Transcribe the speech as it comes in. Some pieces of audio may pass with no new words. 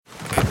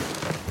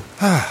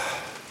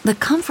The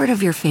comfort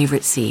of your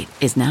favorite seat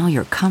is now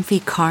your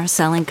comfy car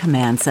selling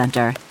command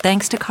center,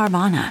 thanks to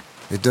Carvana.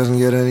 It doesn't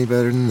get any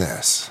better than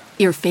this.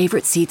 Your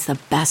favorite seat's the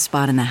best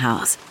spot in the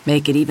house.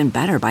 Make it even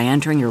better by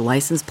entering your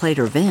license plate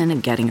or VIN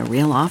and getting a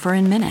real offer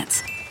in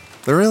minutes.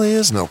 There really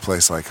is no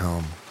place like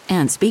home.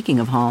 And speaking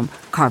of home,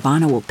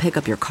 Carvana will pick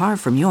up your car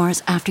from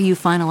yours after you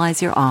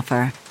finalize your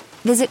offer.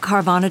 Visit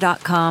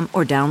Carvana.com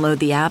or download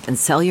the app and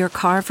sell your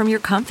car from your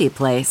comfy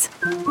place.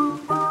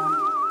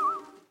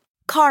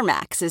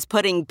 CarMax is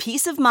putting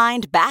peace of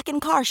mind back in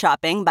car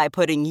shopping by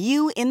putting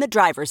you in the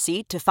driver's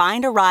seat to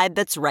find a ride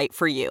that's right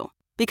for you.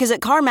 Because at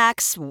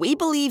CarMax, we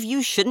believe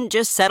you shouldn't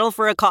just settle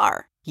for a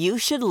car. You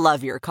should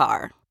love your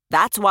car.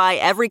 That's why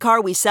every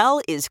car we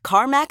sell is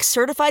CarMax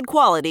certified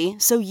quality,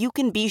 so you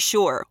can be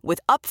sure with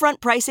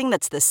upfront pricing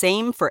that's the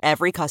same for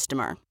every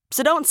customer.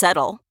 So don't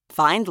settle.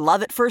 Find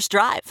love at first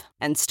drive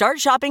and start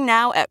shopping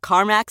now at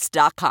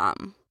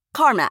CarMax.com.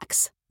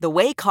 CarMax, the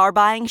way car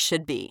buying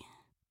should be.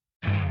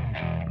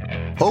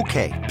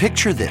 Okay,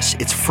 picture this.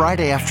 It's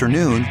Friday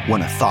afternoon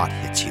when a thought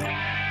hits you.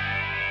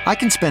 I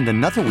can spend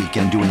another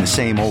weekend doing the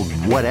same old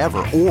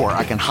whatever, or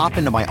I can hop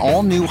into my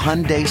all-new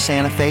Hyundai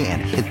Santa Fe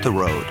and hit the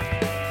road.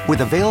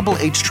 With available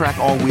H-Track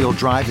all-wheel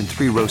drive and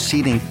 3-row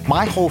seating,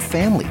 my whole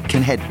family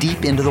can head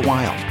deep into the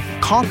wild.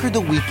 Conquer the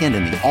weekend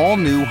in the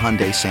all-new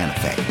Hyundai Santa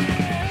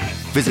Fe.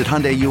 Visit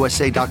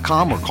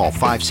HyundaiUSA.com or call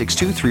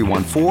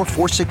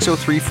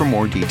 562-314-4603 for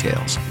more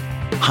details.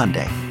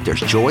 Hyundai, there's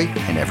joy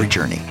in every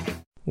journey.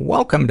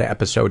 Welcome to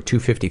episode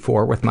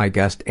 254 with my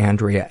guest,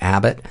 Andrea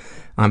Abbate.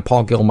 I'm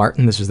Paul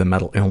Gilmartin. This is the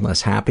Mental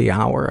Illness Happy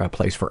Hour, a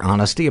place for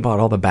honesty about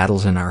all the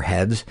battles in our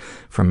heads,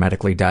 from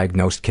medically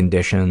diagnosed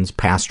conditions,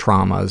 past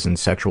traumas, and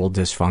sexual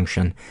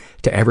dysfunction,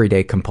 to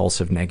everyday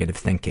compulsive negative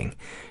thinking.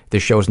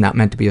 This show is not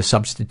meant to be a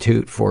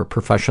substitute for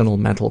professional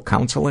mental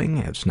counseling.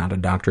 It's not a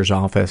doctor's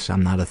office.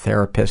 I'm not a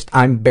therapist.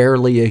 I'm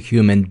barely a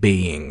human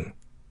being.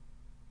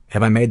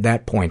 Have I made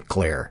that point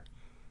clear?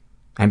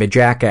 I'm a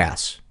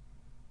jackass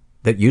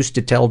that used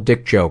to tell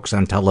dick jokes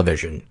on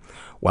television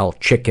while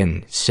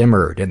chicken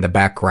simmered in the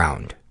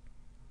background.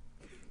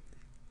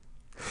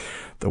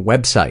 The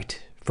website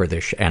for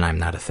this, and I'm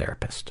not a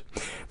therapist.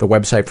 The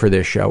website for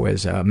this show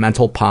is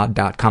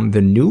mentalpod.com,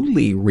 the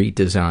newly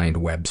redesigned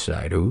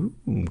website. Ooh,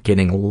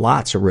 getting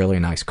lots of really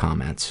nice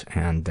comments,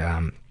 and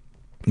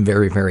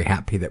very, very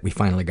happy that we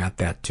finally got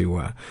that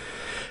to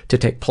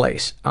take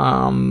place.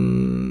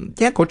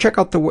 Go check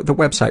out the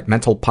website,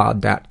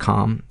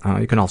 mentalpod.com.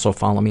 You can also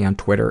follow me on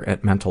Twitter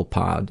at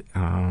mentalpod.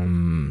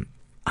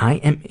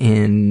 I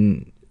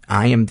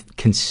am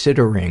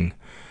considering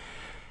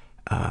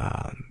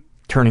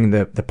turning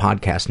the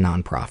podcast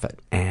nonprofit,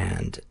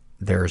 and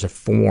there's a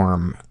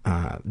form,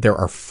 there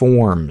are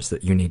forms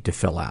that you need to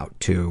fill out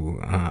to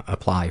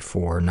apply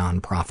for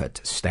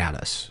nonprofit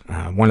status.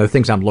 One of the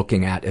things I'm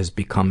looking at is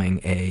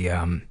becoming a,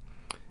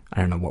 I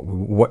don't know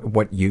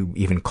what you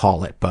even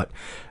call it, but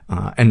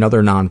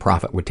another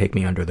nonprofit would take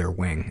me under their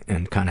wing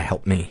and kind of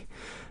help me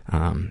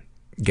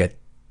get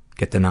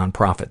the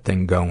nonprofit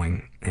thing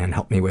going and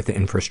help me with the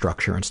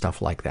infrastructure and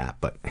stuff like that.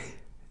 But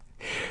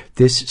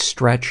this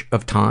stretch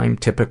of time,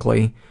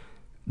 typically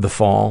the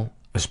fall,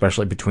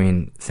 especially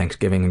between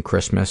Thanksgiving and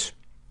Christmas,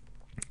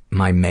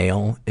 my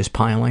mail is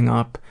piling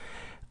up.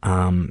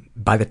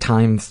 By the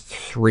time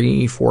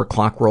 3-4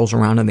 o'clock rolls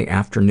around in the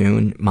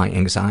afternoon, my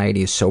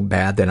anxiety is so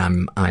bad that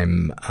I'm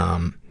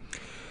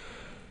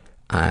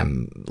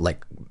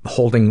like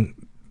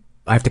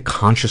I have to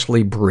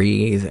consciously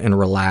breathe and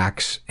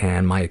relax,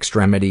 and my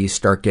extremities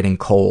start getting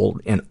cold,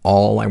 and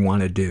all I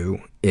want to do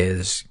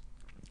is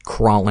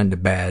crawl into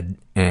bed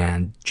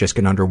and just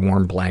get under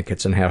warm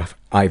blankets and have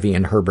Ivy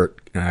and Herbert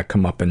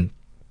come up and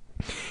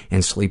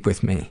sleep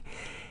with me.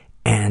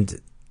 And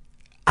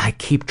I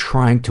keep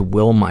trying to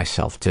will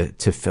myself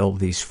to fill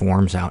these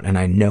forms out, and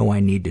I know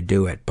I need to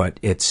do it, but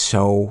it's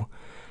so,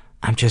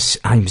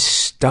 I'm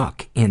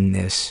stuck in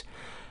this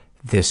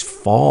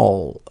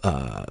fall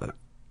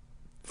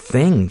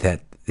thing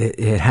that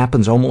it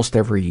happens almost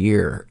every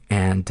year,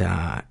 and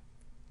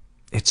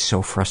it's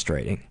so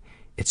frustrating.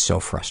 It's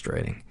so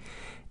frustrating.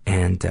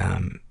 And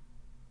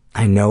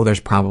I know there's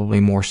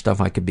probably more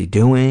stuff I could be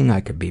doing. I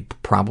could be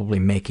probably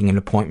making an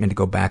appointment to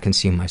go back and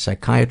see my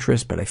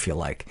psychiatrist, but I feel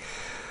like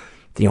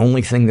the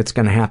only thing that's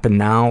going to happen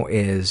now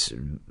is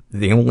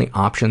the only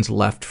options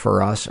left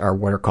for us are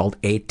what are called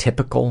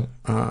atypical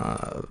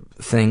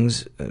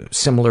things,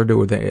 similar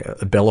to the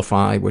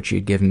Abilify, which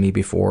you'd given me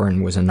before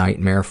and was a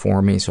nightmare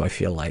for me. So I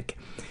feel like,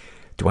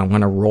 do I want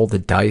to roll the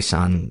dice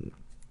on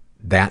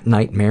that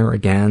nightmare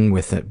again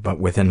but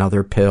with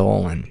another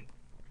pill? And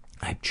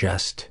I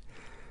just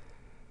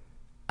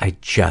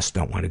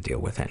don't want to deal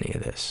with any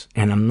of this.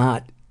 And I'm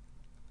not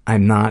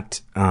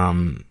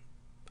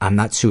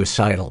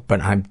suicidal,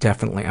 but I'm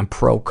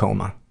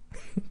pro-coma.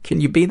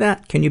 Can you be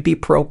that? Can you be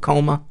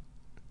pro-coma?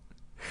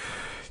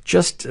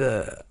 Just,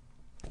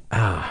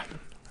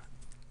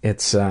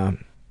 it's, I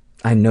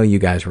know you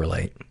guys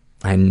relate.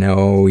 I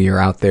know you're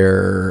out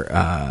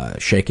there,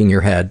 shaking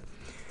your head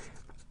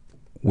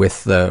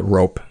with the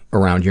rope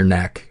around your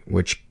neck,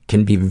 which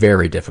can be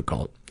very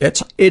difficult.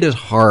 It is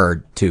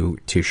hard to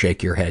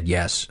shake your head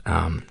yes.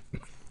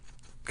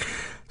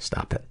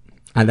 Stop it.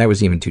 That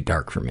was even too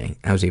dark for me.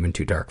 That was even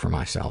too dark for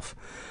myself.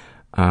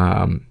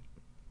 I'm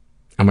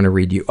going to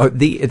read you.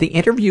 The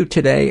interview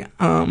today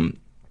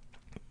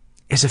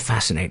is a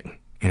fascinating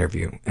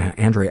interview.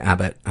 Andrea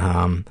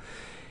Abbate.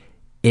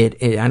 I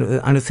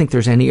don't think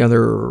there's any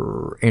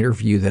other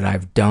interview that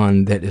I've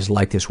done that is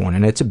like this one,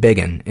 and it's a big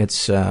one.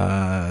 It's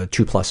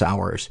 2+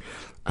 hours,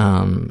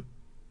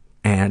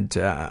 and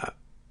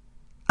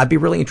I'd be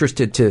really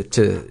interested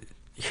to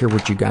hear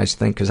what you guys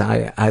think, because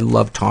I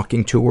love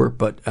talking to her,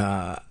 but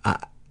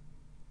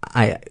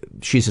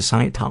she's a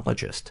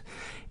Scientologist,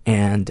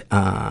 and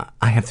I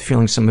have the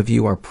feeling some of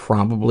you are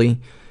probably.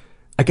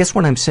 I guess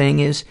what I'm saying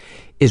is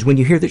when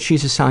you hear that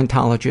she's a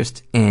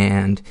Scientologist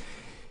and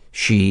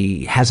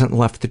she hasn't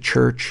left the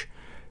church,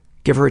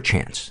 give her a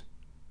chance.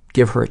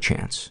 Give her a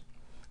chance.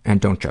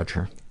 And don't judge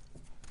her.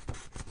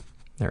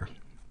 There.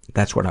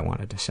 That's what I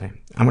wanted to say.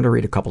 I'm going to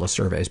read a couple of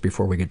surveys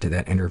before we get to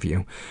that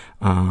interview.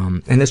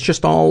 And it's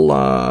just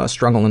all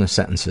struggle in the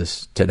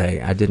sentences today.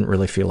 I didn't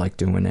really feel like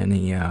doing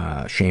any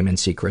shame and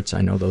secrets.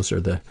 I know those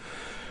are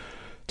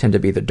tend to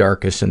be the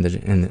darkest and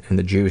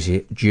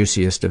the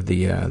juiciest of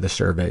the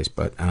surveys,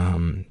 but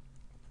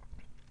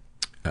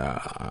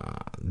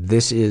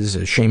this is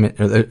a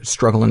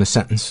struggle in a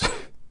sentence.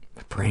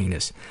 My brain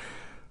is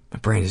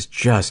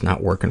just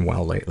not working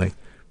well lately.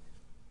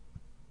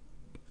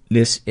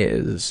 This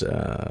is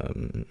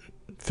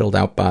filled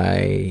out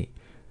by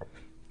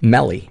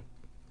Melly,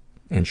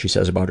 and she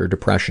says about her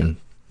depression,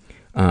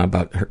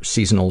 about her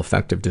seasonal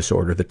affective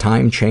disorder. The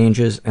time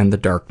changes and the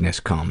darkness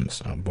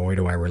comes. Oh boy,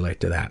 do I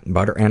relate to that.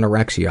 About her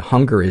anorexia,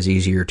 hunger is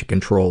easier to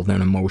control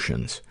than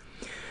emotions.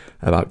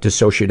 About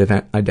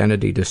dissociative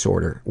identity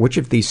disorder. Which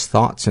of these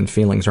thoughts and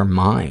feelings are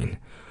mine?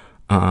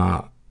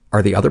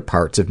 Are the other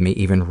parts of me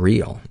even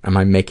real? Am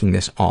I making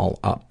this all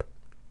up?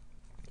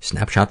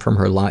 Snapshot from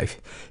her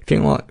life.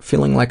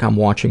 Feeling like I'm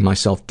watching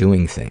myself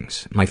doing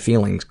things. My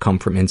feelings come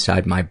from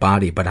inside my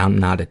body, but I'm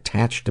not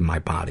attached to my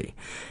body.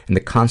 And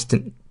the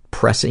constant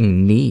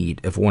pressing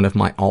need of one of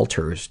my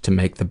alters to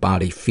make the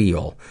body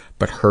feel,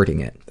 but hurting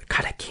it.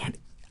 God,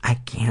 I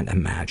can't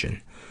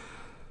imagine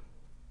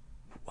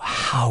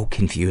how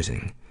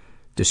confusing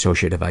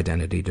dissociative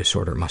identity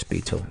disorder must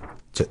be to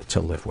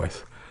live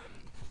with.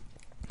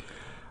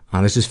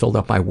 This is filled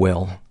out by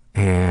Will,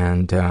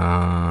 and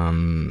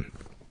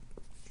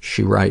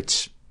she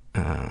writes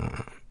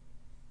about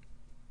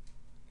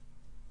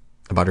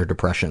her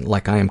depression.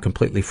 Like, I am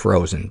completely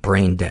frozen,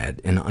 brain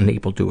dead, and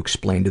unable to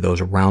explain to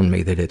those around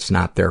me that it's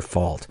not their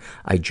fault.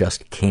 I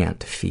just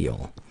can't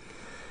feel.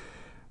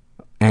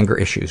 Anger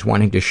issues,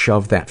 wanting to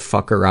shove that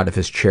fucker out of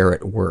his chair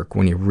at work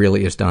when he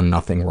really has done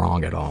nothing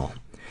wrong at all.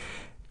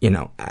 You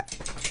know,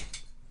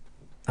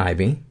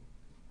 Ivy's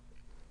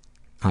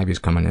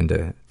coming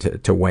in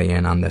to weigh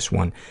in on this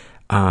one.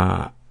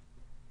 I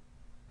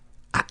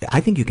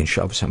think you can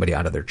shove somebody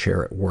out of their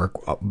chair at work.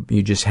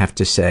 You just have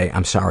to say,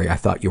 I'm sorry, I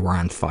thought you were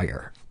on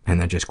fire,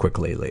 and then just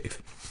quickly leave.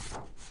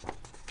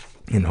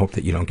 And hope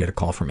that you don't get a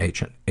call from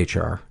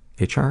HR.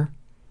 HR?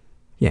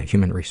 Yeah,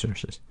 Human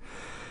Resources.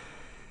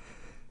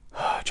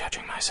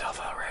 Judging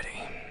myself already.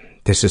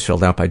 This is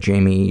filled out by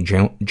Jamie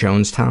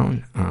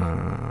Jonestown,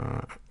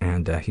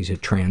 and he's a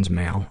trans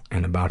male.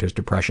 And about his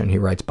depression, he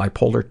writes,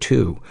 bipolar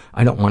 2.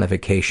 I don't want a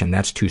vacation.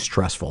 That's too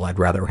stressful. I'd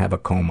rather have a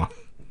coma.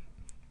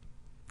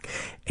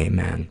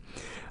 Amen.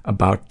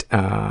 About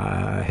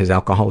his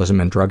alcoholism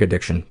and drug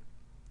addiction.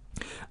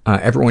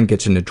 Everyone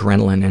gets an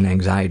adrenaline and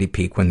anxiety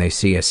peak when they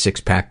see a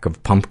 6-pack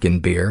of pumpkin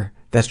beer.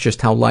 That's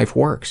just how life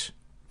works.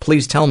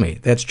 Please tell me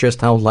that's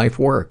just how life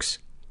works.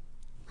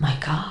 My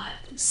God,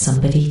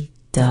 somebody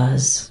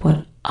does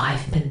what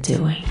I've been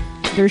doing.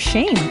 There's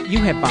shame. You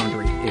have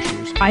boundary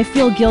issues. I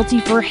feel guilty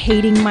for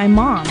hating my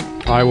mom.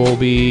 I will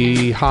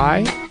be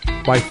high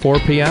by 4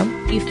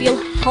 p.m. You feel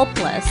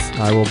helpless.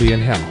 I will be in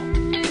hell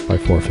by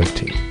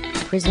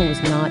 4:15. Prison was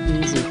not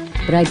easy,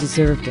 but I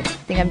deserved it. I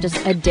think I'm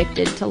just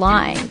addicted to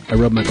lying. I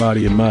rubbed my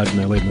body in mud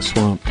and I laid in the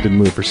swamp. Didn't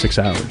move for 6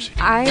 hours.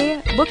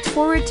 I looked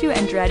forward to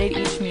and dreaded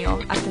each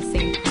meal at the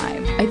same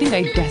time. I think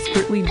I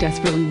desperately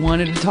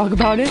wanted to talk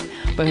about it,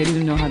 but I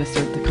didn't know how to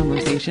start the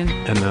conversation.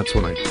 And that's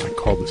when I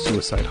called the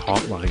suicide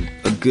hotline.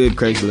 A good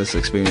Craigslist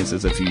experience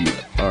is if you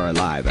are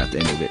alive at the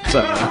end of it.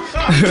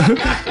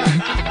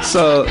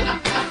 So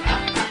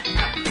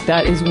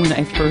that is when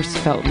I first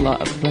felt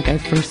love. Like I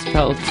first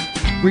felt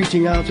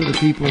reaching out to the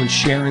people and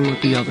sharing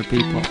with the other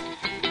people.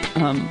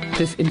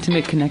 This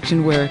intimate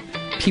connection where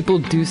people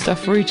do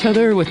stuff for each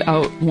other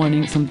without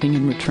wanting something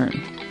in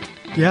return.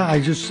 Yeah,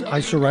 I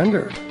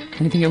surrendered.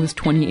 I think I was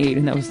 28,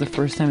 and that was the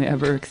first time I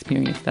ever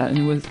experienced that, and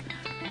it was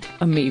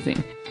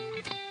amazing.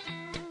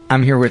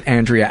 I'm here with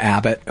Andrea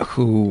Abbate,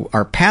 who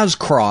our paths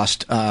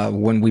crossed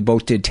when we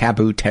both did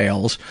Taboo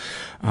Tales,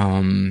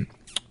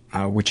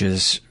 which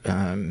is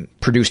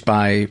produced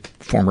by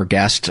former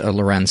guest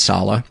Loren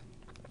Sala,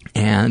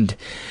 and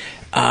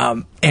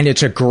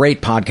it's a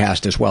great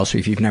podcast as well. So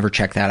if you've never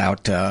checked that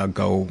out,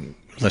 go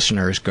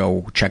listeners,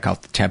 go check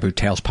out the Taboo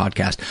Tales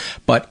podcast.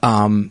 But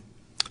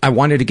I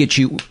wanted to get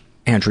you,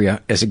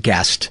 Andrea, as a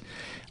guest.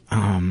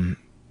 When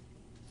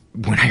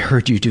I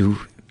heard you do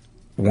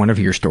one of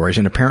your stories,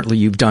 and apparently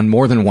you've done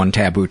more than one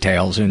Taboo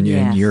Tales, and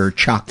you're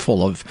chock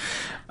full of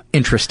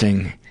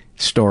interesting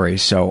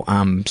stories. So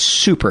I'm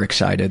super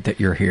excited that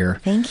you're here.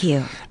 Thank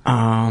you.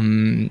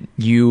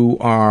 You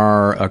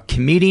are a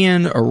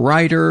comedian, a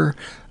writer.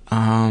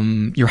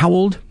 You're how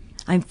old?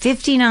 I'm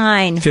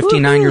 59.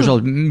 59 Woo-hoo. years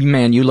old.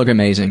 Man, you look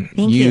amazing.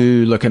 Thank you.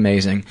 You look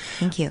amazing.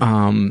 Thank you.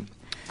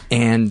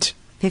 And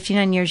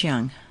 59 years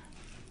young.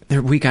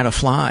 We got a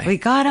fly. We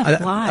got a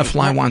fly. A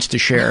fly wants to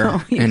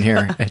share in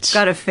here. It's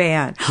got a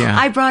fan. Yeah.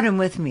 I brought him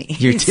with me.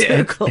 You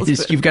did.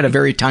 You've got a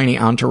very tiny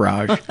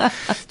entourage. Do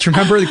you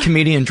remember the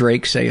comedian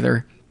Drake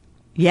Sather?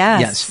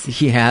 Yes.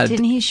 He had.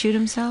 Didn't he shoot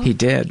himself? He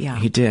did. Yeah.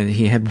 He did.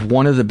 He had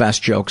one of the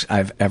best jokes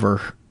I've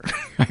ever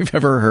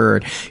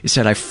heard. He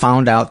said, I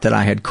found out that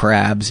I had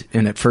crabs,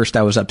 and at first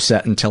I was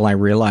upset until I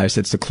realized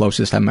it's the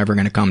closest I'm ever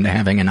going to come to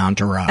having an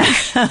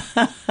entourage.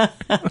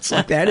 It's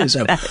like, that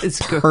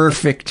is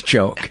perfect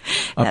joke.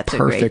 That's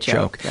perfect a great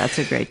joke. That's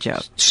a great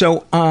joke.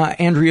 So,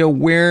 Andrea,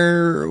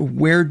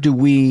 where do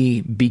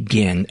we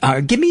begin?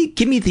 Give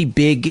me the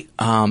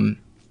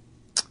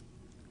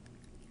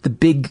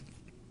big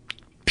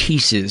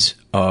pieces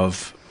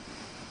of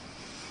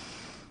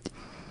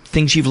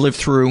things you've lived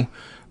through,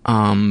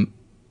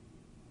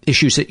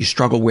 issues that you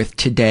struggle with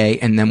today,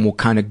 and then we'll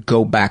kind of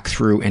go back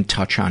through and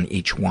touch on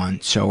each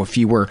one. So if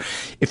you were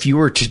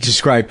to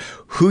describe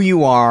who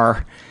you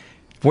are,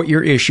 what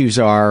your issues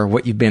are,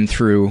 what you've been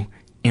through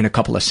in a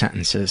couple of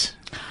sentences,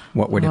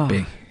 what would it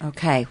be?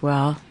 Okay,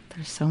 well,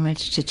 there's so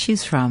much to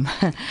choose from.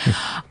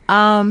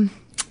 I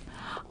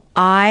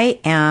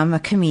am a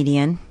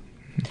comedian.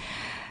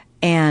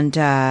 And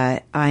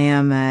I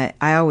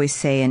always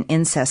say an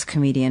incest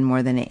comedian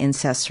more than an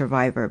incest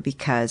survivor,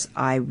 because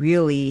I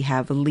really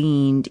have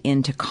leaned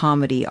into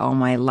comedy all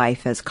my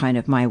life as kind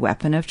of my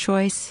weapon of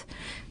choice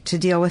to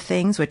deal with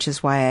things, which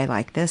is why I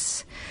like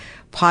this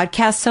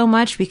podcast so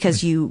much,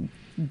 because you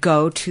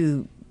go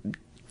to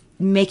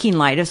making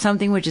light of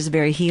something which is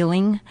very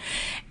healing.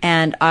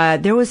 And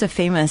there was a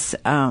famous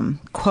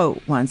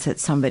quote once that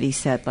somebody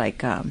said,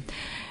 like,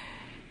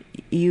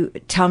 you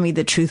tell me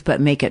the truth but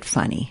make it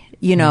funny.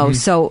 You know,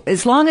 so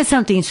as long as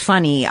something's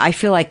funny, I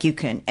feel like you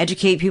can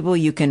educate people,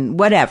 you can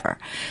whatever.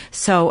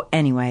 So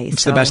anyway.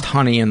 It's the best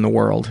honey in the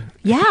world.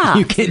 Yeah,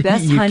 it's the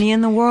best honey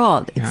in the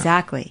world. Yeah.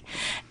 Exactly.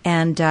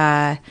 And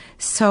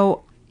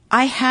so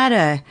I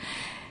had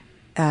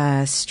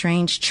a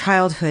strange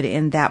childhood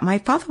in that my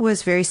father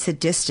was very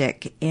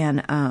sadistic,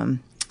 and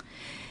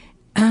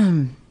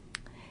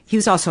he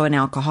was also an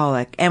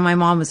alcoholic, and my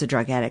mom was a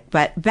drug addict.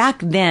 But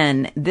back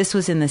then, this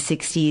was in the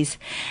 60s,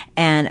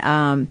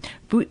 and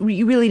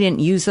we really didn't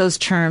use those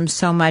terms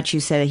so much.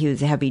 You said he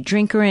was a heavy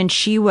drinker, and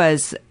she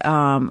was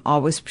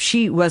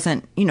she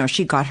wasn't,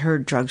 she got her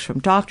drugs from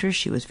doctors.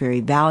 She was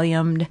very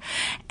Valium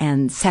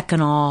and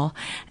Seconal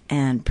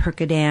and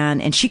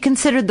Percodan, and she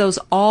considered those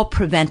all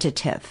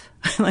preventative.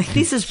 Like,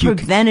 this is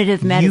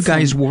preventative medicine. You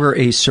guys were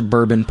a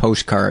suburban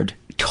postcard.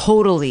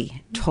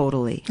 Totally.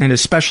 And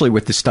especially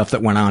with the stuff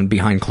that went on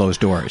behind closed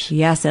doors.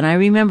 Yes, and I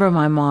remember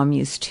my mom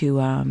used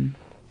to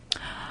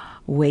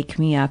wake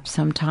me up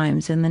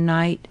sometimes in the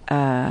night,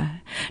 not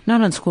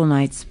on school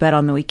nights, but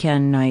on the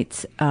weekend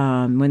nights,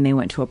 when they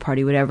went to a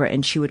party, whatever,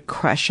 and she would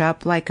crush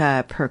up like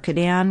a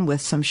Percodan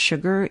with some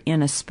sugar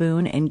in a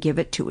spoon and give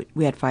it to,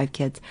 we had 5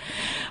 kids,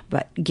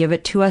 but give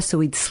it to us so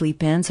we'd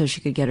sleep in so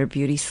she could get her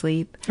beauty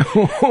sleep.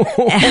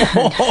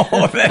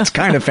 That's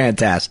kind of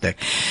fantastic.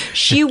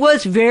 She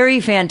was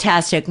very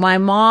fantastic. My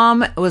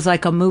mom was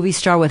like a movie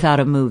star without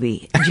a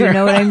movie. Do you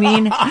know what I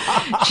mean?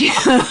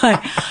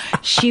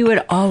 She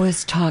would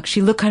always talk.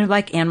 She looked kind of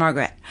like Anne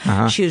Margaret.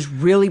 Uh-huh. She was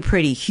really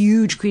pretty,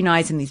 huge green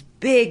eyes and these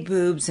big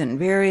boobs, and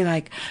very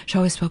she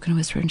always spoke in a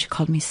whisper, and she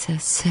called me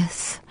sis.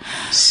 Sis?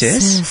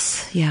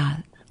 Sis, yeah.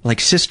 Like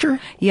sister?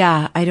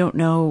 Yeah, I don't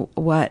know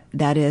what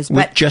that is.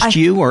 But just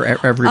you or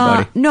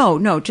everybody?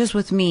 No, just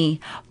with me.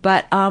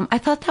 But I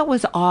thought that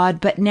was odd.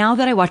 But now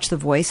that I watch The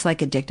Voice, like,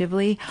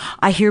 addictively,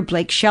 I hear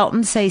Blake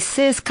Shelton say,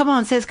 sis, come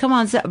on, sis, come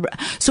on. Sis.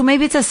 So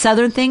maybe it's a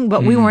Southern thing,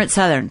 but we weren't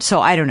Southern, so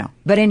I don't know.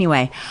 But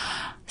anyway,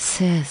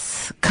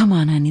 sis, come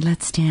on, honey,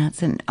 let's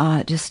dance. And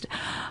just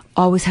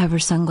always have her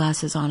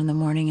sunglasses on in the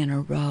morning and her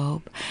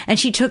robe. And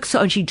she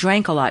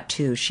drank a lot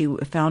too. She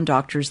found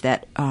doctors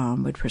that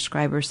would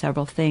prescribe her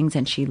several things,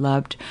 and she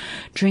loved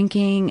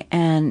drinking,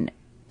 and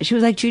she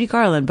was like Judy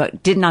Garland,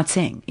 but did not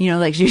sing,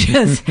 like she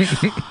just,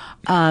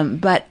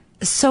 but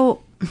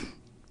so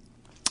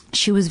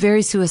she was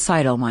very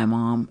suicidal, my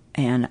mom.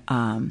 And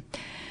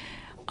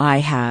I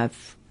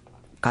have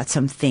got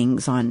some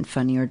things on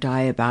Funny or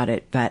Die about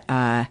it, but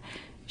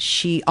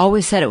she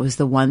always said it was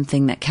the one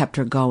thing that kept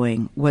her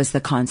going was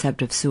the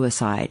concept of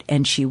suicide.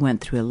 And she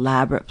went through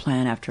elaborate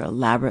plan after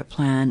elaborate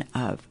plan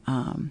of...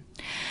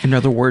 In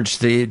other words,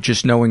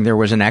 just knowing there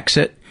was an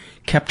exit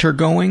kept her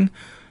going?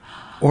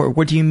 Or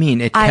what do you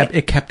mean? It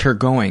kept her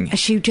going?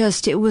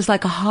 It was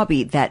like a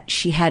hobby that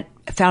she had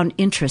found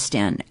interest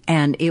in.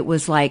 And it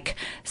was like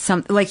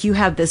like you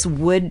have this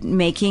wood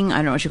making, I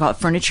don't know what you call it,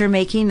 furniture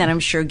making, that I'm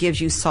sure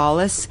gives you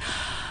solace.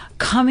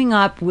 Coming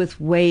up with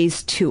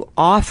ways to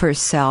off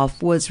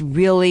herself was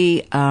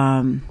really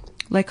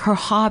like her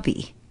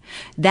hobby.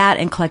 That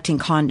and collecting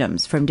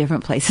condoms from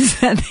different places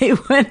that they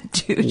went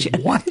to.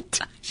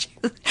 What? She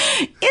was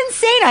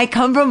insane. I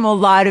come from a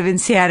lot of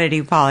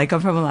insanity, Paul. I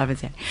come from a lot of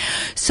insanity.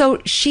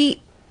 So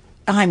she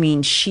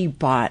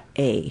bought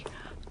a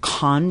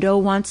condo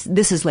once.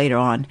 This is later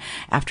on,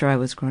 after I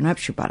was grown up.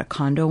 She bought a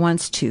condo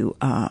once to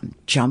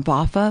jump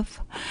off of,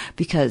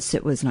 because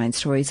it was 9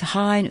 stories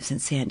high and it was in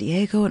San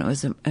Diego, and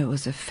it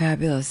was a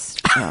fabulous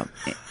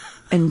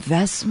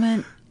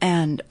investment.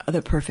 And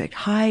the perfect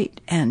height,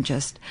 and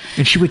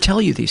she would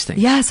tell you these things.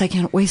 Yes, I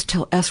can't wait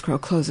till escrow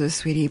closes,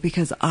 sweetie,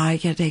 because I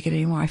can't take it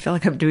anymore. I feel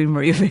like I'm doing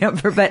Maria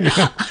Vamper, but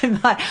I'm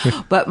not.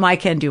 But I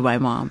can do my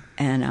mom.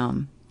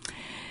 And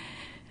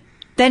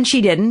then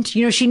she didn't.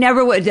 She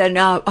never would.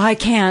 No, I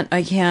can't.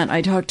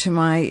 I talked to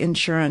my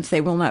insurance.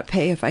 They will not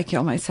pay if I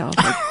kill myself.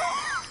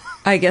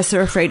 I guess they're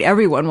afraid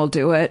everyone will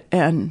do it.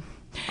 And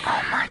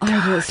oh my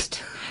God.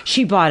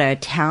 She bought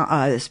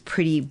this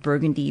pretty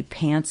burgundy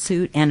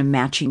pantsuit and a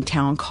matching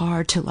town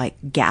car to like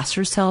gas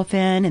herself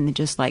in, and then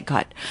just like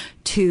got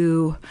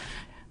too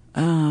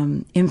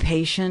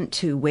impatient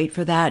to wait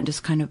for that, and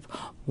just kind of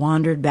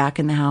wandered back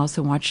in the house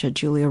and watched a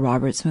Julia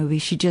Roberts movie.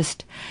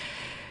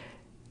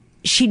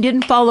 She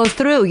didn't follow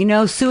through.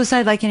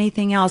 Suicide, like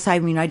anything else. I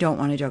mean, I don't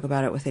want to joke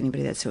about it with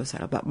anybody that's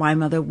suicidal, but my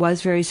mother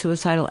was very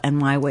suicidal, and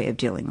my way of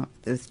dealing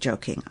with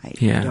joking, I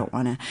don't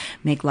want to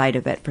make light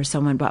of it for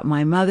someone, but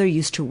my mother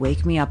used to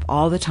wake me up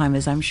all the time,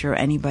 as I'm sure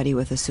anybody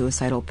with a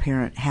suicidal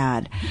parent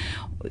had,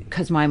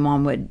 because my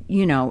mom would,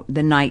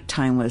 the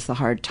nighttime was the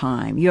hard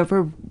time. You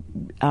ever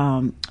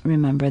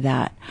remember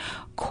that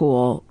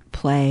cool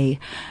play,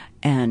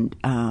 and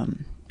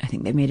I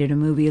think they made it a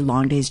movie,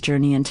 Long Day's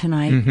Journey into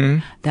Night. Mm-hmm.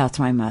 That's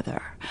my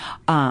mother.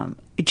 As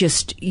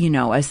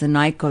the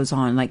night goes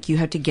on, like you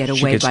have to get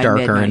away by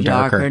midnight,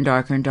 darker and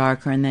darker and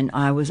darker. And then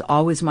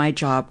my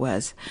job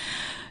was,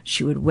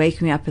 she would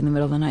wake me up in the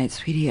middle of the night,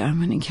 sweetie,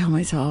 I'm going to kill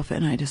myself,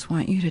 and I just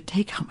want you to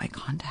take out my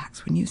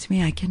contacts. When you see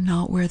me, I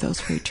cannot wear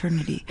those for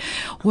eternity.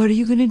 What are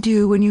you going to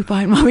do when you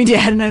find Mom and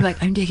Dad? And I'm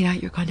like, I'm taking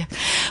out your contacts.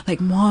 Like,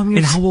 Mom,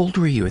 And how old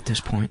were you at this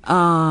point?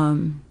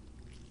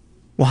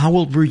 Well, how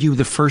old were you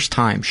the first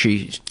time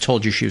she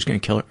told you she was going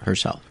to kill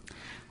herself?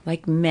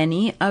 Like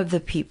many of the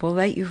people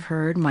that you've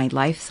heard, my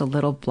life's a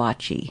little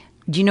blotchy.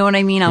 Do you know what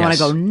I mean? I want to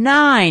go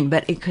 9,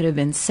 but it could have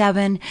been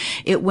 7.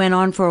 It went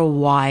on for a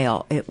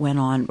while. It went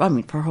on,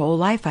 for her whole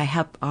life.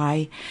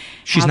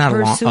 She's not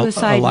her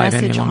suicide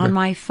message on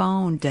my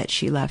phone that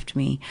she left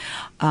me.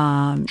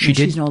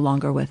 She's no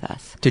longer with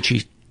us. Did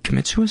she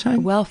commit suicide?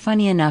 Well,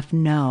 funny enough,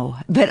 no.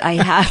 But I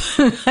have.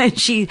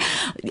 She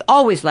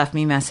always left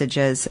me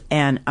messages,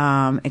 and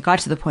it got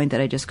to the point that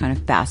I just kind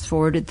of fast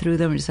forwarded through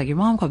them, just like, your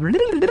mom called,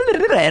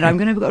 and I'm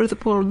going to go to the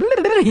pool,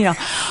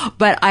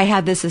 But I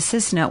had this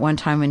assistant at one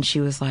time, and she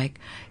was like,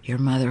 your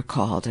mother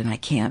called, and I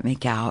can't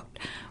make out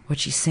what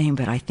she's saying,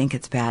 but I think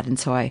it's bad. And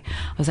so I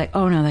was like,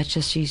 oh no, it's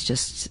just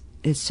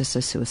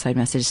a suicide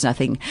message. It's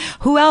nothing.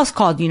 Who else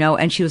called,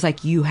 And she was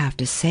like, you have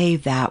to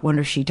save that.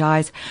 Wonder if she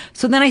dies.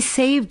 So then I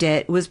saved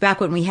it. It was back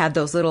when we had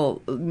those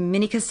little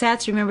mini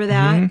cassettes. Remember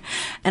that? Mm-hmm.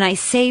 And I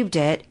saved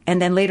it.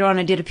 And then later on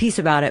I did a piece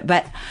about it.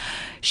 But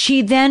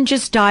she then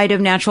just died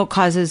of natural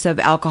causes of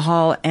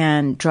alcohol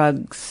and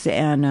drugs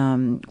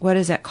and, what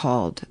is that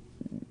called?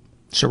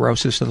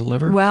 Cirrhosis of the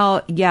liver?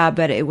 Well, yeah,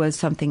 but it was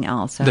something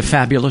else. The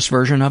fabulous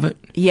version of it?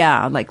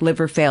 Yeah, like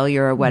liver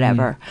failure or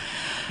whatever.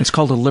 It's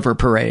called a liver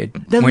parade.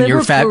 When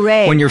you're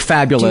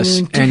fabulous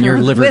and your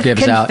liver with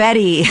gives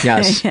confetti. out.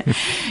 Yes.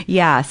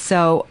 Yeah,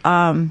 so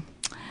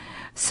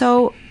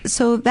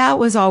that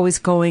was always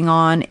going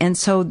on, and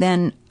so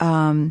then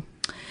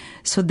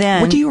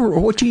what do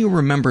you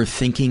remember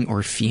thinking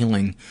or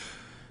feeling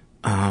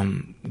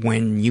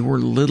when you were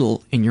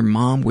little and your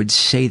mom would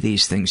say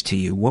these things to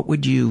you? What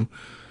would you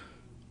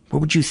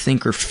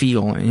think or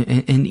feel?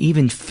 And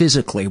even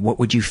physically, what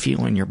would you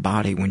feel in your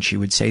body when she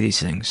would say these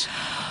things?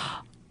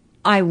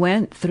 I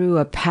went through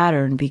a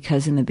pattern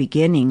because in the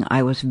beginning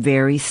I was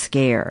very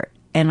scared.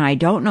 And I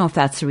don't know if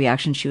that's the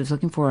reaction she was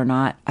looking for or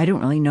not. I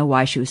don't really know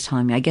why she was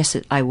telling me. I guess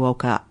I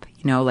woke up,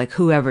 like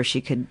whoever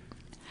she could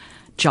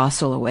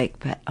jostle awake.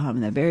 But in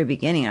the very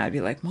beginning, I'd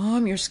be like,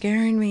 Mom, you're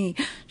scaring me.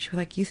 She'd be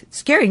like,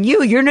 scaring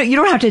you? You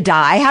don't have to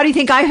die. How do you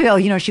think I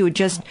feel? She would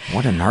just...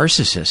 What a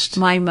narcissist.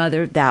 My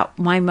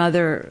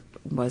mother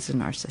was a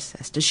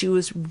narcissist. She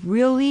was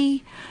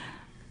really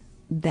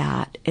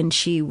that. And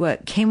she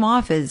came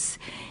off as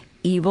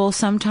evil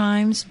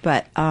sometimes,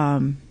 but...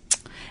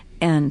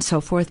 and so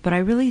forth. But I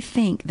really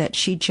think that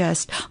she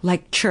just,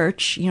 like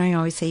church, you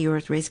always say you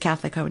were raised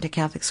Catholic. I went to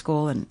Catholic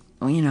school and,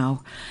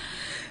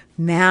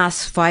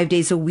 Mass 5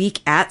 days a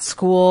week at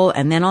school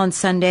and then on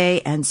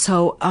Sunday. And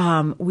so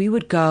we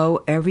would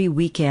go every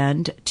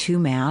weekend to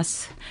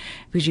Mass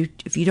because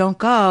if you don't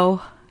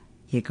go,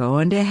 you're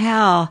going to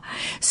hell.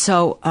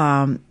 So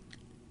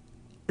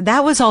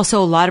that was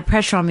also a lot of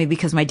pressure on me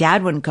because my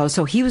dad wouldn't go,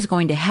 so he was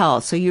going to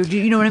hell. So you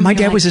know what I mean? My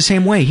dad was the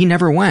same way. He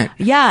never went.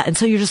 Yeah, and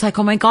so you're just like,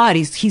 oh my God,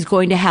 he's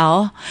going to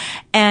hell,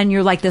 and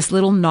you're like this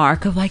little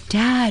narc of like,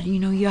 Dad,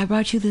 I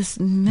brought you this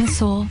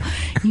missile,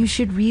 you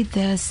should read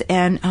this,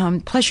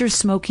 and plus you're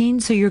smoking,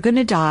 so you're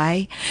gonna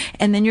die,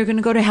 and then you're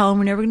gonna go to hell, and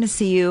we're never gonna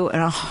see you.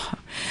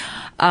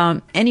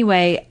 And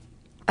anyway,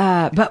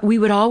 but we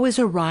would always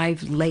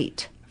arrive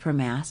late for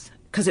Mass.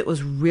 Because it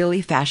was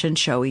really fashion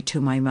showy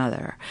to my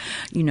mother.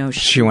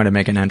 She wanted to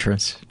make an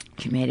entrance.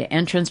 She made an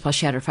entrance, plus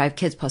she had her 5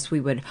 kids, plus we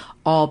would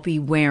all be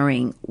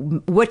wearing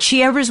what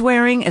she ever's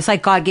wearing. It's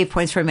like God gave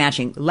points for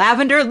matching.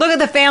 Lavender, look at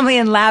the family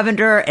in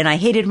lavender. And I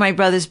hated my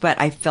brothers, but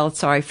I felt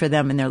sorry for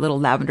them in their little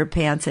lavender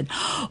pants. And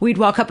we'd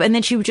walk up, and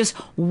then she would just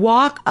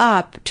walk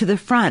up to the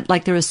front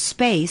like there was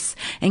space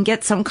and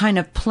get some kind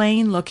of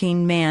plain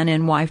looking man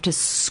and wife to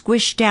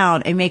squish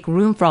down and make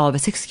room for all of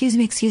us. Excuse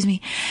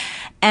me.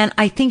 And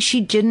I think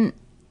she didn't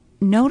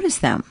notice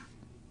them.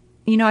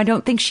 I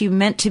don't think she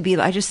meant to be.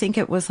 I just think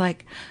it was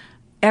like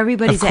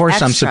everybody's. Of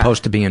course, an extra. I'm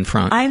supposed to be in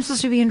front. I'm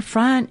supposed to be in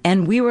front,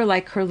 and we were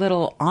like her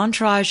little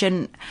entourage.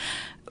 And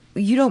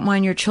you don't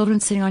mind your children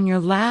sitting on your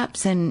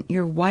laps, and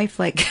your wife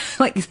like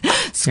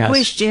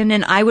squished in,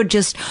 and I would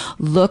just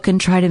look and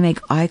try to make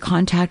eye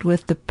contact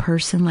with the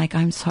person, like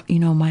I'm so,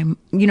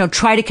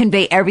 try to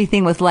convey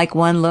everything with like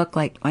one look,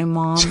 like my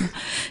mom.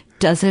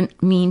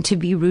 Doesn't mean to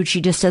be rude.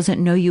 She just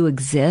doesn't know you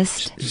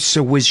exist.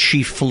 So was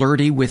she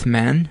flirty with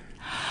men?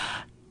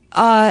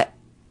 I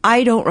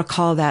don't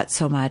recall that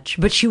so much,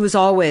 but she was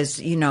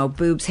always,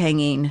 boobs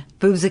hanging,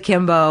 boobs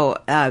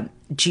akimbo,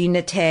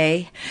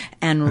 jeanette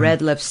and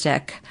red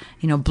lipstick,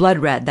 blood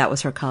red. That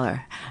was her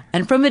color.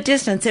 And from a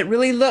distance, it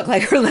really looked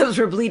like her lips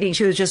were bleeding.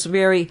 She was just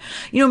very,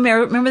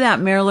 remember that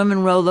Marilyn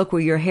Monroe look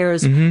where your hair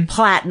is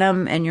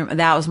platinum and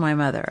that was my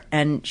mother.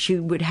 And she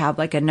would have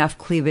like enough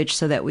cleavage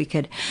so that we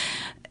could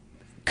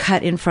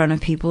cut in front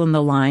of people in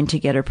the line to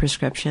get her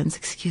prescriptions.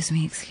 Excuse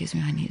me,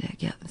 I need to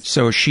get this.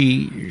 So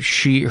she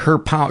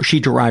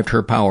derived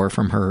her power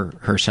from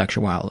her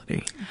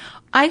sexuality.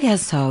 I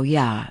guess so,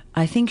 yeah.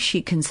 I think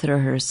she considered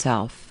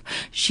herself.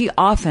 She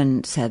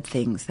often said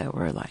things that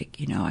were like,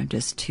 I'm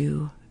just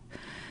too.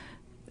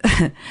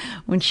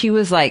 When she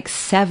was like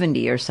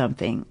 70 or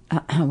something,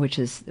 which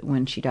is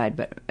when she died,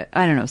 but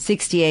I don't know,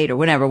 68 or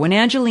whatever. When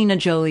Angelina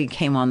Jolie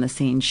came on the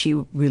scene, she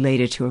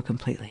related to her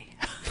completely.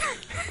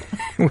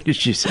 What did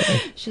she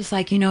say? She's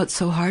like, it's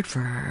so hard for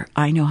her.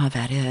 I know how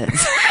that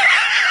is.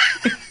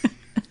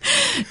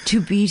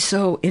 To be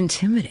so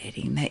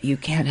intimidating that you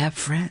can't have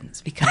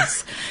friends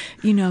because,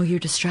 you're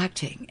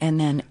distracting. And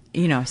then,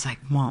 it's like,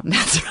 Mom,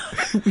 that's not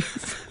the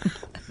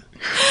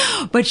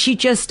reason. But she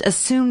just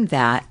assumed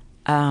that.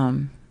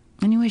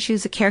 Anyway, she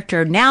was a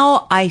character.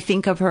 Now I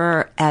think of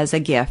her as a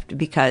gift,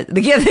 because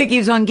the gift that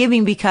keeps on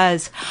giving,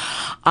 because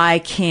I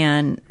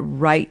can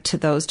write to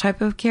those type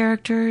of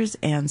characters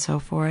and so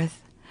forth.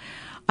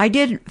 I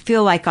did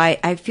feel like I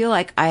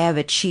have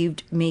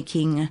achieved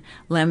making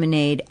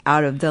lemonade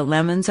out of the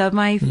lemons of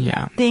my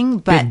thing.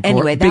 But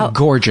big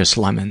gorgeous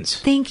lemons.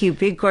 Thank you,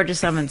 big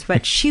gorgeous lemons.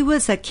 But she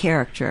was a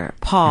character,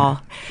 Paul.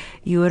 Yeah.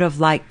 You would have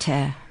liked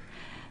to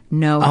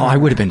know her. I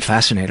would have been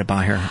fascinated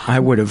by her. I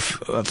would have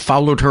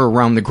followed her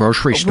around the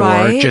grocery store.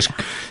 Right? Just,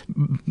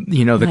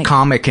 the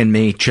comic in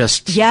me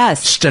just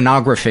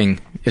stenographing.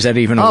 Is that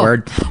even a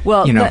word?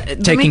 Well, taking let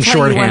me tell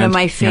shorthand. You one of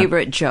my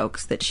favorite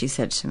jokes that she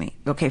said to me.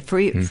 Okay, for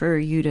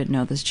you to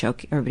know this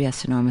joke, everybody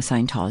has to know I'm a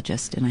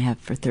Scientologist, and I have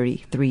for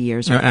 33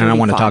 years. And I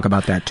want to talk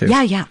about that too.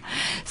 Yeah.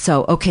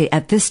 So,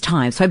 at this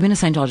time, so I've been a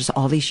Scientologist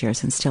all these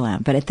years and still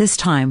am. But at this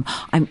time,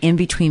 I'm in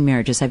between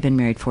marriages. I've been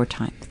married 4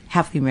 times.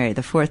 Happily married.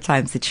 The 4th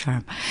time's the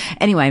charm.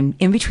 Anyway, I'm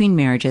in between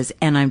marriages,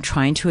 and I'm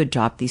trying to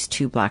adopt these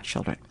 2 black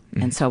children.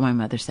 And so my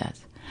mother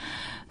says,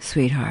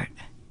 "Sweetheart,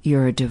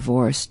 you're a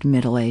divorced,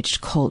 middle-aged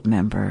cult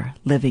member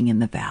living in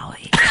the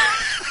valley.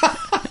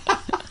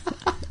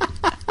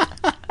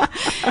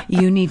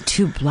 You need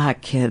 2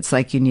 black kids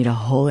like you need a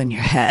hole in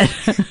your head."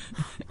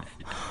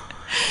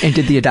 And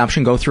did the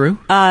adoption go through?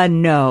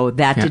 No,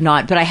 that did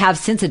not. But I have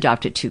since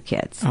adopted 2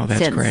 kids. Oh,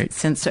 that's great.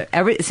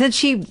 Since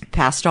she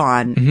passed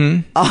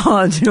on,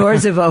 all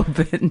doors have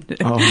opened.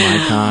 Oh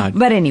my God!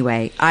 But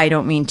anyway, I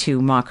don't mean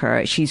to mock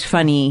her. She's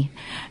funny,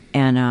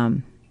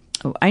 and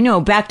I know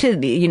back to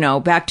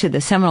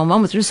the seminal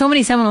moments. There's so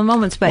many seminal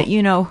moments, but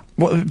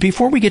Well,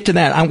 before we get to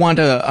that, I want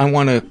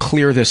to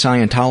clear the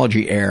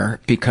Scientology air,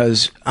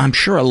 because I'm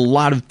sure a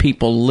lot of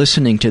people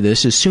listening to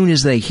this, as soon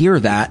as they hear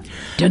that,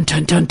 dun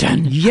dun dun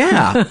dun.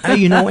 Yeah,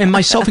 and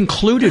myself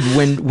included,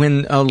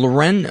 when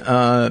Loren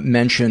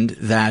mentioned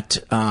that,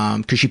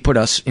 because she put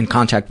us in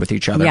contact with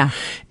each other,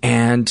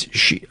 and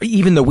she,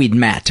 even though we'd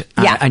met,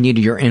 I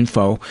needed your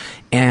info,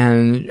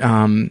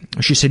 and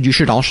she said you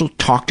should also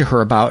talk to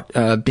her about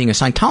being a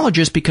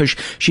Scientologist, because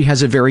she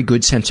has a very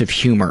good sense of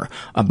humor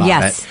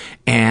about it.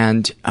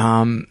 And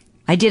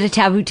I did a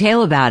Taboo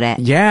Tale about it.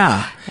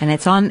 Yeah. And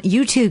it's on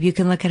YouTube. You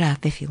can look it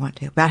up if you want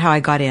to. About how I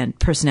got in,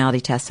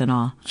 personality tests and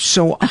all.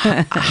 So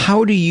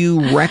how do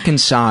you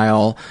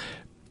reconcile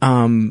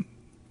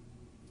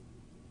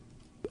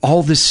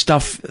all this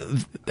stuff.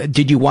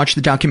 Did you watch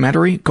the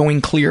documentary,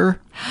 Going Clear?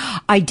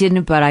 I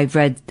didn't, but I've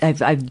read,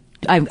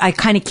 I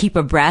kind of keep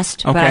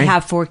abreast, but I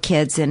have 4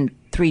 kids and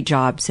 3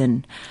 jobs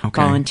and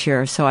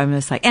volunteer. So I'm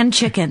just like, and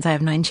chickens. I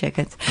have 9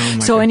 chickens.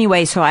 So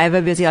anyway, so I have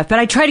a busy life, but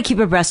I try to keep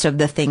abreast of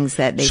the things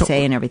that they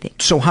say and everything.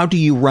 So how do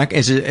you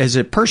as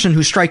a person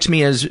who strikes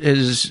me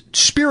as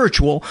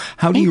spiritual,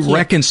 how do you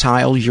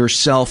reconcile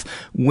yourself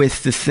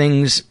with the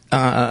things,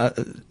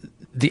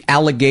 the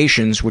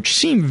allegations, which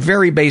seem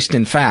very based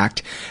in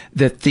fact,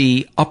 that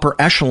the upper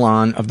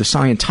echelon of the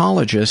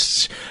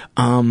Scientologists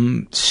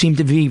seem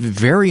to be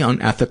very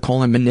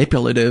unethical and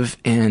manipulative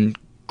and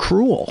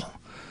cruel?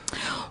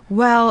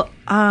 Well,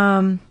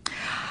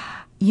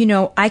 you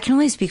know, I can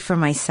only speak for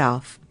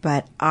myself,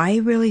 but I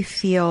really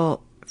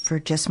feel for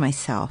just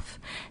myself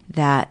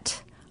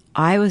that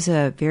I was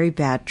a very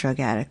bad drug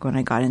addict when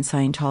I got in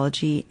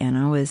Scientology, and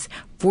I was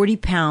 40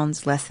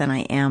 pounds less than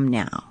I am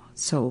now.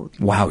 So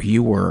wow,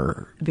 you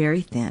were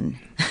very thin.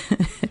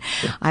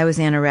 I was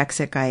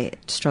anorexic. I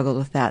struggled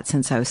with that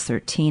since I was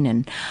 13,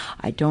 and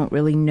I don't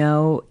really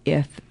know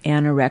if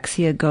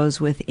anorexia goes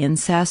with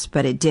incest,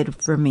 but it did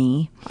for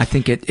me. I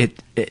think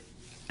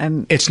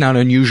it's not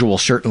unusual,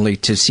 certainly,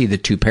 to see the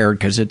two paired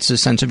because it's a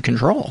sense of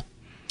control,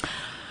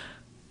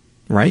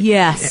 right?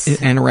 Yes,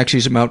 anorexia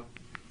is about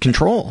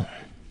control.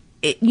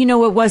 You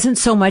know, it wasn't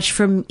so much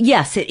from,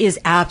 yes, it is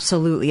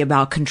absolutely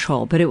about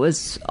control, but it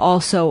was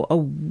also a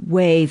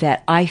way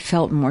that I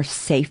felt more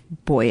safe,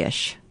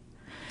 boyish.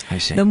 I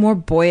see. The more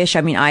boyish,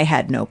 I mean, I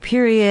had no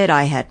period,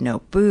 I had no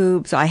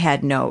boobs, I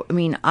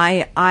mean,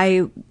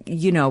 I,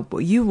 you know,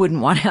 you wouldn't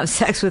want to have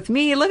sex with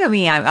me. Look at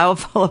me, I'll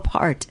fall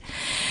apart.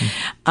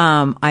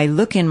 I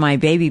look in my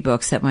baby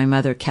books that my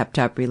mother kept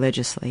up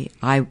religiously.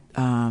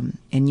 And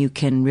you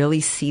can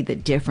really see the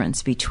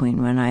difference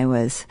between when I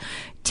was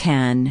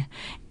 10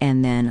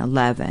 and then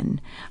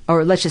 11,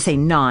 or let's just say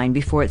 9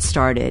 before it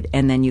started,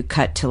 and then you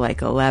cut to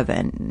like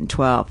 11,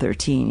 12,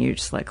 13, you're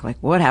just like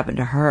what happened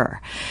to her?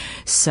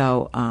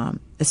 So,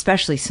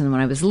 especially since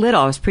when I was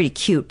little, I was pretty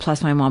cute,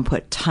 plus my mom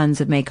put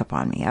tons of makeup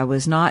on me. I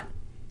was not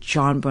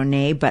Jean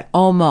Bonnet, but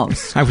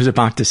almost. I was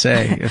about to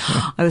say.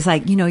 I was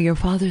like, you know, your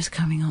father's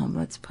coming home,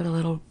 let's put a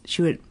little,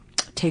 she would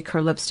take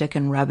her lipstick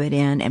and rub it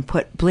in and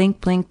put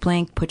blink, blink,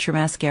 blink, put your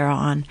mascara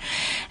on.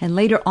 And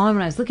later on,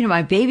 when I was looking at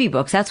my baby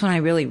books, that's when I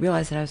really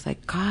realized that I was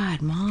like,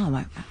 God,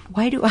 Mom,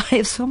 why do I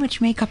have so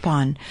much makeup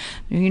on?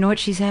 You know what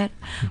she said?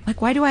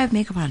 Like, why do I have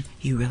makeup on?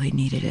 You really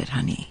needed it,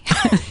 honey.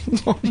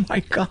 Oh my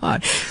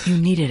God. You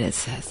needed it,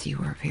 sis. You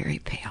were very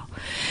pale.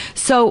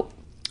 So,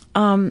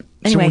 anyway.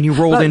 So when you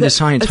rolled into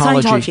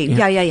Scientology.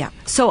 Yeah.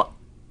 So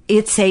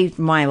it saved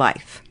my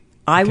life.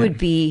 I would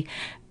be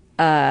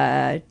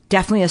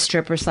definitely a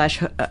stripper /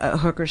 a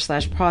hooker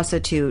 /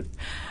 prostitute.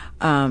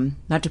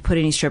 Not to put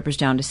any strippers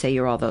down to say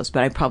you're all those,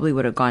 but I probably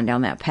would have gone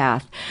down that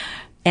path.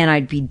 And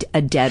I'd be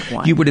a dead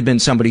one. You would have been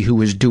somebody who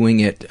was doing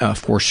it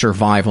for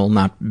survival,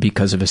 not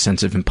because of a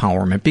sense of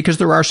empowerment. Because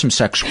there are some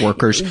sex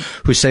workers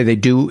who say they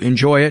do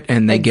enjoy it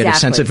and they get a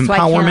sense of empowerment.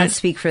 So I cannot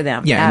speak for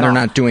them. Yeah, and they're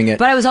not doing it.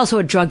 But I was also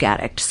a drug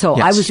addict, so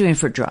I was doing it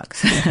for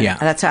drugs. Yeah,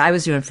 that's how I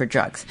was doing it for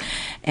drugs.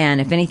 And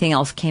if anything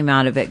else came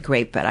out of it,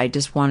 great. But I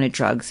just wanted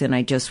drugs, and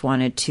I just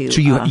wanted to. So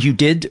you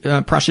did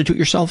prostitute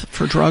yourself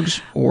for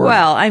drugs, or?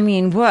 Well, I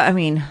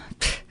mean.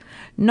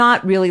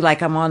 Not really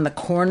like I'm on the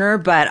corner,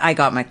 but I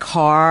got my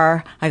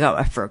car, I got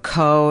my fur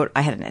coat,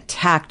 I had an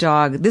attack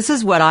dog. This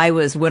is what I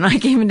was when I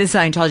came into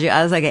Scientology.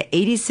 I was like an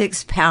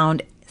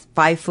 86-pound,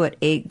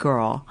 5'8"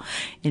 girl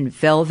in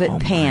velvet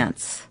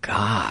pants.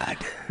 God.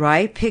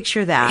 Right?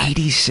 Picture that.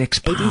 86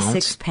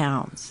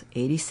 pounds.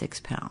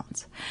 86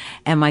 pounds.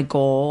 And my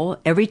goal,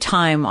 every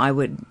time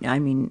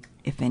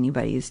if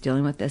anybody is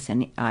dealing with this,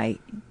 and I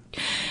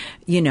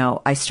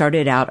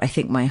started out, I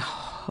think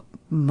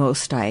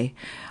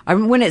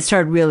when it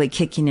started really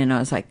kicking in, I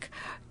was like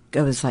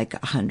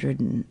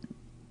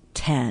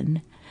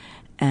 110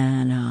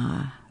 and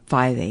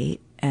 5'8",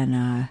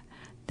 and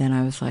then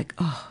I was like,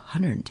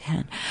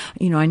 110.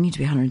 I need to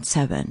be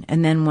 107.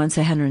 And then once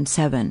I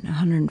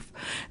 107,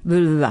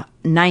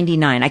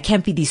 99. I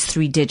can't be these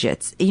 3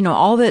 digits.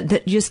 All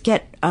that just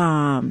get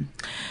to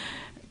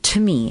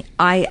me.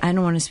 I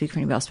don't want to speak for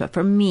anybody else, but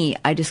for me,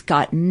 I just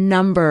got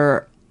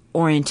number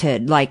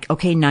oriented, like,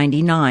 okay,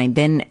 99,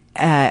 then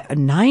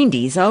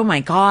 90s. Oh my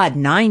God,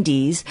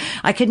 90s.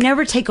 I could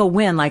never take a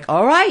win, like,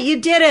 all right,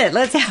 you did it.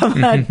 Let's have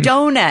a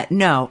donut.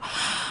 No.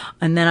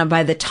 And then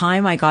by the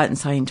time I got in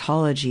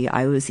Scientology,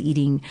 I was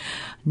eating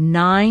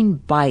 9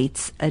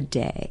 bites a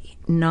day.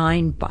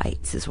 9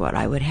 bites is what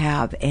I would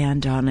have.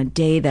 And on a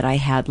day that I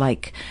had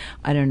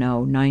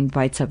 9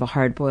 bites of a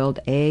hard-boiled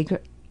egg,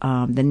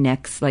 the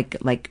next,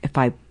 if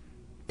I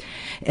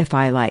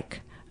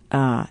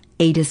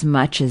ate as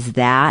much as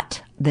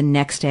that, the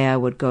next day I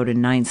would go to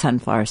 9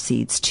 sunflower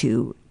seeds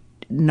to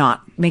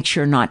make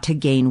sure not to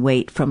gain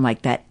weight from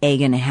that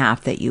egg and a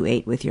half that you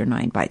ate with your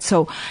 9 bites.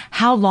 So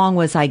how long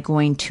was I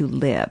going to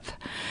live?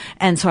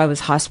 And so I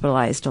was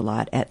hospitalized a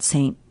lot at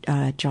St.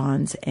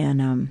 John's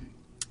and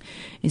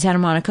in Santa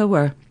Monica,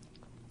 where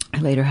I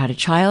later had a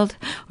child,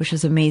 which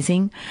was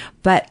amazing,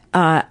 but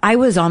I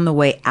was on the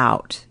way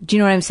out. Do you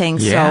know what I'm saying?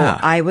 Yeah. So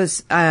I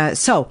was.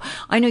 So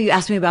I know you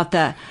asked me about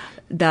the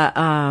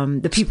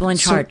people in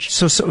charge.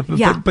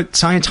 Yeah. But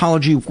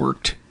Scientology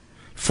worked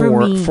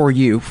for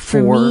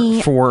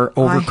me,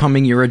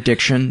 overcoming your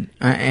addiction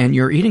and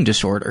your eating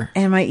disorder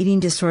and my eating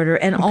disorder,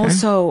 and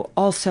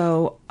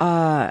also,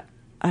 I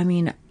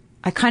mean,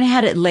 I kind of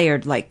had it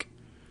layered, like.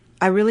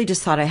 I really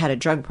just thought I had a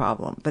drug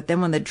problem. But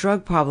then when the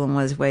drug problem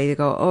was away, you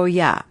go, oh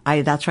yeah,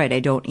 that's right, I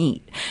don't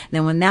eat. And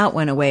then when that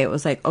went away, it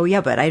was like, oh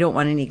yeah, but I don't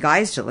want any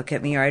guys to look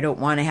at me, or I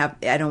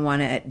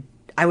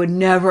would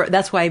never,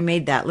 that's why I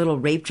made that little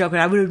rape joke,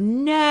 and I would have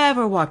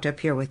never walked up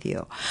here with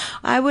you.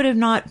 I would have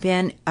not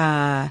been,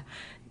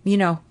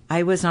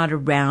 I was not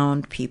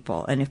around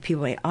people. And if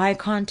people made eye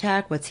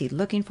contact, what's he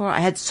looking for? I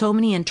had so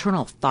many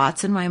internal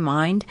thoughts in my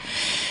mind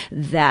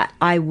that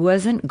I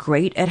wasn't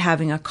great at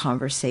having a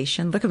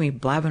conversation. Look at me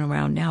blabbing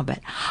around now, but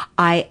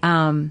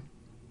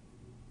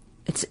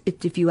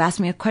if you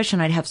ask me a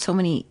question, I'd have so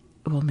many,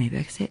 well, maybe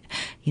I could say it,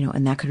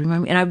 and that could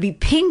remind me. And I'd be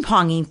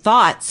ping-ponging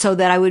thoughts so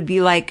that I would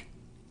be like,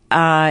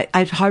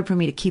 it's hard for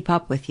me to keep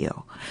up with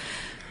you,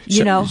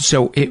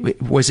 So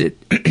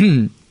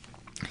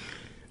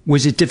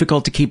was it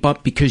difficult to keep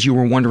up because you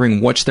were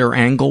wondering what's their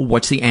angle?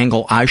 What's the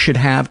angle I should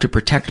have to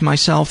protect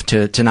myself,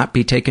 to not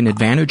be taken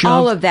advantage of?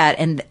 All of that.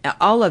 And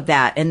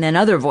then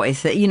other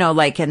voice that,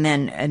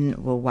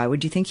 well, why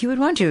would you think you would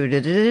want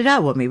to?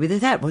 Well, maybe there's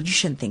that. Well, you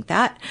shouldn't think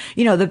that.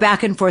 The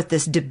back and forth,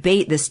 this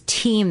debate, this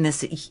team,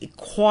 this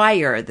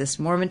choir, this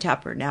Mormon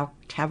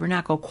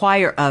Tabernacle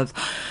choir of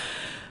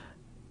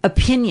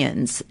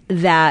opinions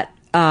that,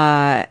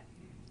 I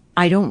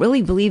don't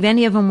really believe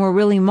any of them were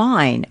really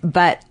mine,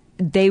 but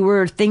they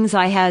were things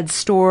I had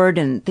stored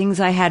and things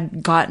I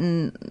had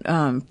gotten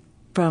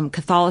from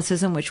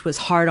Catholicism, which was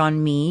hard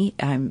on me.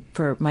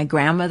 For my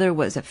grandmother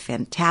was a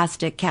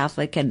fantastic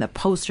Catholic and the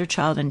poster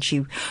child, and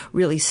she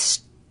really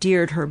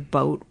steered her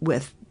boat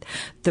with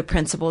the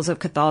principles of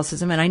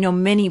Catholicism. And I know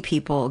many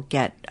people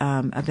get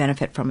a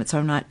benefit from it, so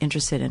I'm not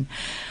interested in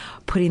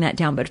putting that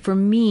down. But for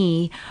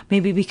me,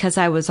 maybe because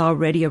I was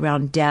already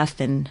around death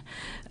and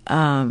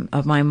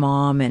of my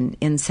mom and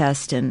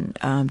incest and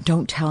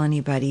don't tell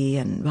anybody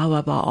and blah,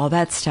 blah, blah, all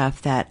that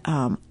stuff that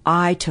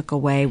I took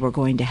away. We're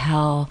going to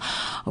hell.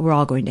 We're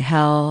all going to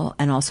hell.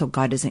 And also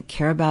God doesn't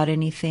care about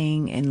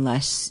anything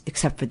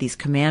except for these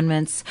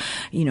commandments.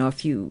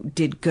 If you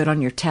did good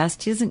on your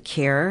test, he doesn't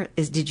care.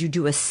 Did you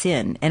do a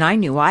sin? And I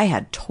knew I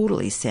had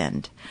totally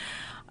sinned.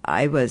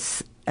 I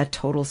was a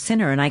total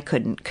sinner, and I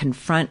couldn't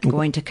confront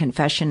going to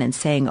confession and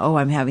saying, oh,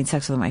 I'm having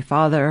sex with my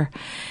father,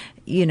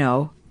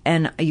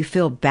 and you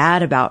feel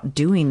bad about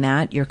doing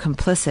that. You're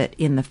complicit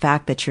in the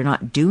fact that you're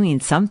not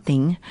doing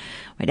something.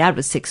 My dad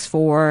was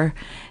 6'4",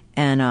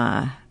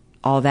 and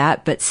all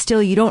that, but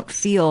still you don't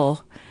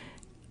feel,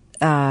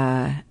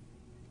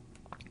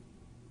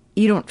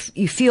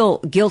 you feel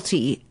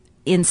guilty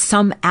in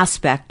some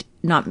aspect,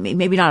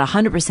 maybe not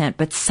 100%,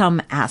 but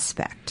some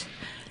aspect.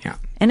 Yeah.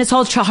 And it's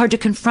all hard to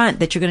confront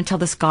that you're going to tell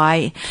this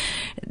guy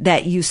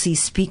that you see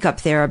speak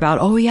up there about,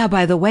 oh yeah,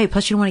 by the way,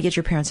 plus you don't want to get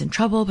your parents in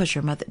trouble, plus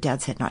your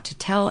dad said not to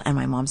tell, and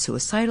my mom's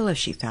suicidal if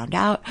she found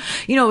out.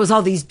 It was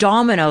all these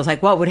dominoes,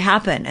 like what would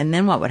happen, and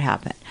then what would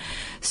happen.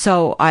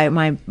 So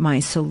my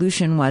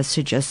solution was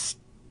to just,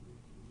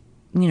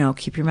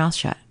 keep your mouth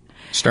shut.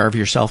 Starve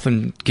yourself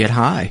and get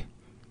high.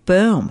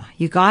 Boom.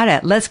 You got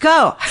it. Let's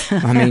go.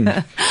 I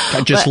mean,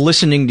 just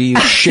listening to you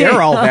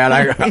share all that,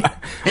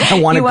 I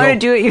want to You want to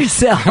do it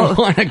yourself. I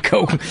want to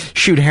go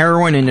shoot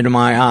heroin into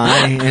my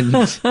eye and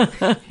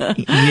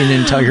eat an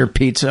entire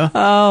pizza.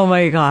 Oh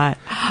my God.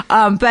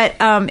 But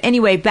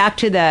anyway, back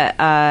to the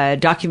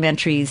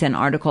documentaries and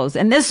articles.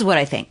 And this is what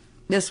I think.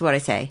 This is what I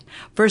say.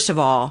 First of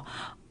all,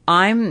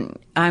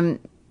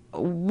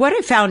 what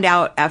I found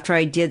out after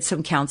I did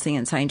some counseling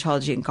in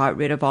Scientology and got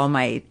rid of all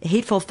my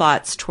hateful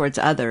thoughts towards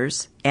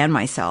others and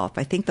myself,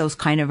 I think those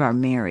kind of are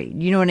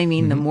married. You know what I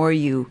mean? Mm-hmm. The more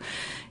you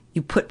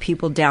put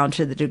people down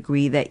to the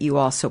degree that you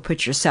also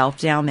put yourself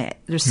down,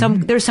 there's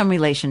some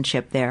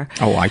relationship there.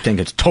 Oh, I think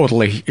it's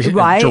totally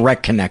right?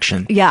 Direct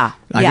connection. Yeah.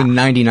 I think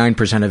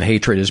 99% of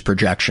hatred is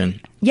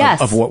projection. Yes.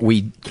 Of what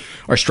we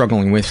are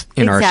struggling with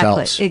in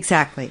ourselves.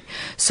 Exactly.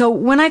 So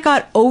when I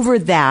got over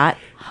that,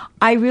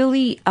 I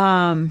really,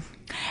 and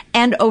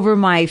over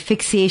my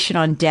fixation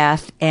on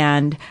death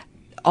and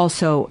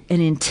also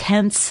an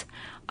intense,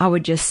 I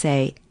would just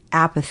say,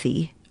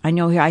 apathy.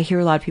 I hear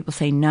a lot of people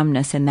say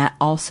numbness, and that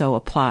also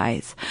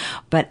applies.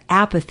 But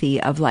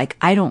apathy of like,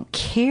 I don't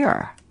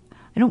care.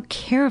 I don't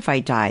care if I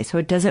die. So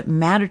it doesn't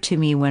matter to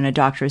me when a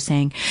doctor is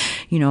saying,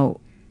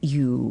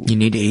 you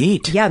need to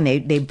eat. Yeah, and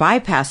they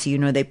bypass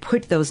you, they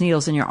put those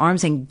needles in your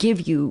arms and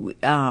give you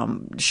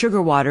sugar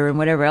water and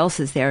whatever else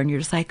is there, and you're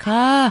just like,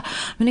 I'm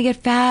gonna get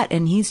fat.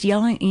 And he's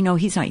yelling,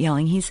 he's not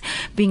yelling, he's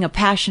being a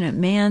passionate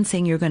man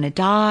saying you're gonna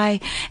die.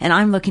 And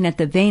I'm looking at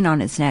the vein on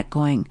his neck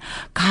going,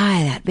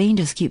 God, that vein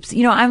just keeps,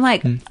 I'm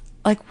like,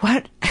 like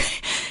what?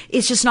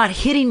 It's just not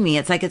hitting me.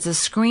 It's like it's a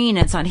screen,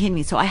 it's not hitting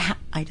me. So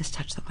I just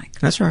touched the mic.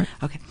 That's right.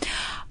 Okay.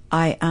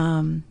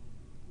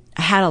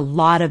 had a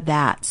lot of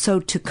that. So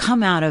to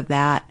come out of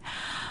that.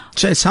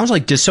 So it sounds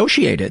like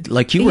dissociated,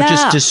 like you were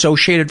just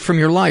dissociated from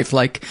your life.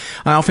 Like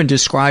I often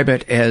describe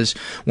it as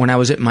when I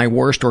was at my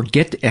worst or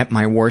get at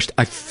my worst,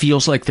 I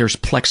feels like there's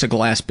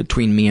plexiglass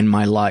between me and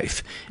my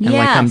life. And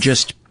like I'm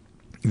just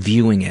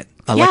viewing it.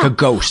 Like a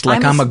ghost,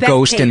 like I'm a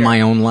ghost in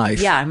my own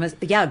life.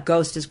 Yeah,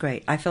 ghost is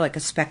great. I feel like a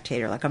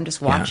spectator, like I'm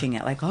just watching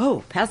it, like,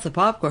 oh, pass the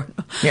popcorn.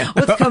 Yeah.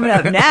 What's coming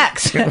up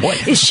next?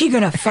 Is she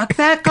going to fuck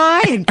that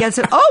guy and gets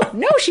it? Oh,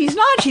 no, she's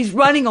not. She's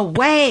running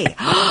away.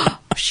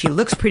 She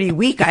looks pretty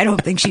weak. I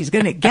don't think she's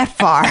going to get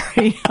far.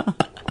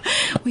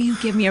 Will you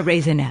give me a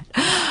raisinette?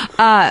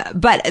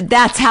 But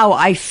that's how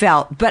I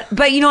felt. But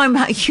I'm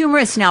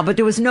humorous now, but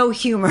there was no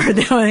humor.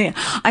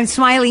 I'm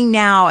smiling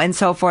now and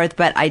so forth,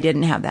 but I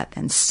didn't have that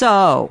then.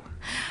 So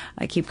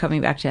I keep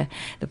coming back to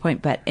the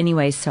point. But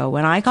anyway, so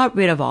when I got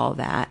rid of all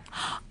that,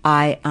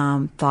 I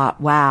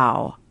thought,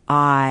 wow,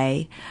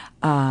 I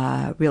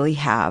really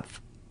have.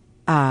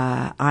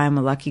 I'm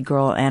a lucky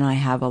girl and I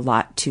have a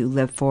lot to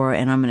live for,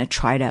 and I'm going to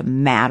try to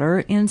matter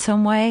in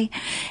some way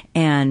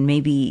and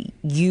maybe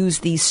use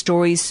these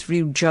stories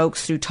through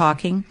jokes, through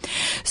talking.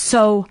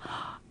 So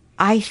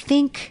I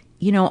think,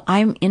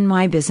 I'm in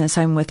my business.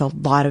 I'm with a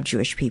lot of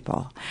Jewish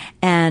people.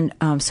 And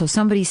so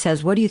somebody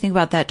says, what do you think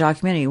about that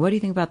documentary? What do you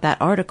think about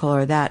that article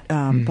or that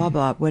blah,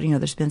 blah, what,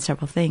 there's been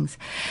several things.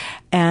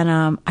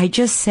 And I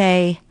just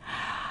say,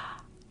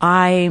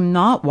 I'm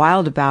not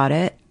wild about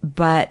it,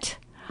 but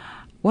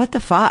what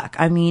the fuck?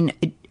 I mean,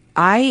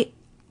 I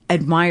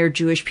admire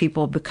Jewish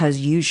people because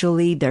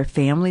usually their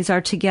families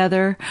are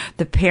together.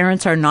 The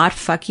parents are not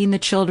fucking the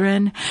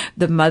children.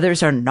 The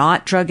mothers are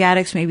not drug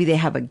addicts. Maybe they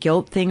have a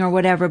guilt thing or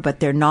whatever, but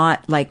they're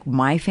not like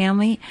my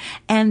family.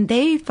 And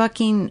they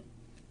fucking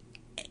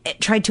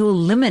tried to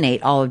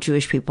eliminate all of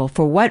Jewish people.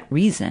 For what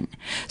reason?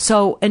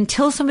 So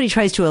until somebody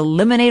tries to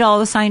eliminate all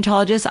the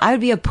Scientologists, I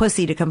would be a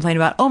pussy to complain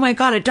about, oh my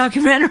God, a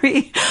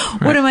documentary.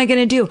 What am I going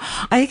to do?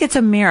 I think it's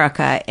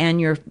America, and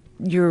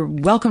you're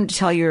welcome to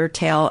tell your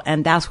tale,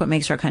 and that's what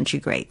makes our country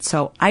great.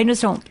 So I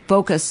just don't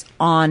focus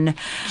on,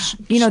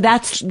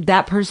 that's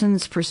that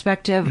person's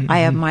perspective. I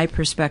have my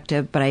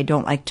perspective, but I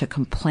don't like to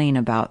complain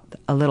about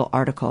a little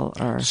article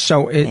or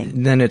so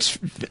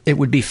it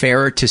would be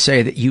fair to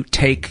say that you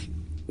take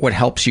what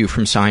helps you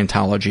from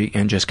Scientology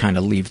and just kind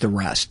of leave the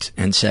rest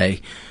and say,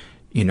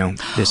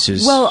 this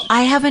is... Well,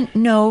 I haven't,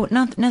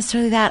 not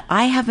necessarily that.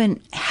 I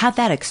haven't had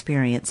that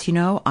experience,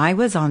 I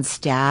was on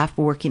staff,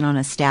 working on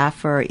a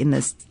staff in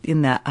the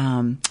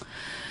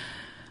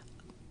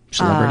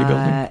Celebrity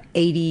building?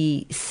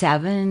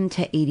 87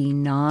 to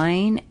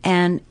 89.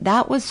 And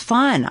that was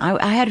fun.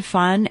 I had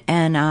fun,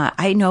 and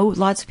I know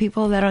lots of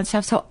people that are on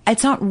staff, so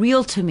it's not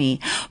real to me.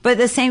 But at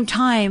the same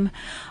time,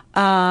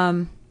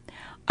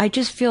 I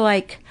just feel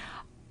like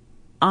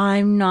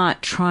I'm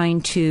not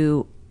trying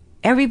to...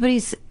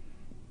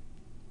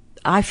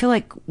 I feel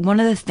like one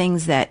of the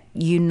things that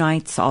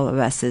unites all of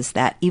us is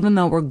that even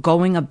though we're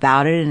going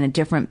about it in a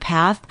different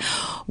path,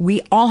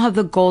 we all have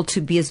the goal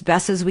to be as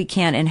best as we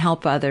can and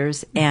help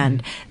others.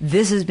 And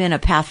this has been a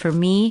path for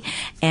me,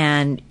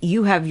 and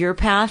you have your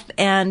path,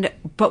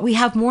 but we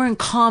have more in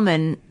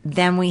common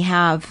than we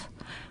have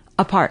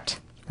apart.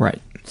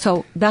 Right.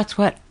 So that's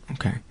what...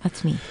 Okay.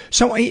 That's me.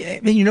 So,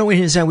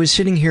 as I was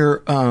sitting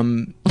here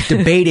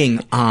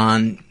debating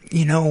on,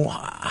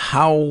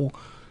 how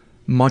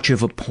much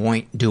of a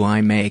point do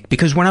I make?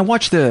 Because when I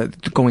watched the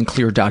Going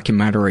Clear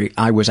documentary,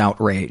 I was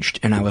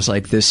outraged, and I was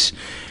like, this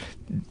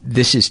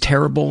is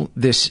terrible.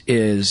 This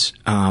is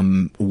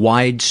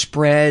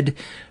widespread.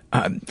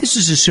 This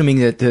is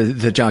assuming that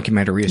the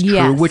documentary is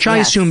true, which I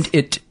assumed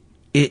it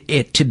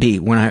to be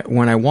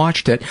when I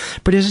watched it.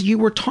 But as you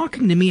were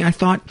talking to me, I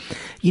thought,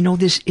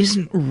 this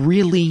isn't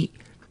really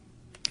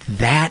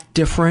that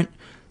different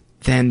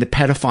than the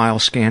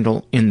pedophile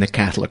scandal in the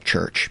Catholic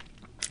Church.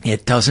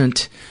 It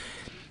doesn't,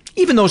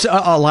 even though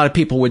a lot of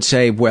people would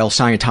say, well,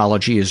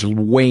 Scientology is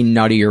way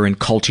nuttier and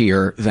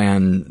cultier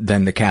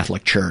than the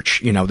Catholic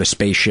Church, the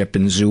spaceship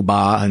and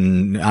Zuba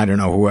and I don't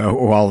know who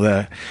all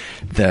the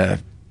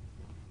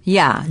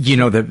yeah.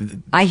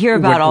 I hear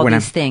about all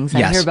these things.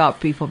 I hear about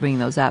people bringing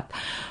those up.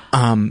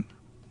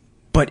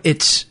 But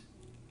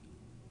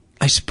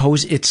I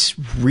suppose it's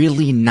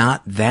really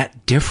not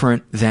that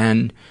different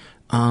than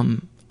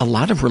a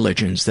lot of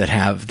religions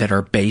that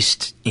are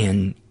based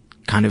in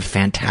kind of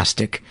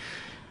fantastic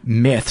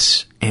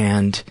myths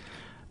and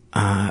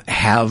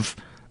have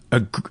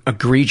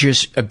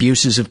egregious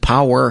abuses of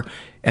power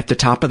at the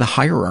top of the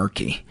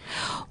hierarchy.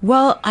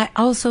 Well, I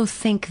also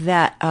think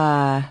that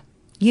I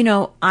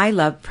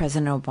love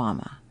President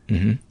Obama.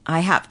 Mm-hmm.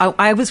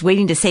 I was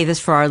waiting to say this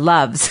for our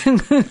loves.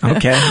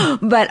 Okay.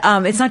 But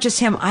it's not just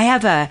him. I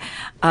have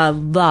a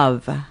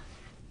love,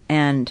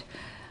 and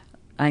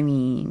I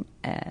mean...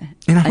 and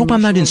I hope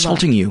I'm not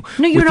insulting you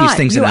no, you're with not. These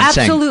things you that I'm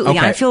absolutely. saying.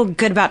 Okay. I feel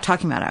good about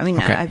talking about it. I mean,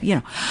 okay.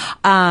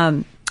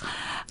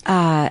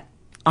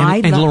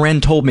 And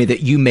Loren told me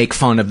that you make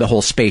fun of the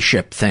whole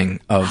spaceship thing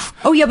of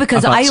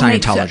because about I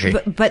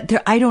Scientology. But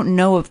I don't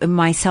know of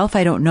myself.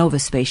 I don't know of a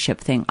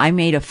spaceship thing. I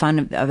made a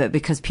fun of it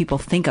because people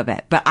think of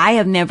it, but I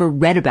have never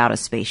read about a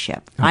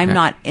spaceship. Okay. I'm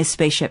not a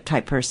spaceship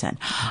type person.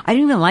 I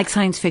didn't even like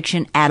science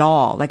fiction at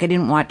all. Like I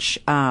didn't watch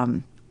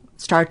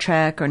Star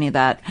Trek or any of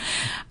that.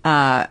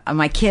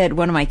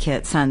 One of my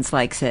sons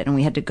likes it, and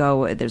we had to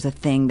go. There's a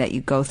thing that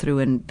you go through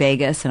in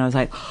Vegas, and I was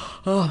like,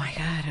 oh my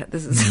God,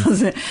 this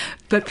is.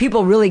 But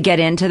people really get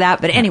into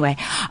that. But anyway,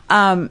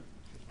 I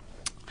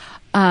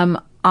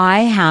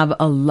have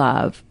a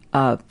love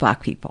of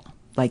Black people,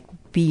 like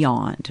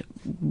beyond,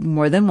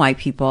 more than white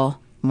people,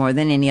 more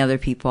than any other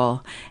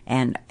people.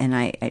 And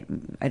I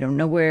don't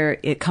know where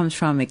it comes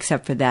from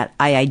except for that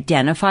I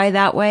identify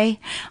that way.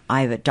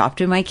 I've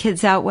adopted my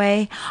kids that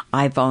way.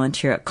 I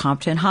volunteer at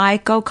Compton High.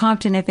 Go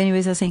Compton if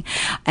anybody's listening.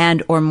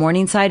 Or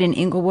Morningside in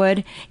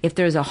Inglewood. If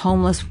there's a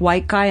homeless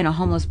white guy and a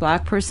homeless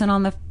Black person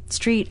on the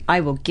street,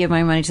 I will give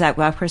my money to that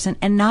Black person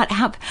and not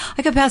have,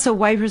 I could pass a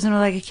white person or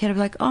like a kid, I'd be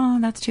like, oh,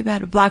 that's too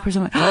bad. A Black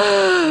person, I'm like,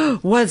 oh,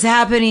 what's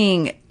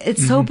happening?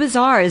 It's so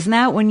bizarre, isn't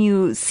that, when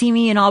you see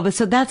me and all, but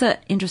so that's an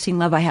interesting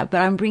love I have,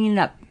 but I'm bringing it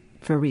up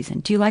for a reason.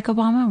 Do you like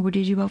Obama, or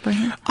did you vote for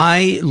him?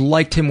 I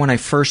liked him when I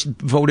first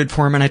voted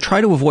for him, and I try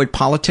to avoid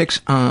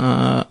politics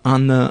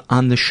on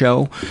the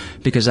show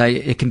because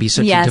it can be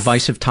such a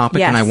divisive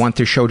topic, and I want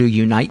the show to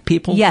unite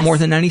people more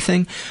than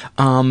anything.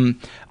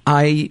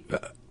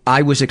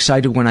 I was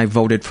excited when I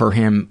voted for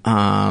him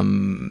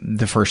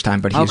the first time,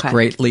 but he's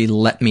greatly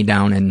let me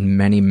down in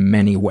many,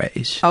 many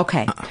ways.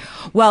 Okay.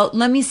 Well,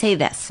 let me say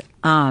this.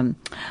 Well,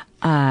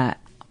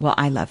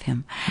 I love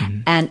him.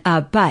 And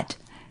but,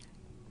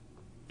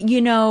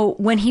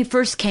 when he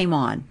first came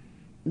on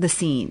the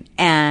scene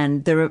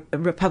and the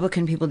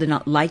Republican people did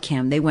not like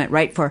him, they went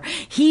right for,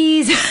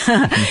 he's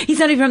not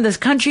even from this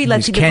country.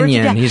 Let's he's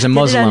Kenyan. He's a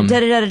Muslim.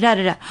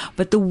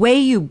 But the way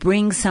you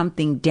bring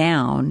something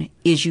down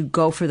is you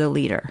go for the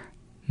leader.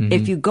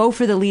 If you go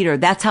for the leader,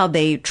 that's how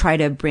they try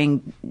to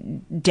bring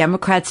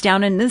Democrats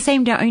down. And the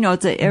same down,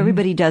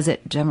 everybody does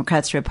it.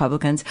 Democrats to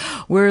Republicans.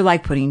 We're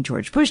like putting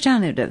George Bush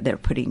down. They're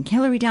putting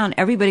Hillary down.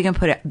 Everybody can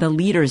put the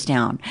leaders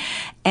down.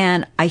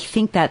 And I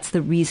think that's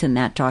the reason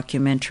that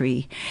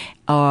documentary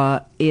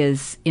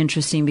is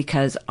interesting,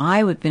 because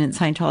I've been in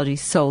Scientology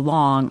so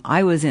long.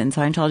 I was in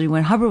Scientology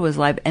when Hubbard was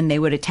alive, and they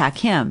would attack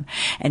him.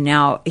 And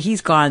now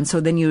he's gone. So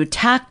then you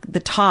attack the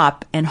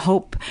top and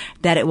hope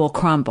that it will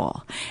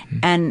crumble.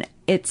 And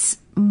it's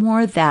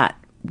more that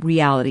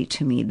reality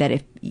to me, that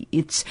if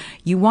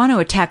you want to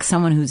attack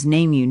someone whose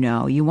name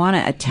you want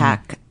to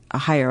attack a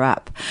higher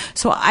up.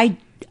 So I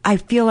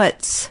feel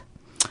it's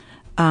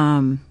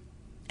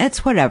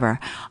whatever.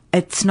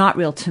 It's not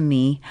real to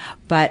me,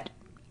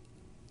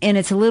 and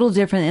it's a little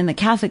different in the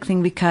Catholic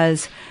thing,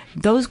 because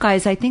those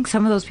guys, I think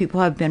some of those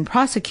people have been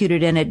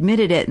prosecuted and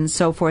admitted it and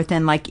so forth,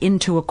 and like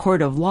into a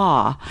court of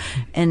law,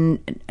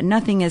 and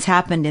nothing has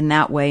happened in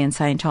that way in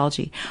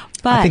Scientology.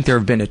 But I think there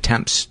have been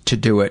attempts to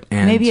do it.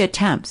 And maybe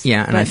attempts.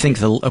 Yeah, and I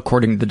think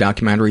according to the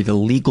documentary, the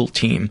legal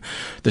team,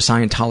 the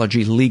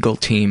Scientology legal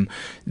team,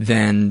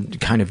 then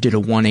kind of did a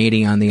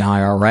 180 on the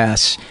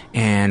IRS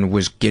and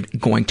was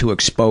going to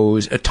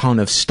expose a ton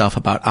of stuff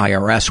about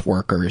IRS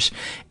workers,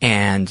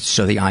 and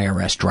so the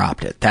IRS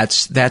dropped it.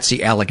 That's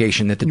the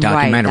allegation that the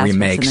documentary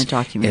makes,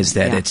 is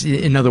that it's,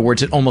 in other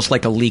words, it's almost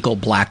like a legal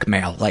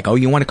blackmail. Like, oh,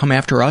 you want to come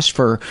after us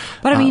for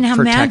But I mean,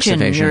 for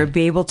imagine you're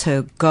be able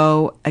to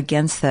go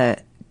against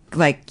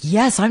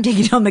yes, I'm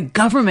taking down the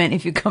government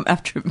if you come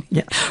after me.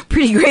 Yeah.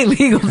 Pretty great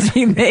legal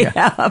team they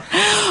have.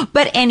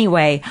 But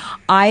anyway,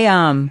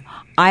 I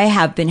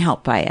have been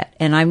helped by it,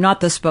 and I'm not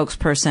the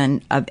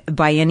spokesperson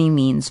by any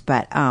means,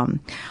 but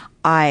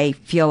I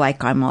feel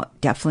like I'm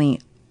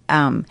definitely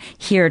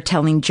here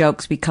telling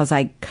jokes because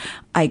I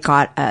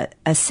got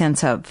a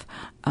sense of,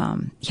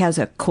 he has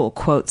a cool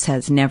quote,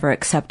 says, never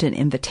accept an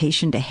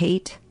invitation to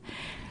hate.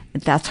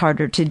 That's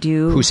harder to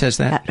do. Who says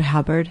that?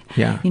 Hubbard.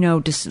 Yeah.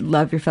 Just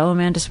love your fellow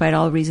man despite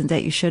all reasons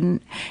that you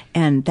shouldn't.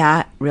 And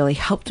that really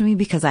helped me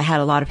because I had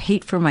a lot of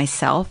hate for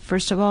myself,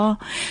 first of all.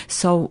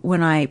 So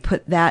when I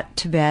put that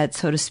to bed,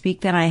 so to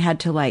speak, then I had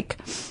to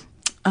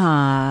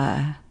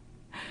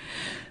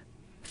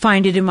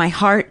find it in my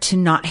heart to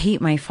not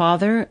hate my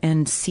father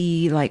and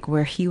see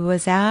where he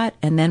was at,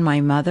 and then my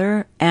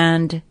mother.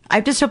 And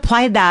I've just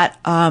applied that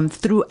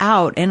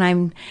throughout, and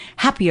I'm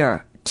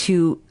happier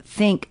to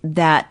think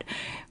that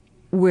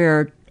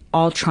we're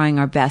all trying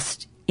our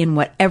best in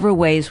whatever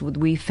ways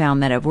we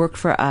found that have worked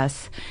for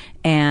us.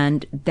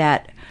 And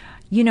that,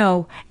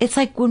 it's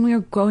like when we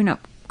were growing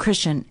up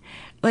Christian,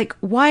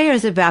 why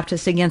is it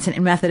Baptist against it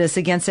and Methodist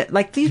against it?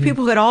 These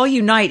people could all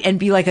unite and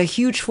be a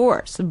huge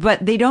force,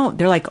 but they don't.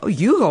 They're like, oh,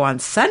 you go on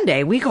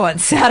Sunday, we go on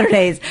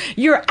Saturdays.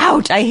 You're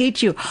out. I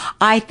hate you.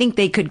 I think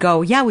they could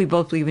go, yeah, we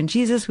both believe in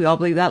Jesus. We all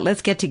believe that.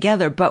 Let's get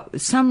together. But for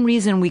some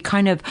reason we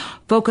kind of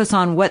focus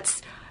on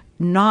what's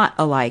not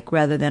alike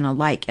rather than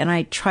alike. And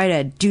I try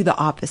to do the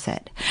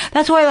opposite.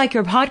 That's why I like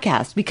your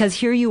podcast, because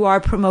here you are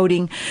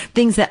promoting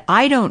things that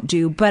I don't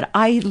do, but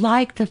I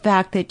like the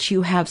fact that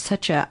you have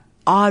such a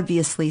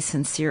obviously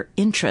sincere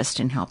interest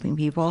in helping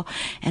people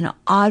and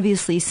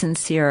obviously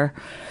sincere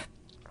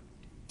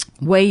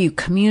way you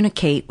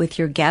communicate with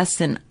your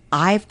guests. And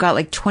I've got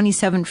like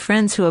 27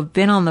 friends who have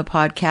been on the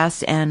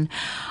podcast, and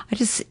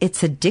it's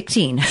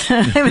addicting.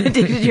 I'm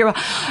addicted to your,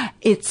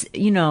 it's,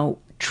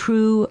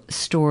 true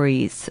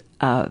stories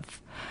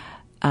of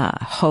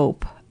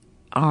hope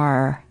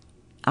are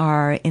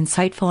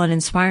insightful and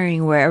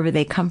inspiring wherever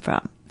they come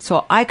from.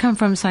 So I come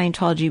from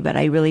Scientology, but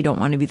I really don't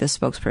want to be the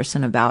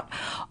spokesperson about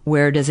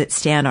where does it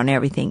stand on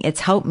everything. It's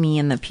helped me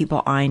and the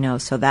people I know,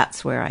 so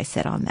that's where I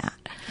sit on that.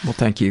 Well,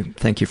 thank you.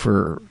 Thank you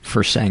for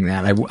saying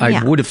that.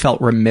 I would have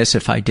felt remiss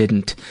if I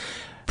didn't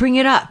bring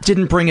it up.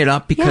 Didn't bring it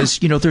up because,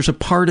 there's a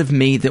part of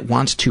me that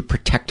wants to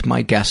protect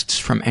my guests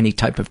from any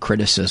type of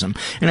criticism.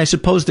 And I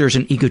suppose there's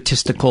an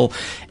egotistical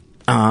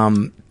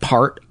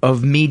part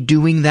of me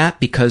doing that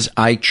because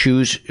I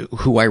choose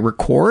who I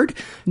record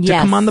to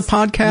come on the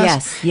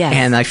podcast. Yes.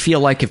 And I feel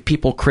like if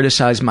people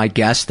criticize my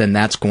guests, then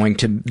that's going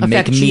to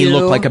make me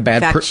look like a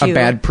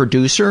bad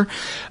producer.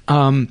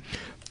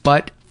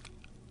 But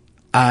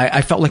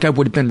I felt like I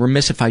would have been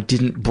remiss if I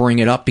didn't bring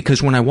it up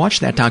because when I watched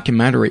that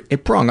documentary,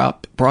 it brought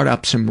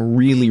up some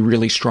really,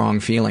 really strong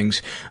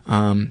feelings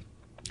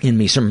in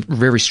me, some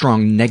very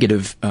strong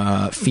negative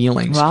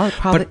feelings. Well, it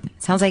probably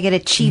sounds like it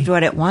achieved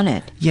what it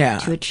wanted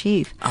to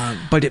achieve.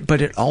 But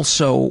it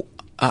also,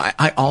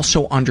 I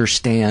also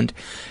understand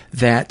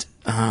that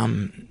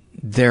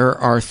there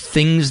are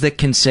things that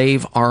can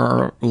save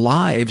our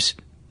lives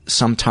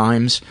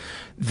sometimes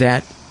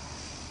that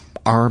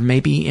are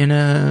maybe in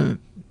a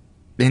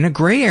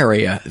gray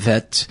area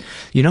that,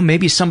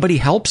 maybe somebody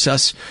helps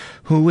us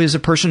who is a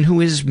person who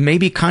is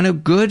maybe kind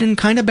of good and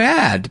kind of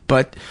bad,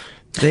 but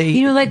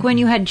they... like when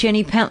you had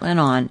Jenny Pentland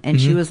on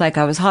and she was like,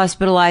 I was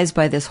hospitalized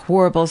by this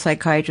horrible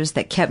psychiatrist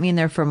that kept me in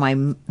there for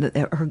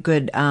her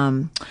good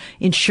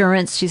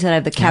insurance. She said I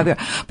have the caviar.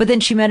 But then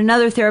she met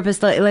another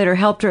therapist that later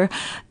helped her.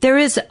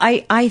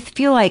 I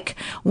feel like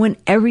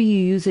whenever you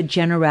use a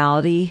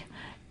generality,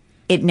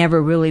 it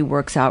never really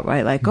works out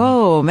right. Like,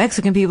 oh,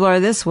 Mexican people are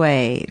this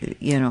way,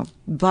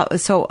 But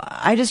so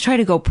I just try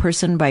to go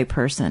person by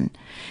person.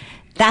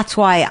 That's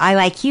why I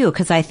like you,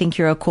 because I think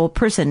you're a cool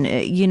person.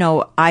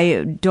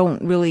 I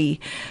don't really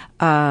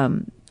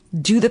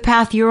do the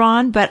path you're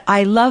on, but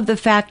I love the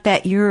fact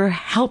that you're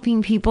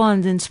helping people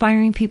and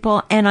inspiring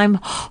people, and I'm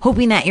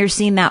hoping that you're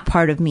seeing that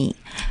part of me.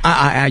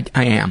 I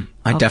am.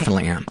 I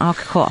definitely am.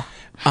 Okay, cool.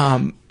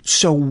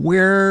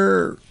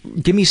 So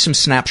give me some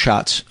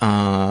snapshots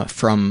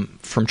from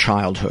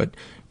childhood.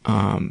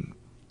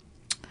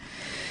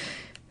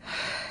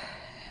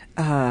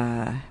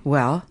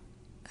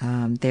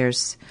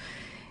 There's,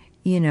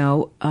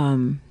 we've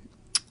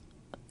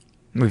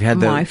had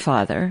my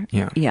father.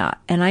 Yeah.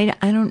 And I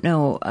don't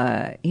know,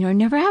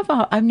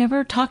 I've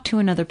never talked to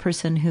another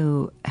person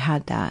who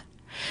had that.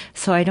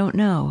 So I don't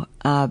know.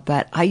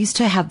 But I used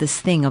to have this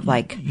thing of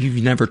like.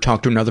 You've never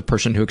talked to another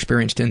person who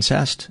experienced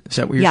incest? Is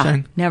that what you're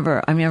saying?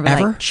 Never. I've never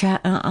ever? Like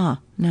chat. No.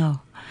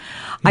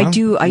 Well,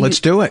 Let's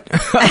do it.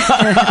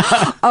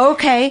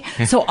 Okay.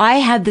 So I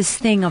had this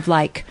thing of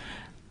like,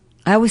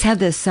 I always had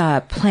this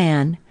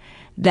plan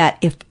that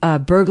if a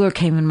burglar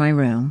came in my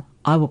room,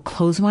 I will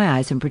close my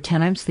eyes and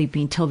pretend I'm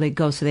sleeping until they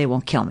go so they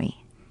won't kill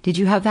me. Did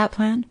you have that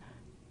plan?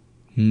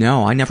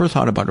 No, I never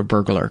thought about a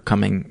burglar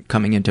coming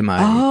into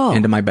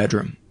my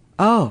bedroom.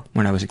 Oh.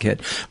 When I was a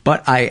kid.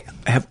 But I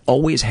have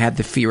always had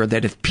the fear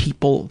that if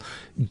people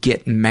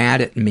get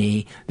mad at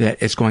me,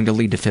 that it's going to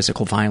lead to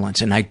physical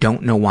violence. And I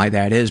don't know why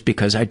that is,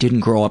 because I didn't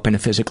grow up in a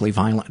physically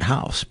violent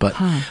house. But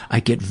I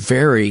get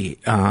very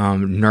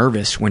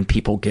nervous when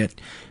people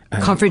get...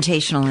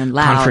 confrontational and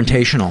loud.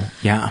 Confrontational,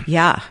 yeah.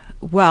 Yeah.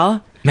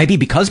 Well... maybe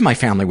because my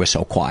family was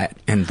so quiet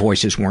and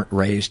voices weren't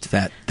raised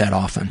that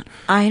often.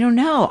 I don't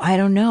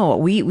know.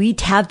 We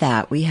had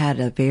that. We had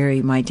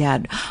my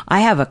dad, I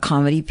have a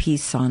comedy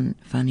piece on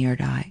Funny or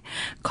Die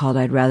called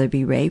I'd Rather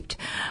Be Raped.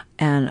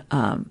 And,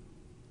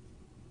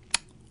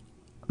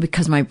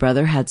 because my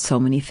brother had so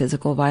many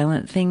physical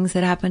violent things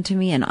that happened to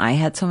me, and I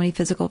had so many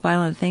physical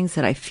violent things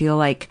that I feel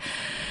like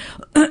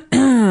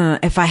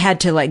if I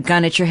had to like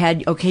gun at your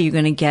head, okay, you're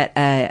going to get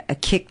a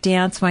kick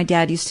dance my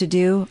dad used to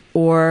do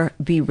or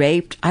be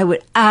raped, I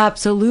would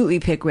absolutely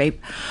pick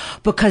rape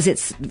because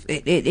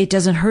it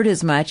doesn't hurt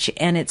as much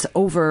and it's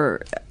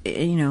over,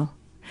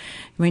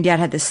 My dad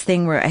had this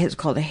thing where it was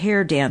called a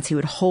hair dance. He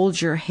would hold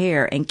your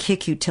hair and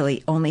kick you till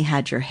he only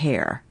had your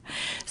hair.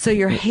 So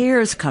your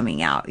hair's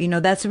coming out.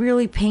 That's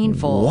really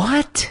painful.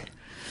 What?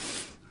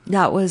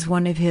 That was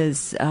one of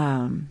his,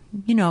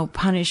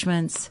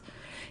 punishments.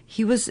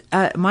 He was,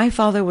 my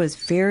father was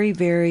very,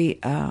 very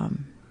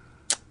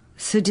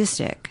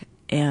sadistic.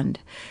 And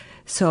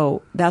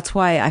so that's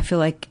why I feel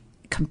like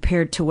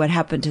compared to what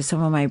happened to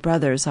some of my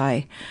brothers,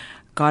 I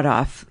got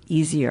off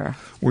easier.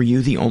 Were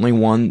you the only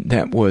one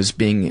that was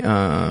being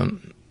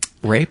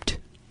raped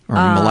or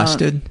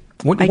molested?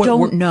 I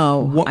don't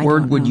know. What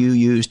word would you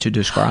use to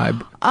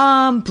describe?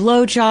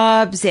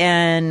 Blowjobs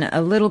and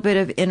a little bit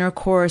of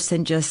intercourse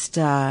and just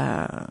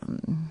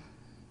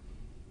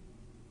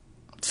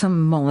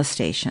some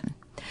molestation.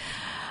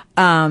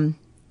 And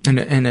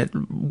it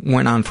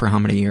went on for how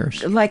many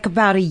years? Like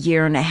about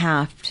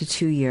 1.5 to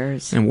 2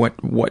 years. And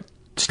what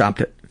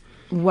stopped it?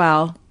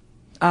 Well,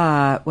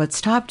 what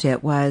stopped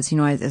it was,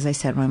 as I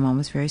said, my mom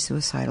was very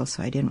suicidal,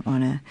 so I didn't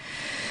want to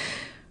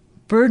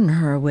burden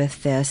her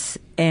with this.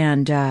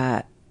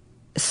 And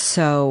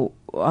so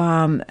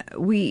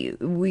we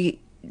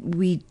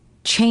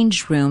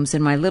changed rooms,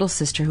 and my little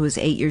sister, who was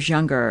 8 years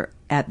younger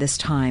at this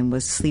time,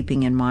 was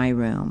sleeping in my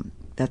room.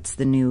 That's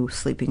the new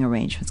sleeping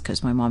arrangements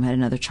because my mom had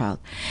another child.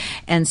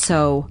 And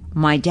so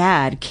my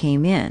dad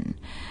came in,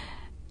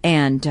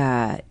 and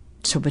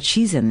but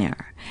she's in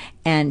there.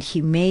 And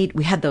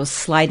we had those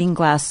sliding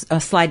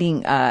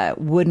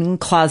wooden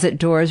closet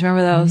doors.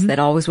 Remember those? That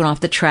always went off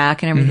the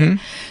track and everything.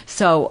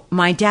 So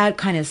my dad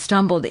kind of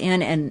stumbled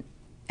in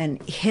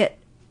and hit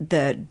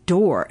the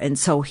door. And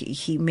so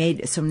he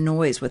made some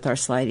noise with our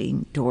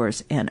sliding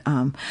doors. And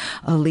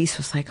Elise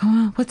was like,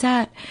 "Oh, what's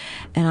that?"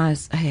 And I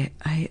was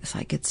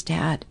like, "It's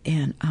Dad."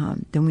 And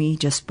then we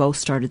just both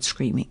started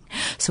screaming.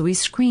 So we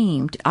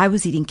screamed. I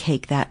was eating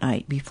cake that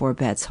night before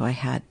bed, so I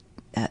had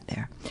that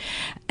there.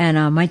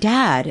 And my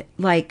dad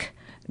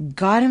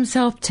got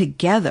himself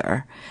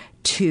together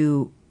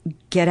to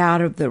get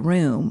out of the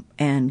room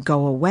and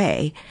go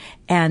away.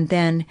 And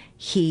then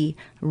he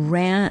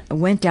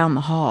went down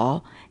the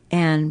hall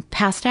and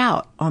passed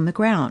out on the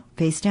ground,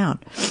 face down.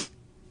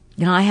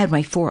 I had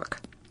my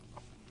fork,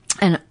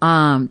 and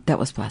that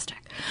was plastic.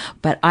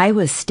 But I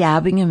was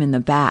stabbing him in the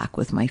back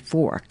with my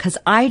fork because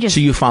So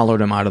you followed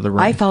him out of the room?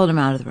 I followed him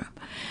out of the room.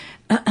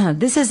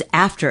 This is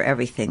after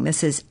everything.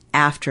 This is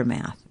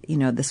aftermath.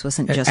 This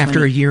wasn't just after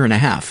 1.5 years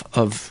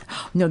of.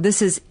 No,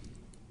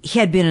 he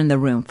had been in the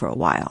room for a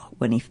while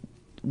when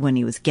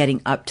he was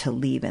getting up to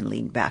leave and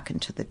leaned back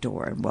into the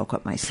door and woke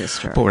up my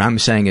sister. But what I'm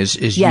saying is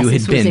yes, you had been.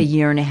 Yes, this was 1.5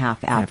 years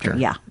after.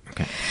 Yeah.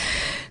 Okay.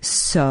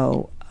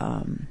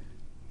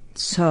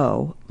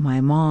 So my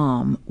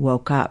mom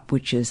woke up,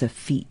 which is a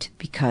feat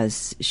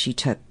because she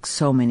took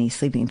so many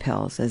sleeping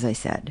pills, as I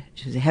said.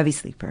 She was a heavy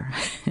sleeper.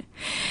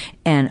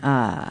 And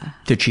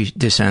did she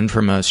descend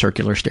from a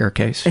circular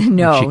staircase?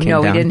 No, we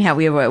didn't have.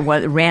 We have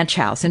a ranch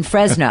house in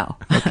Fresno.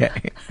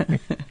 Okay.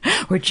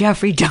 Where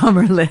Jeffrey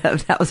Dahmer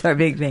lived. That was our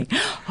big thing.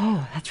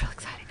 Oh, that's real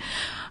exciting.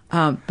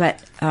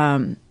 But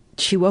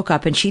she woke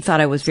up and she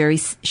thought I was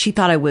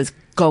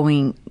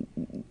going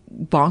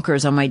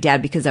bonkers on my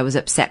dad because I was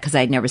upset because I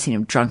had never seen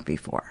him drunk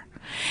before.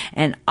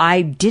 And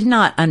I did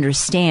not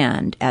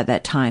understand at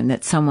that time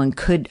that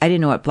I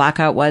didn't know what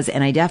blackout was,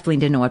 and I definitely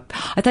didn't know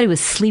I thought he was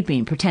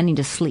sleeping, pretending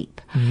to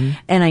sleep.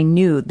 And I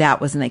knew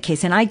that wasn't the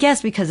case. And I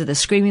guess because of the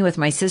screaming with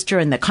my sister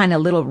and the kind of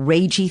little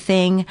ragey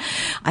thing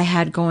I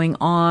had going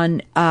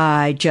on,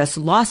 I just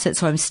lost it.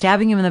 So I'm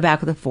stabbing him in the back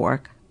with a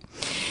fork.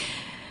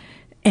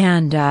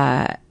 And,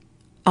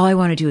 all I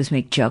want to do is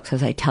make jokes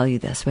as I tell you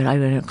this, but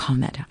I'm going to calm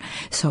that down.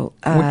 So,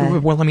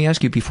 well, let me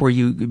ask you before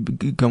you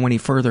go any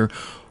further.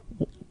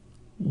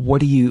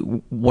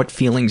 What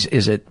feelings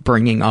is it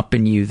bringing up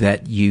in you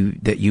that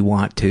you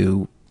want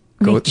to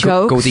go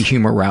the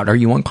humor route? Are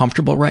you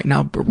uncomfortable right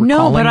now?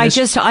 No, but I'm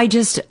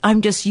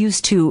just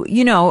used to,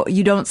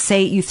 you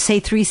say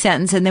 3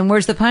 sentences and then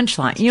where's the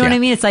punchline? You know what I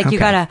mean? It's like you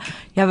have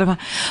a,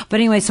 but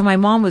anyway, so my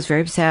mom was very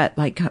upset.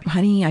 Like,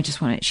 honey,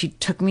 she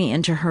took me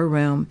into her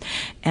room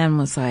and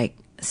was like,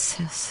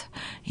 "Sis,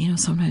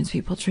 sometimes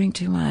people drink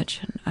too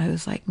much." And I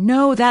was like,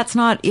 "No, that's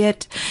not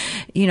it."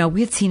 We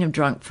had seen him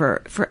drunk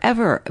for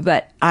forever,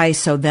 but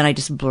so then I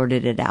just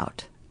blurted it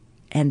out.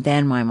 And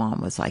then my mom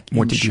was like,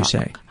 "What did you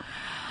say?"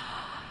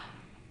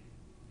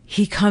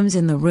 He comes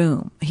in the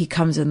room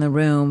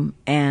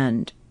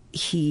and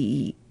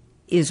he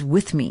is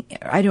with me.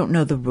 I don't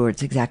know the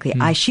words exactly.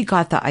 She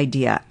got the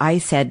idea. I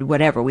said,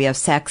 whatever, we have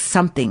sex,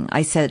 something.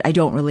 I said, I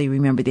don't really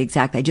remember the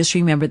exact. I just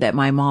remember that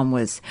my mom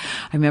I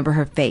remember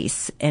her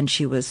face and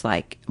she was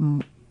like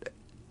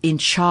in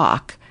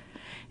shock.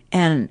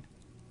 And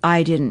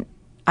I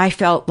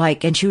felt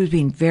like, and she was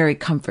being very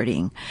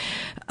comforting.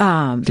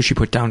 Did she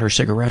put down her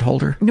cigarette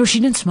holder? No, she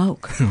didn't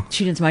smoke.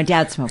 She didn't. My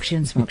dad smoked. She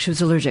didn't smoke. She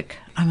was allergic.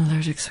 I'm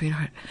allergic,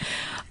 sweetheart.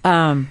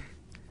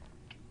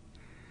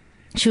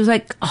 She was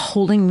like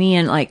holding me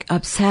and like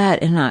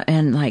upset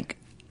and like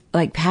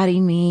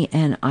patting me.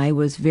 And I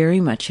was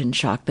very much in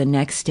shock the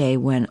next day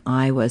when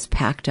I was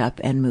packed up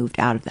and moved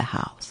out of the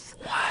house.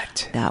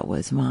 What? That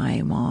was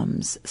my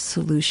mom's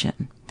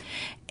solution.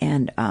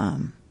 And,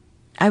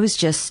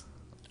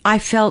 I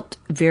felt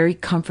very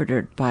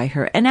comforted by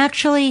her. And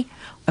actually,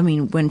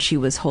 when she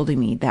was holding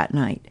me that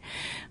night.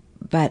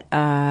 But,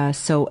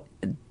 so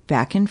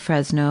back in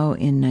Fresno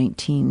in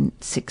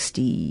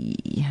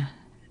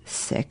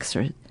 1966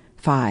 or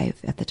 5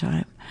 at the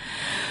time,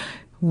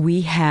 we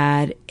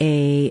had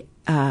a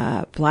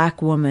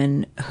black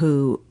woman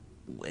who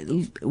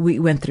we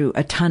went through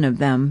a ton of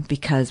them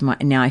because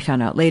now I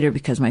found out later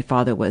because my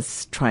father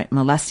was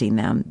molesting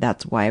them.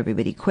 That's why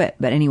everybody quit.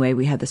 But anyway,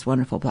 we had this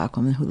wonderful black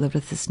woman who lived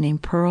with this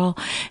named Pearl,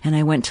 and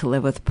I went to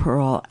live with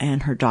Pearl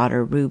and her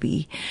daughter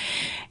Ruby.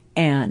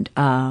 And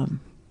I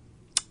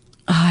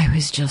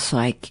was just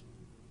like,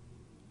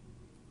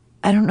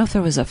 I don't know if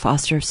there was a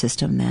foster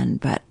system then,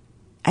 but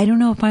I don't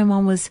know if my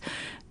mom was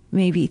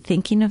maybe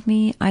thinking of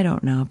me. I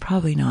don't know.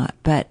 Probably not.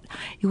 But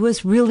it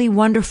was really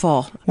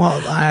wonderful.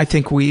 Well, I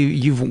think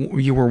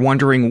you were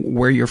wondering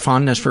where your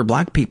fondness for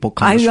black people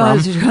comes from.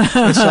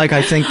 It's like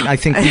I think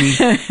we,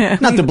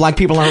 not that black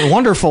people aren't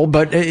wonderful,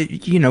 but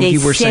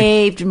you were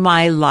saying, saved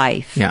my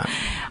life. Yeah.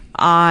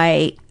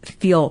 I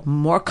feel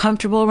more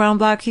comfortable around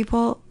black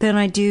people than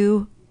I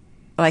do.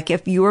 Like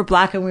if you were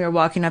black and we were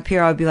walking up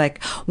here, I would be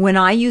like, when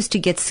I used to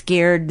get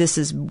scared, this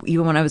is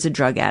even when I was a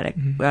drug addict,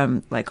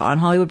 like on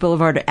Hollywood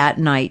Boulevard at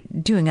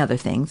night doing other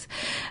things,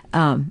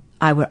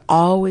 I would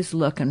always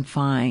look and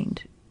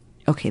find,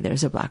 okay,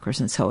 there's a black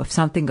person. So if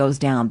something goes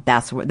down,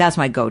 that's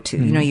my go-to.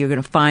 You're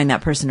going to find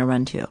that person to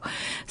run to.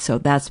 So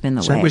that's been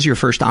the way. So that was your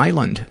first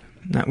island.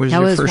 That was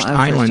your first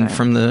island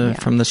from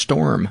the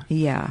storm.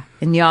 Yeah.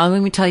 And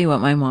let me tell you what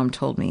my mom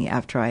told me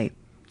after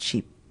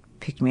she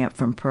picked me up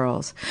from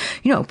Pearl's.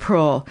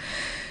 Pearl,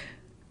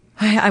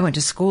 I went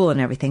to school and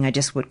everything. I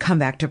just would come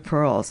back to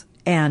Pearl's.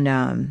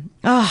 And,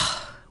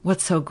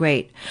 what's so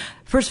great?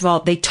 First of all,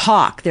 they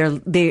talk.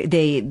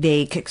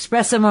 They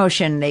express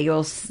emotion.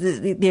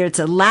 It's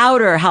a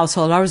louder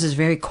household. Ours is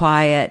very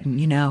quiet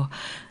and,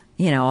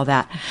 all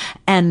that.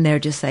 And they're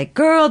just like,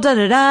 girl,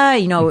 da-da-da.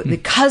 The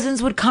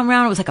cousins would come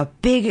around. It was like a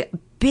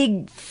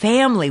big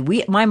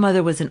family. My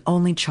mother was an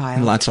only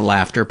child. Lots of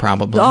laughter,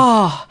 probably.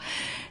 Oh,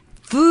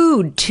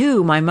 food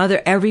too. My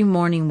mother every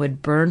morning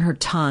would burn her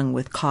tongue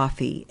with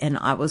coffee, and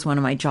it was one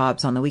of my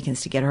jobs on the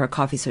weekends to get her a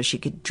coffee so she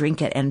could drink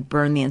it and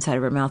burn the inside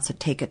of her mouth to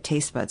take her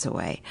taste buds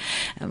away.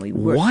 And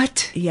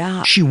What?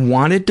 Yeah. She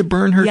wanted to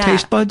burn her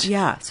taste buds?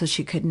 Yeah, so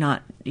she could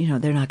not.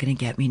 They're not going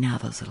to get me now,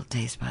 those little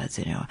taste buds.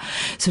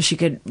 So she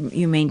could.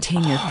 You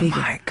maintain your figure.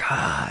 Oh my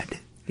God!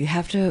 You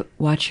have to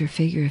watch your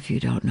figure if you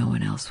don't. No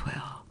one else will,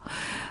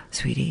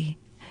 sweetie.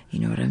 You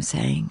know what I'm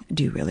saying?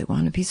 Do you really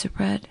want a piece of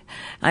bread?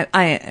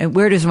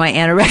 Where does my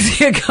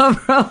anorexia come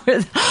from?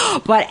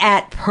 But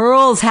at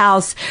Pearl's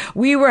house,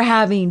 we were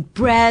having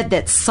bread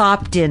that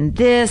sopped in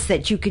this,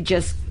 that you could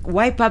just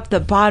wipe up the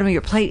bottom of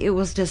your plate. It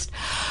was just,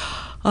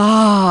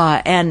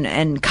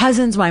 and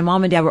cousins, my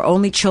mom and dad were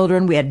only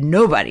children. We had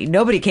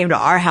nobody came to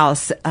our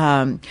house.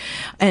 And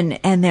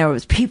there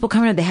was people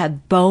coming in. They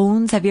had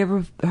bones. Have you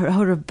ever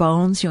heard of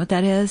bones? You know what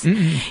that is?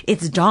 Mm-mm.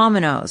 It's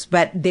dominoes,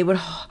 but they would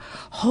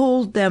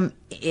hold them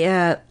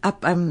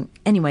up,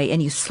 anyway,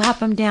 and you slap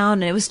them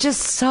down, and it was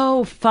just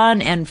so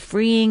fun and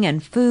freeing,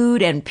 and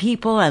food and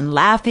people and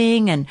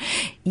laughing and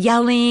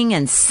yelling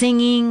and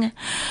singing,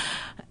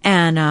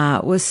 and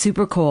it was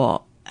super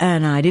cool.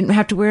 And I didn't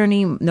have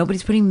to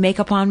nobody's putting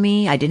makeup on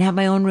me. I didn't have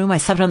my own room. I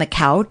slept on the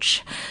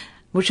couch,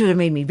 which would have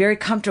made me very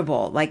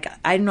comfortable. Like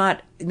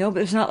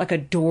it's not like a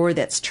door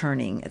that's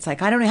turning. It's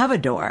like, I don't have a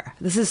door.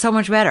 This is so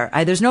much better.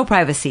 There's no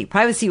privacy.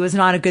 Privacy was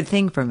not a good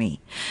thing for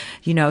me.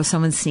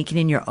 Someone sneaking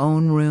in your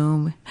own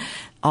room.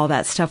 All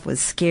that stuff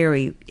was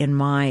scary in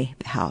my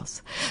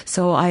house.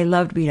 So I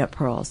loved being at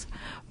Pearl's.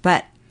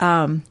 But,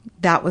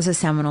 that was a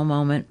seminal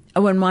moment.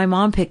 When my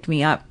mom picked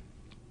me up,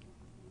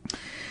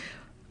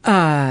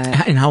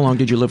 and how long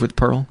did you live with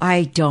Pearl?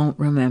 I don't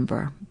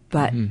remember,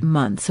 but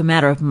months, a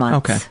matter of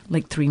months. Okay.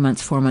 Like 3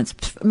 months, 4 months,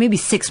 maybe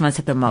 6 months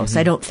at the most.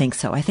 I don't think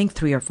so. I think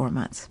 3 or 4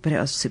 months, but it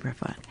was super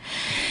fun.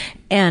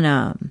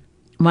 And,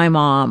 my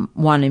mom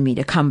wanted me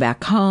to come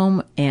back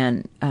home,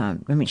 and,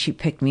 she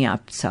picked me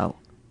up,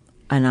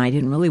 and I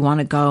didn't really want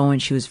to go,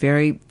 and she was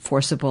very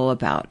forcible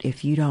about,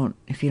 if you don't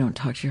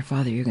talk to your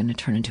father, you're going to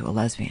turn into a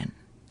lesbian.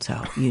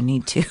 So you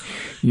need to.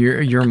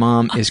 Your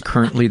mom is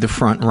currently the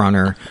front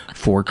runner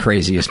for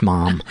craziest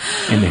mom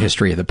in the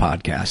history of the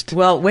podcast.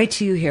 Well, wait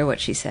till you hear what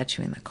she said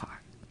to me in the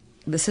car.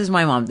 This is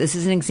my mom. This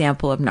is an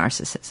example of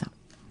narcissism.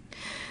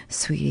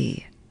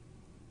 Sweetie,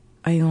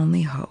 I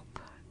only hope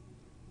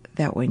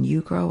that when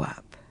you grow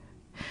up,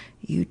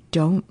 you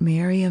don't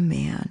marry a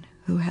man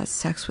who has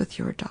sex with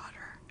your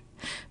daughter,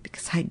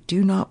 because I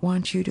do not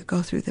want you to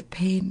go through the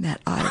pain that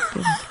I've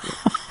been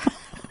through.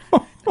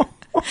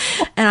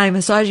 And I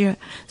massage you,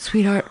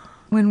 sweetheart,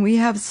 when we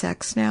have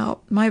sex now,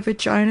 my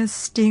vagina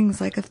stings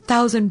like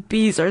 1,000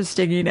 bees are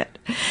stinging it.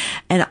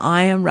 And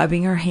I am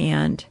rubbing her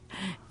hand,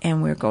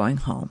 and we're going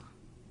home.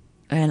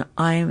 And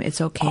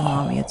it's okay,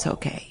 Mommy, it's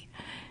okay.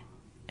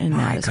 And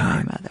that is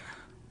my mother.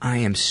 I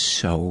am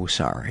so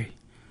sorry.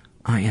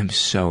 I am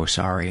so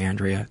sorry,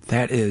 Andrea.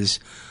 That is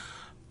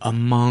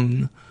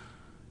some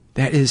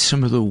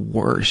of the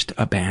worst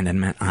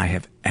abandonment I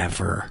have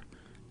ever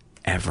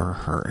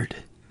heard.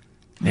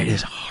 It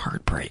is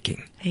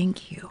heartbreaking.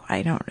 Thank you.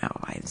 I don't know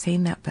why I'm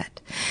saying that,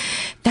 but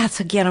that's,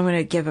 again, I'm going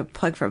to give a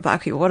plug for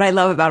Black people. What I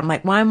love about them,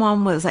 like, my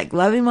mom was like,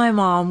 loving my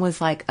mom was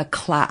like a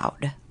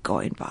cloud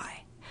going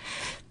by.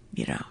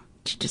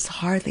 She just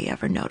hardly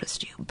ever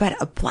noticed you.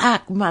 But a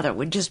black mother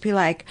would just be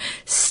like,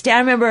 I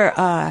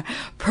remember,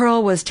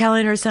 Pearl was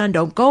telling her son,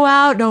 don't go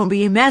out, don't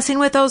be messing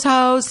with those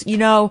hoes,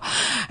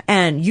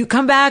 and you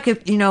come back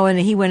if, and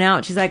he went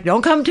out. She's like,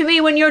 don't come to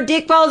me when your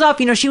dick falls off.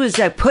 She was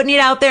like putting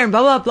it out there and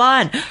blah, blah, blah.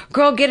 And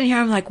girl, get in here.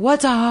 I'm like,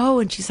 what's a hoe?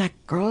 And she's like,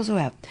 girls who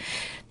have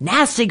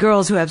nasty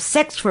girls who have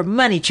sex for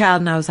money,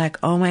 child. And I was like,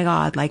 oh my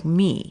God, like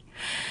me.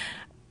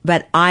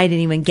 But I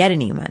didn't even get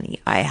any money.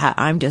 I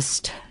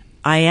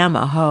am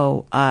a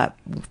hoe,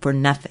 for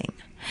nothing.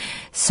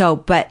 So,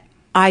 but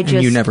I just...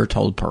 And you never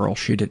told Pearl.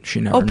 She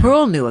never knew.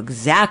 Pearl knew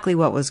exactly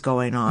what was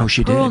going on. Oh,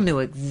 she did? Pearl knew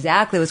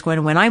exactly what was going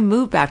on. When I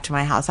moved back to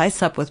my house, I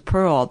slept with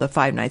Pearl the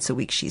 5 nights a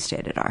week she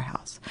stayed at our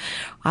house.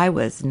 I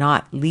was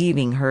not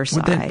leaving her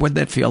side. What'd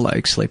that feel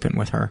like, sleeping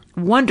with her?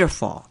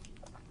 Wonderful.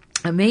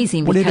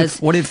 Amazing. What because...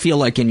 did it feel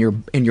like in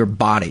your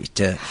body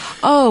to...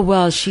 Oh,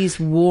 well, she's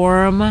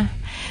warm.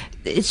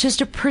 It's just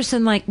a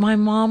person like my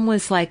mom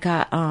was like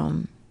a,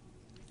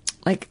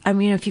 I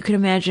mean, if you could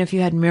imagine if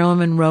you had Marilyn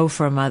Monroe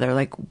for a mother,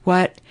 like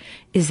what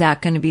is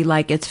that going to be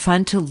like? It's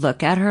fun to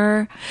look at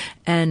her,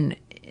 and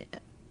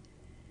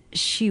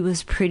she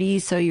was pretty,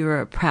 so you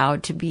were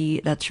proud to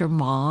be, that's your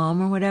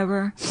mom or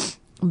whatever.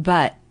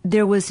 But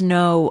there was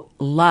no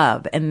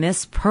love. And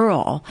Miss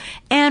Pearl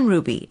and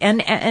Ruby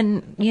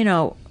and you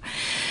know,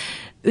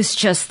 it's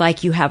just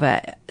like you have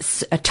a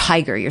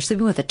tiger. You're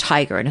sleeping with a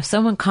tiger. And if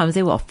someone comes,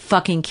 they will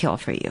fucking kill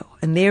for you.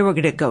 And they were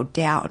going to go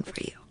down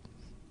for you.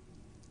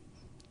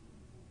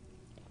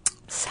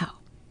 So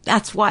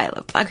that's why I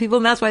love black people.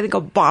 And that's why I think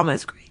Obama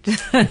is great.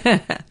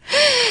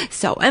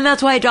 So, and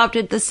that's why I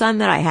adopted the son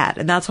that I had.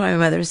 And that's why my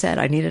mother said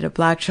I needed a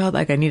black child,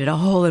 like I needed a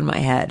hole in my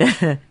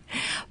head.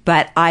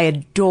 But I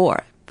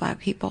adore black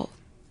people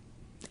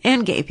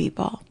and gay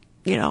people.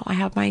 You know, I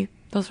have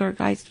those are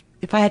guys.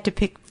 If I had to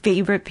pick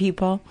favorite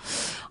people,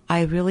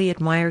 I really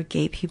admire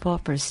gay people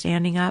for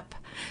standing up.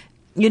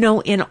 You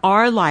know, in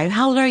our life,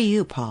 how old are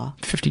you, Paul?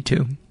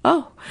 52.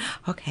 Oh,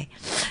 okay.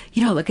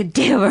 You don't look a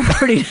day over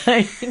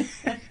 49.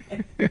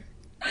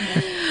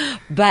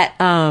 But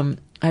I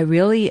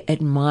really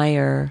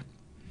admire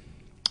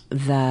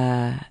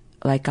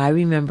like I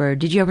remember,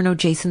 did you ever know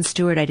Jason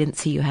Stewart? I didn't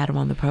see you had him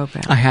on the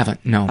program. I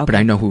haven't, no, okay. But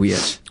I know who he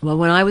is. Well,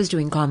 when I was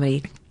doing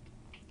comedy,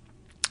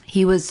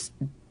 he was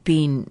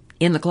being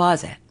in the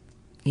closet.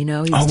 You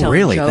know, he was telling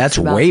really? jokes That's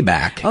about, way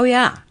back. Oh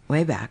yeah,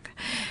 way back.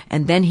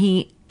 And then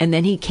he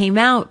came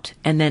out,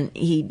 and then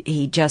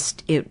he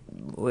just it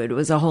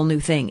was a whole new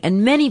thing.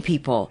 And many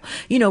people,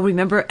 you know,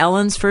 remember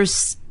Ellen's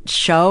first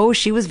show?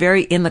 She was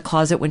very in the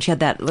closet when she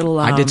had that little.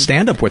 I did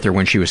stand up with her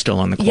when she was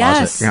still in the closet.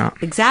 Yes, yeah,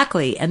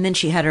 exactly. And then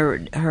she had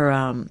her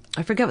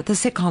I forget what the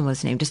sitcom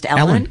was named, just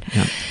Ellen.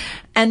 Yeah.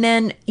 And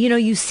then, you know,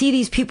 you see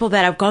these people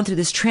that have gone through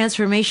this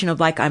transformation of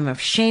like, I'm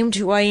ashamed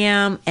who I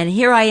am. And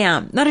here I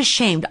am. Not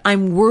ashamed.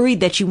 I'm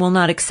worried that you will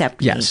not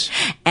accept me.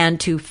 And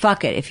to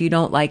fuck it. If you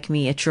don't like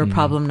me, it's your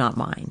problem, not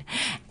mine.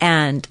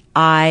 And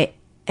I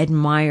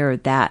admire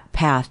that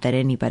path that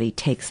anybody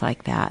takes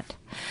like that.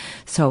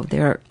 So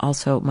they're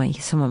also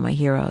some of my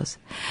heroes.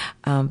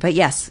 But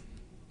yes,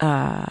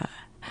 I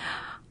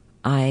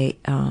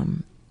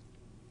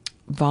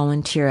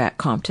volunteer at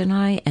Compton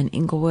High and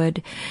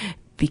Inglewood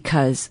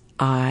because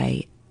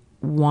I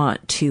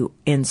want to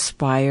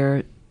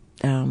inspire,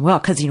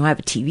 because, you know, I have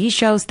a TV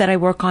shows that I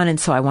work on, and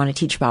so I want to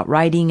teach about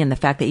writing and the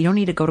fact that you don't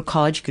need to go to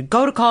college. You could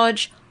go to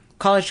college.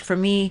 College for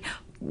me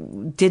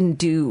didn't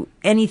do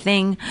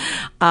anything,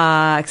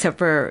 except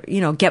for,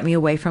 you know, get me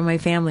away from my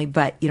family.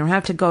 But you don't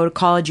have to go to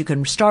college. You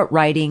can start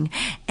writing,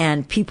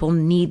 and people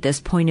need this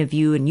point of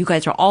view, and you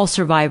guys are all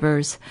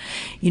survivors.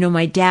 You know,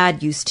 my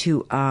dad used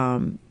to,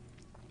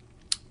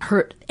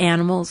 hurt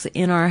animals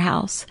in our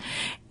house.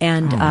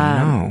 And,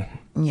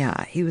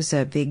 yeah, he was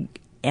a big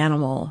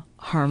animal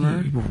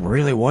harmer. He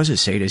really was a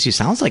sadist. He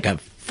sounds like a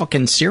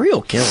fucking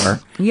serial killer.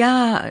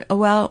 Yeah,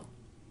 well,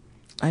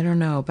 I don't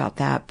know about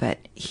that, but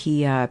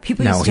he,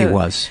 people used to... No, he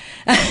was.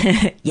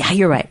 Yeah,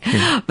 you're right.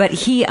 Yeah. But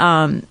he,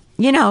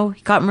 you know,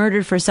 he got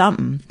murdered for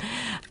something.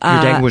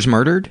 Your dad was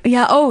murdered?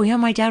 Yeah. Oh, yeah.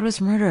 My dad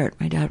was murdered.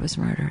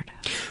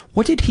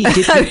 What did he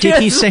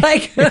say?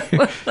 Like,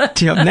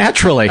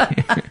 naturally.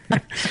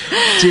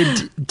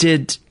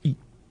 Did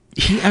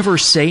he ever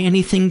say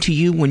anything to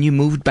you when you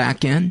moved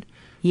back in?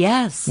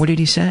 Yes. What did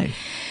he say?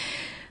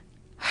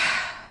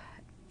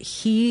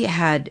 He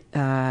had,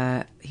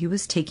 he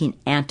was taking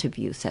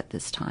Antabuse at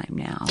this time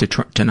now.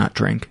 To not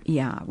drink?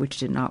 Yeah, which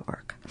did not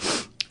work.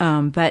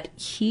 But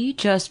he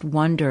just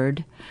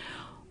wondered,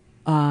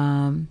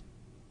 my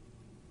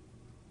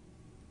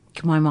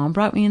mom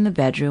brought me in the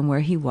bedroom where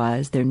he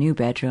was, their new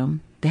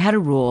bedroom. They had a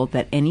rule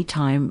that any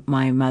time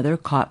my mother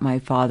caught my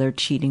father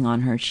cheating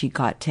on her, she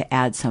got to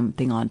add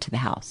something onto the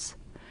house.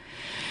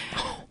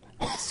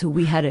 So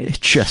we had a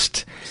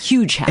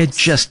huge house. It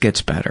just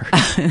gets better.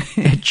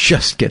 It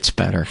just gets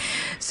better.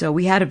 So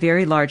we had a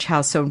very large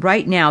house. So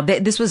right now,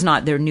 this was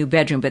not their new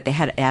bedroom, but they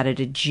had added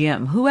a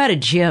gym. Who had a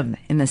gym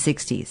in the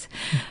 60s?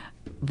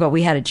 But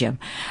we had a gym.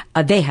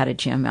 They had a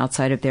gym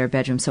outside of their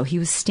bedroom. So he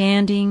was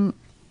standing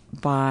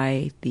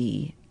by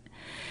the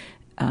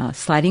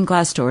sliding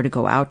glass door to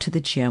go out to the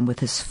gym with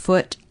his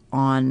foot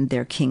on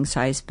their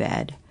king-size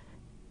bed.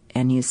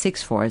 And he was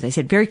 6'4". As I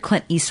said, very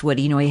Clint Eastwood.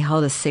 You know, he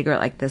held a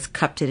cigarette like this,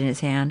 cupped it in his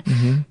hand.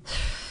 Mm-hmm.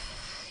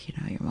 You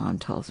know, your mom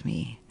tells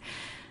me,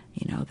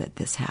 you know, that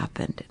this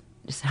happened.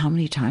 Just how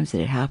many times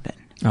did it happen?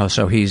 Oh,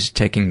 so he's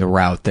taking the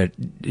route that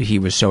he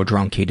was so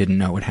drunk he didn't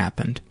know what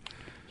happened.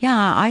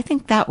 Yeah, I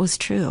think that was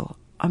true.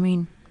 I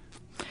mean,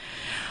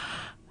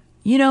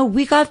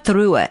 we got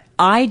through it.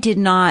 I did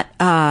not,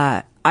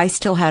 I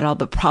still had all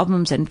the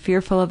problems and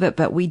fearful of it,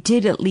 but we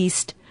did at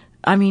least,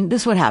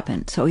 this is what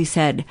happened. So he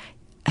said,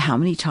 how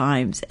many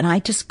times? And I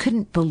just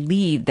couldn't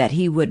believe that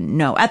he wouldn't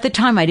know. At the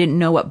time, I didn't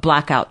know what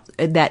blackout,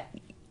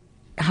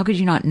 how could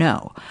you not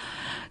know?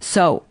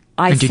 So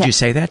did you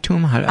say that to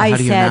him? How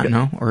do you not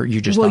know? Or you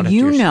just thought it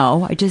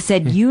know. I just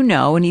said,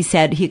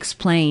 and he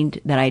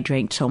explained that I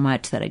drank so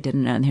much that I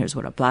didn't know, and here's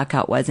what a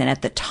blackout was. And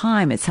at the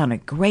time, it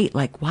sounded great.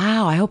 Like,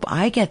 wow, I hope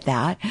I get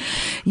that.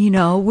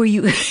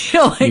 Where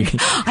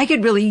I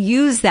could really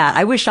use that.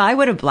 I wish I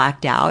would have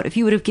blacked out. If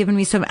you would have given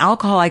me some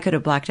alcohol, I could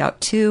have blacked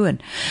out too.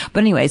 But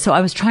anyway, so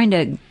I was trying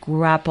to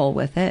grapple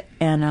with it.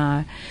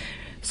 And,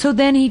 so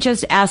then he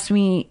just asked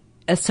me,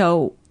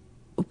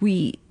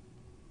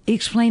 he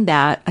explained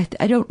that.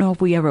 I don't know if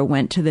we ever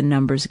went to the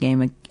numbers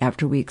game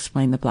after we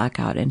explained the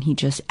blackout, and he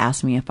just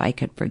asked me if I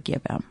could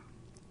forgive him.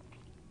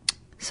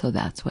 So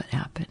that's what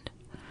happened.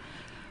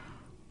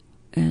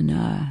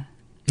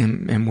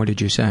 And what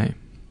did you say?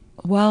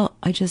 Well,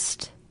 I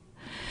just,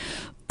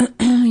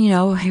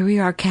 here we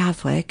are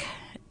Catholic,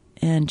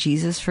 and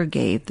Jesus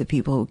forgave the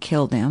people who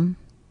killed him.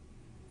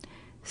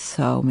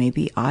 So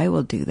maybe I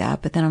will do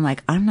that. But then I'm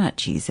like, I'm not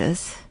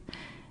Jesus.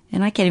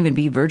 And I can't even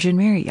be Virgin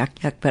Mary, yuck,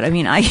 yuck. But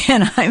I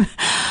can.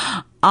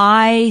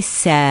 I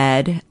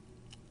said,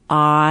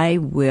 I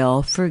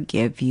will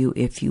forgive you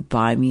if you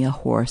buy me a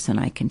horse and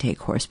I can take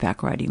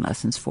horseback riding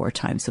lessons 4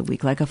 times a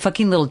week, like a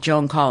fucking little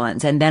Joan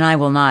Collins. And then I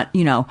will not,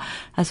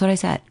 that's what I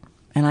said.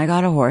 And I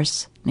got a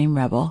horse named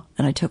Rebel,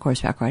 and I took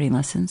horseback riding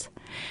lessons.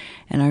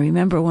 And I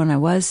remember when I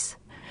was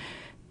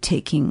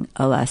taking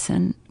a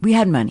lesson, we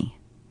had money,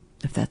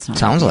 if that's not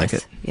sounds like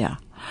it. Yeah.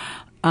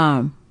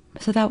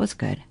 So that was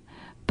good.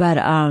 But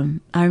I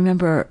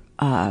remember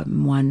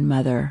one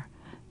mother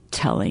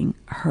telling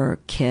her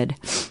kid,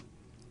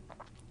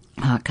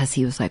 because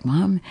he was like,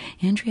 Mom,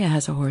 Andrea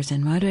has a horse,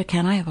 and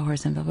can I have a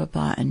horse, and blah, blah,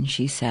 blah. And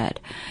she said,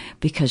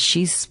 because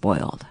she's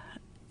spoiled.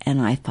 And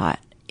I thought,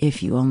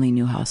 if you only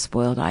knew how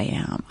spoiled I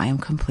am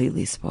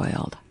completely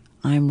spoiled.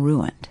 I'm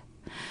ruined.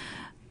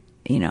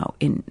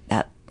 In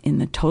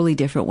the totally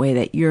different way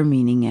that you're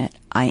meaning it,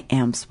 I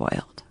am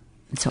spoiled.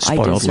 And so I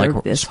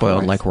deserve this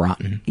spoiled horse. like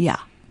rotten. Yeah.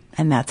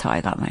 And that's how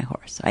I got my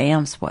horse. I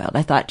am spoiled.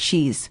 I thought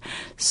she's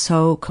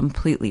so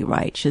completely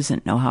right. She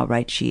doesn't know how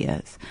right she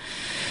is.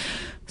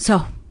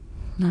 So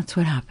that's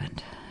what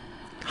happened.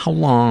 How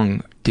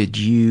long did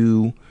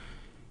you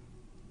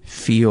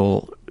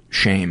feel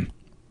shame?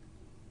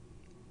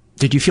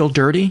 Did you feel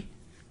dirty?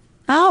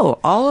 Oh,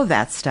 all of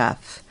that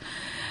stuff.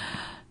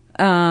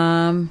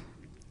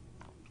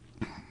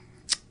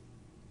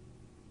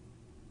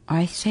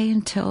 I say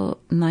until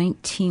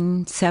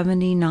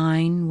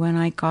 1979 when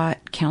I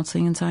got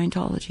counseling in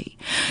Scientology.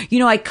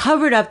 I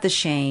covered up the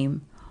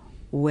shame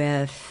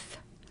with,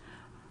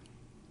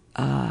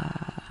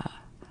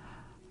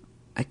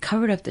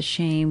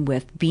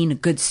 being a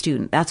good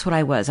student. That's what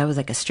I was. I was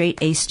like a straight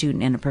A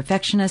student and a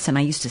perfectionist, and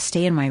I used to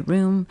stay in my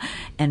room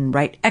and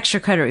write extra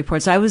credit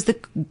reports. I was the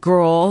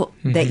girl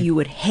that you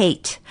would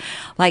hate.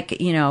 Like,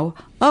 oh,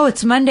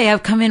 it's Monday,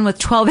 I've come in with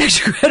 12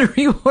 extra credit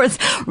reports.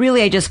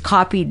 Really, I just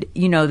copied,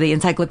 the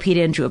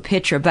encyclopedia into a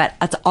picture, but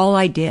that's all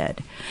I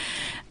did.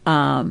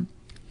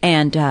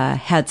 And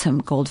had some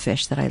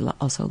goldfish that I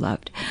also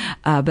loved.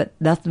 But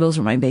those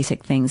were my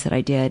basic things that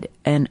I did.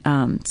 And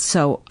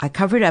so I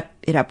covered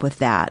it up with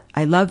that.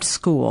 I loved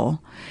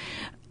school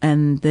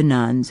and the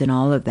nuns and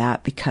all of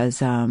that because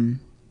the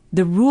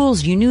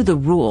rules, you knew the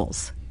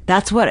rules.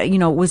 That's what,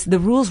 was the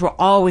rules were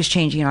always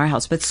changing in our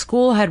house. But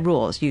school had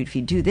rules. If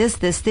you do this,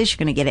 you're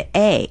going to get an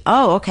A.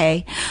 Oh,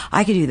 okay.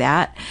 I could do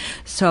that.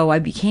 So I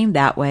became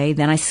that way.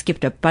 Then I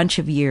skipped a bunch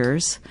of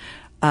years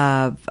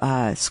of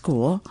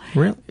school.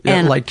 Really?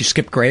 And like you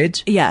skipped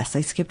grades? Yes,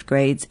 I skipped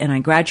grades, and I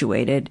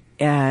graduated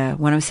when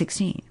I was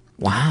 16.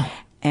 Wow.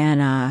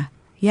 And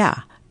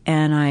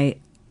and I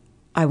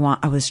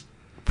was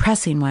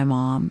pressing my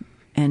mom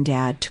and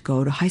dad to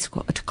go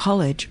to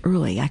college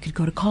early. I could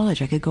go to college.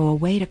 I could go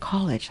away to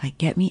college. Like,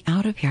 get me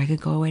out of here. I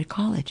could go away to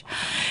college.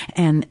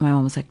 And my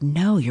mom was like,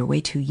 no, you're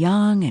way too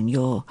young, and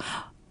you'll.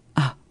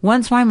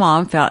 Once my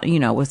mom felt,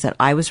 was that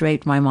I was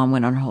raped, my mom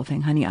went on her whole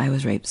thing. Honey, I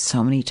was raped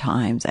so many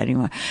times.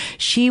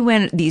 She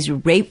went, these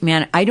rape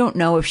men, I don't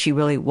know if she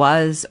really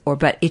was,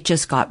 but it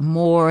just got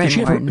more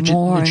and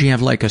more. Did she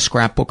have like a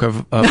scrapbook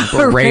of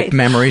rape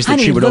memories that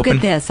honey, she would look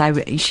open? At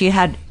this. She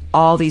had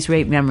all these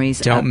rape memories.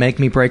 Don't make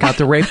me break out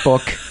the rape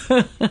book.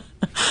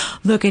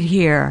 Look at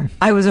here.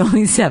 I was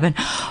only 7.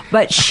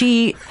 But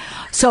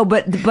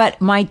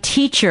but my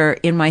teacher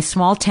in my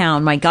small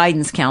town, my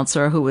guidance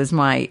counselor, who was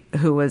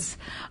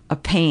a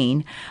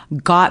pain,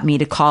 got me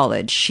to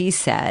college. She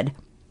said,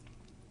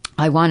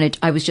 it wasn't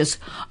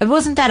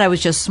that I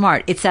was just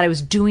smart. It's that I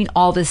was doing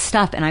all this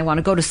stuff and I want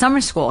to go to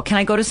summer school. Can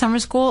I go to summer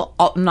school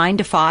 9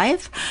 to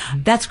 5?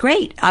 That's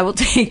great. I will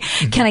take,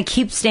 can I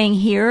keep staying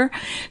here?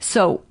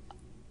 So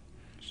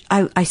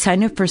I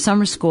signed up for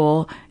summer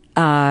school,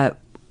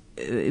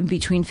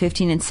 between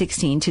 15 and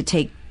 16 to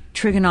take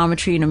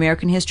trigonometry and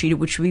American history,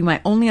 which would be my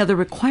only other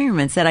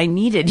requirements that I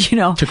needed,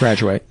 to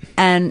graduate.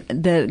 And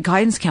the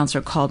guidance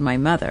counselor called my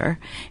mother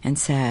and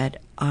said,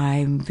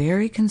 I'm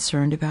very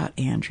concerned about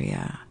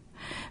Andrea.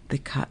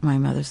 Because my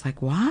mother's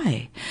like,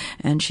 why?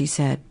 And she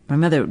said, my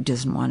mother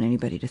doesn't want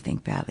anybody to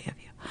think badly of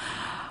you.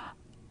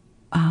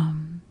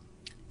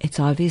 It's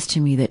obvious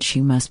to me that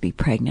she must be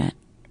pregnant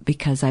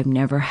because I've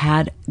never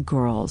had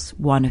girls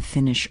want to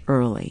finish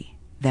early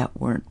that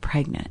weren't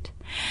pregnant.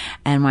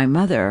 And my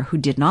mother, who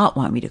did not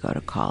want me to go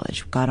to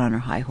college, got on her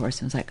high horse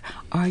and was like,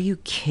 are you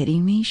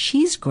kidding me?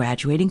 She's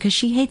graduating because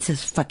she hates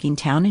this fucking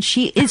town and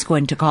she is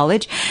going to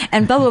college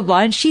and blah, blah, blah,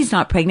 and she's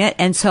not pregnant.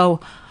 And so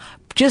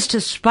just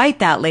to spite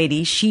that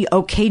lady, she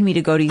okayed me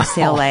to go to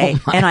UCLA.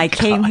 And I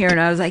came here and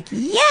I was like,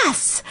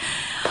 yes!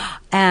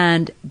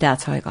 And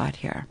that's how I got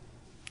here.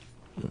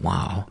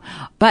 Wow.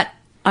 But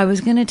I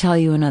was going to tell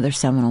you another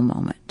seminal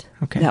moment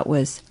that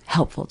was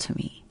helpful to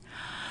me.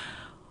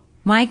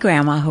 My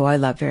grandma, who I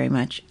love very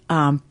much,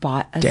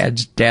 bought a...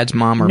 Dad's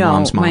mom or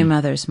mom's mom? No, my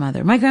mother's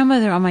mother. My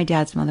grandmother on my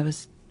dad's mother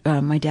was...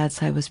 my dad's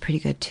side was pretty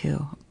good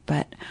too.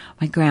 But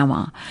my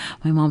grandma,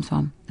 my mom's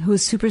mom, who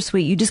was super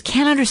sweet. You just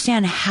can't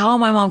understand how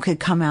my mom could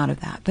come out of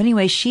that. But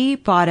anyway, she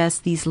bought us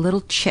these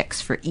little chicks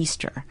for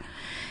Easter.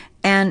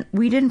 And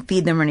we didn't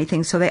feed them or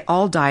anything, so they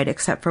all died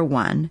except for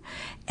one.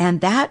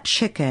 And that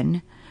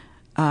chicken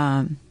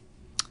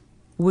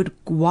would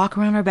walk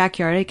around our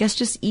backyard, I guess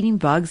just eating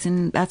bugs,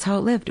 and that's how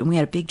it lived. And we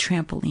had a big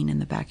trampoline in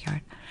the backyard.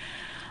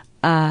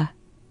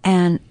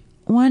 And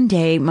one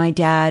day, my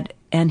dad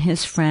and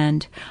his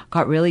friend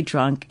got really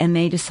drunk, and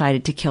they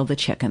decided to kill the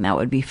chicken. That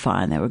would be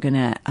fun. They were going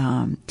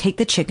to take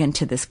the chicken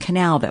to this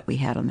canal that we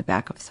had on the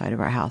back of the side of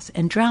our house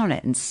and drown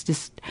it and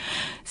just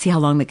see how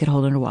long they could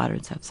hold underwater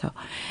and stuff. So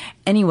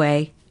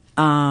anyway,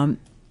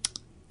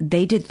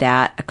 they did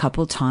that a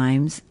couple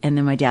times, and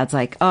then my dad's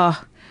like,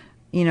 oh,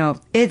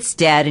 it's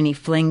dead, and he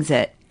flings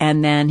it.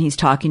 And then he's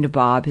talking to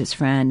Bob, his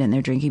friend, and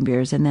they're drinking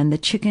beers, and then the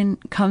chicken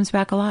comes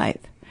back alive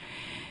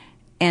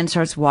and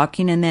starts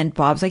walking, and then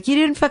Bob's like, you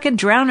didn't fucking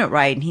drown it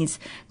right. And he's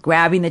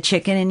grabbing the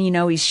chicken, and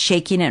he's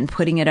shaking it and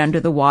putting it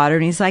under the water,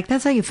 and he's like,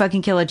 that's how you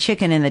fucking kill a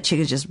chicken. And the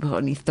chicken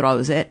and he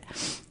throws it.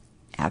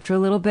 After a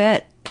little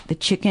bit, the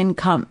chicken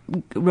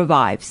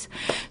revives.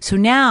 So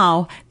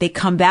now they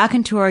come back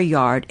into our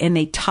yard and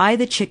they tie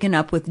the chicken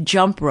up with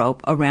jump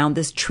rope around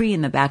this tree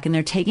in the back, and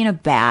they're taking a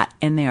bat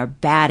and they are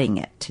batting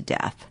it to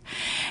death.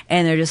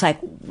 And they're just like,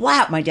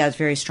 wow, my dad's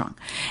very strong.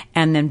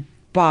 And then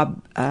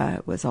Bob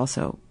was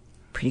also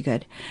pretty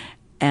good.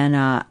 And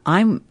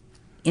I'm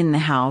in the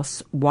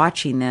house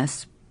watching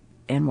this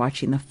and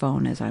watching the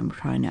phone as I'm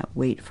trying to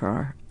wait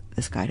for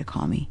this guy to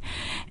call me.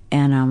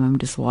 And I'm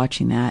just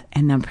watching that.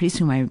 And then pretty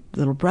soon my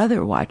little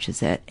brother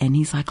watches it. And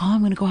he's like, oh, I'm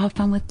going to go have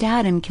fun with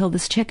Dad and kill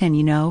this chicken,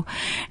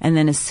 And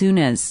then as soon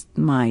as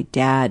my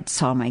dad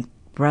saw my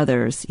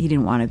brothers, he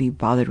didn't want to be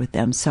bothered with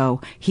them.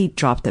 So he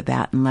dropped the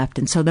bat and left.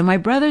 And so then my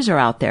brothers are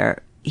out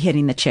there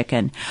hitting the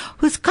chicken,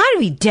 who's got to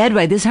be dead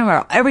by this time,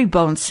 or every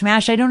bone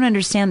smashed. I don't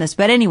understand this.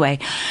 But anyway,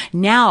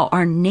 now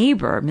our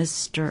neighbor,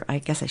 I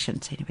guess I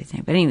shouldn't say anybody's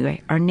name, but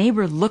anyway, our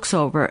neighbor looks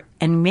over,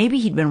 and maybe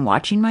he'd been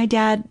watching my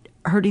dad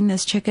hurting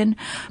this chicken,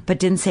 but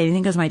didn't say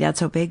anything because my dad's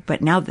so big.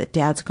 But now that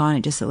Dad's gone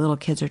and just the little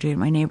kids are doing it,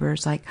 my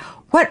neighbor's like,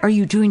 what are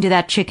you doing to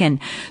that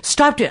chicken?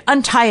 Stop it,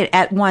 untie it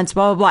at once,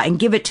 blah, blah, blah, and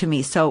give it to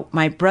me. So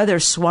my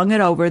brother swung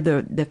it over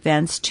the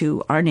fence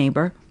to our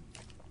neighbor.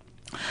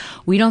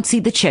 We don't see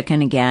the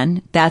chicken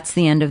again. That's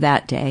the end of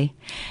that day.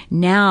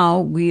 Now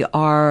we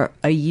are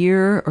a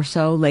year or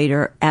so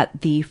later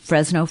at the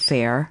Fresno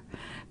Fair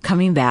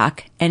coming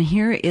back. And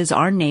here is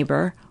our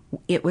neighbor,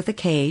 with a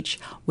cage,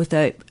 with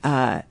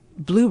a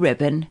blue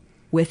ribbon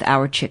with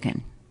our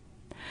chicken.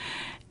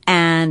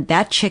 And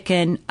that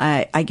chicken,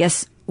 I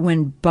guess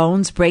when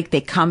bones break,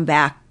 they come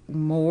back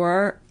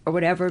more or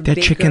whatever. That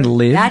bigger. Chicken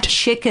lived? That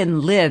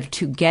chicken lived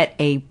to get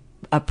a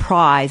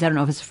prize. I don't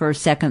know if it's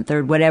first, second,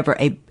 third, whatever,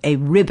 a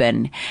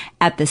ribbon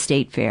at the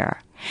state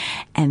fair.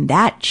 And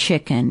that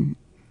chicken,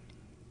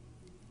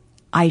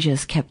 I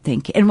just kept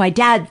thinking, and my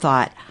dad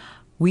thought,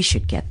 we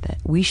should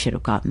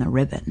have gotten the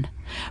ribbon,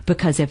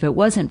 because if it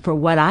wasn't for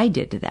what I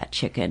did to that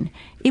chicken,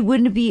 it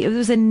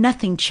was a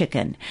nothing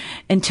chicken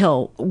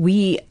until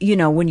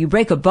when you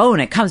break a bone,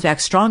 it comes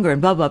back stronger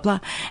and blah, blah, blah.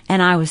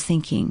 And I was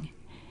thinking,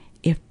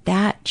 if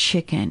that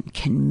chicken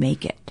can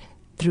make it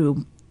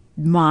through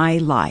my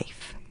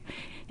life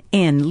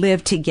and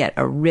live to get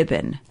a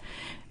ribbon,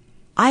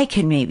 I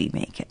can maybe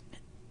make it.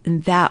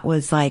 And that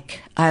was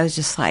like, I was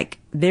just like,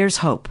 there's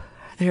hope.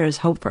 There is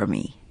hope for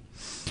me.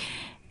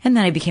 And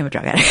then I became a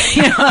drug addict.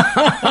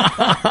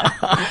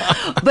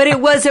 But it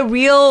was a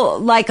real,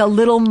 like a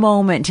little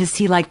moment to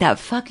see like that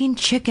fucking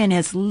chicken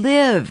has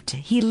lived.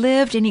 He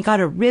lived and he got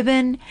a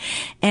ribbon,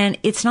 and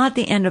it's not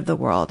the end of the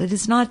world. It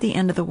is not the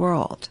end of the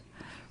world.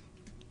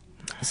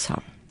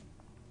 So,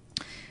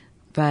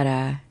 but,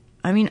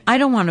 I mean, I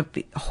don't want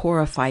to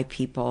horrify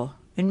people.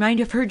 And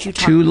mind, I've heard you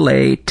talk. Too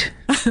late.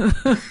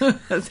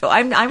 So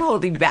I'm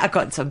holding back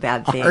on some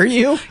bad things. Are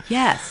you?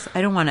 Yes.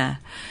 I don't want to.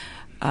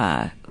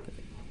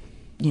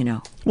 you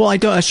know. Well,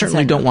 I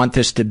certainly don't want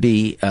this to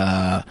be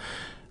I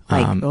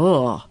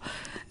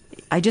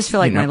just feel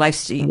like my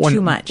life's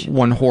too much.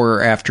 One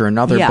horror after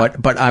another,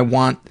 but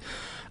I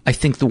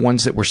think the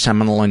ones that were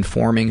seminal in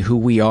forming who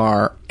we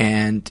are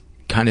and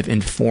kind of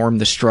inform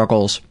the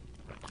struggles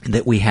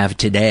that we have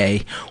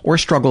today, or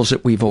struggles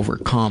that we've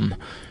overcome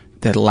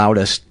that allowed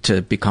us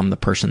to become the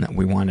person that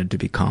we wanted to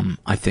become,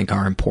 I think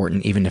are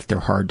important, even if they're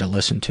hard to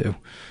listen to.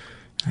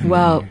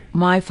 Well,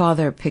 my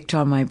father picked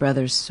on my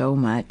brother so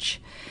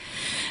much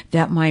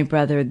that my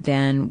brother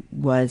then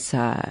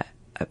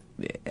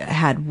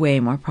had way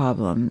more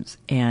problems,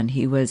 and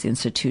he was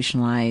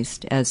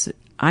institutionalized. As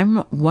I'm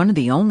one of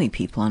the only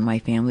people in my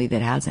family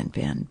that hasn't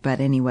been. But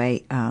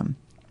anyway,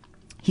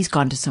 he's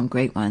gone to some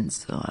great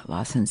ones,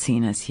 Las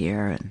Encinas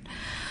here, and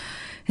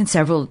in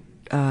several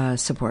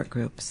support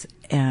groups.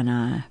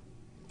 And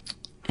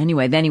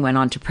anyway, then he went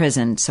on to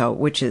prison. So,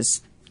 which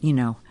is, you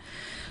know,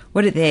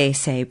 what did they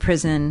say?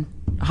 Prison,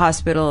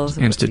 hospitals,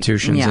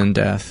 institutions, and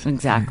death.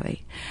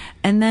 Exactly.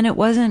 And then it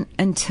wasn't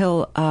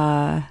until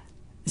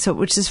so,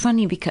 which is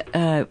funny because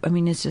I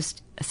mean, it's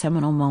just a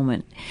seminal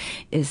moment.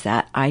 Is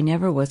that I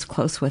never was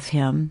close with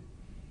him.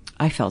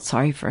 I felt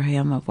sorry for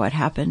him of what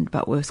happened,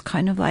 but it was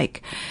kind of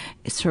like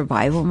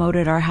survival mode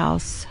at our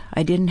house.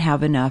 I didn't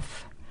have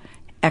enough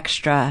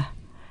extra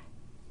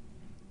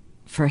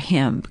for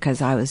him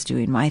because I was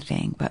doing my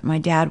thing, but my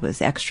dad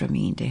was extra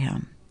mean to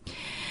him.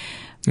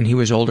 And he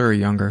was older or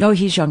younger? No,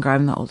 he's younger.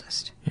 I'm the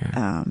oldest.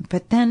 Yeah.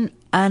 But then,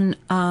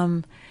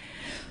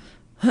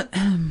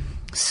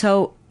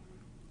 so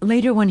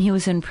later when he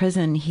was in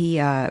prison,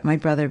 my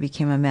brother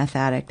became a meth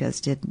addict, as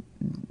did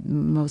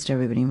most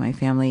everybody in my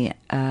family,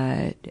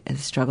 has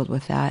struggled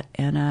with that.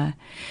 And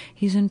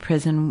he's in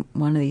prison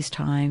one of these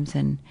times,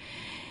 and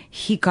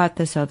he got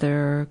this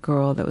other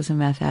girl that was a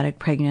meth addict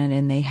pregnant,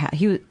 and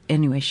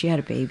she had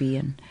a baby,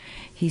 and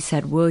he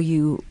said, "Will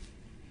you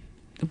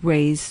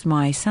raise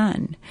my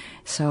son?"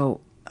 So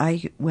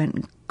I went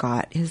and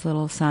got his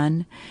little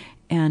son,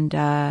 and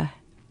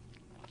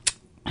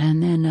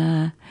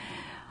then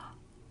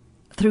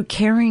through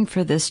caring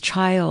for this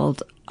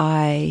child,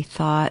 I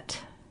thought,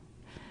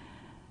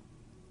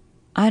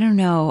 I don't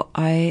know.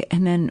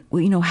 And then,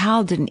 you know,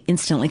 Hal didn't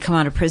instantly come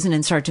out of prison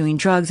and start doing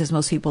drugs, as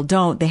most people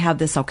don't. They have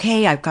this,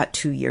 okay, I've got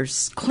 2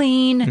 years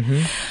clean.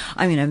 Mm-hmm.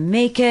 I'm going to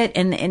make it.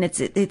 And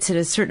it's at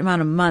a certain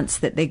amount of months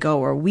that they go,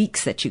 or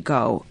weeks that you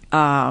go.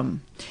 So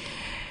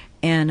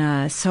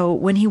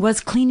when he was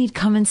clean, he'd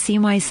come and see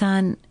my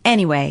son.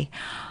 Anyway,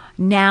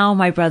 now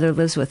my brother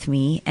lives with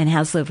me and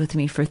has lived with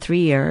me for 3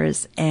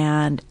 years,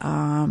 and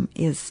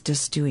is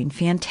just doing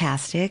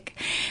fantastic.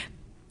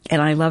 And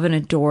I love and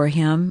adore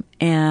him.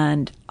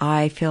 And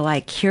I feel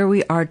like here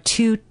we are,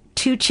 two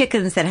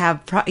chickens that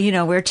have,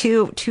 we're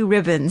two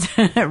ribbons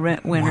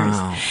winners.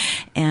 Wow.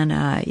 And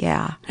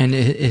yeah. And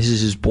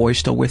is his boy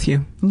still with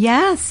you?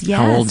 Yes.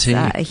 How old is he?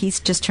 He's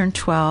just turned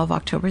 12,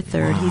 October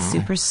 3rd. Wow. He's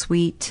super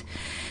sweet.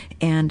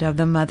 And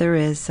the mother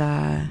is,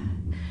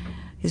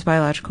 his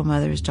biological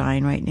mother is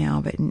dying right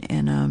now, but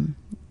from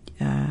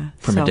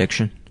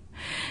addiction?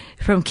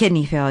 From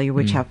kidney failure,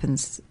 which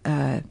happens.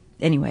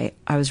 Anyway,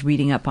 I was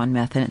reading up on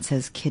meth, and it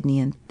says kidney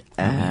and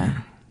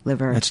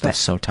liver. That stuff's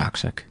so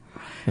toxic.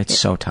 It's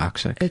so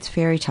toxic. It's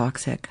very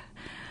toxic.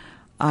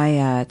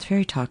 It's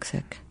very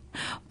toxic.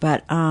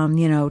 But so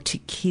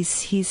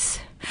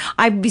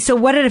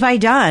what have I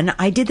done?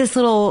 I've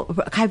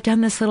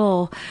done this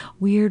little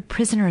weird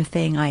prisoner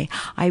thing. I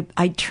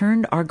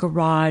turned our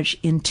garage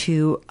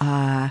into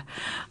a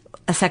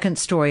second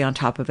story on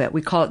top of it.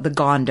 We call it the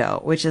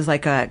Gondo, which is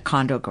like a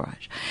condo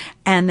garage.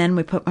 And then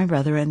we put my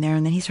brother in there,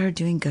 and then he started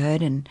doing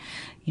good. And,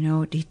 you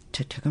know, he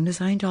took him to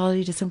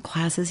Scientology, did some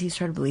classes. He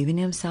started believing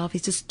in himself.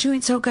 He's just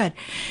doing so good.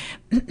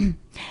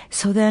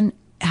 So then,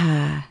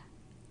 here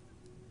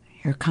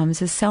comes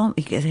his cellmate,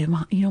 because, you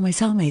know, my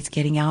cellmate's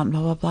getting out and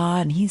blah, blah,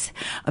 blah. And he's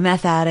a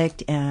meth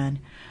addict, and,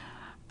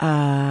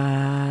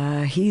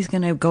 he's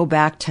going to go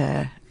back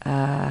to,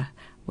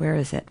 where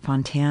is it?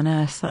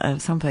 Fontana,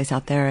 someplace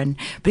out there.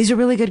 But he's a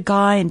really good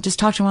guy, and just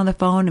talked to him on the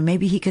phone, and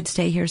maybe he could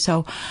stay here.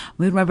 So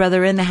moved my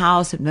brother in the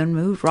house, and then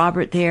moved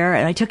Robert there,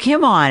 and I took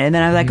him on. And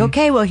then I was like,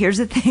 okay, well, here's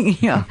the thing,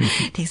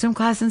 take some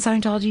class in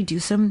Scientology, do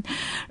some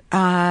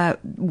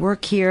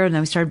work here. And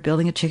then we started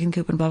building a chicken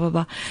coop and blah, blah,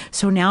 blah.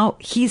 So now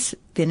he's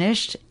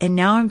finished, and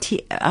now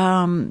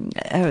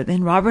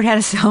then Robert had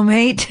a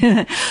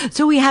cellmate.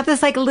 So we have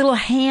this like a little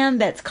hand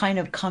that's kind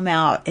of come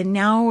out, and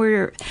now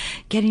we're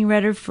getting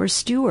ready for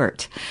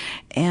Stuart.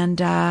 And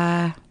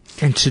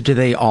so do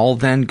they all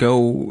then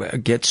go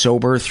get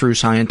sober through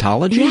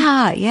Scientology?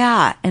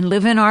 Yeah. And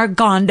live in our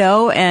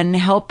Gondo and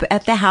help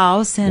at the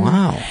house. And,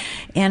 wow.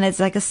 And it's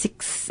like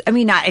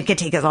it could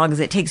take as long as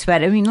it takes,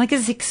 but like a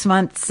 6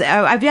 months.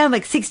 I've done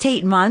like 6 to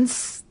 8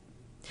 months.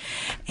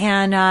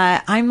 And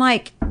I'm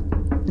like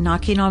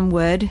knocking on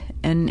wood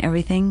and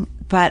everything,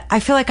 but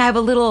I feel like I have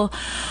a little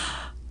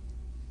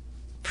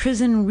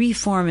prison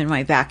reform in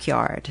my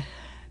backyard.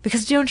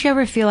 Because don't you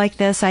ever feel like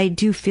this? I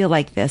do feel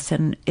like this,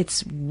 and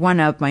it's one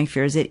of my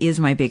fears. It is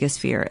my biggest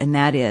fear, and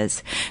that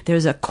is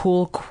there's a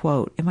cool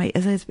quote.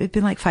 Has it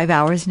been like 5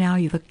 hours now?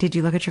 Did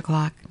you look at your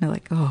clock? No,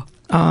 like, oh.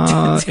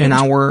 An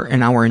hour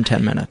and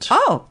 10 minutes.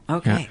 Oh,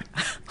 okay.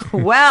 Yeah.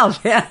 Well,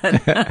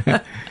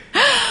 then.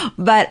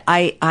 But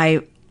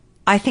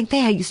I think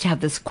they used to have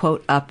this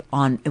quote up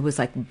on, it was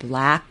like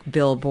black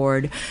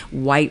billboard,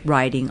 white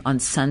writing on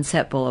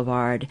Sunset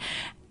Boulevard.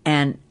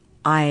 And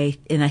I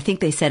think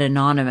they said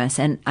anonymous,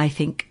 and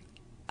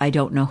I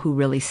don't know who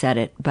really said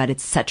it, but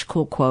it's such a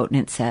cool quote, and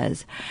it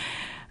says,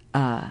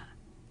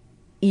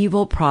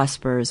 evil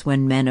prospers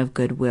when men of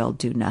goodwill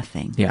do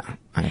nothing. Yeah,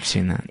 I've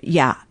seen that.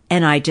 Yeah.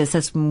 And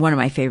that's one of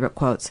my favorite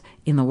quotes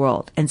in the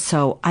world. And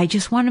so I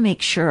just want to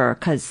make sure,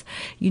 because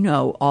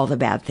all the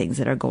bad things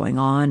that are going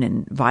on,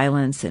 and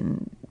violence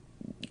and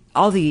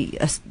all the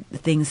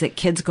things that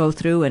kids go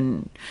through,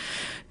 and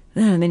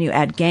then you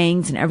add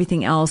gangs and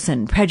everything else,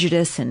 and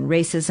prejudice and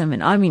racism,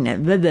 and I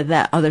mean, blah, blah,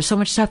 blah. Oh, there's so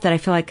much stuff that I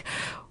feel like,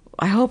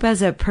 I hope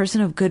as a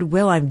person of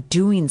goodwill, I'm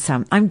doing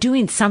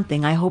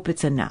something. I hope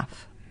it's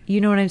enough.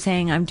 You know what I'm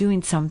saying? I'm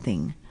doing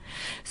something.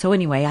 So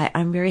anyway,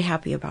 I'm very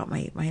happy about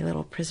my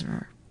little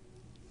prisoner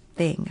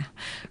thing.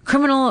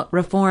 Criminal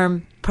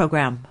reform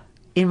program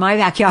in my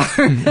backyard.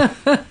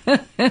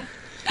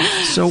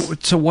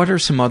 So what are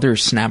some other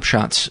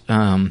snapshots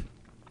from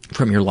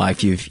your life?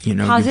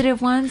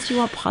 Positive ones? Do you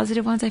want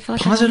positive ones? I feel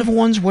like positive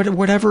ones.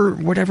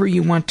 Whatever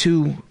you want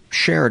to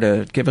share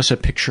to give us a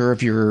picture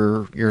of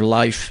your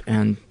life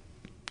and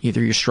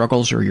either your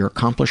struggles or your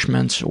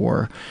accomplishments,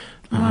 or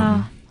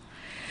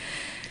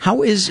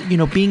how is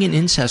being an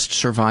incest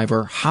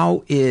survivor?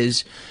 How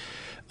is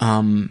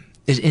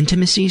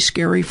intimacy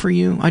scary for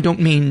you? I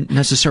don't mean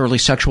necessarily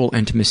sexual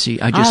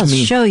intimacy. I'll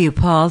show you,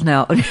 Paul.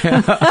 No.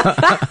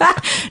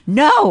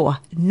 No,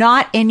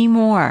 not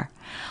anymore.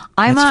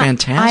 That's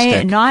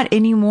fantastic. Not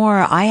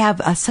anymore. I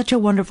have such a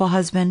wonderful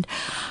husband,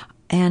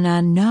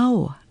 and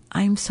no.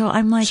 So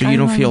you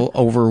don't feel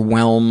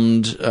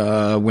overwhelmed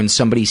when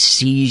somebody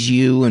sees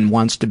you and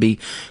wants to be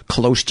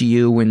close to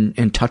you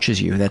and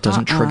touches you. That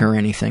doesn't trigger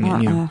anything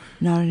in you.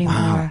 Not anymore.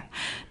 Wow.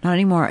 Not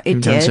anymore.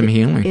 You've done some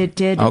healing. It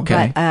did.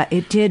 Okay. But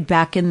it did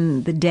back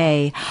in the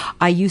day.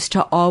 I used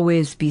to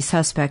always be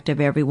suspect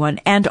of everyone,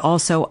 and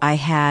also I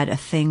had a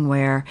thing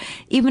where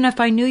even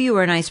if I knew you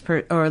were a nice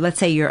person, or let's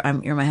say you're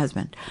my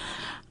husband.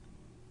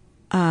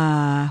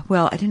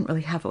 Well, I didn't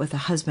really have it with a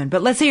husband,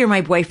 but let's say you're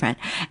my boyfriend.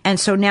 And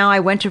so now I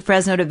went to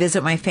Fresno to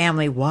visit my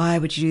family. Why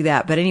would you do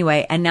that? But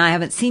anyway, and now I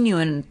haven't seen you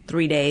in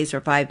 3 days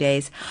or 5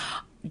 days.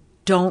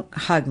 Don't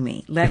hug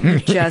me. Let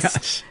me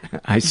just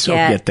I so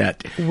get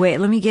that. Wait,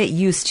 let me get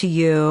used to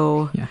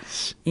you.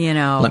 Yes.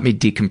 Let me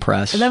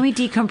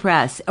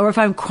decompress. Or if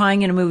I'm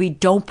crying in a movie,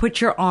 don't put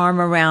your arm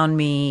around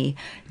me.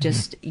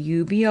 Just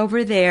you be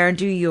over there and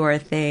do your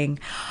thing.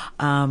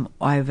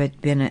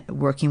 I've been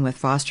working with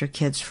foster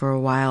kids for a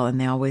while, and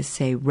they always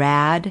say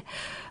RAD.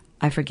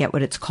 I forget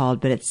what it's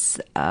called, but it's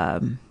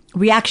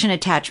reaction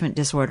attachment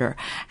disorder.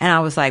 And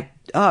I was like,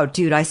 oh,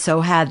 dude, I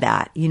so had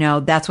that.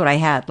 That's what I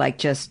had. Like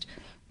just...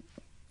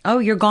 Oh,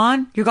 you're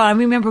gone? You're gone. I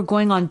remember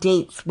going on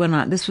dates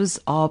this was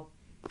all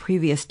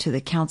previous to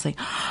the counseling.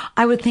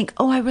 I would think,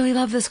 oh, I really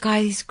love this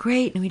guy. He's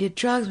great. And we did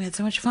drugs. We had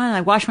so much fun. And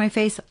I washed my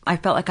face. I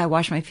felt like I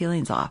washed my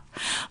feelings off.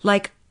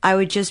 Like I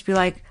would just be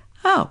like,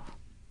 oh,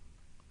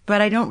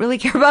 but I don't really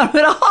care about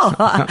him at all.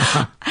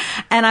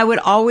 And I would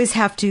always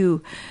have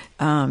to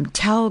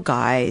tell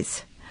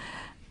guys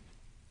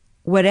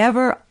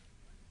whatever,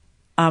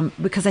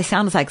 because I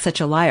sounded like such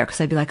a liar, because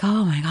I'd be like,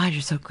 oh my God,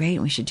 you're so great,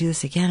 and we should do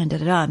this again, and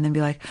da-da-da, and then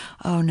be like,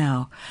 oh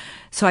no.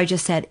 So I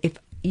just said, if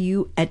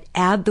you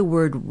add the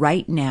word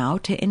right now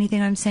to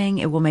anything I'm saying,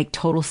 it will make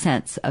total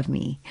sense of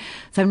me.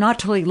 So I'm not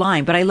totally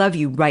lying, but I love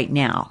you right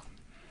now.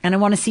 And I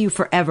want to see you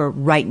forever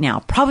right now.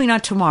 Probably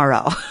not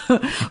tomorrow,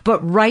 but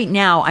right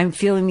now I'm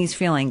feeling these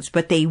feelings,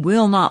 but they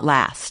will not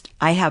last.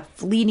 I have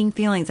fleeting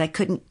feelings. I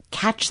couldn't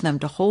catch them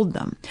to hold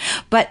them,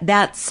 but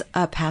that's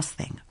a past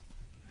thing.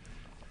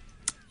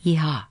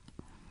 Yeah.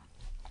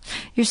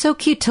 You're so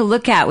cute to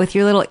look at with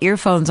your little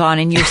earphones on,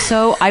 and you're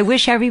so, I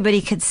wish everybody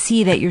could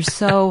see that you're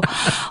so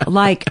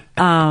like,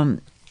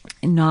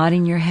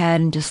 nodding your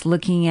head and just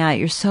looking at,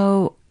 you're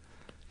so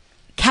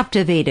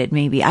captivated,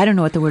 maybe. I don't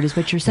know what the word is,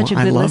 but you're such a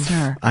good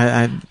listener.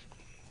 I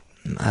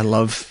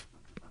love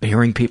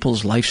hearing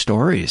people's life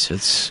stories.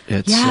 It's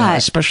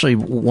especially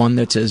one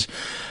that's as,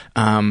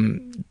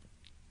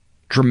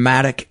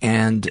 dramatic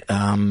and,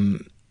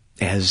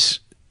 as,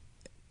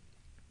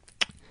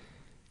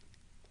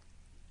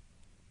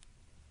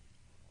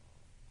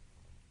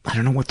 I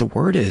don't know what the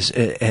word is,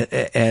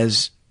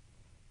 as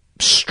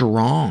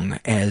strong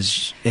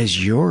as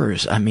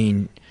yours. I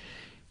mean,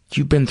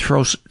 you've been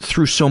through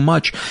so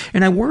much,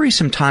 and I worry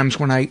sometimes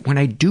when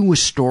I do a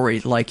story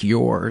like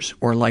yours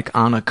or like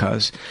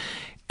Annika's,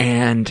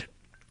 and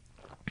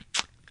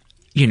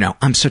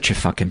I'm such a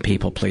fucking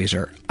people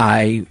pleaser.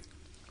 I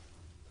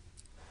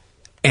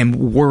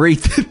am worried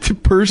that the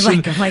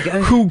person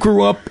who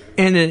grew up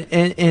in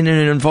an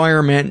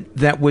environment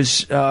that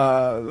was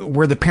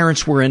where the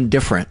parents were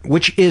indifferent,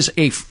 which is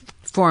a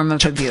form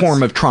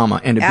of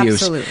trauma and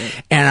abuse.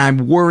 Absolutely. And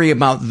I'm worried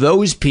about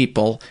those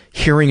people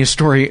hearing a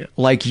story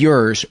like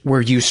yours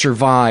where you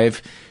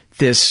survive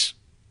this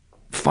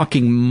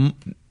fucking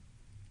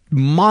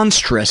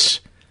monstrous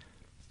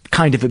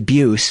kind of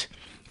abuse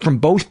from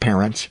both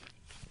parents,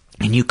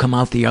 and you come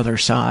out the other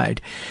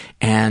side.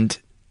 And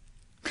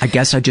I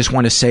guess I just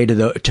want to say to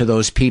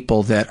those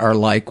people that are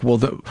like,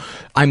 well,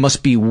 I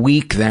must be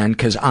weak then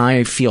because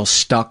I feel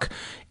stuck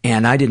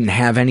and I didn't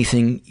have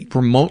anything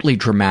remotely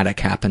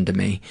dramatic happen to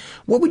me.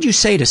 What would you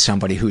say to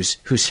somebody who's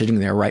sitting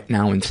there right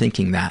now and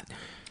thinking that?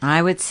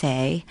 I would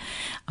say,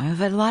 I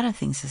have a lot of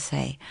things to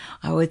say.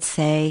 I would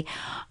say,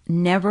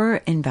 never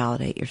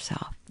invalidate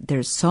yourself.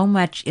 There's so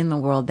much in the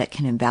world that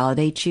can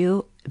invalidate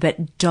you,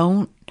 but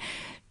don't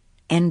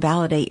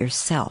invalidate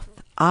yourself.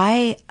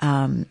 I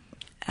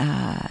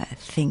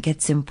think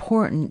it's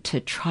important to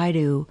try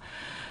to,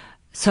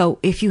 so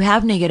if you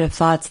have negative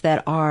thoughts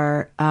that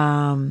are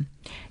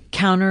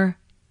counter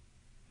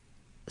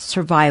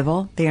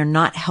survival, they are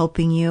not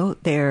helping you,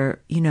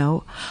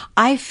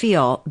 I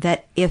feel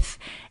that if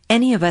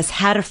any of us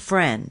had a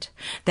friend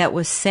that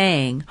was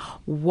saying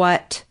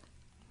what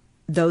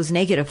those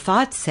negative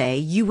thoughts say,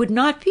 you would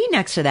not be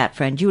next to that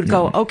friend. You would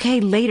go,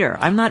 okay, later.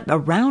 I'm not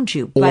around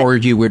you. Or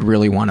you would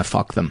really want to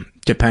fuck them,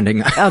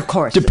 depending on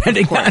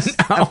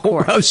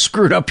how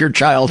screwed up your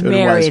childhood was.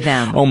 Marry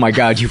them. Oh my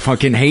God, you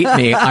fucking hate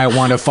me. I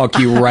want to fuck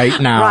you right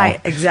now. Right,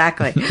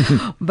 exactly.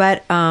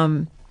 But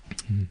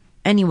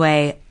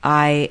anyway,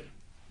 I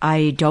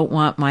don't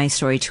want my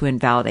story to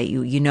invalidate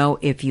you.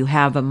 If you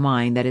have a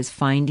mind that is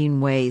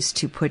finding ways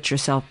to put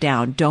yourself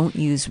down, don't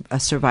use a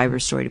survivor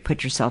story to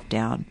put yourself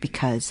down,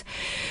 because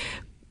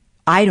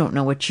I don't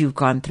know what you've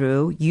gone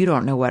through. You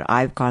don't know what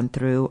I've gone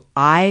through.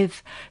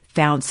 I've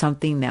found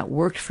something that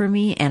worked for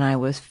me, and I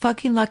was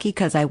fucking lucky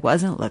because I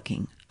wasn't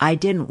looking. I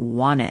didn't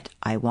want it.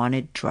 I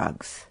wanted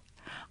drugs.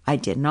 I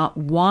didn't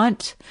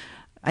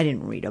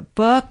read a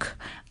book.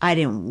 I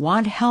didn't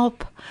want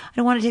help. I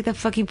didn't want to take that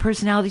fucking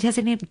personality test.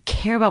 I didn't even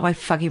care about my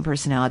fucking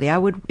personality.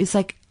 It's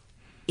like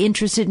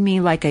interested me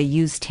like a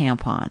used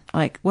tampon.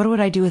 Like, what would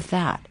I do with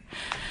that?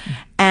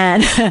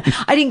 And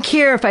I didn't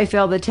care if I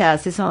failed the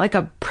test. It's not like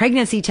a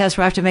pregnancy test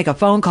where I have to make a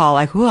phone call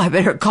like, I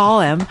better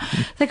call him.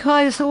 It's like,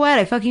 oh, so what?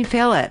 I fucking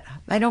fail it.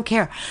 I don't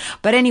care.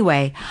 But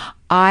anyway,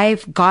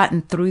 I've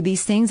gotten through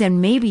these things,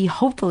 and maybe,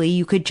 hopefully,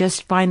 you could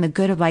just find the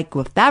good of like,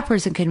 well, if that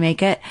person can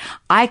make it,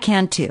 I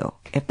can too.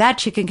 If that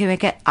chicken can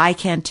make it, I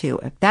can too.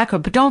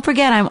 But don't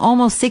forget, I'm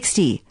almost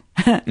 60.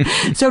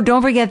 So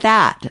don't forget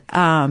that.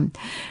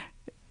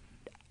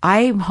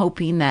 I'm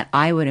hoping that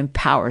I would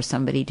empower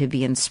somebody to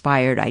be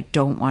inspired. I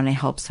don't want to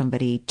help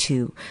somebody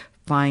to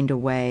find a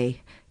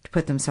way to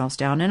put themselves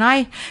down. And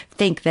I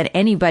think that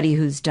anybody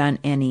who's done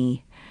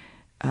any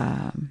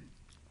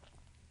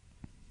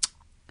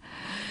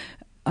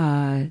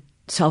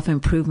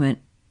self-improvement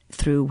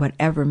through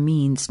whatever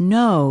means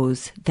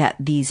knows that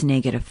these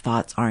negative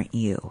thoughts aren't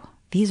you.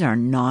 These are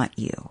not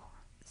you.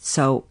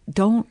 So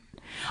don't.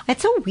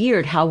 It's so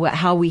weird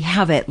how we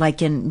have it,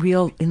 like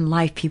in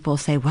life, people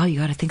say, well, you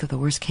got to think of the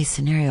worst case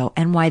scenario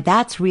and why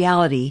that's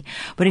reality.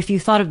 But if you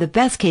thought of the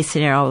best case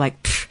scenario,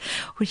 like,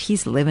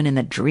 he's living in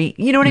the dream.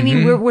 You know what I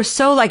mean? We're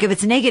so like, if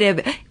it's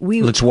negative,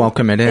 let's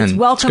welcome it in. It's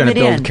going to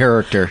build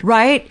character.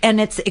 Right. And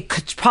it's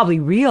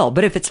probably real.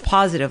 But if it's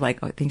positive, like,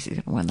 he thinks he's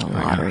going to win the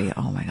lottery.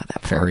 Oh my God,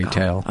 that fairy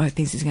tale. Oh, he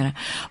thinks he's going to,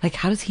 like,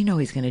 how does he know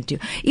he's going to do?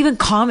 Even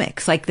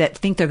comics like that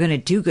think they're going to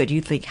do good. You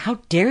think, how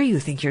dare you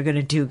think you're going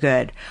to do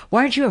good?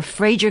 Why aren't you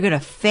afraid you're going to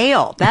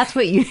fail? That's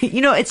what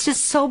it's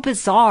just so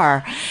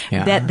bizarre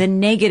that the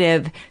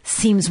negative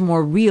seems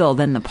more real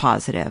than the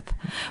positive.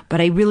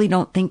 But I really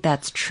don't think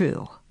that's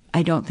true.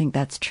 I don't think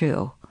that's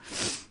true.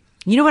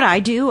 You know what I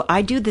do?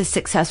 I do this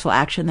successful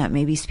action that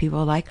maybe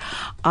people like.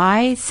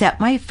 I set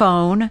my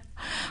phone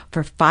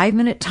for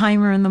 5-minute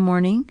timer in the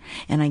morning,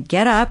 and I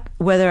get up,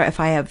 if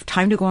I have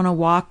time to go on a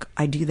walk,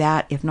 I do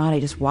that. If not, I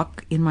just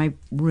walk in my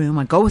room.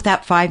 I go with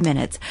that 5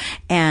 minutes.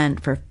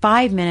 And for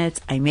 5 minutes,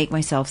 I make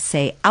myself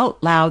say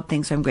out loud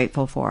things I'm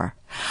grateful for.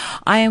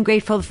 I am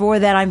grateful for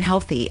that I'm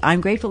healthy.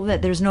 I'm grateful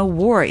that there's no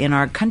war in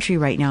our country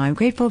right now. I'm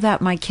grateful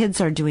that my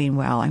kids are doing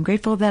well. I'm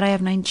grateful that I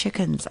have 9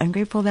 chickens. I'm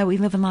grateful that we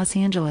live in Los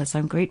Angeles.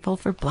 I'm grateful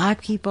for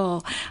Black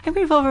people. I'm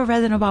grateful for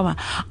President Obama.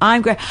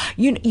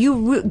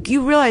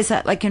 You realize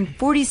that like in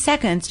 40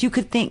 seconds, you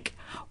could think,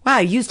 wow,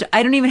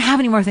 I don't even have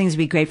any more things to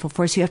be grateful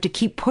for. So you have to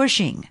keep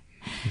pushing.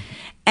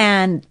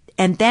 And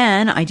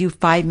then I do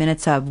 5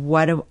 minutes of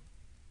what do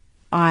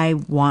I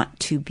want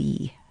to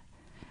be.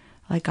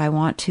 Like, I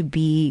want to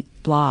be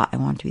blah. I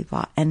want to be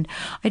blah. And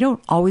I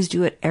don't always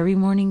do it every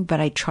morning, but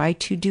I try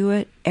to do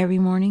it every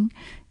morning.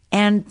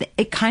 And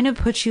it kind of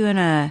puts you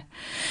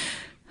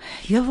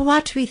you have a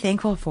lot to be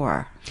thankful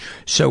for.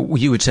 So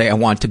you would say, I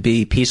want to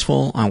be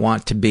peaceful. I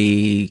want to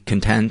be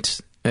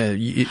content.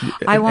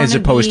 As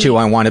opposed to,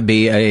 I want to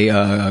be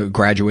a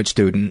graduate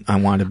student. I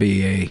want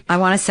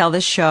to sell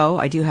this show.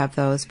 I do have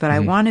those, but I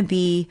want to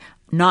be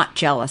not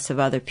jealous of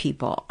other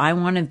people. I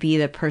want to be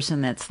the person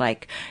that's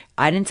like,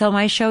 I didn't sell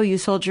my show, you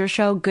sold your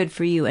show, good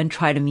for you, and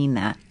try to mean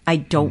that. I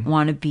don't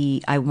want to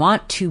be, I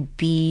want to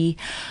be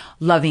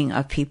loving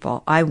of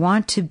people. I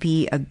want to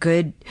be a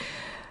good,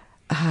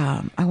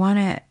 I want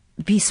to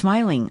be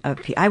smiling of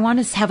people. I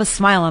want to have a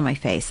smile on my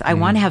face. I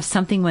want to have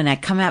something when I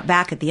come out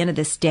back at the end of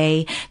this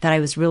day that I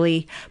was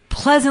really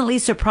pleasantly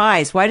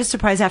surprised. Why does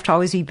surprise have to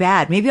always be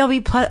bad? Maybe I'll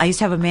be I used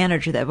to have a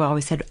manager that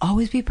always said,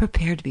 always be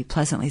prepared to be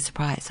pleasantly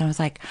surprised. And I was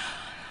like,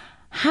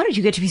 how did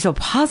you get to be so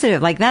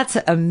positive? Like, that's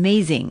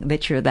amazing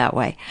that you're that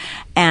way.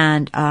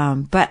 And,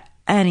 but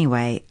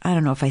anyway, I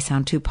don't know if I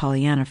sound too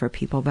Pollyanna for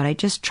people, but I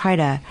just try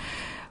to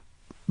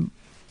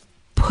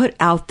put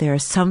out there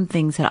some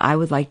things that I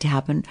would like to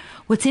happen.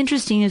 What's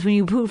interesting is when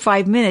you put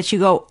 5 minutes, you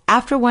go,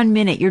 after 1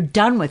 minute, you're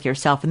done with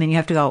yourself. And then you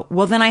have to go,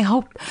 well, then I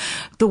hope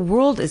the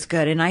world is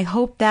good. And I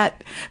hope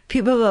that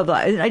people, blah,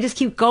 blah, blah. I just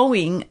keep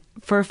going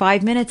for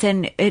 5 minutes,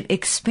 and it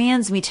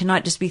expands me to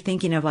not just be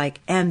thinking of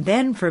like, and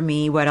then for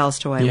me, what else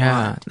do I want?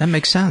 Yeah, that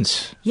makes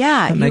sense.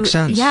 Yeah. That makes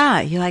sense. Yeah.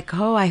 You're like,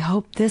 oh, I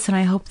hope this and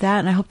I hope that.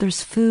 And I hope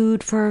there's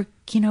food for,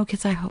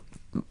 kids. I hope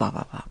blah,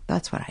 blah, blah.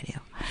 That's what I do.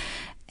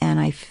 And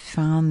I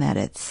found that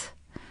it's,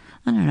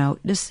 I don't know,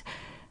 just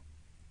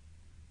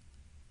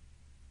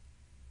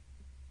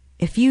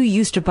if you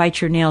used to bite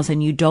your nails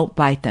and you don't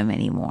bite them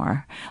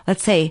anymore,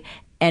 let's say,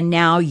 and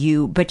now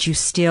but you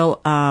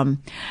still have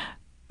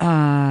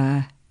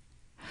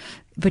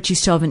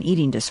an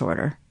eating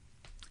disorder.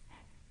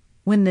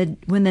 When the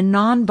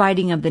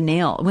non-biting of the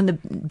nail, when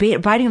the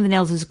biting of the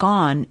nails is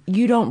gone,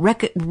 you don't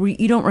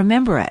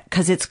remember it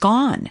because it's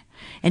gone.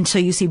 And so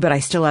you see, but I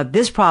still have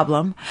this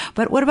problem.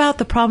 But what about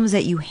the problems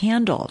that you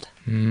handled?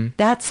 Mm-hmm.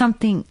 That's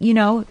something,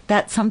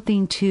 that's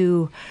something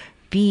to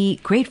be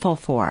grateful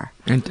for.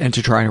 And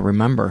to try to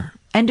remember.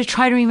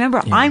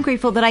 Yeah. I'm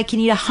grateful that I can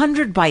eat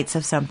 100 bites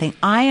of something.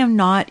 I am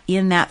not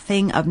in that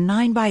thing of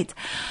 9 bites.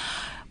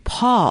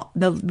 Paul,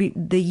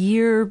 the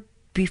year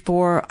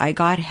before I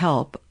got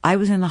help, I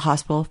was in the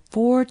hospital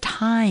 4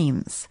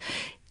 times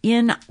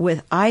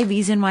with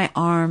IVs in my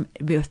arm,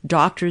 with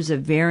doctors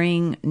of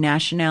varying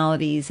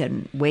nationalities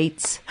and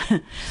weights,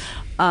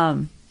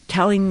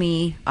 telling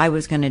me I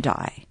was going to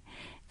die.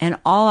 And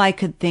all I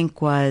could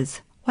think was,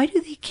 why do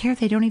they care?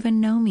 They don't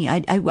even know me.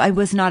 I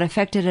was not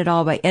affected at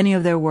all by any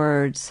of their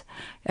words.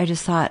 I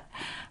just thought,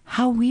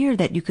 how weird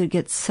that you could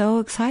get so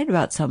excited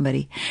about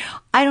somebody.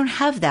 I don't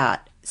have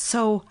that.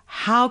 So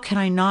how can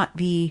I not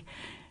be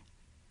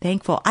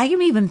thankful? I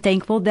am even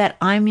thankful that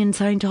I'm in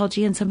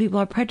Scientology and some people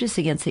are prejudiced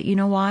against it. You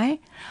know why?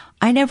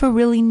 I never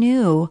really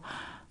knew.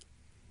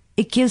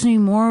 It gives me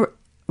more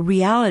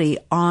reality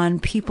on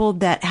people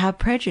that have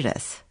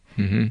prejudice.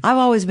 Mm-hmm. I've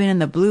always been in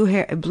the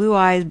blue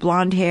eyes,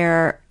 blonde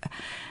hair,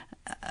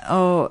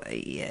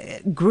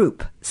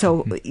 group.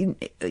 So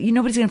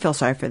nobody's going to feel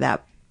sorry for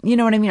that. You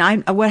know what I mean?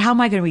 How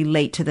am I going to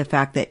relate to the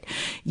fact that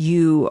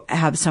you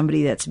have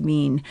somebody that's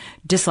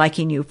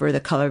disliking you for the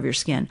color of your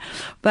skin?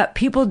 But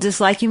people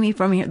disliking me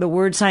from the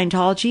word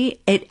Scientology,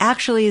 it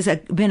actually has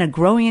been a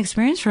growing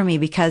experience for me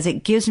because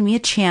it gives me a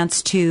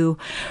chance to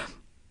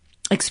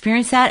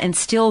experience that and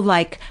still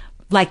like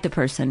the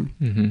person.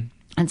 Mm-hmm.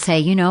 And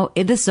say,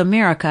 this is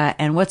America,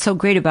 and what's so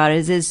great about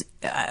it is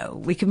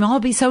we can all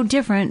be so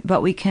different,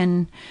 but we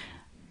can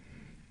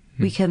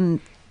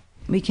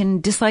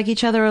dislike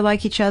each other or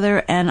like each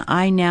other. And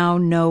I now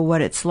know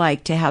what it's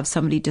like to have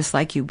somebody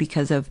dislike you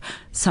because of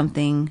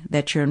something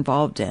that you're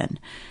involved in.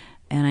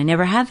 And I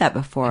never had that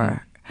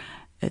before.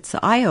 It's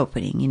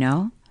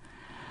eye-opening,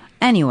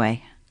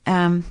 Anyway,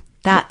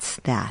 that's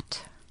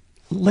that.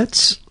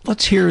 Let's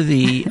hear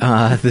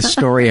the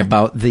story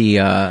about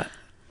the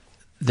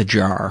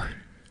jar.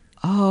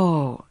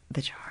 Oh,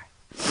 the jar.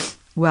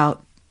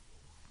 Well,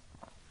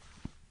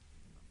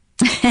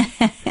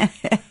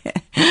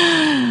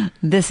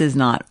 this is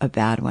not a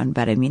bad one,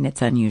 but I mean,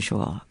 it's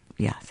unusual.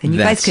 Yes. And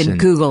you guys can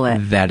Google it.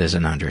 That is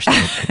an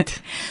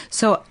understatement.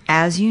 So,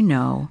 as you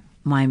know,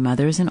 my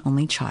mother is an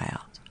only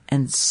child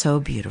and so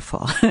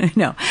beautiful.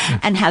 No,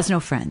 and has no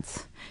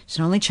friends. She's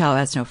an only child,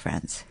 has no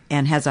friends,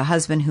 and has a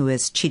husband who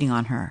is cheating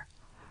on her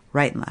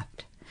right and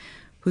left,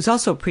 who's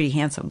also a pretty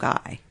handsome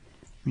guy.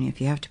 I mean,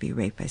 if you have to be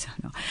raped by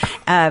someone,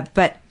 no.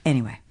 But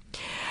anyway,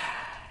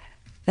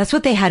 that's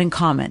what they had in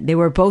common. They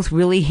were both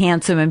really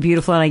handsome and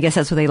beautiful, and I guess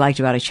that's what they liked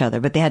about each other,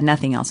 but they had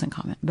nothing else in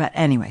common. But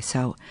anyway,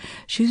 so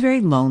she was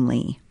very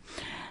lonely.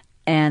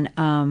 And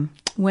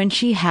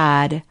she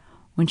had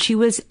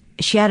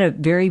a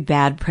very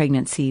bad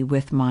pregnancy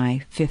with her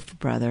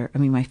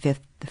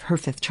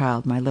fifth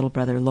child, my little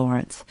brother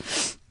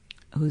Lawrence,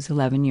 who's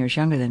 11 years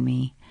younger than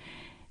me.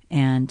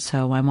 And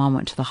so my mom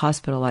went to the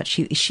hospital a lot.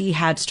 She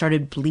had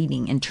started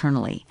bleeding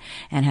internally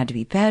and had to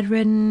be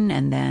bedridden.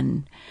 And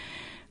then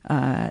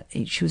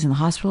she was in the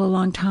hospital a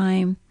long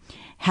time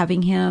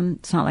having him.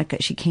 It's not like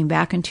she came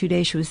back in 2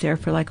 days. She was there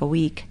for like a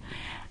week.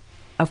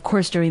 Of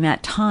course, during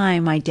that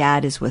time, my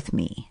dad is with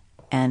me.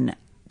 And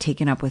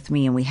taken up with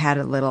me, and we had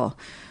a little.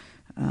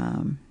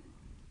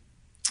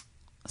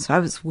 So I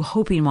was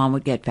hoping Mom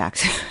would get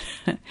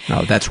vaccinated.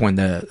 No, that's when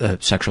the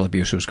sexual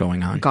abuse was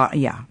going on.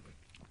 Yeah.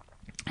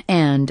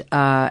 And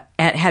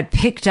it had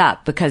picked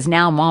up because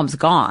now Mom's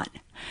gone.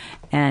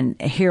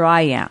 And here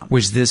I am.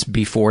 Was this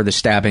before the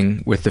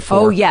stabbing with the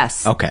fork? Oh,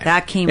 yes. Okay.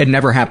 That came. It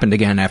never happened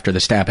again after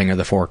the stabbing of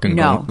the fork and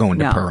going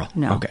to Pearl?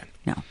 No. Okay.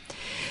 No.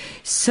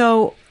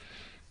 So.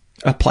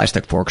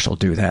 Plastic forks will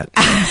do that.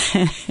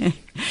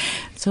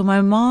 So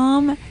my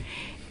mom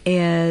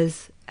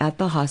is at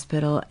the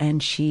hospital,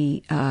 and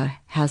she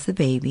has the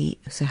baby.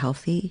 It's a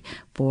healthy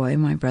boy,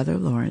 my brother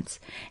Lawrence.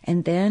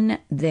 And then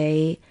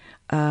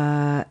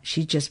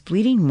she's just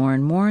bleeding more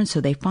and more, and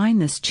so they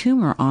find this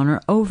tumor on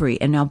her ovary.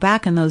 And now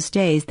back in those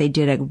days, they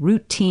did a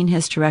routine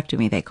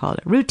hysterectomy, they called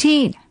it.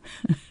 Routine!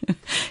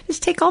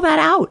 Just take all that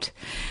out.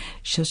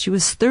 So she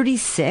was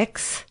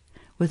 36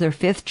 with her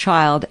 5th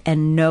child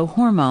and no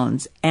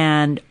hormones,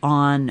 and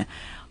on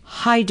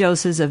high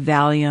doses of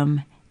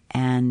Valium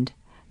and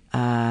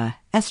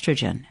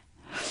estrogen,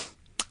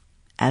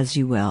 as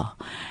you will.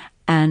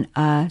 And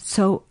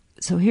so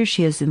here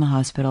she is in the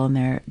hospital, and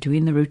they're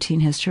doing the routine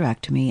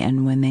hysterectomy.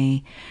 And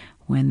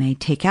when they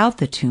take out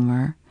the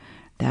tumor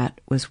that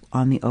was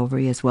on the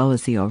ovary as well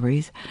as the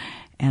ovaries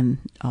and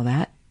all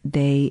that,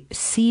 they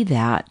see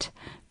that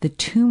the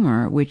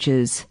tumor, which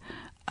is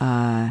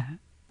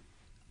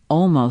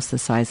almost the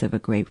size of a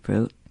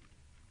grapefruit,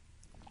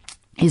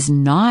 is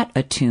not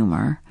a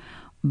tumor,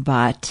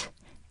 but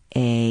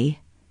a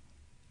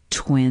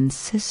twin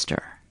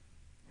sister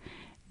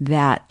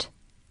that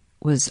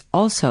was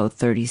also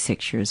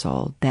 36 years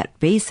old. That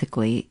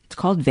basically, it's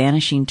called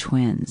vanishing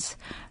twins,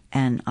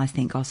 and I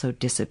think also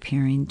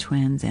disappearing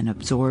twins and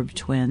absorbed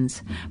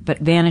twins, but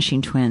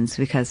vanishing twins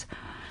because,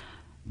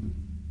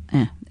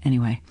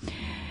 anyway.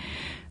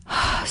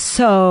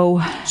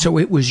 So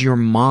it was your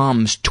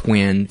mom's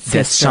twin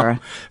sister,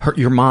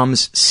 your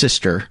mom's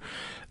sister,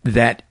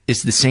 that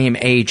is the same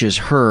age as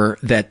her,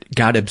 that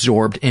got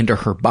absorbed into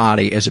her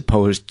body as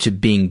opposed to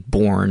being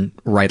born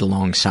right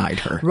alongside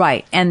her.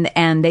 Right.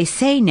 And they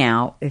say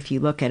now, if you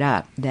look it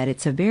up, that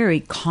it's a very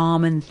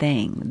common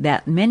thing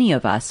that many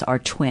of us are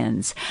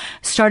twins,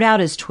 start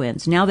out as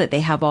twins. Now that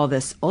they have all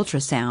this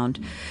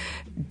ultrasound,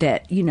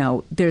 that,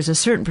 there's a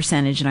certain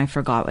percentage, and I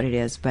forgot what it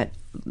is, but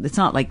it's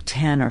not like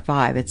 10 or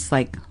 5. It's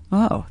like,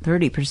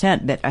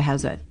 30% that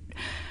has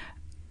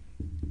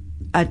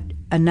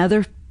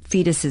another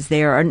fetus is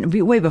there, or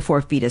way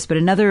before fetus, but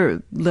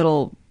another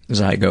little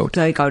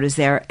zygote is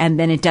there, and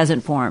then it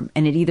doesn't form,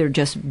 and it either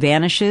just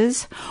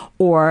vanishes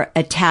or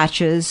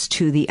attaches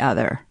to the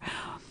other.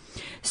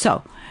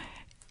 So,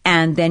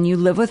 and then you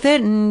live with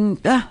it,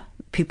 and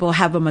people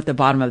have them at the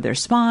bottom of their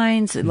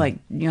spines. Like,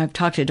 I've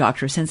talked to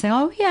doctors and say,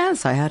 oh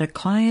yes, I had a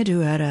client who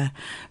had a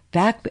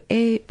back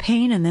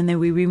pain, and then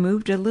we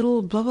removed a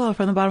little blah blah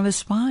from the bottom of his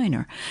spine,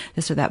 or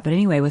this or that. But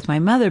anyway, with my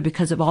mother,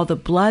 because of all the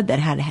blood that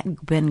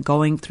had been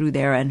going through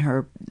there and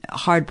her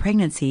hard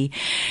pregnancy,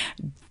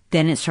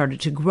 then it started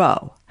to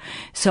grow.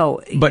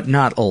 So, but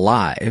not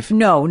alive.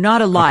 No,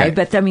 not alive.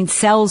 Okay. But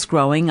cells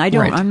growing.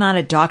 Right. I'm not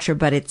a doctor,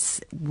 but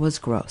was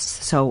gross.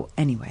 So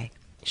anyway,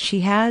 she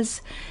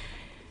has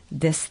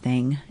this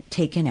thing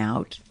taken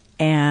out.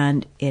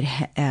 And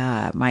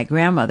my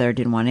grandmother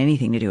didn't want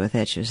anything to do with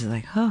it. She was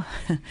like, oh.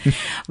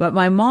 But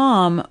my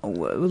mom,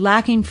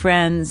 lacking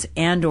friends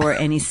and or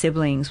any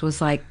siblings,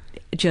 was like,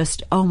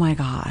 just, oh my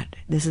God,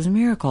 this is a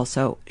miracle.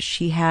 So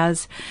she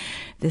has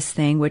this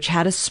thing which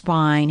had a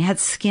spine, had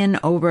skin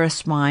over a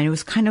spine. It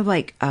was kind of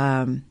like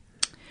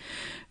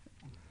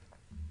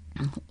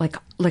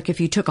if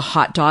you took a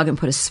hot dog and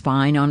put a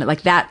spine on it,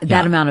 like that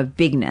amount of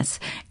bigness.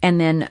 And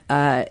then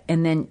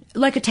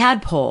like a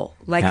tadpole,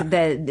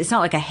 it's not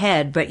like a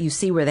head, but you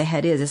see where the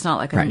head is. It's not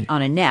like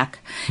on a neck.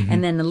 Mm-hmm.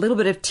 And then a little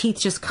bit of teeth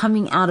just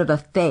coming out of a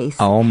face.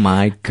 Oh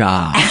my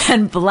God.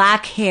 And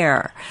black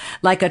hair,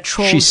 like a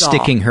troll She's doll.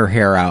 sticking her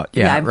hair out.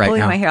 Yeah, I'm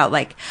pulling my hair out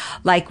like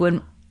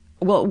when,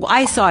 well,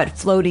 I saw it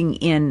floating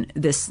in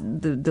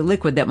the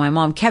liquid that my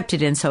mom kept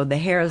it in. So the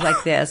hair is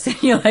like this.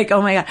 And you're like,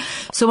 oh my God.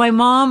 So my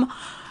mom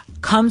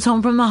comes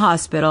home from the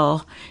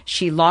hospital.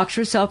 She locks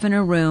herself in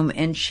her room,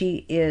 and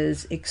she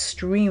is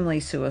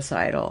extremely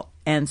suicidal.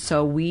 And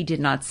so we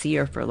did not see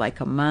her for like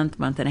a month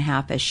and a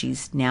half, as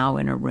she's now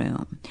in her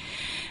room.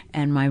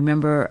 And I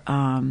remember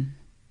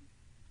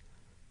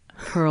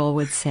Pearl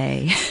would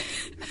say,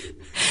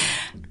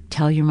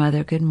 tell your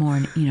mother good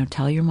morning,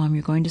 tell your mom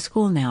you're going to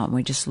school now. And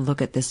we just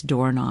look at this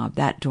doorknob.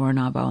 That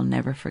doorknob I'll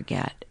never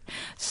forget.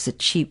 It's a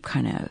cheap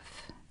kind of,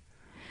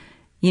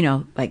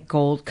 like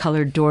gold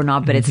colored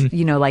doorknob, but it's,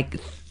 like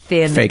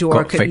thin fake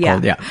door. Fake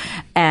gold, yeah.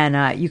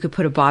 And you could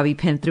put a bobby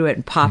pin through it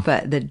and pop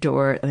the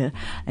door.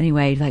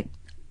 Anyway, like,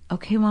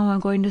 okay, Mom,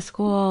 I'm going to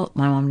school.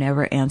 My mom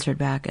never answered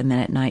back. And then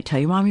at night, tell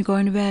your mom you're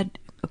going to bed.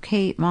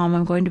 Okay, Mom,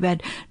 I'm going to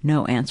bed.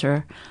 No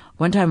answer.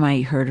 One time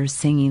I heard her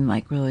singing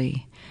like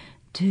really,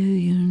 do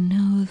you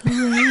know the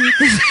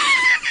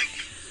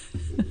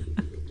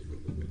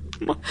way?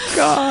 my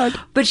God.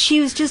 But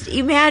she was just,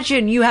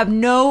 imagine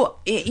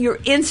you're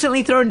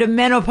instantly thrown to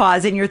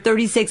menopause and you're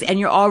 36 and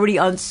you're already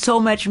on so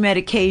much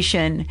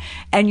medication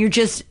and you're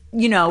just,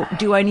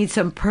 do I need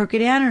some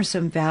Percodan or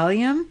some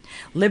Valium?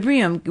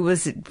 Librium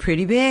was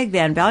pretty big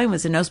then. Valium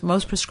was the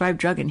most prescribed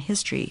drug in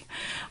history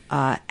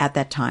at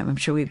that time. I'm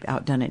sure we've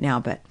outdone it now,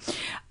 but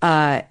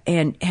and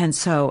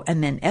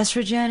then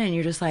estrogen, and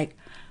you're just like,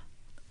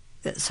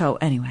 so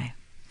anyway.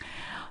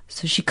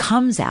 So she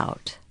comes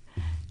out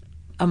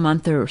a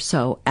month or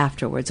so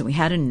afterwards, and we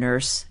had a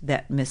nurse,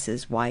 that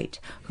Mrs.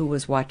 White, who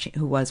was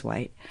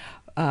white,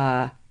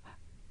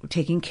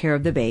 taking care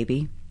of the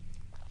baby.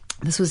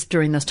 This was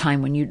during those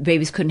time when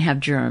babies couldn't have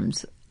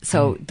germs.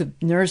 So the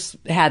nurse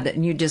had that,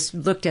 and you just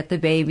looked at the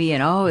baby,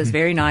 and it was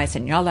very nice,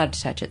 and you're not allowed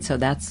to touch it. So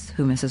that's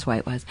who Mrs.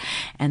 White was.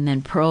 And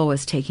then Pearl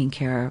was taking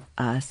care of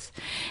us.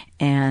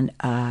 And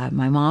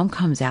my mom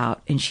comes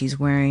out, and she's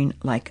wearing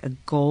like a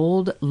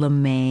gold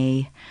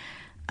lame,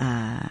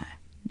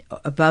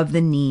 above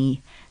the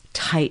knee,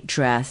 tight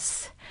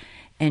dress.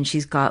 And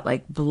she's got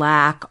like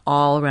black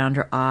all around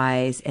her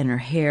eyes, and her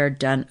hair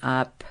done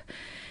up.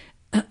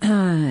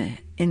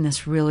 In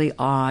this really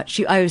odd,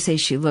 I would say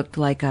she looked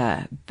like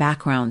a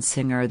background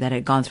singer that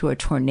had gone through a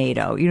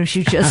tornado.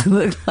 She just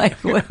looked like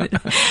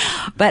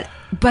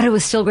but it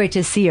was still great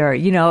to see her.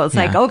 It's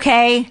like,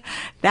 okay,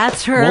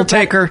 that's her. We'll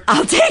take her.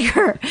 I'll take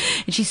her.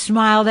 And she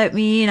smiled at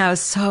me, and I was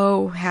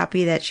so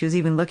happy that she was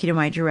even looking in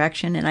my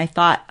direction. And I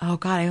thought, oh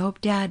God, I hope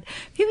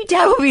maybe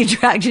Dad will be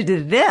attracted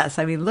to this.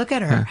 I mean, look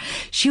at her. Yeah.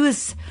 She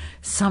was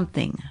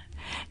something.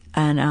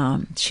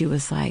 And she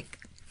was like,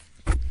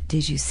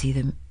 Did you see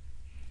the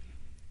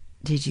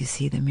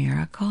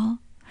miracle?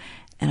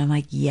 And I'm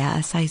like,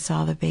 yes, I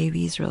saw the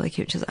baby. He's really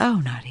cute. She's like,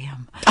 oh, not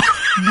him.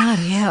 Not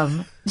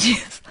him.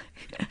 She's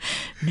like,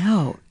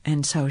 no.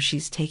 And so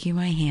she's taking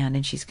my hand,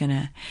 and she's going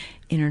to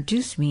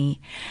introduce me.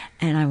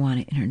 And I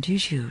want to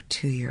introduce you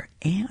to your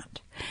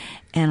aunt.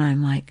 And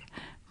I'm like,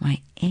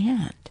 my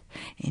aunt?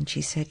 And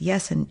she said,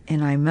 yes. And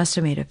I must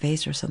have made a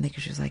face or something,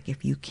 because she was like,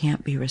 if you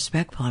can't be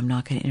respectful, I'm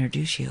not going to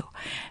introduce you.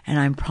 And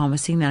I'm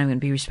promising that I'm going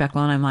to be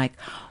respectful. And I'm like,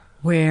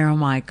 where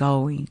am I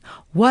going?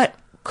 What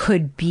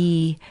could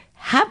be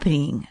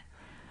happening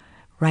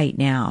right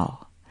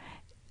now?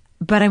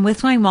 But I'm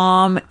with my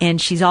mom, and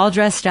she's all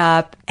dressed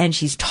up, and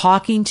she's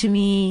talking to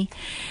me,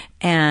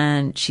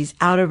 and she's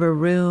out of her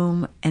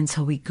room. And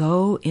so we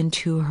go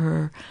into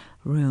her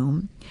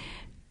room.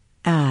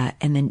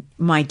 And then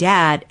my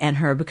dad and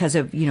her, because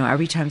of,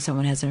 every time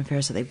someone has an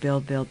affair, so they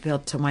build.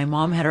 So my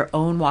mom had her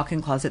own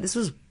walk-in closet. This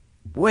was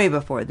way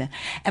before then.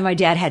 And my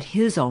dad had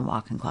his own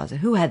walk-in closet.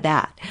 Who had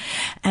that?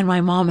 And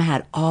my mom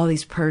had all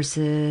these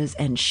purses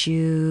and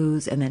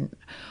shoes, and then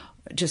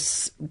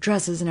just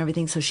dresses and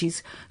everything. So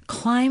she's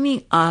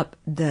climbing up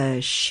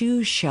the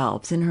shoe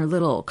shelves in her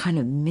little kind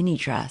of mini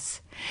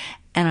dress.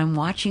 And I'm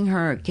watching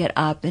her get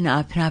up and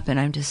up and up, and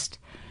I'm just,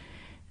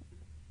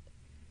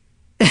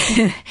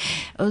 it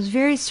was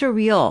very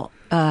surreal.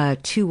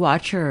 To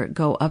watch her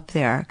go up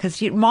there,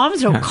 because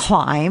moms don't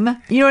climb.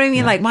 You know what I mean?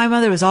 Yeah. Like, my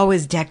mother was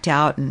always decked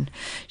out and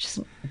just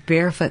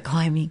barefoot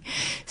climbing.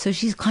 So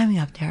she's climbing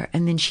up there,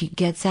 and then she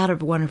gets out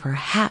of one of her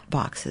hat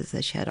boxes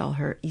that she had all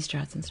her Easter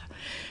hats and stuff,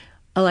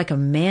 like a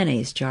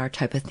mayonnaise jar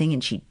type of thing,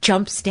 and she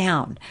jumps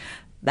down.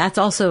 That's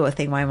also a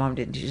thing my mom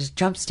did. She just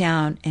jumps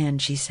down,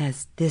 and she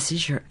says, this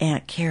is your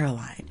Aunt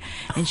Caroline.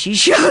 And she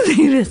shows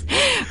me this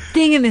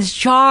thing in this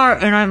jar,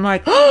 and I'm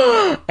like,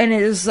 oh, and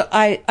it was,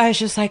 I was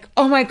just like,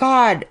 oh my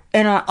God.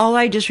 And all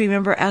I just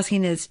remember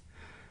asking is,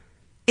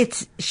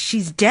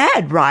 she's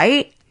dead,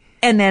 right?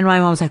 And then my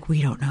mom's like,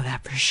 we don't know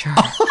that for sure.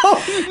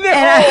 Oh, no.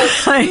 And I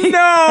was like,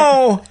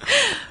 no.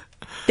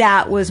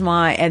 That was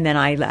and then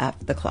I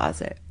left the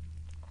closet.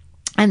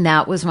 And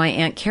that was my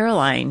Aunt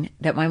Caroline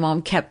that my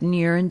mom kept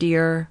near and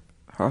dear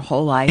her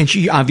whole life. And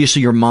she,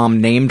 obviously your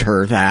mom named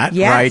her that,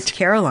 yes, right? Yes,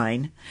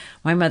 Caroline.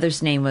 My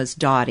mother's name was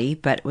Dottie,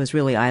 but it was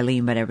really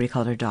Eileen, but everybody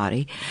called her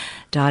Dottie.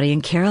 Dottie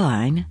and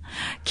Caroline.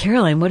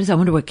 Caroline, I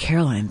wonder what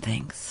Caroline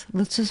thinks.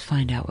 Let's just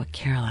find out what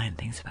Caroline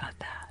thinks about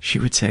that. She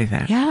would say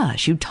that. Yeah,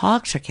 she would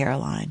talk to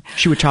Caroline.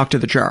 She would talk to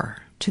the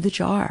jar. To the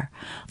jar.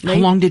 How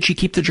long did she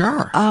keep the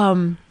jar?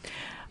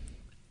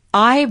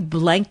 I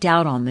blanked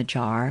out on the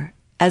jar,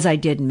 as I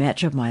did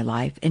much of my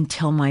life,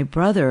 until my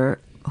brother,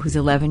 who's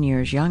 11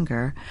 years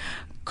younger,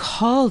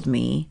 called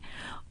me,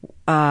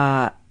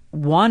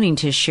 wanting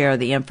to share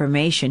the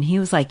information. He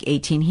was like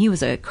 18. He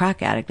was a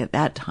crack addict at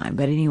that time.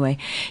 But anyway,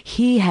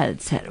 he had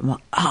said,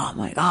 oh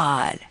my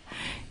God,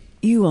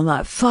 you will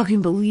not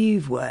fucking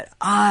believe what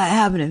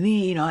happened to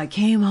me. I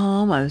came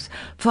home, I was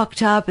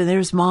fucked up, and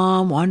there's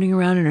Mom wandering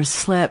around in her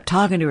slip,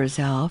 talking to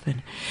herself,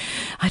 and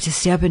I had to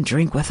stay up and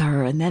drink with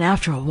her. And then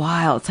after a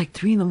while, it's like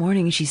 3 a.m,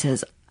 and she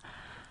says,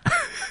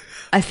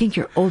 I think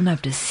you're old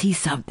enough to see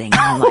something. And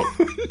I'm like,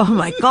 oh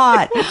my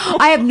God.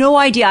 I have no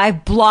idea. I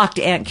blocked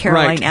Aunt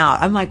Caroline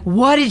out. I'm like,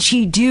 what did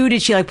she do?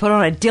 Did she put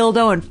on a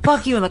dildo and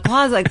fuck you in the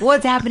closet? Like,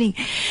 what's happening?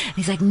 And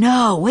he's like,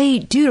 no,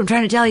 wait, dude, I'm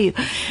trying to tell you.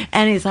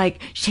 And he's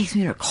like, she takes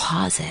me to her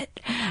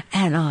closet,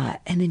 And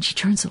then she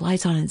turns the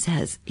lights on and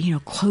says,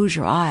 close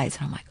your eyes.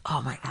 And I'm like,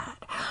 oh my God.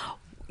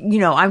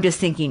 I'm just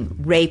thinking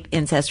rape,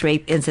 incest.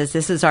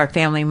 This is our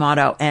family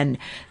motto. And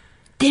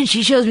then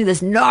she shows me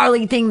this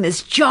gnarly thing,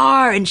 this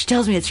jar, and she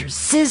tells me it's her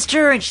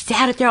sister, and she's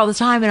had it there all the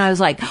time. And I was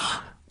like,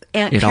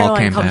 Aunt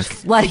Caroline comes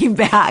flooding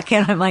back.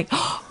 And I'm like,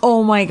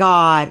 oh my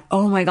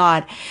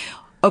God.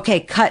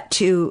 Okay, cut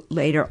to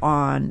later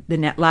on,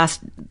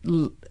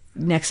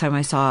 next time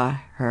I saw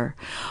her,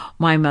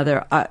 my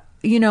mother,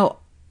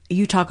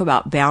 you talk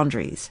about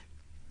boundaries.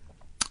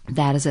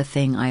 That is a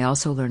thing I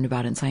also learned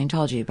about in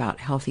Scientology, about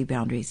healthy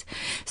boundaries.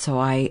 So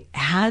I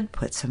had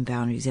put some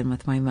boundaries in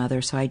with my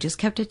mother. So I just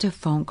kept it to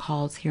phone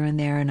calls here and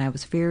there. And I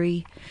was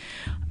very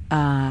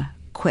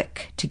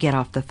quick to get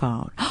off the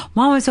phone.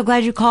 Mom, I'm so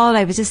glad you called.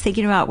 I was just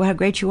thinking about how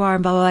great you are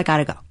and blah, blah, blah. I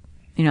gotta go.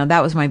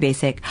 That was my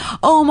basic.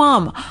 Oh,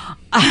 Mom,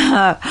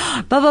 blah,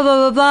 blah, blah,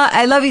 blah, blah.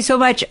 I love you so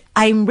much.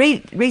 I'm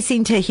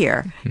racing to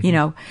here,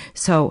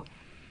 So,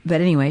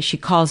 but anyway, she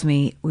calls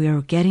me. We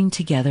are getting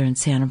together in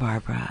Santa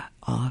Barbara,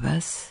 all of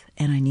us.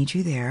 And I need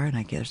you there,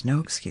 and there's no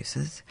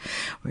excuses.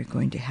 We're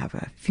going to have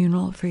a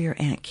funeral for your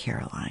Aunt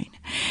Caroline.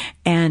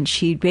 And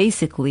she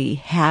basically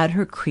had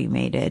her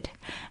cremated,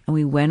 and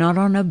we went out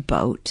on a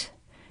boat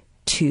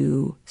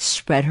to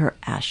spread her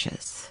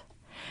ashes.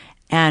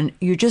 And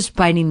you're just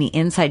biting the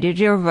inside. Did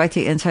you ever bite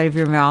the inside of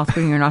your mouth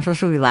when you're not supposed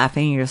to be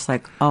laughing? You're just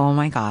like, oh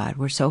my God,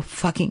 we're so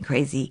fucking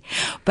crazy.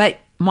 But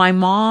my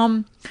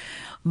mom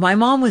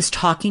was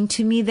talking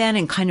to me then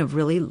and kind of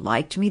really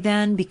liked me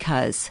then,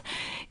 because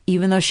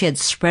even though she had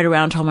spread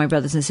around to all my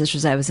brothers and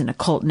sisters I was in a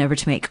cult never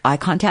to make eye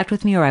contact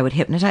with me or I would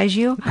hypnotize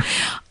you,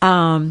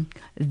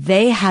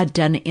 they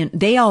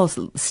all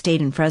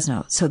stayed in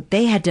Fresno. So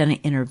they had done an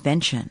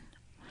intervention,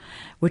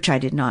 which I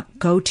did not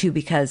go to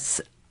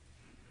because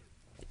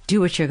do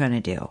what you're going to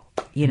do,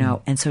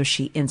 and so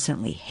she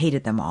instantly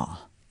hated them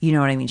all. You know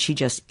what I mean? She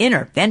just,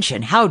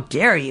 intervention. How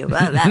dare you?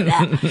 Blah, blah,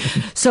 blah.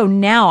 So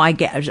now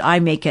I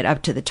make it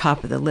up to the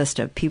top of the list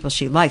of people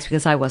she likes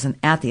because I wasn't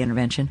at the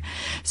intervention.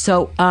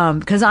 So,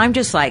 because I'm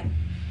just like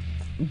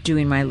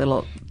doing my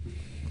little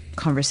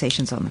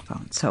conversations on the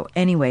phone. So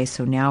anyway,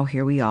 so now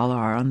here we all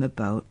are on the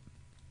boat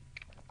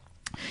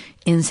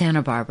in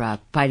Santa Barbara,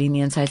 biting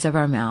the insides of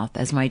our mouth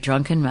as my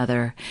drunken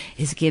mother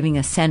is giving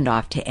a send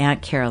off to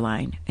Aunt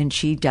Caroline. And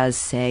she does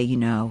say,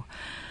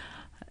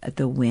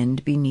 the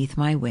wind beneath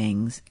my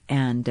wings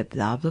and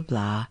blah, blah,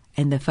 blah.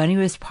 And the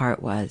funniest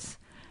part was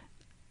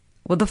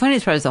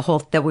the whole,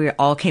 that we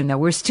all came there.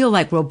 We're still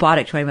like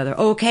robotic to my mother.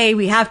 Okay,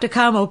 we have to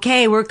come.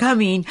 Okay, we're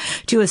coming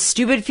to a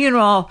stupid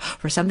funeral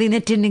for something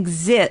that didn't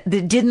exist,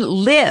 that didn't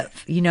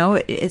live.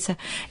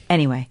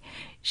 Anyway,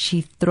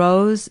 she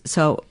throws.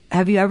 So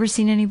have you ever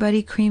seen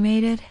anybody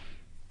cremated?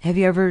 Have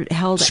you ever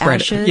held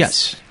ashes?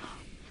 Yes.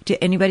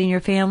 To anybody in your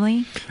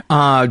family?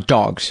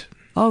 Dogs.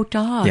 Oh,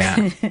 dogs.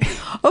 Yeah.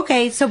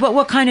 Okay, so but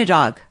what kind of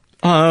dog?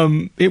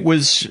 It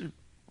was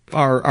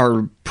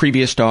our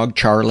previous dog,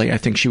 Charlie. I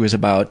think she was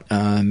about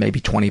maybe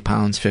 20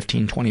 pounds,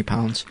 15, 20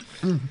 pounds.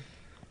 Mm.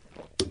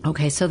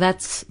 Okay, so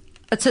it's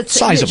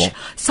sizable.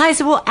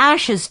 Sizable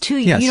ashes, too.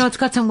 Yes. It's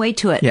got some weight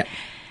to it. Yeah.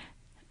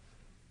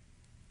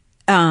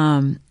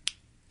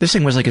 This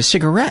thing was like a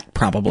cigarette,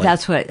 probably.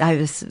 That's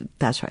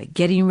right.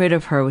 Getting rid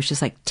of her was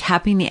just like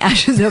tapping the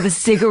ashes of a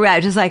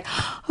cigarette. Just like,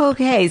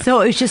 okay. So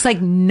it was just like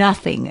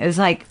nothing. It was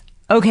like,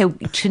 okay,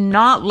 to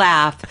not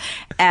laugh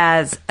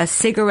as a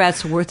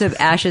cigarette's worth of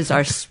ashes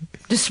are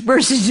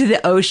dispersed into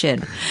the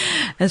ocean.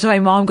 And so my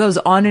mom goes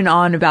on and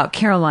on about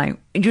Caroline,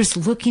 just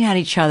looking at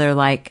each other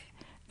like,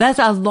 that's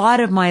a lot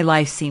of my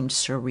life seemed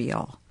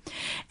surreal.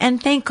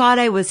 And thank God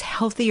I was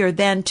healthier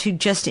then to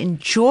just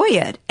enjoy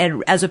it,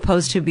 and as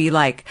opposed to be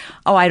like,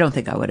 oh, I don't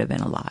think I would have been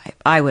alive.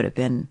 I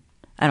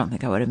don't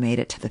think I would have made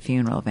it to the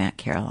funeral of Aunt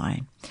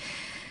Caroline.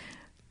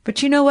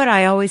 But you know what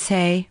I always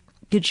say?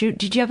 Did you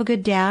have a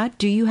good dad?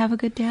 Do you have a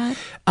good dad?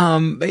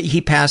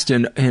 He passed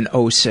in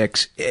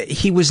 2006.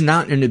 He was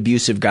not an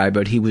abusive guy,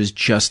 but he was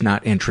just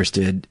not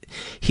interested.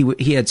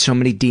 He had so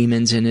many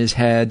demons in his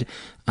head,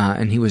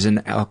 and he was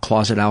a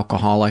closet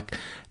alcoholic,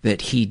 that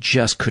he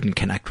just couldn't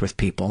connect with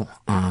people,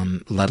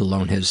 let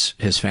alone his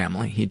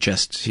family. He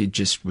just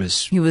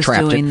was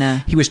trapped.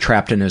 He was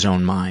trapped in his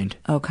own mind.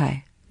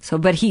 Okay. So,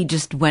 but he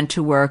just went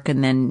to work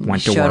and then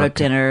showed up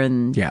dinner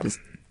and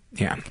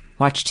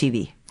watched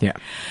TV. Yeah.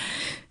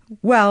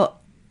 Well,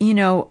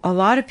 a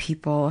lot of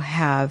people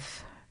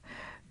have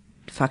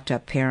fucked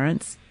up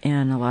parents,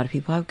 and a lot of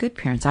people have good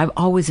parents. I'm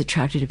always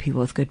attracted to people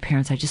with good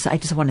parents. I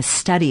just want to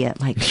study it.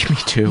 Like, me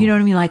too. You know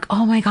what I mean? Like,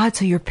 oh my God,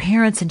 so your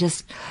parents, and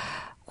just,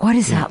 what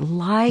is that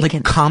like?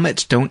 Like,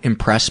 comets don't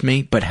impress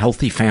me, but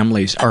healthy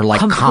families are like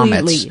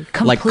comets.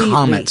 Like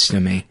comets to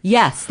me.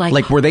 Yes.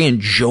 Like where they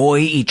enjoy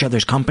each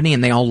other's company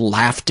and they all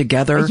laugh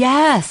together.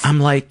 Yes.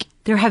 I'm like,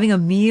 they're having a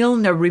meal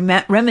and they're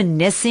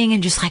reminiscing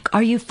and just like,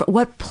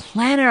 what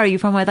planet are you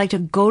from? I'd like to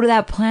go to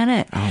that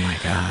planet. Oh my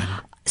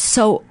God.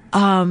 So,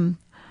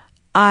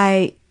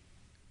 I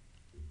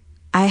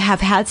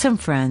have had some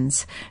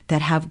friends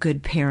that have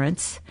good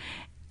parents,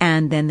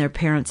 and then their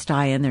parents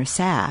die and they're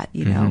sad,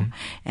 you know.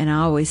 And I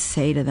always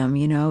say to them,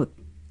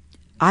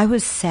 I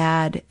was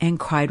sad and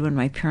cried when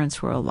my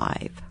parents were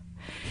alive.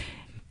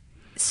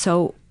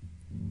 So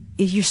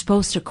you're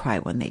supposed to cry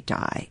when they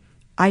die.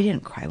 I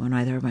didn't cry when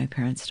either of my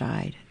parents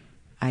died.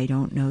 I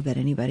don't know that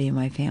anybody in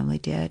my family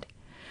did.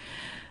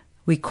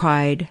 We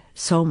cried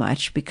so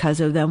much because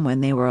of them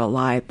when they were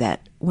alive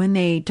that when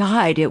they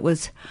died, it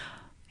was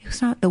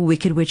not the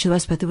Wicked Witch of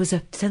Us, but there was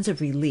a sense of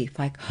relief.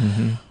 Like,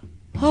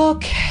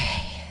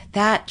 okay,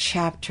 that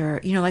chapter,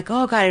 like,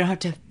 oh God, I don't have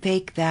to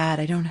fake that.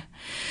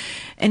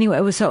 Anyway,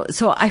 it was so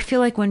I feel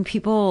like when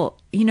people,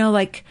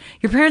 like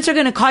your parents are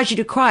going to cause you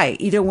to cry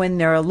either when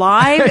they're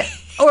alive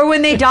or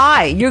when they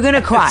die. You're going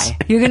to cry.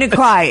 You're going to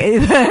cry.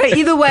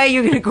 Either way,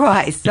 you're going to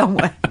cry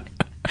somewhere.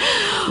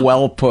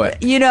 Well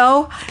put.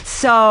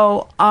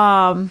 So,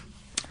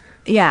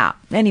 yeah.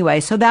 Anyway,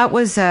 so that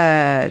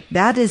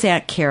is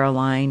Aunt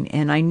Caroline,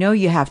 and I know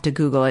you have to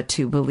Google it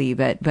to believe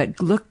it, but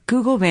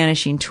Google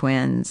Vanishing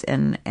Twins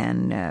and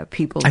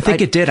people. I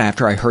think it did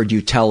after I heard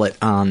you tell it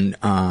on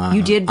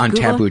you did on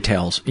Google Taboo it?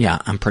 Tales. Yeah,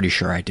 I'm pretty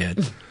sure I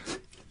did.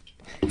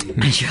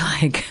 And you're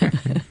like,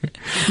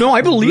 no,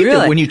 I believed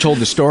really? it when you told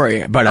the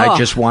story, but I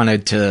just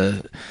wanted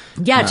to.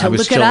 Yeah, to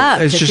look it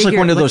up. It's just like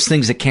one of those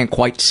things that can't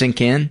quite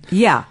sink in.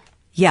 Yeah.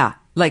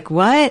 Like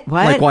what?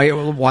 Like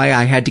why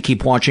I had to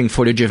keep watching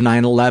footage of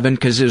 9/11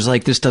 because it was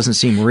like, this doesn't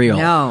seem real.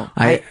 No.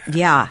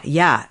 Yeah,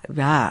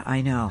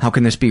 I know. How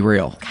can this be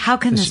real? How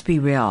can this be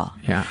real?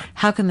 Yeah.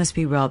 How can this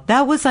be real?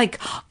 That was like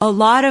a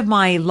lot of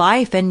my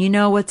life. And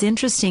what's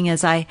interesting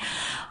is I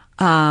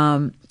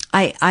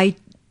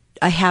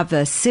have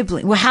a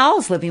sibling. Well,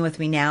 Hal's living with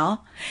me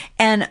now,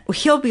 and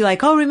he'll be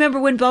like, "Oh, remember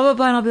when blah blah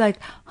blah?" And I'll be like,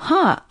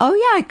 "Huh? Oh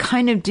yeah, I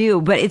kind of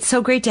do." But it's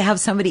so great to have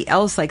somebody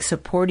else like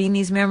supporting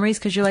these memories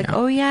because you're like,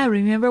 "Oh yeah,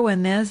 remember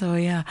when this? Oh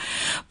yeah."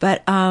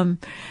 But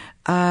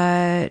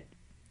Aunt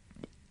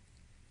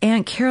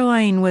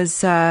Caroline was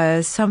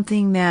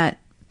something that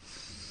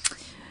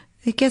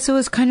I guess it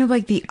was kind of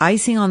like the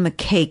icing on the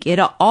cake.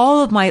 I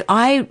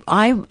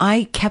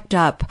kept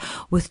up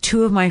with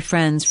two of my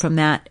friends from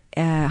that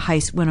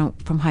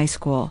from high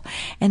school,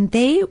 and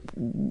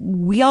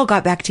we all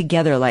got back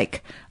together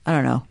like, I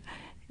don't know,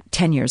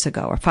 10 years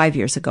ago or 5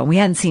 years ago. We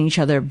hadn't seen each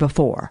other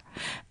before,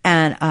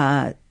 and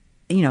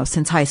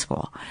since high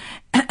school.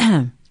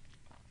 And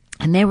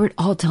they were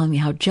all telling me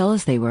how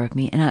jealous they were of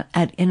me, and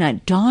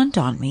it dawned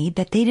on me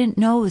that they didn't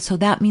know, so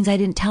that means I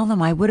didn't tell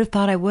them. I would have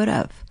thought I would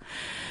have,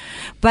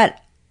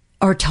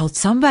 or told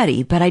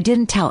somebody, but I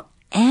didn't tell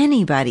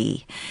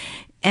anybody.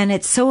 And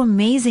it's so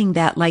amazing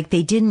that like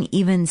they didn't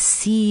even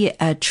see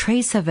a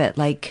trace of it.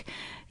 Like,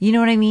 you know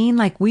what I mean?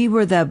 Like we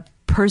were the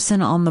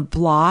person on the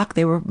block.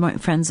 They were my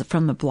friends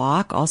from the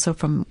block, also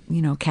from,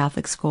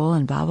 Catholic school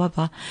and blah, blah,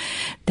 blah.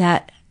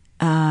 That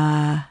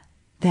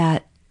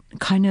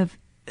kind of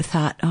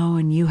thought, oh,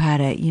 and you had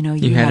it, you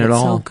had it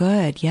all so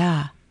good.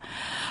 Yeah.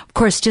 Of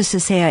course, just to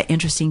say an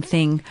interesting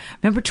thing.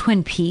 Remember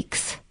Twin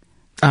Peaks?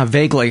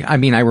 Vaguely. I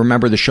mean, I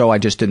remember the show. I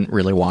just didn't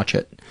really watch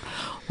it.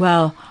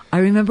 Well, I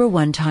remember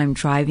one time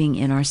driving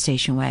in our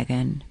station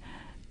wagon,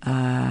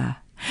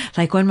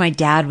 like when my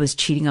dad was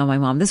cheating on my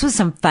mom. This was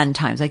some fun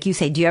times. Like you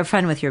say, do you have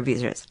fun with your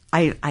abusers?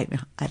 I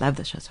love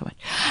this show so much.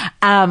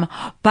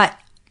 But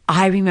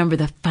I remember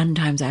the fun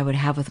times I would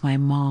have with my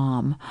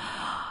mom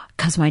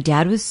because my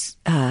dad was,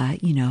 I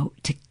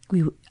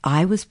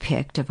was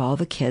picked of all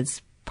the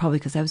kids, probably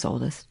because I was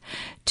oldest,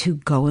 to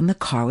go in the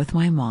car with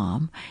my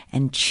mom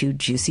and chew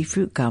juicy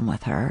fruit gum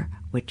with her,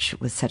 which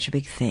was such a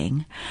big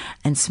thing,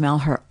 and smell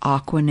her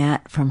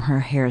Aquanet from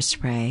her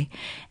hairspray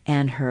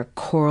and her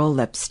coral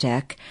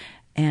lipstick,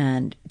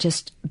 and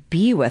just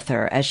be with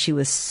her as she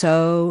was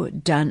so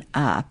done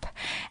up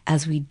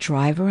as we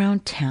drive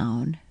around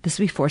town. This is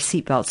before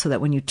seatbelts, so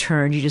that when you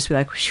turn, you just be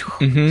like,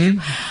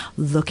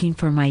 looking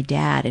for my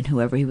dad and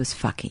whoever he was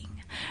fucking.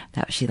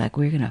 That she like,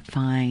 we're going to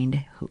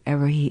find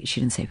whoever she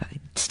didn't say,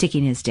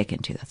 sticking his dick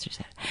into, that's what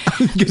she said.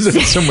 Because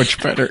it's so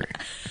much better.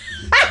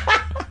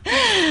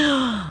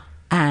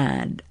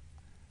 And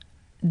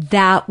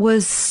that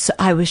was,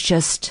 I was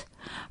just,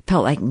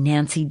 felt like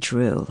Nancy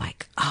Drew,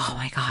 like, oh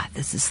my God,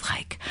 this is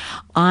like,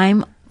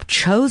 I'm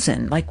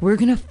chosen, like we're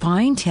going to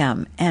find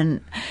him.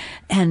 And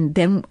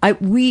then I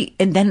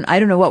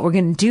don't know what we're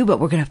going to do, but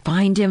we're going to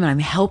find him, and I'm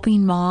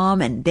helping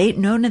mom, and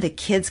none of the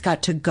kids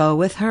got to go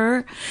with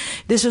her.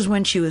 This was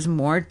when she was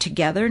more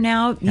together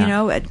now,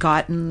 had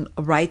gotten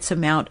a right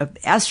amount of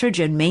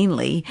estrogen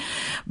mainly,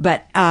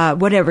 but,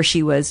 whatever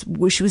she was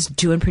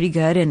doing pretty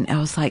good. And it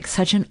was like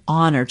such an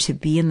honor to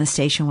be in the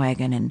station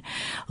wagon and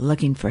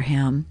looking for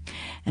him.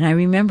 And I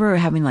remember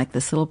having like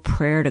this little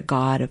prayer to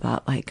God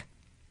about like,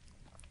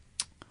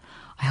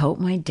 I hope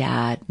my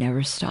dad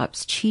never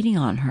stops cheating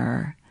on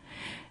her,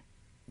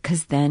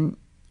 because then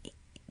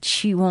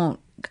she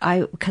won't.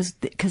 Because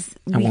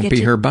I won't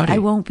be her buddy. I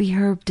won't be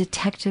her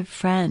detective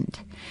friend,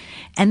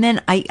 And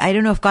then I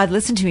don't know if God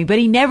listened to me, but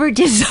he never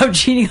did stop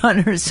cheating on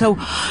her. So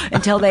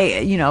until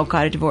they,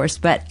 got a divorce.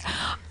 But,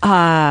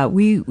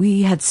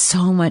 we had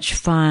so much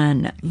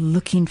fun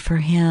looking for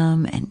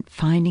him and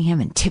finding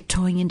him and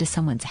tiptoeing into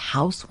someone's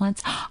house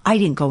once. I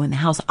didn't go in the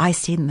house. I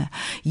stayed in the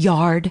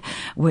yard.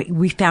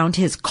 We found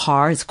his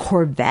car, his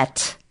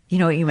Corvette. You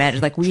know what you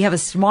imagine? Like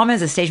Mom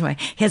has a station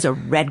wagon. He has a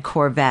red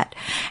Corvette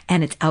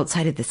and it's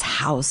outside of this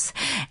house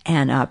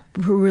and a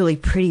really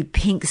pretty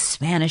pink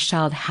Spanish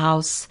styled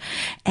house.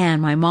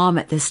 And my mom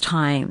at this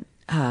time,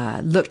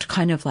 looked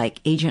kind of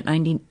like Agent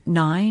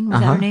 99. Was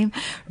that her name?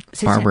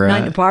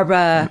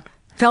 Barbara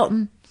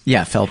Felton.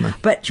 Yeah, Feldman.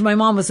 But my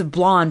mom was a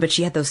blonde, but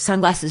she had those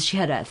sunglasses. She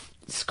had a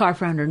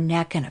scarf around her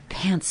neck and a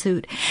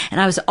pantsuit. And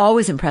I was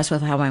always impressed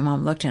with how my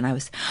mom looked. And I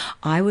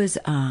was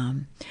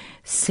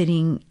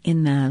sitting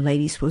in the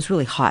ladies' pool. It was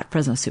really hot.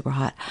 Fresno was super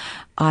hot.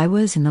 I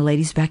was in the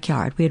ladies'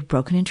 backyard. We had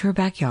broken into her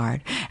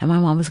backyard and my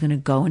mom was going to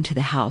go into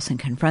the house and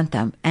confront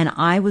them. And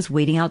I was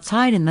waiting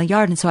outside in the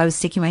yard. And so I was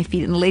sticking my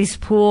feet in the ladies'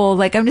 pool.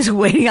 Like I'm just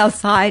waiting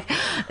outside.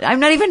 I'm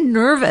not even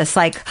nervous.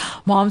 Like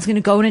Mom's going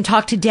to go in and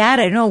talk to Dad.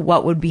 I don't know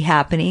what would be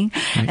happening.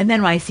 Right. And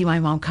then when I see my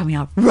mom coming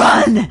out,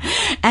 run!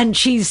 And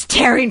she's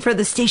tearing for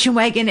the station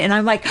wagon. And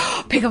I'm like,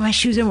 pick up my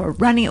shoes and we're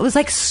running. It was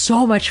like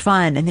so much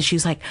fun. And then she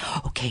was like,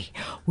 okay,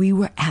 we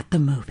were at the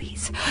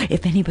movies.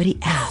 If anybody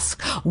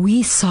asks,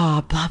 we saw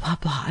blah, blah,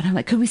 blah. And I'm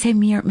like, could we say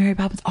Mary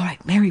Poppins? All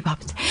right, Mary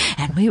Poppins.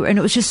 And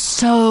it was just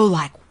so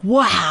like,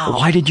 wow.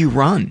 Why did you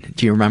run?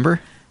 Do you remember?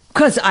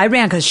 Because I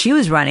ran because she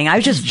was running. I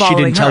was just following her.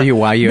 She didn't tell you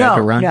why you had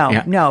to run?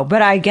 No.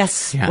 But I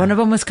guess one of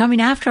them was coming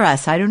after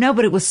us. I don't know,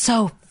 but it was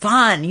so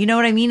fun. You know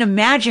what I mean?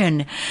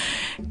 Imagine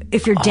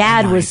if your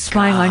dad was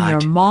spying on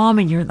your mom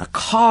and you're in the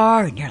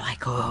car and you're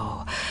like,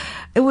 oh.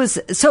 It was,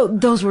 so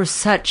those were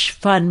such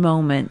fun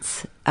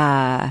moments.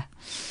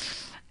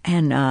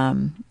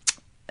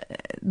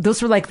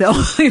 Those were like the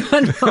only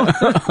one.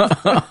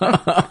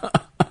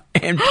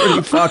 And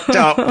pretty fucked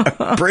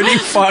up. Pretty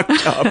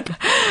fucked up.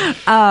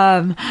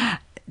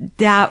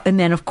 That, and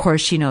then of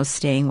course,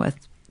 staying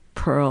with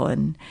Pearl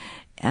and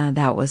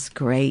that was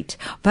great.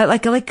 But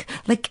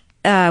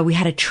we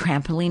had a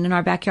trampoline in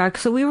our backyard.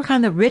 So we were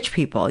kind of the rich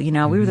people, we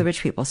were the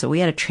rich people. So we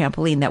had a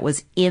trampoline that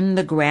was in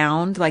the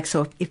ground. Like,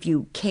 so if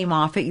you came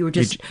off it, you were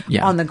just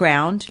on the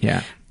ground.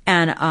 Yeah.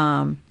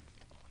 And,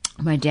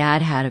 my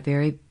dad had a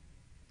very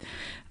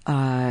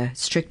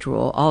strict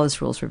rule. All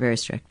his rules were very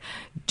strict.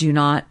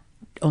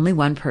 Only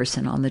one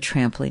person on the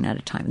trampoline at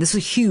a time. This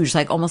was huge,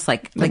 almost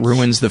like it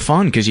ruins the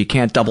fun because you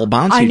can't double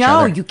bounce each other.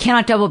 I know, you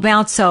cannot double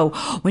bounce. So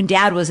when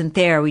Dad wasn't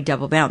there, we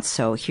double bounced.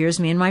 So here's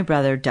me and my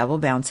brother double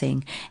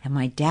bouncing, and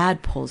my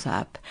dad pulls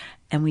up,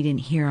 and we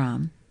didn't hear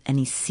him, and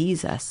he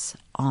sees us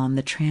on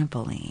the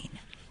trampoline,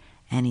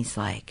 and he's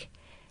like,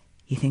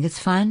 "You think it's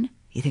fun?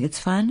 You think it's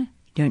fun?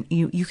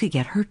 You could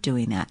get hurt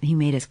doing that." And he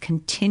made us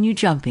continue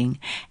jumping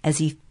as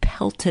he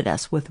pelted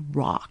us with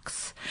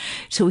rocks.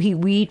 So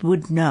we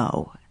would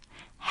know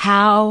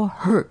how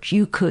hurt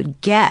you could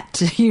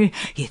get. You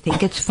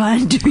think it's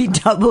fun to be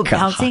double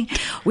bouncing?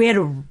 We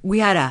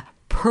had a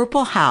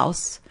purple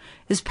house.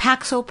 Is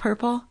Paxil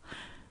purple?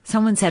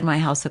 Someone said my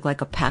house looked like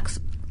a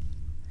Paxil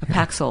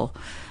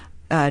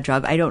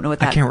drug. I don't know what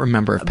that. I can't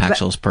remember if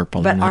Paxil's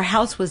purple. But our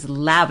house was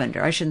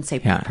lavender. I shouldn't say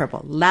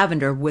purple.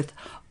 Lavender with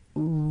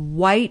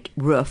white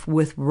roof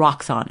with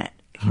rocks on it.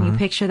 Can you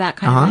picture that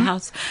kind of a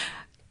house?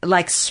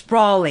 Like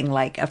sprawling,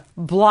 like a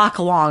block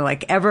long,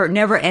 like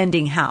never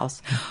ending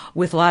house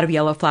with a lot of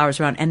yellow flowers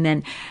around. And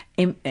then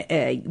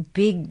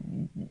big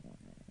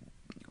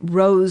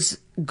rose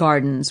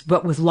gardens,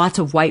 but with lots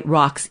of white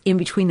rocks in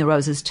between the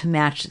roses to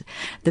match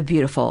the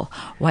beautiful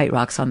white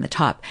rocks on the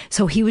top.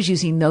 So he was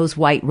using those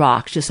white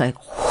rocks, just like,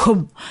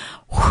 whoom,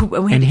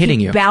 whoom, and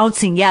hitting you.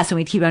 Bouncing, yes. And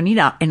we'd keep on,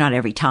 and not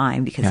every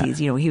time because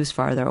he was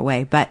farther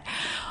away, but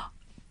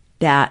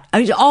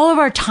all of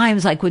our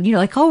times, when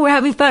oh, we're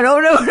having fun. Oh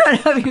no, we're not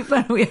having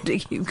fun. We have to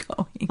keep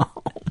going.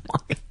 Oh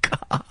my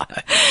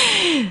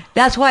God.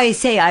 That's why I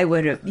say I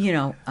would have,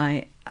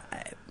 I'd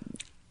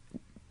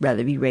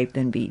rather be raped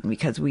than beaten,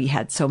 because we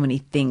had so many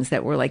things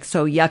that were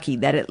so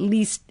yucky that at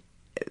least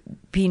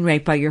being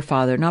raped by your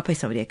father, not by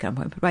somebody at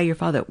gunpoint, but by your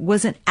father,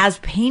 wasn't as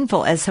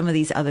painful as some of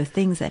these other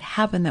things that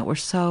happened that were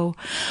so.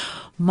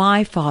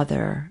 My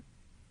father,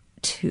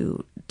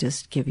 to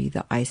just give you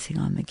the icing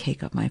on the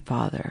cake of my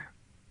father.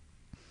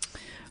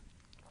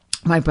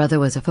 My brother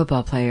was a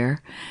football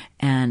player,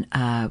 and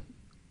I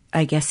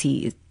guess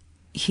he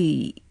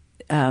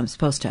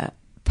supposed to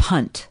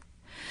punt,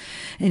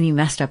 and he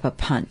messed up a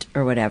punt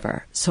or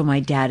whatever. So my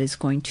dad is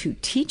going to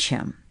teach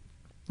him,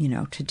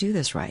 to do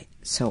this right.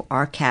 So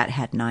our cat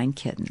had 9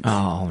 kittens.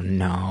 Oh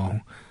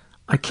no,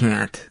 I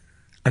can't.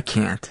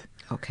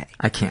 Okay,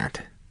 I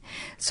can't.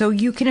 So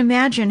you can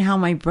imagine how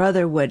my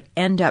brother would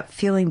end up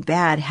feeling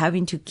bad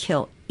having to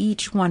kill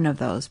each one of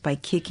those by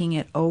kicking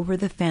it over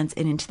the fence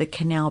and into the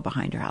canal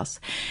behind our house,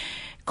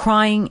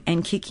 crying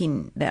and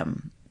kicking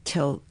them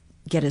till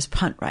get his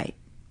punt right,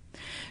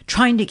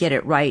 trying to get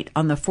it right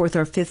on the 4th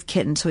or 5th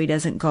kitten so he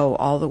doesn't go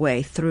all the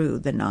way through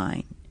the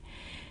 9.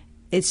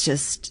 It's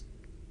just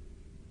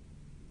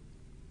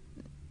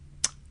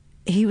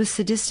he was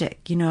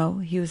sadistic, you know.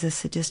 He was a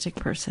sadistic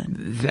person.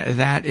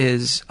 That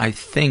is, I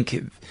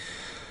think,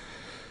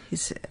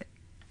 he's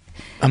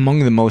among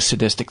the most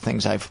sadistic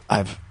things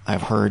I've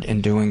heard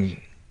in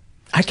doing.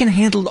 I can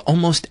handle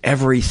almost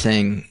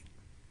everything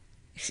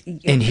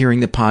in hearing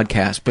the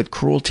podcast, but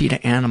cruelty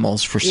to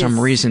animals, for some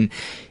reason,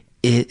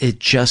 it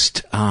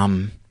just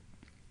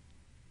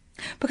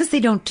because they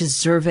don't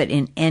deserve it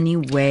in any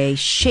way,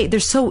 shape. They're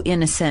so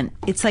innocent.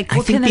 It's like,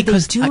 what can they be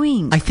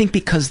doing? I think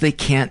because they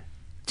can't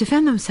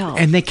defend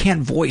themselves, and they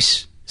can't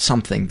voice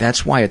something.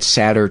 That's why it's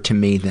sadder to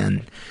me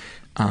than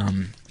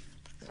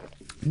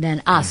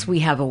us. We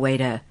have a way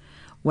to.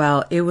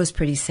 Well, it was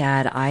pretty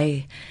sad.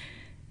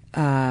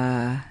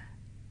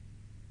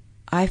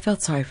 I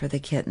felt sorry for the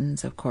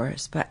kittens, of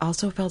course, but I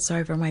also felt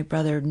sorry for my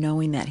brother,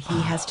 knowing that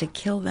he has to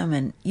kill them.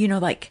 And, you know,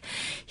 like,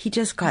 he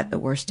just got the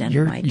worst end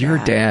of my dad. Your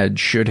dad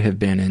should have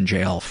been in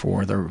jail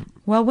for the...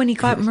 Well, when he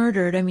got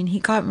murdered, I mean, he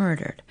got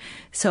murdered.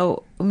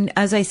 So,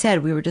 as I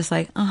said, we were just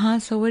like,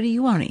 so what do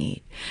you want to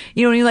eat?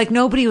 You know, like,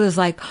 nobody was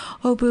like,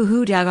 oh,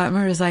 boo-hoo, Dad got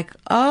murdered. It's like,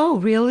 oh,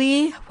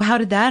 really? How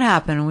did that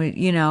happen?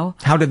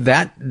 How did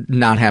that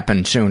not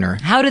happen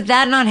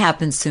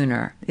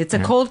sooner? It's a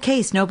cold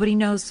case. Nobody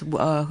knows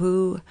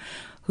who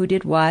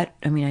did what.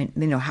 I mean,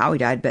 they know how he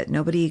died, but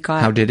nobody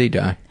got... How did he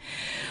die?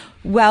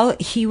 Well,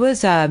 he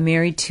was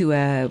married to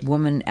a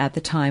woman at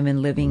the time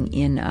and living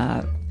in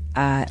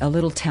a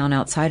little town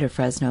outside of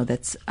Fresno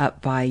that's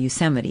up by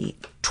Yosemite,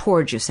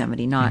 towards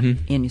Yosemite, not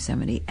in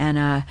Yosemite.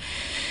 And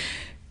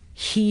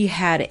he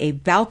had a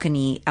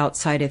balcony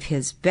outside of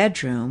his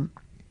bedroom.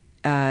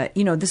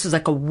 This was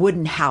like a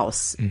wooden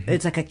house.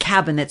 It's like a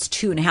cabin that's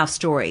 2.5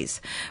 stories.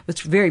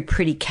 It's a very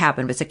pretty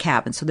cabin, but it's a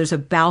cabin. So there's a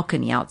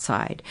balcony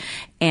outside.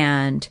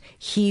 And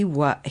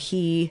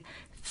he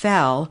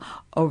fell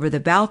over the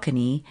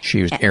balcony. She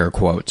used air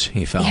quotes.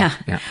 He fell.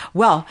 Yeah.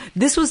 Well,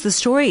 this was the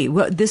story.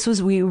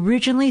 We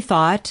originally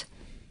thought,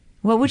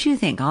 what would you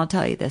think? I'll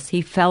tell you this.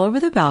 He fell over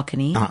the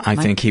balcony. I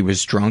think he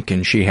was drunk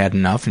and she had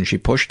enough and she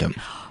pushed him.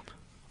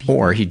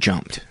 Or he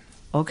jumped.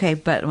 Okay,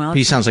 but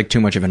he sounds like too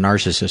much of a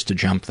narcissist to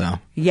jump, though.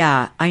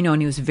 Yeah, I know,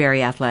 and he was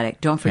very athletic.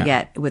 Don't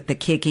forget with the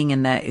kicking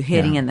and the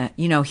hitting and the,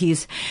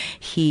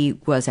 he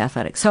was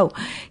athletic. So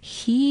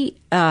he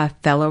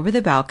fell over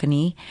the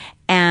balcony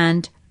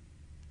and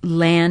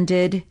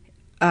landed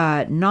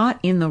not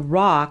in the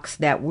rocks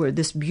that were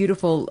this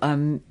beautiful.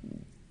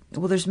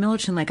 There's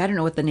Millerton Lake. I don't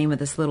know what the name of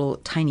this little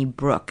tiny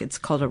brook. It's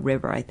called a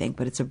river, I think,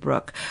 but it's a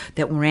brook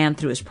that ran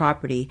through his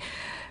property.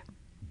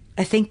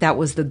 I think that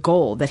was the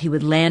goal, that he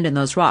would land in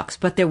those rocks.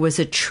 But there was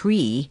a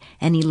tree,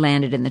 and he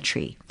landed in the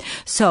tree.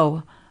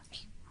 So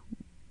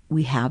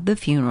we have the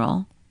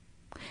funeral.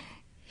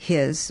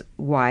 His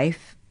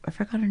wife, I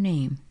forgot her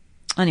name.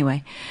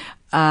 Anyway,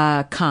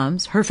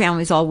 comes. Her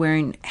family's all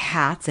wearing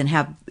hats and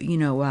have,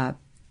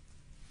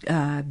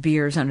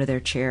 beers under their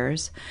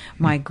chairs.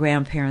 My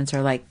grandparents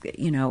are like,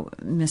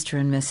 Mr.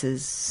 and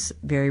Mrs.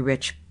 very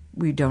rich.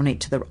 We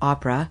donate to the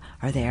opera,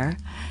 are there.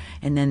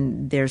 And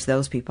then there's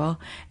those people.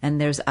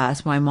 And there's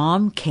us. My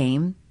mom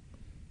came.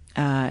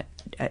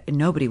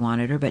 Nobody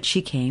wanted her, but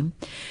she came.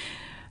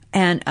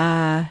 And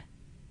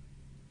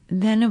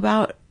then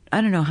about,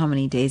 I don't know how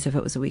many days, if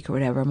it was a week or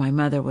whatever, my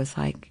mother was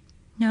like,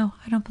 no,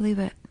 I don't believe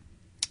it.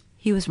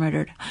 He was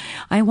murdered.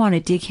 I want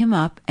to dig him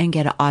up and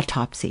get an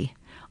autopsy.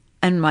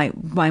 And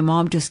my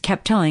mom just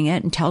kept telling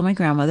it and telling my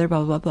grandmother,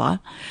 blah, blah, blah.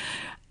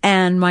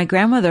 And my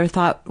grandmother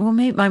thought, well,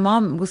 maybe my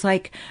mom was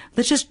like,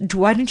 let's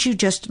do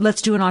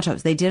an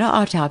autopsy. They did an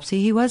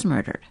autopsy. He was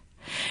murdered.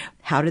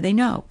 How do they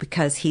know?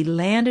 Because he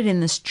landed in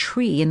this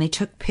tree and they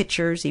took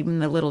pictures, even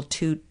the little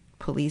 2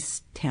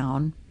 police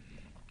town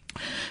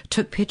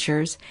took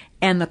pictures.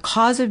 And the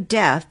cause of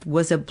death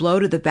was a blow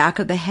to the back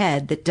of the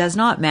head that does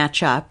not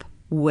match up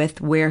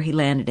with where he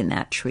landed in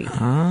that tree.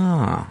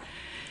 Ah.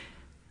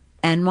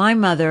 And my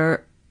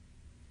mother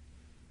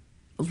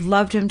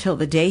loved him till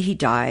the day he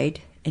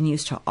died. And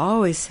used to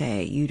always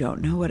say, you don't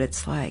know what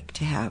it's like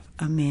to have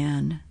a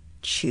man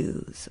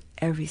choose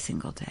every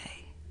single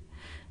day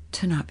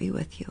to not be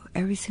with you.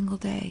 Every single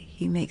day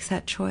he makes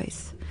that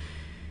choice.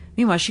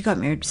 Meanwhile, she got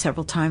married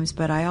several times,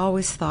 but I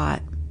always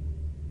thought,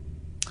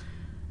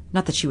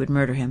 not that she would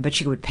murder him, but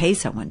she would pay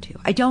someone to.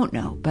 I don't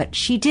know, but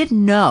she did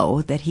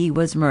know that he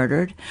was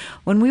murdered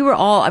when we were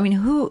all, they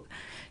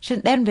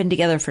hadn't been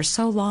together for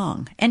so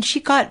long. And she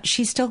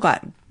still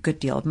got a good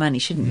deal of money.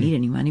 She didn't need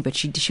any money, but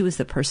she was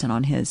the person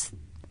on his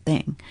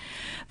thing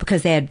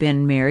because they had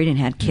been married and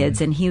had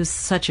kids, and he was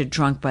such a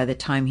drunk by the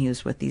time he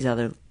was with these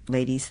other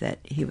ladies that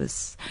he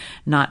was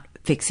not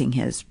fixing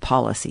his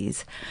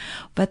policies.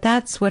 But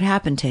that's what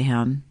happened to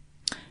him.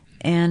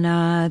 And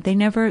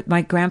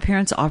my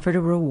grandparents offered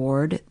a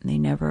reward.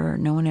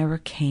 No one ever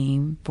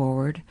came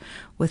forward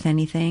with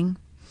anything.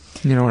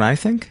 You know what I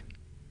think?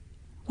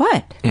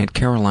 What? Aunt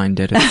Caroline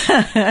did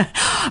it.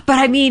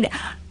 But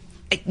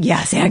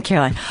yes, Aunt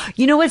Caroline.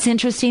 You know what's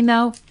interesting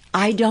though?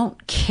 I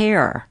don't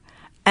care.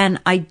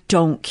 And I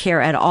don't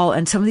care at all.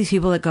 And some of these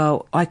people that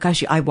go, oh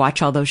gosh, I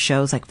watch all those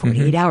shows like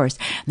 48 hours.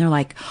 And they're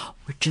like,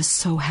 we're just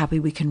so happy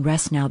we can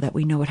rest now that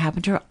we know what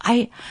happened to her.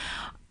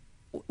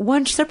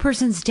 once the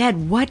person's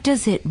dead, what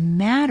does it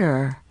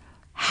matter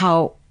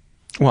how...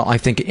 Well, I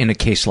think in a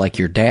case like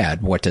your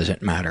dad, what does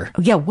it matter?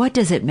 Yeah, what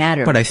does it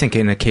matter? But I think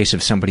in a case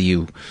of somebody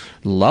you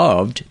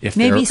loved, if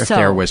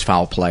there was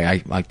foul play,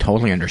 I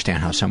totally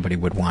understand how somebody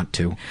would want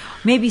to.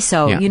 Maybe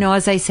so. Yeah. You know,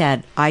 as I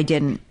said, I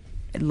didn't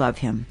love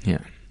him. Yeah.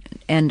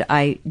 And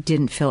I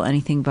didn't feel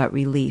anything but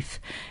relief.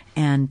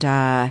 And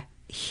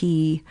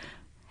he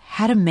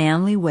had a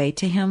manly way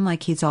to him,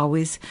 like he's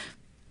always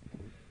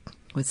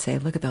would say,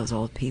 look at those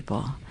old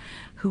people.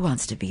 Who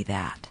wants to be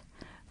that?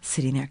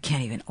 Sitting there,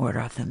 can't even order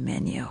off the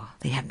menu.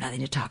 They have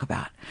nothing to talk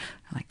about.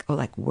 I'm like, oh,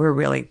 like we're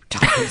really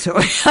talking. So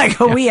like,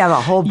 oh, we have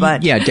a whole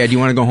bunch. Yeah, Dad, you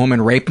want to go home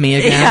and rape me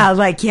again? Yeah,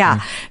 like,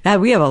 that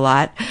we have a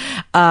lot.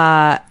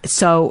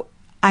 So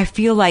I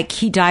feel like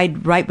he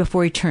died right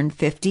before he turned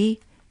 50.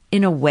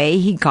 In a way,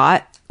 he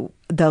got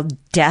the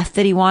death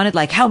that he wanted.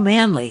 Like, how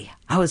manly.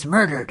 I was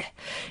murdered.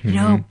 You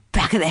know,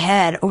 back of the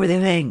head, over the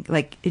thing.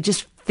 Like, it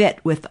just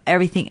fit with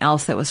everything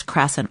else that was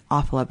crass and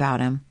awful about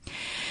him.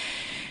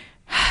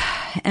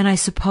 And I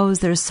suppose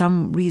there's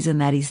some reason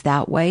that he's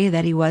that way,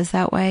 that he was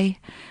that way.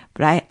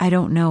 But I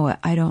don't know.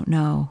 I don't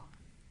know.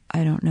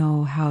 I don't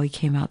know how he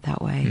came out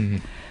that way.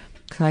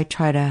 So I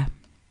try to...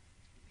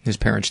 His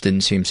parents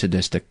didn't seem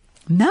sadistic.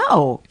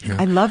 No. Yeah.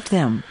 I loved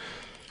them.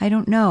 I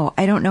don't know.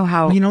 I don't know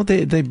how... You know,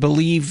 they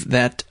believe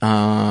that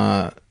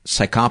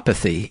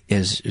psychopathy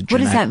is genetic. What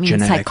does that mean,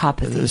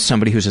 psychopathy?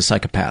 Somebody who's a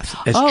psychopath.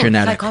 It's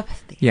genetic.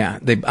 Psychopathy. Yeah.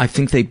 I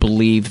think they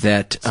believe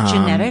that... It's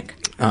genetic?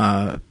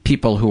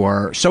 People who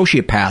are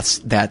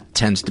sociopaths, that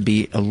tends to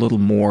be a little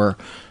more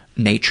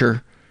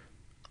nature.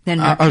 Than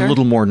nurture? A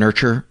little more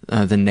nurture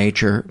than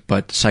nature.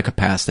 But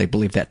psychopaths, they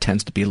believe that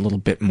tends to be a little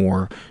bit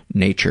more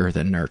nature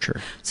than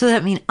nurture. So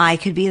that mean I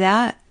could be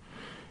that?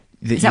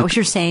 Is that what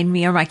you're saying?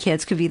 Me or my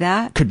kids could be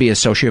that? Could be a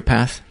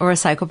sociopath or a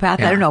psychopath.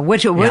 Yeah. I don't know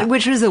which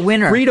was the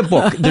winner. Read a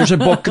book. There's a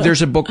book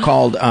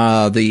called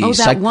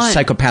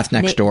Psychopath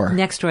Next Door.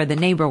 Next Door, the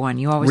neighbor one.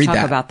 You always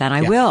talk about that.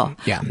 I will.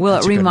 Yeah. Will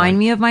it remind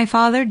me of my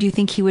father? Do you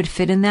think he would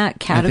fit in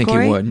that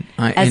category?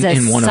 I think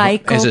he would.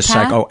 As a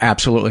psychopath?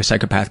 Absolutely a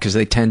psychopath, because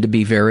they tend to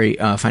be very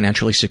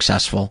financially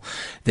successful.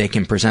 They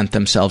can present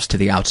themselves to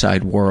the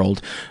outside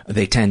world.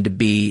 They tend to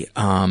be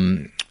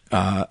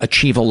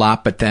achieve a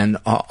lot, but then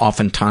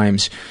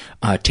oftentimes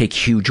take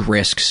huge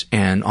risks,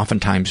 and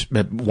oftentimes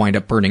wind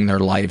up burning their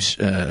lives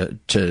to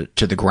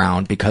the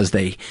ground because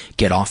they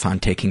get off on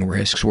taking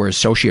risks. Whereas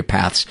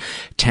sociopaths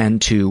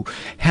tend to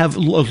have a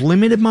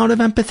limited amount of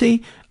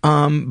empathy,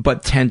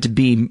 but tend to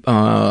be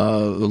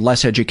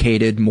less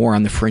educated, more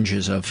on the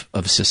fringes of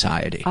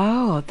society.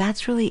 Oh,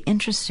 that's really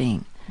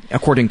interesting.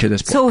 According to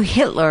this book. So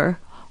Hitler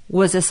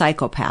was a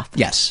psychopath.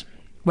 Yes.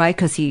 Right?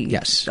 Because he...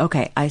 Yes.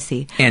 Okay, I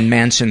see. And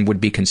Manson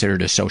would be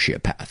considered a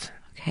sociopath.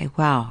 Okay,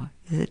 wow.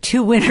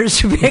 Two winners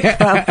to pick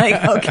from.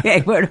 Like,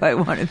 okay, where do I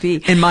want to be?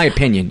 In my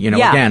opinion,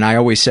 again, I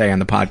always say on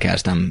the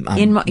podcast, I'm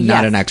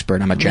not an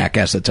expert. I'm a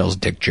jackass that tells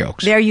dick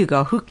jokes. There you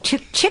go.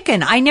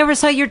 Chicken. I never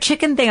saw your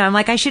chicken thing. I'm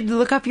like, I should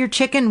look up your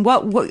chicken.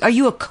 What are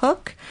you, a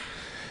cook?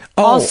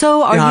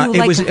 Also,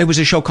 it was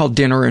a show called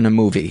Dinner and a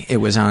Movie. It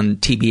was on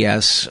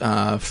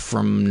TBS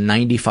from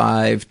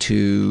 95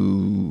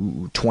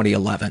 to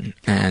 2011.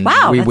 And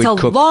wow, that's a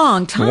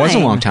long time. It was a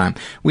long time.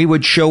 We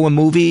would show a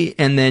movie,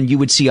 and then you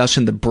would see us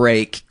in the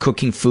break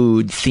cooking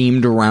food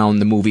themed around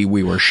the movie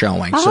we were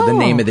showing. So the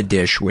name of the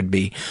dish would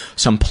be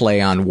some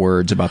play on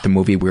words about the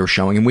movie we were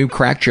showing, and we would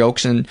crack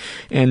jokes and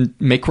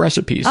make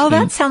recipes. Oh,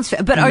 that sounds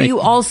fair. But are you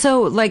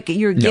also, like,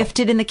 you're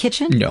gifted in the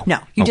kitchen? No.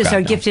 You just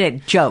are gifted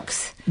at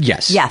jokes.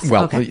 Yes.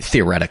 Well,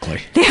 theoretically.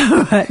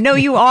 No,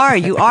 you are.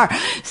 You are.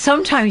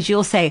 Sometimes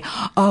you'll say,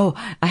 "Oh,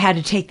 I had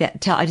to take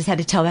that. I just had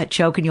to tell that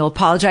joke," and you'll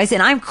apologize.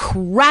 And I'm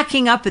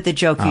cracking up at the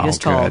joke you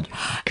just told.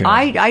 Good.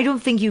 I don't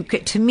think you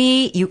could. To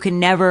me, you can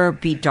never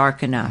be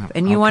dark enough.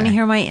 And you want to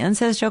hear my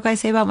incest joke I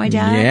say about my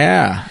dad?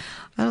 Yeah.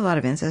 I have a lot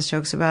of incest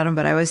jokes about him,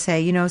 but I always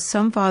say,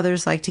 some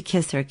fathers like to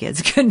kiss their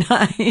kids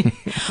goodnight.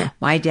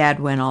 My dad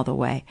went all the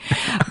way.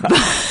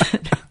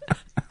 But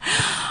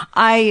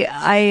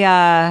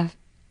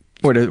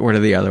What are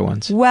the other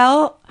ones?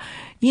 Well,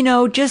 I'm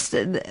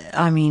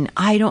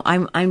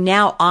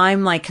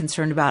like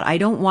concerned about, I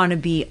don't want to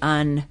be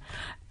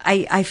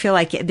I feel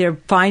like they're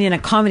fine in a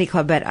comedy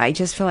club, but I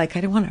just feel like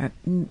I want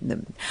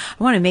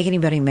to make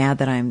anybody mad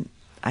that I'm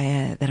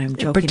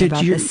joking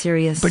about the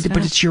serious.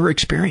 But it's your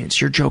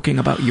experience. You're joking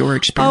about your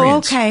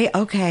experience. Oh,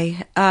 okay.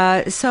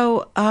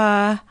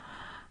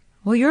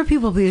 Well, you're a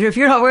people pleaser. If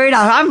you're not worried,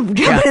 I'm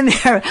jumping in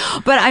there.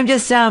 But I'm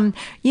just, okay.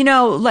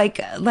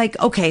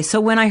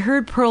 So when I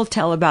heard Pearl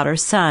tell about her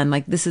son,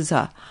 like, this is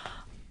a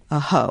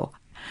hoe.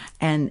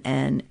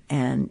 And,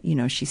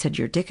 she said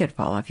your dick could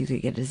fall off. You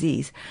could get a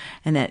disease.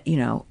 And that,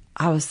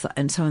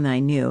 and so when I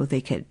knew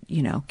they could,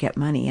 get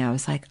money, I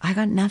was like, I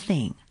got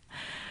nothing.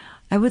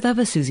 I would love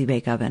a Susie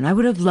Bake Oven. I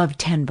would have loved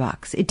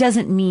 $10. It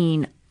doesn't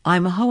mean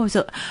I'm a homo.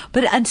 So,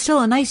 but and still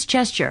a nice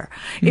gesture.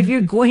 If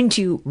you're going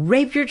to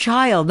rape your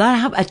child, not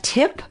have a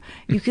tip,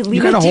 you could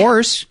leave. You got a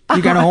horse.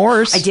 You got a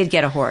horse. I did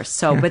get a horse.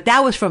 So, but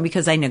that was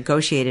because I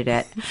negotiated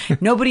it.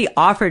 Nobody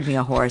offered me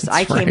a horse.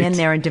 I came in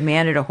there and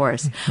demanded a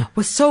horse.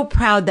 Was so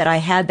proud that I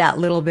had that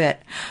little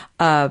bit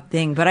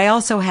thing. But I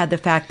also had the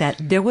fact that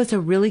there was a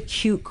really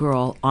cute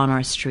girl on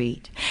our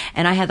street,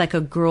 and I had like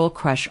a girl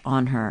crush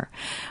on her.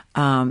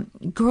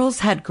 Girls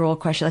had girl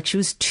crushes. Like she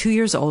was 2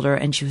 years older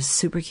and she was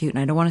super cute.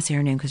 And I don't want to say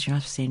her name because you're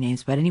not supposed to say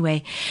names. But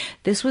anyway,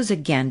 this was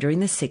again during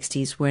the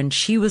 60s when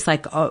she was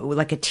like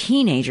a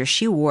teenager.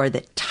 She wore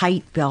the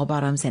tight bell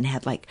bottoms and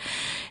had like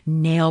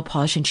nail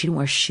polish, and she didn't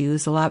wear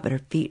shoes a lot, but her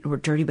feet were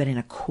dirty, but in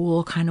a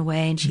cool kind of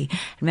way. And she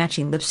had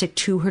matching lipstick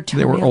to her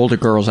toenail. There were older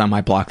girls on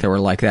my block that were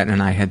like that,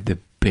 and I had the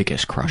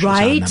biggest crushes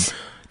on them.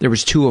 There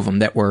was 2 of them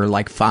that were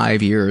like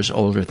 5 years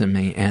older than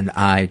me, and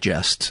I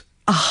just...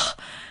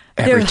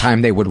 Every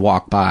time they would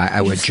walk by,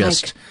 I would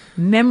just... Like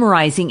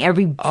memorizing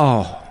every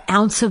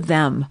ounce of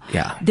them.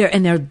 Yeah.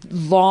 And their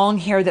long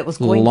hair that was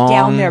going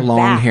down their back.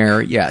 Long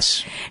hair,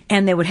 yes.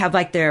 And they would have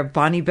like their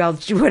Bonnie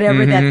belts,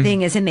 whatever that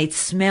thing is, and they'd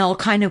smell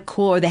kind of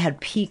cool, or they had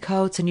pea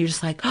coats, and you're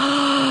just like,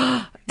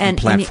 and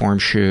platform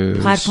shoes.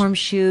 Platform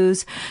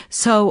shoes.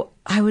 So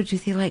I would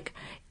just be like...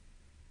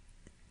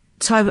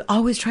 So I would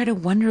always try to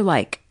wonder,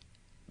 like...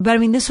 But I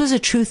mean, this was a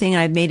true thing,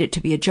 and I made it to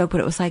be a joke,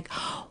 but it was like...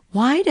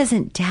 Why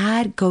doesn't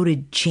Dad go to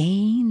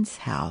Jane's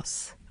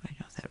house? I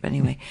know that, but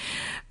anyway,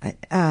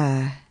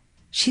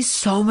 she's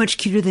so much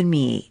cuter than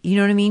me. You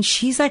know what I mean?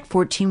 She's like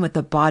 14 with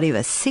the body of a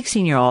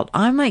 16-year-old.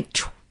 I'm like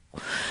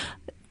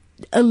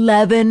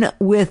 11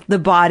 with the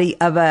body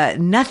of a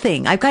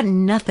nothing. I've got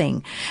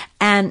nothing.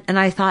 And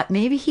I thought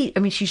maybe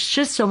she's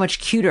just so much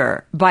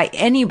cuter by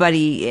any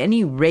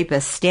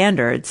rapist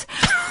standards.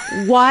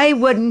 Why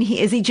wouldn't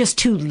he? Is he just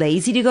too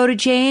lazy to go to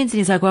Jane's? And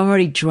he's like, well, I'm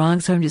already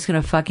drunk, so I'm just going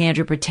to fuck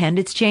Andrew, pretend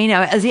it's Jane.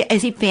 Now, is he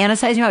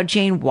fantasizing about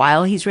Jane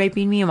while he's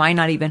raping me? Am I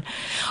not even?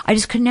 I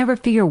just could never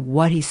figure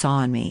what he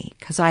saw in me.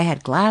 Because I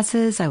had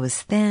glasses, I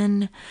was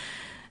thin.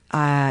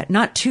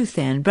 Not too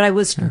thin, but I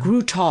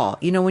grew tall.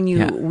 You know, when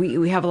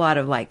we have a lot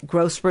of like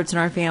growth spurts in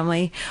our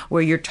family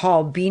where you're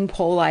tall,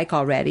 beanpole-like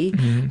already.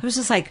 It was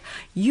just like,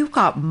 you've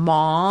got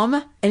Mom,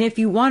 and if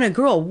you want a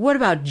girl, what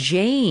about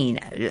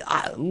Jane?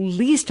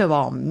 Least of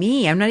all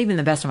me. I'm not even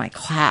the best of my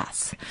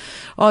class.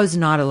 I was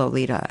not a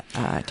Lolita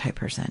type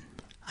person.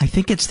 I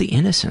think it's the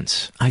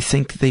innocence. I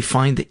think they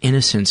find the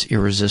innocence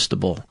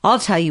irresistible. I'll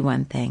tell you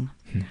one thing.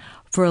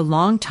 For a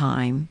long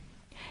time,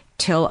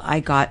 till I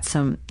got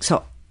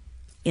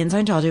in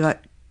Scientology, I got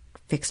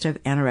fixed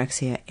of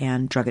anorexia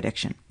and drug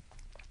addiction.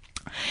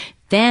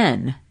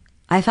 Then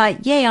I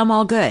thought, yay, I'm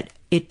all good.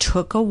 It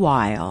took a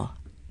while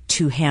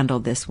to handle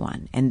this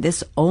one. And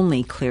this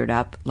only cleared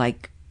up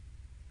like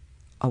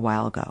a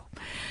while ago.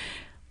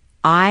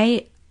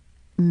 I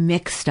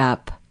mixed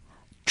up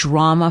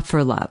drama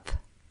for love.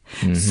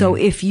 So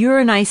if you're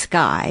a nice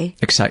guy,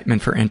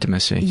 excitement for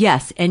intimacy.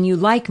 Yes, and you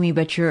like me,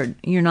 but you're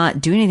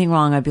not doing anything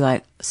wrong, I'd be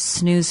like,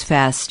 snooze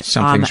fest.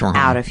 Something's wrong.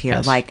 Out of here.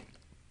 Yes. Like,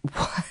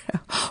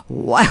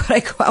 why would I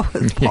go out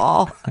with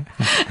Paul?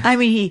 I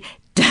mean, he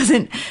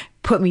doesn't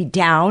put me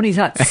down. He's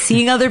not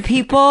seeing other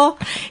people.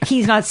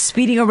 He's not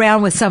speeding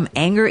around with some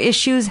anger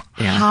issues.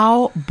 Yeah.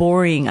 How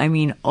boring. I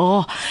mean,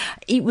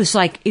 it was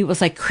like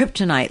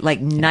kryptonite,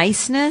 like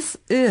niceness.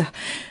 Ugh.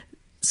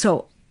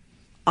 So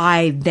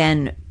I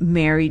then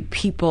married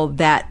people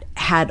that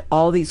had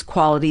all these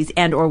qualities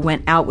and or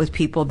went out with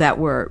people that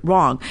were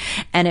wrong.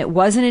 And it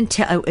wasn't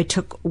until it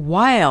took a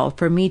while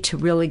for me to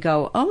really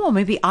go, oh, well,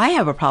 maybe I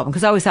have a problem.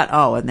 Because I always thought,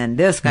 oh, and then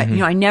this guy,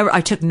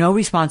 I took no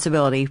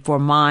responsibility for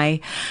my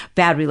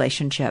bad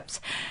relationships.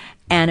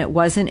 And it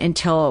wasn't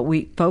until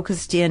we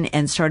focused in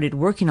and started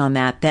working on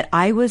that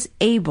I was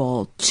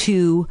able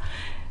to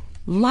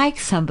like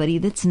somebody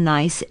that's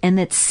nice and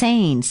that's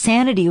sane.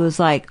 Sanity was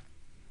like,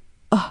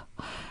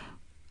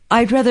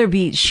 I'd rather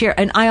be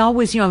and I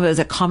always, I was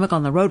a comic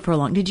on the road for a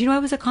long. Did you know I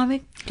was a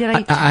comic? Did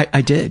I?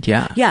 I did,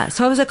 yeah. Yeah.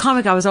 So I was a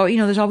comic. I was always,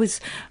 there's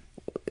always,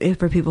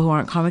 for people who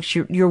aren't comics,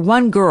 you're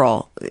one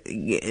girl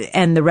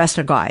and the rest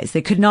are guys.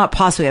 They could not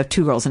possibly have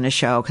 2 girls in a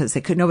show because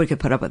nobody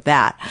could put up with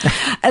that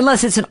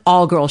unless it's an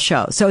all girl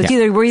show. So it's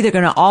we're either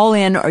going to all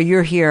in or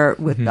you're here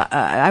with,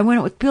 I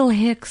went with Bill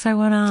Hicks. I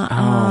went on.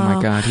 Oh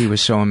my God. He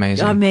was so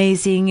amazing.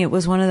 Amazing. It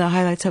was one of the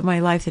highlights of my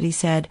life that he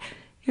said,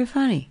 "You're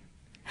funny."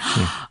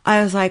 Yeah.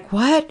 I was like,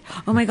 what?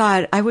 Oh my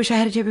God, I wish I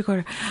had a tape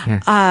recorder.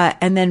 Yeah.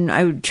 And then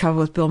I would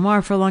travel with Bill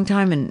Maher for a long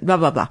time and blah,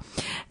 blah, blah.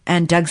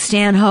 And Doug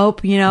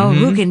Stanhope,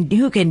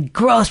 who can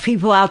gross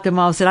people out the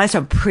most. And I had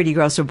some pretty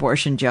gross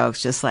abortion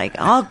jokes, just like,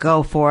 I'll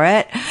go for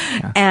it.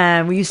 Yeah.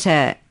 And we used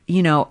to,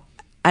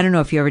 I don't know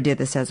if you ever did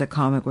this as a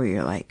comic where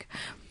you're like,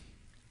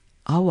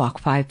 I'll walk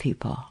 5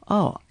 people.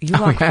 Oh, you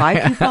walk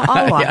 5 people?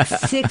 I'll walk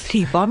 6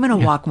 people. I'm going to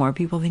walk more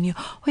people than you.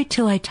 Wait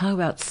till I talk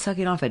about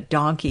sucking off a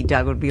donkey.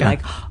 Doug would be like,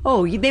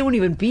 oh, they won't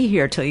even be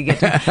here till you get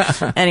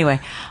to... Anyway.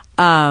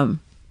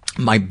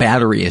 My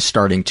battery is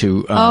starting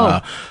to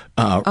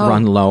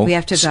run low. We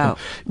have to go.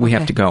 We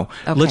have to go.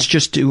 Okay. Let's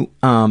just do...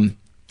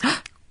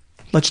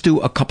 Let's do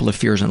a couple of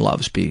fears and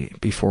loves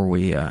before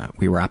we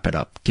wrap it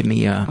up. Give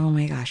me a... Oh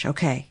my gosh.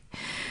 Okay.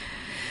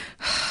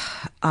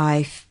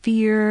 I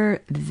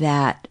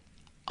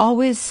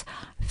always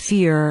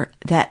fear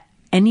that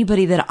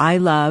anybody that I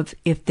love,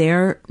 if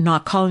they're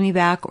not calling me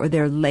back or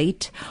they're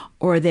late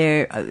or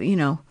they're,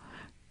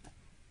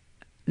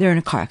 they're in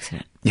a car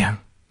accident. Yeah.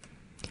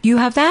 You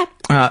have that?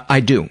 I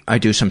do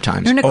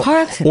sometimes. They're in a car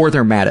accident. Or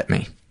they're mad at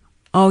me.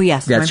 Oh,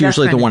 yes. That's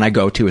usually the one I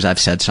go to is I've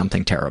said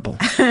something terrible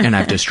and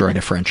I've destroyed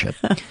a friendship.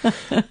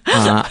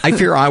 I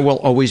fear I will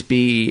always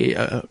be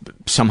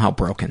somehow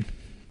broken.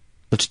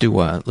 Let's do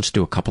a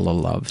couple of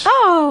loves.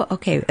 Oh,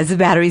 okay. As the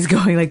battery's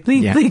going, like,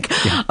 blink, blink.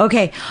 Yeah.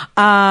 Okay.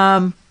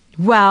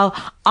 Well,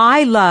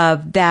 I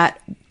love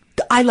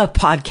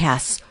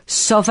podcasts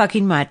so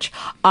fucking much.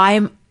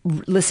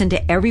 Listen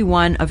to every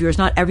one of yours,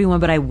 not everyone,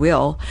 but I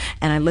will.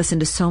 And I listen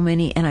to so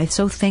many, and I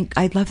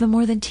love them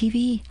more than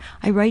TV.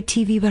 I write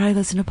TV, but I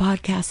listen to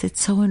podcasts.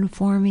 It's so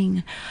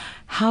informing.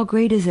 How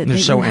great is it? They're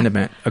so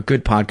intimate. A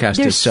good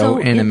podcast is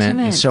so intimate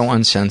and so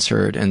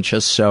uncensored and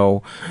just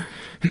so,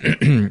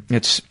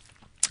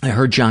 I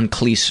heard John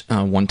Cleese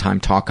one time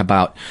talk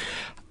about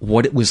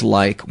what it was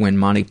like when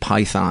Monty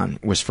Python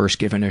was first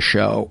given a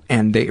show,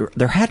 and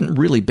there hadn't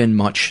really been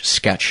much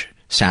sketch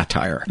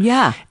satire.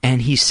 Yeah.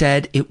 And he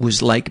said it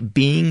was like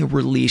being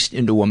released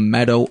into a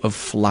meadow of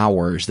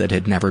flowers that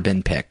had never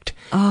been picked.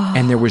 Oh.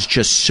 And there was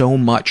just so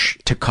much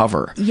to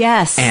cover.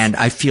 Yes. And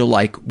I feel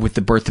like with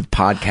the birth of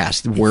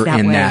podcasts, we're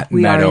in that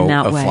meadow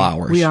of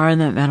flowers. We are in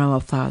that meadow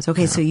of flowers.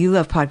 Okay, so you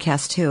love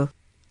podcasts too.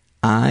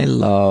 I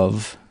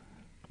love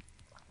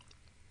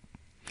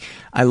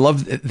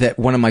that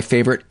one of my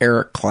favorite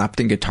Eric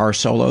Clapton guitar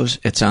solos,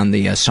 it's on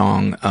the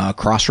song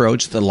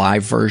Crossroads, the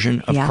live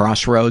version of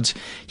Crossroads.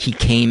 He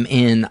came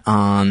in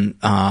on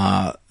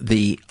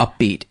the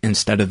upbeat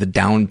instead of the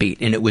downbeat,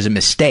 and it was a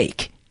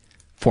mistake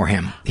for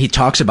him. He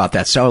talks about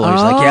that solo.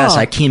 He's like, yes,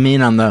 I came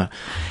in on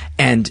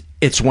and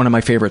it's one of my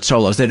favorite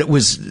solos, that it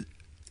was...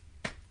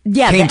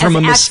 came from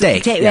a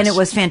mistake. And it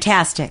was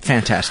fantastic.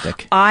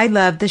 Fantastic. I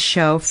love the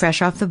show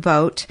Fresh Off the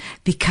Boat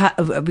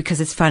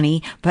because it's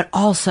funny, but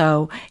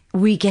also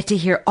we get to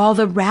hear all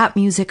the rap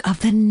music of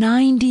the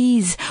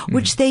 90s,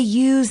 which they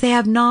use. They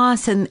have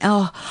Nas and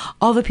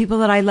all the people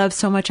that I love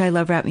so much. I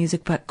love rap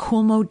music, but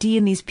Kool Moe Dee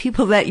and these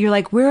people that you're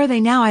like, where are they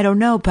now? I don't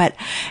know, but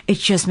it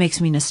just makes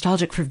me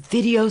nostalgic for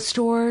video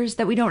stores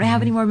that we don't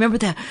have anymore. Remember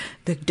the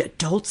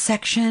adult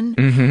section?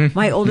 Mm-hmm.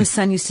 My oldest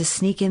son used to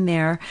sneak in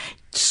there,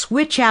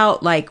 switch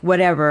out like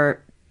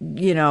whatever,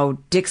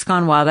 Dick's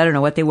Gone Wild, I don't know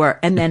what they were,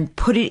 and then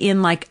put it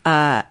in like,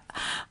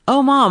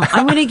 oh Mom,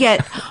 I'm going to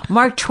get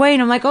Mark Twain.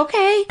 I'm like,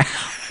 okay.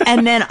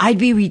 And then I'd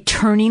be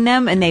returning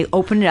them and they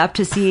open it up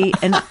to see,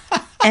 and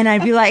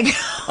I'd be like,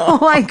 oh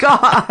my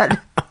God.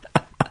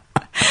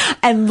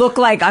 And look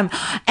like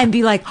and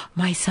be like,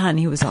 my son,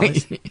 he was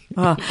always,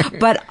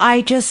 but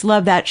I just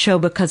love that show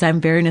because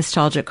I'm very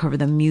nostalgic over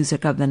the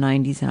music of the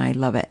 90s and I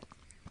love it.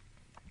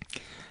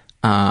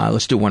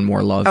 Let's do one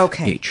more love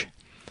each.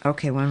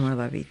 Okay, one more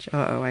love each.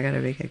 Uh-oh, I gotta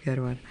make a good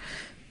one.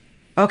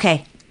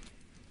 Okay.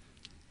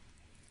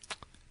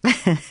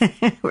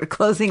 We're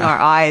closing our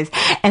eyes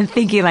and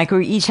thinking like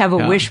we each have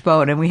a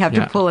wishbone and we have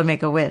to pull and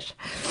make a wish.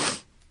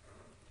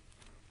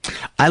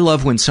 I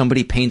love when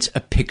somebody paints a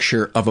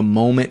picture of a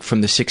moment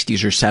from the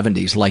 60s or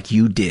 70s like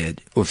you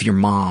did with your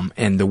mom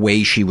and the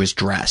way she was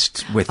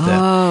dressed with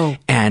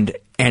and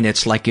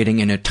it's like getting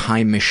in a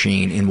time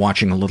machine and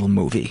watching a little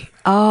movie.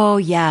 Oh,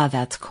 yeah,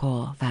 that's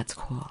cool. That's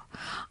cool.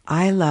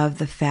 I love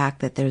the fact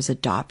that there's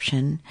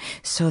adoption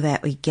so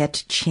that we get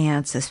a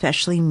chance,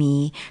 especially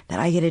me, that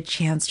I get a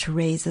chance to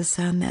raise a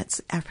son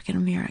that's African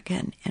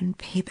American and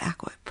pay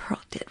back what Pearl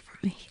did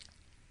for me.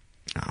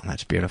 Oh,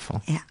 that's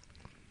beautiful. Yeah.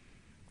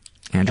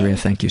 Andrea,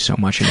 thank you so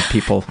much. And if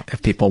people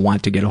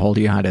want to get a hold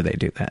of you, how do they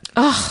do that?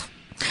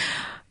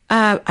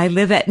 I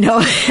live at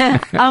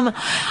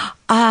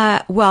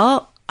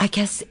well, I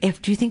guess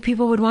do you think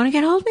people would want to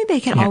get a hold of me? They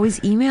can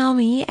always email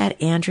me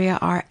at Andrea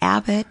R.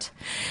 Abbate.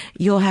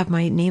 You'll have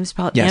my name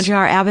spelled Andrea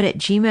R. Abbate at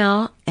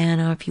Gmail.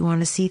 And if you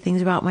want to see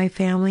things about my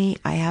family,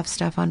 I have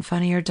stuff on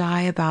Funny or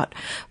Die about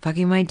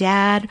fucking my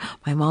dad,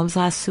 my mom's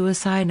last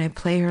suicide, and I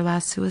play her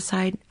last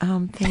suicide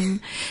thing.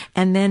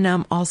 And then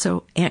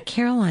also Aunt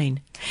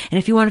Caroline. And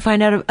if you want to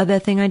find out the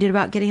thing I did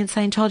about getting in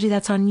Scientology,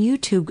 that's on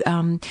YouTube.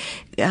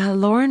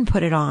 Lauren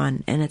put it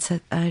on, and it's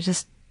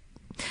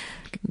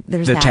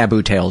there's the that.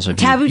 Taboo Tales of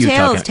Taboo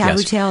Tales.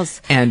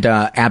 Tales. And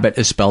Abbott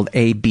is spelled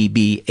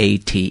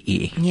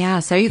Abbate. Yeah,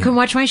 so you can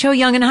watch my show,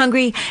 Young and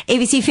Hungry,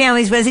 ABC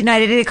Families, Wednesday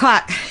night at 8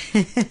 o'clock.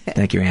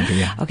 Thank you,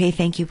 Andrea. Okay,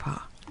 thank you,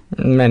 Paul.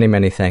 Many,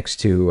 many thanks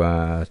to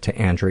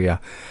Andrea.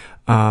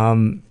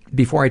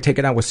 Before I take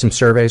it out with some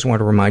surveys, I want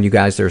to remind you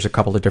guys there's a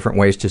couple of different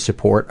ways to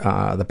support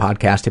the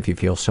podcast if you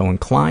feel so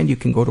inclined. You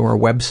can go to our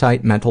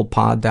website,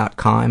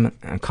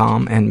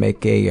 mentalpod.com, and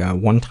make a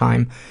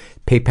one-time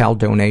PayPal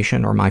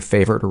donation, or my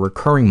favorite, a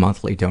recurring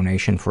monthly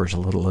donation for as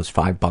little as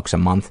 $5 a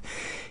month.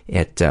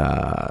 It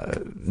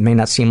may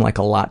not seem like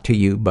a lot to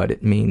you, but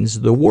it means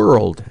the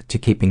world to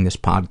keeping this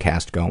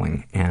podcast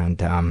going.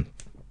 And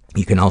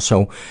you can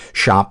also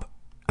shop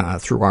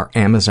through our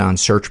Amazon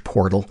search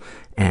portal.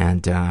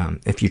 And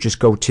if you just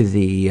go to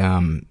the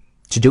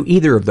to do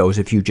either of those,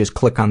 if you just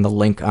click on the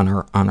link on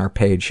our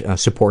page,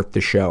 support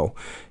the show,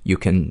 you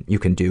can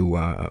do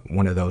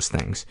one of those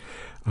things.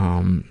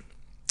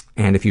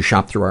 And if you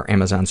shop through our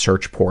Amazon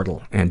search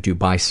portal and do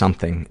buy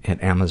something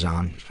at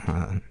Amazon,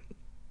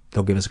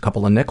 they'll give us a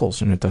couple of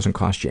nickels, and it doesn't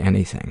cost you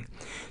anything.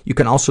 You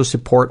can also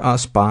support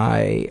us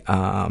by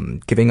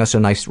giving us a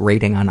nice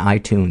rating on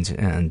iTunes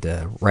and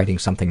writing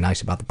something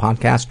nice about the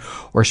podcast,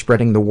 or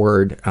spreading the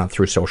word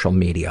through social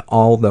media.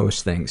 All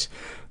those things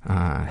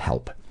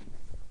help.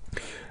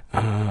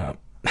 I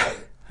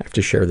have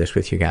to share this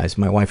with you guys.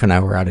 My wife and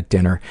I were out at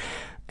dinner,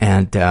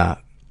 and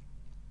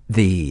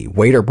the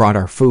waiter brought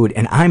our food,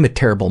 and I'm a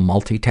terrible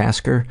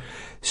multitasker,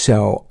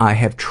 so I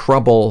have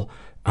trouble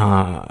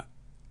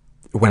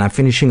when I'm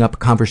finishing up a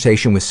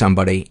conversation with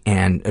somebody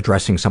and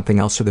addressing something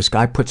else. So this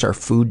guy puts our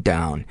food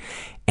down,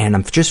 and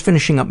I'm just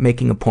finishing up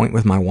making a point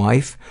with my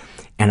wife,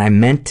 and I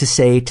meant to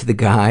say to the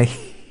guy,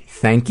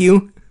 thank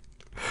you,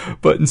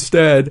 but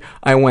instead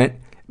I went,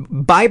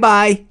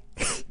 bye-bye.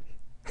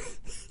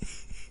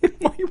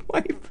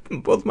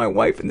 Both my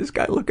wife and this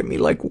guy look at me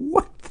like,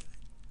 what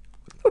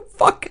the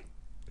fuck?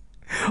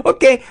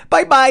 Okay,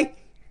 bye-bye.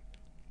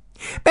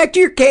 Back to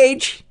your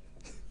cage.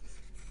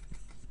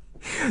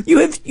 You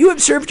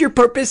have served your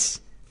purpose.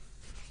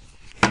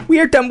 We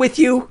are done with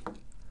you.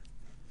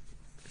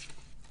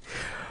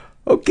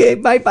 Okay,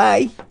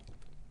 bye-bye.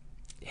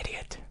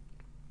 Idiot.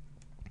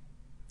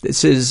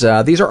 These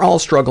are all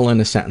struggle in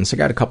a sentence. I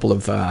got a couple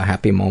of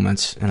happy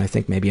moments, and I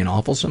think maybe an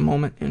awfulsome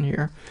moment in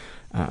here.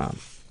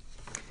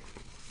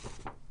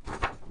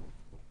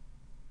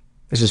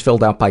 This is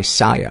filled out by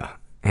Saya,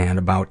 and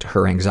about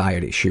her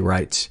anxiety. She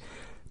writes,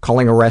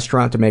 calling a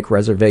restaurant to make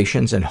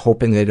reservations and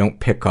hoping they don't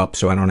pick up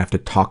so I don't have to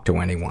talk to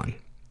anyone.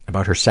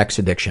 About her sex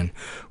addiction,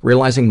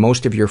 realizing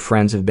most of your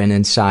friends have been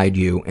inside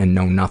you and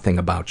know nothing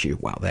about you.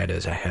 Wow, that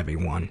is a heavy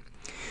one.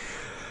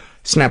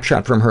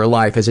 Snapshot from her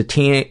life. As a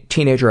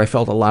teenager, I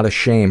felt a lot of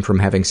shame from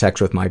having sex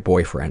with my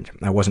boyfriend.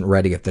 I wasn't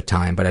ready at the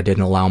time, but I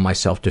didn't allow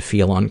myself to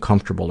feel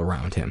uncomfortable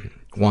around him.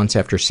 Once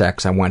after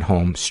sex, I went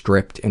home,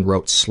 stripped, and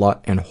wrote slut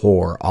and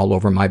whore all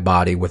over my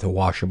body with a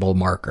washable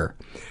marker.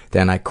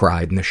 Then I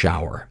cried in the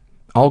shower.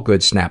 All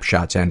good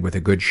snapshots end with a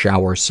good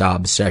shower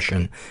sob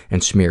session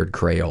and smeared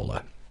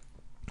Crayola.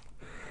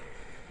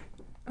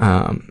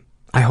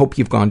 I hope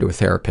you've gone to a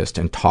therapist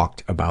and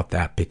talked about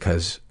that,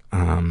 because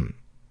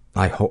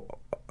I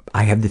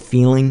have the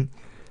feeling,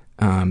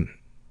 I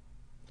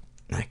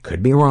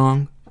could be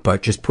wrong,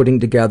 but just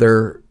putting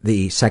together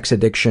the sex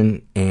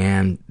addiction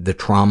and the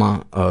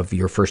trauma of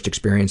your first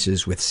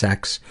experiences with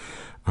sex,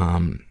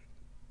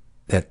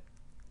 that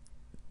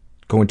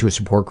going to a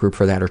support group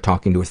for that or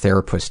talking to a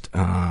therapist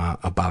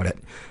about it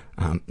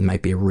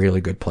might be a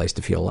really good place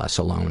to feel less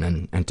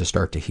alone and to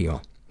start to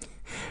heal.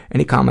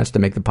 Any comments to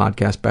make the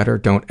podcast better?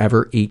 Don't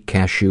ever eat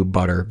cashew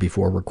butter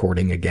before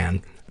recording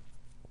again.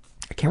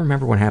 I can't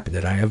remember what happened.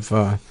 Did I have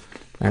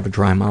a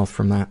dry mouth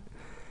from that?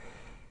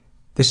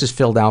 This is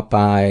filled out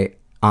by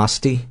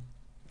Asti,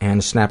 and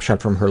a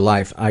snapshot from her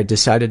life. I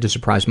decided to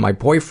surprise my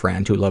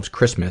boyfriend who loves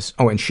Christmas.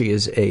 Oh, and she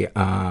is a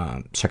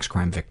sex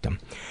crime victim.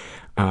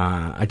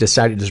 I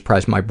decided to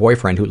surprise my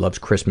boyfriend who loves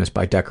Christmas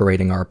by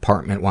decorating our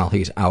apartment while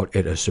he's out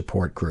at a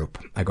support group.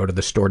 I go to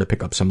the store to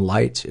pick up some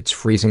lights. It's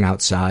freezing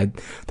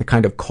outside, the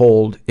kind of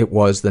cold it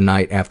was the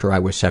night after I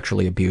was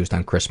sexually abused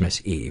on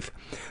Christmas Eve.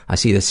 I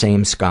see the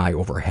same sky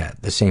overhead,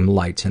 the same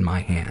lights in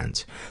my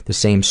hands, the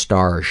same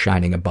stars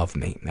shining above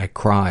me. I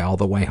cry all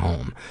the way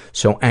home,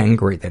 so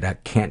angry that I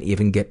can't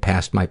even get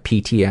past my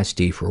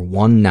PTSD for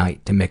one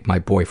night to make my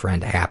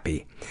boyfriend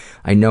happy.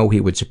 I know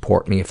he would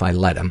support me if I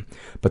let him,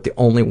 but the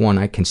only one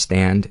I can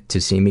stand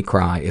to see me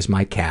cry is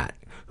my cat,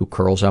 who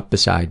curls up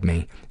beside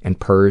me and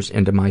purrs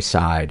into my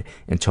side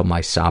until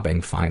my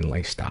sobbing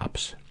finally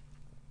stops.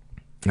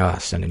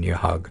 Sending you a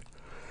hug.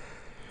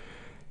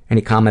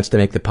 Any comments to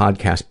make the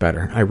podcast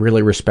better? I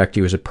really respect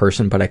you as a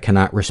person, but I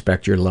cannot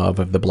respect your love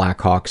of the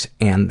Blackhawks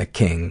and the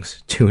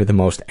Kings, two of the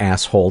most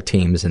asshole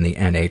teams in the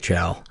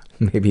NHL.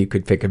 Maybe you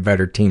could pick a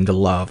better team to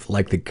love,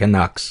 like the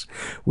Canucks.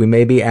 We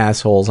may be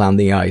assholes on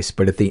the ice,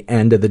 but at the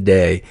end of the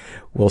day,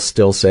 we'll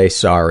still say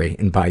sorry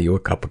and buy you a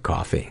cup of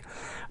coffee.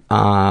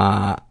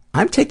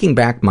 I'm taking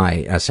back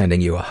my sending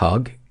you a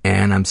hug,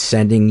 and I'm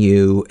sending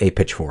you a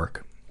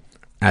pitchfork.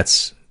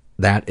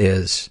 That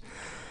is...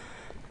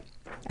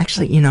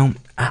 Actually, you know,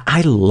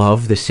 I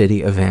love the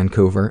city of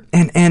Vancouver,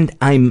 and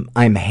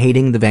I'm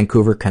hating the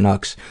Vancouver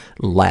Canucks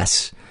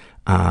less.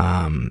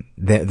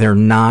 They're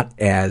not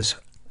as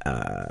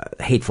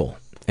hateful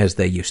as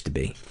they used to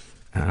be.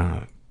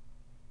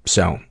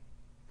 So,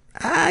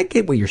 I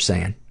get what you're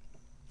saying.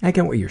 I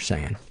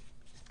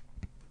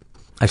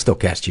still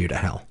cast you to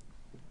hell.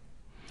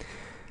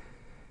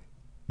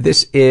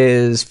 This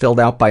is filled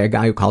out by a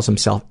guy who calls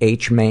himself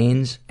H.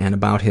 Maines, and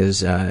about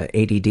his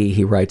ADD,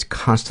 he writes,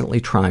 constantly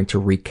trying to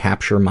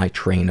recapture my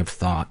train of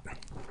thought.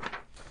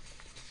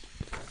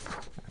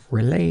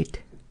 Relate.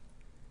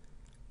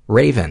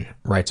 Raven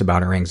writes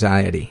about her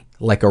anxiety.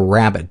 like a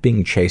rabbit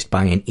being chased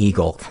by an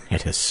eagle.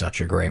 It is such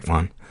a great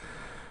one.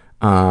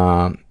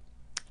 And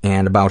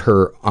about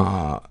her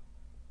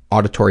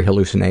auditory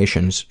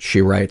hallucinations,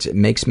 she writes, it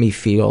makes me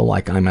feel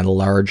like I'm in a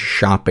large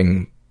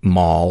shopping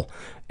mall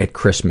at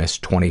Christmas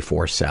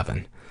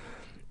 24/7.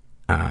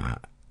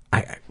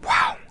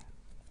 Wow.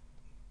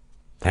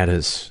 That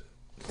has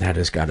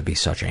got to be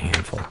such a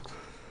handful.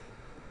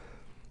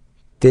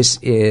 This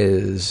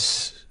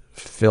is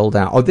filled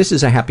out. Oh, this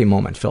is a happy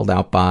moment filled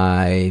out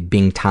by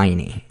Being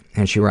Tiny.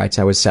 And she writes,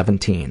 I was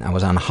 17. I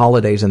was on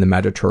holidays in the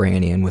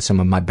Mediterranean with some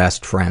of my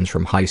best friends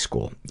from high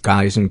school,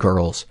 guys and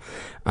girls.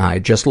 I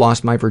just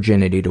lost my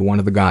virginity to one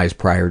of the guys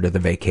prior to the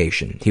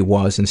vacation. He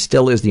was and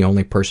still is the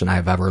only person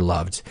I've ever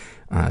loved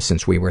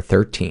since we were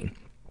 13.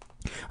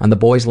 On the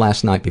boys'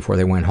 last night before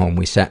they went home,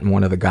 we sat in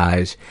one of the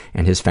guys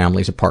and his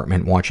family's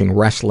apartment watching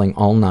wrestling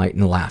all night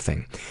and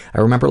laughing. I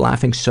remember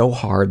laughing so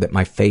hard that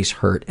my face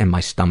hurt and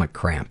my stomach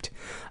cramped.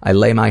 I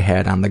lay my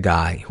head on the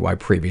guy who I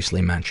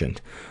previously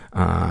mentioned,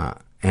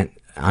 and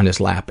on his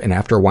lap, and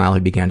after a while he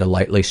began to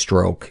lightly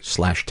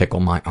stroke/tickle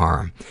my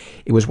arm.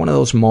 It was one of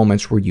those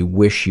moments where you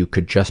wish you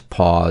could just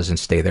pause and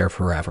stay there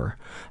forever.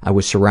 I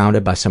was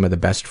surrounded by some of the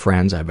best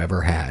friends I've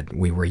ever had.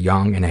 We were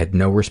young and had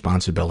no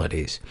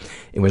responsibilities.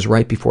 It was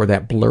right before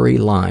that blurry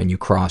line you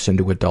cross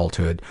into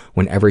adulthood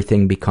when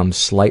everything becomes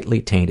slightly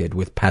tainted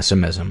with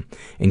pessimism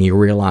and you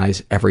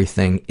realize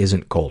everything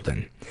isn't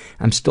golden.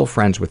 I'm still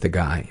friends with the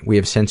guy. We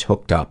have since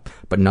hooked up,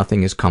 but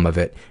nothing has come of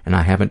it, and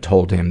I haven't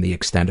told him the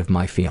extent of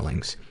my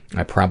feelings.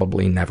 I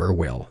probably never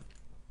will.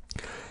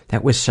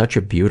 That was such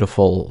a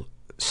beautiful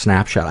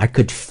snapshot. I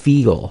could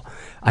feel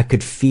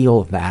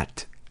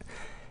that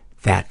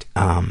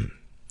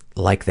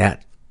like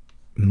that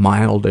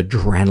mild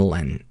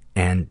adrenaline,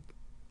 and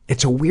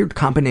it's a weird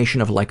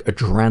combination of like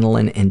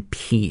adrenaline and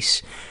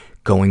peace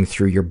going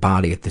through your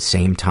body at the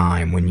same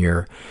time when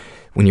you're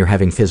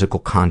having physical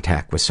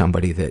contact with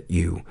somebody that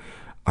you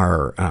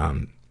are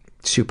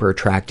super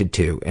attracted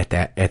to at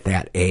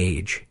that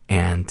age.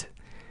 And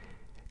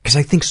because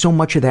I think so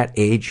much of that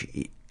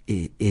age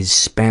is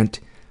spent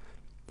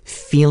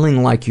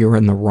feeling like you're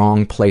in the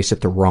wrong place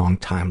at the wrong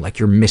time, like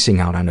you're missing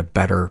out on a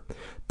better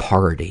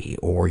party,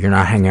 or you're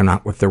not hanging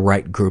out with the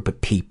right group of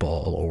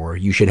people, or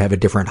you should have a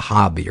different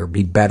hobby or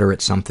be better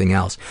at something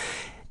else.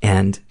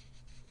 And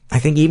I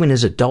think even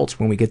as adults,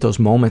 when we get those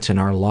moments in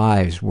our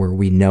lives where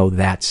we know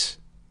that's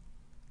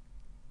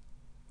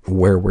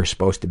where we're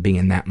supposed to be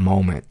in that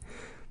moment,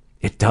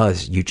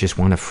 you just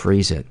want to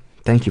freeze it.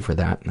 Thank you for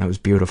that. That was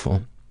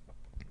beautiful.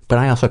 But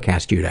I also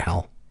cast you to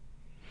hell.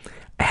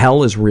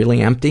 Hell is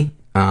really empty.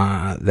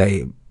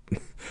 They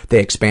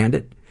expand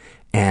it.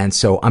 And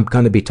so I'm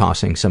going to be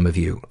tossing some of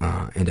you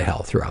into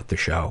hell throughout the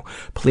show.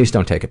 Please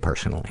don't take it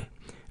personally.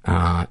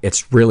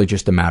 It's really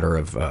just a matter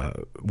of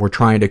we're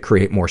trying to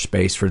create more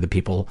space for the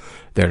people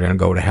that are going to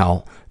go to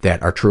hell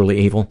that are truly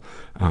evil.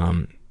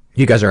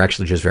 You guys are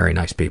actually just very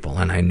nice people,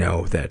 and I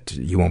know that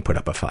you won't put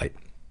up a fight.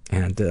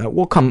 And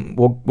we'll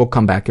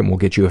come back and we'll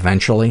get you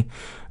eventually.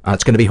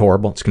 It's going to be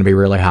horrible. It's going to be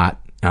really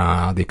hot.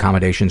 The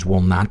accommodations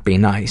will not be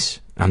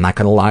nice. I'm not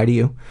going to lie to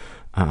you.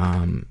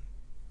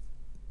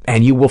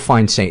 And you will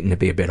find Satan to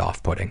be a bit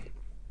off-putting.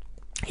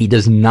 He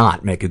does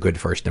not make a good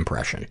first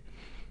impression.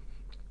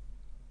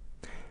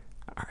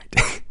 All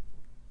right.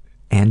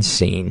 And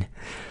scene.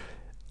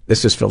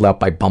 This is filled out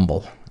by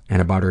Bumble. And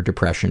about her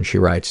depression, she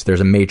writes, there's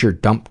a major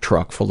dump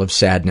truck full of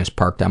sadness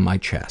parked on my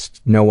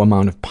chest. No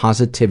amount of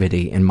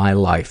positivity in my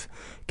life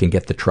can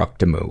get the truck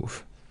to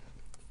move.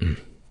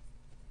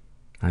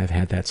 I've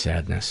had that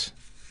sadness.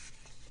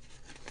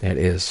 That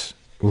is,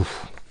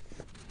 oof.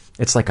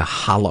 It's like a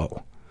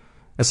hollow.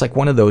 It's like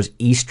one of those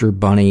Easter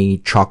bunny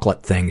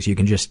chocolate things. You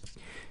can just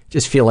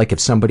feel like if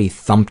somebody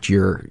thumped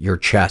your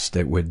chest,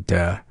 it would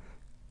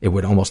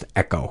almost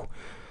echo.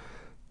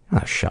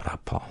 Oh, shut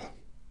up, Paul.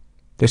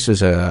 This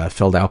is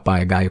filled out by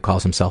a guy who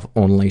calls himself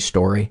Only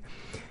Story.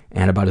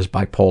 And about his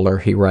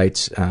bipolar, he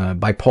writes,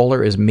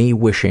 bipolar is me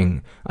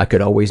wishing I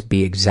could always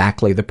be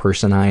exactly the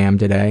person I am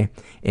today,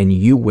 and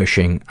you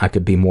wishing I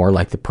could be more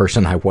like the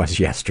person I was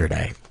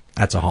yesterday.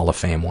 That's a Hall of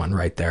Fame one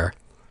right there.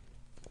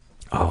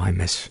 Oh, I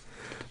miss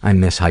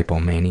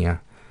hypomania.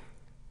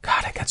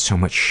 God, I got so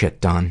much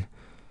shit done.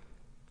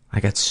 I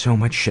got so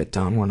much shit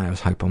done when I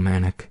was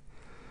hypomanic.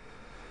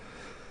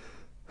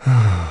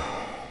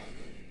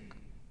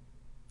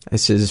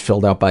 This is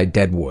filled out by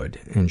Deadwood,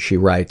 and she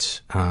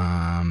writes,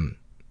 her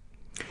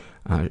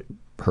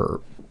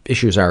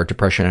issues are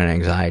depression and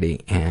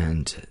anxiety,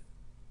 and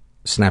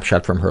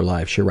snapshot from her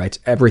life, she writes,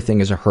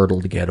 everything is a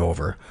hurdle to get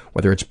over.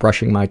 Whether it's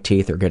brushing my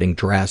teeth or getting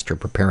dressed or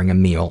preparing a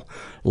meal,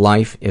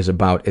 life is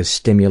about as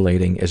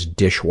stimulating as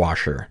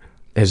dishwater.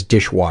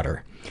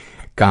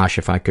 Gosh,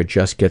 if I could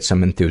just get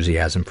some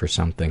enthusiasm for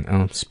something.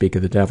 Oh, speak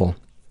of the devil.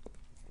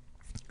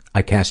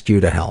 I cast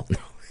you to hell.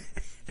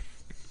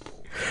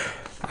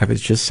 I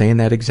was just saying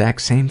that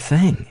exact same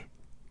thing.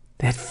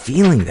 That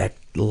feeling, that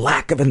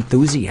lack of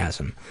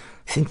enthusiasm.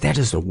 I think that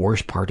is the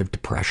worst part of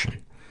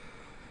depression.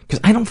 Because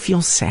I don't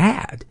feel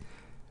sad.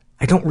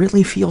 I don't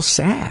really feel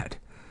sad.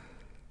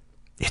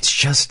 it's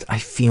just, I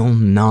feel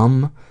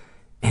numb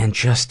and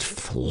just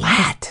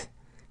flat.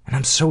 And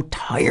I'm so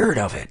tired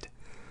of it.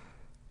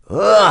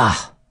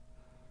 Ugh.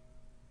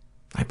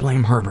 I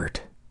blame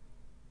Herbert.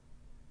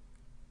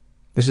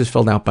 This is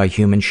filled out by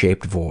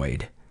Human-Shaped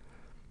Void,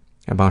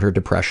 about her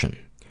depression.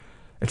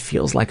 It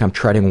feels like I'm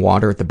treading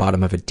water at the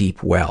bottom of a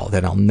deep well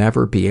that I'll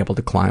never be able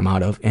to climb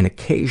out of, and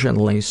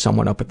occasionally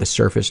someone up at the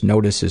surface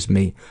notices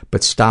me,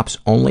 but stops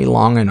only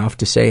long enough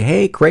to say,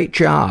 hey, great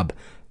job.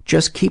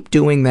 Just keep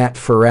doing that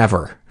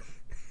forever.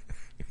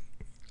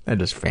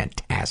 That is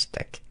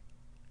fantastic.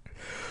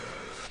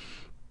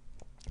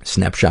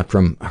 Snapshot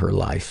from her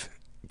life.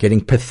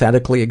 Getting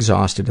pathetically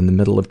exhausted in the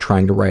middle of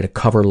trying to write a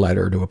cover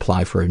letter to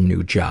apply for a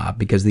new job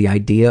because the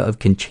idea of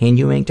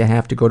continuing to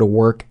have to go to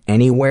work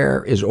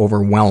anywhere is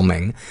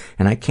overwhelming,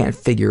 and I can't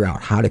figure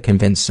out how to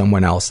convince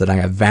someone else that I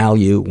have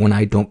value when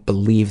I don't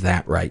believe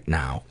that right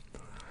now.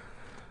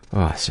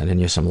 Oh, sending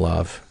you some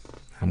love.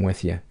 I'm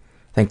with you.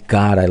 Thank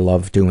God I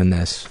love doing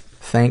this.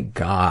 Thank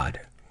God.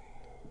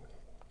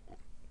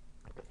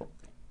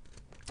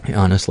 I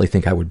honestly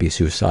think I would be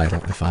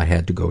suicidal if I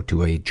had to go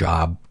to a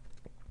job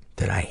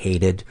that I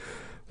hated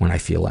when I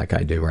feel like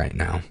I do right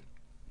now.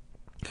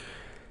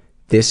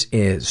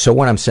 So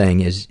what I'm saying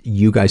is,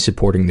 you guys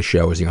supporting the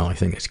show is the only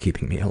thing that's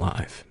keeping me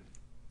alive.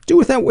 Do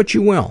with that what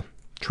you will.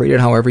 Treat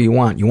it however you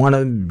want. You want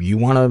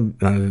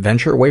to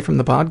venture away from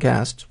the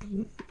podcast,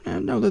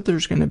 know that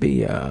there's going to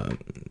be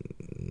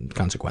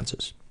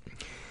consequences.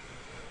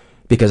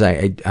 Because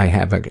I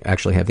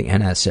actually have the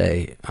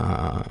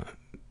NSA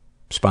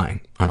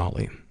spying on all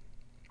of you.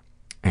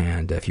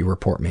 And if you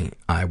report me,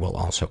 I will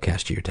also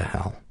cast you to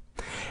hell.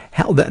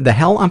 Hell, the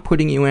hell I'm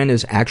putting you in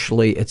is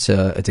actually, it's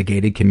a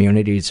gated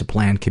community, it's a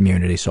planned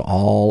community, so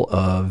all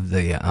of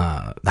the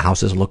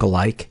houses look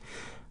alike,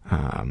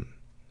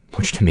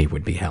 which to me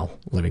would be hell,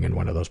 living in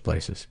one of those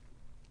places.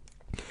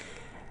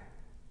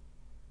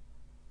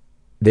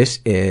 This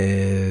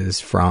is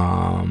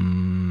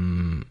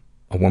from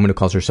a woman who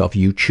calls herself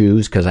You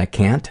Choose 'Cause I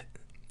Can't,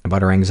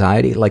 about her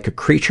anxiety, like a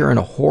creature in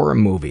a horror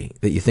movie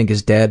that you think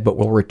is dead but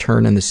will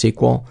return in the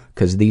sequel,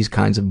 'cause these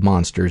kinds of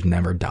monsters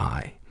never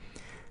die.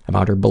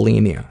 About her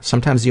bulimia.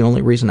 Sometimes the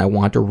only reason I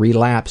want to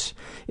relapse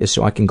is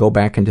so I can go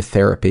back into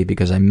therapy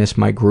because I miss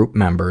my group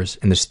members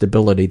and the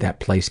stability that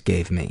place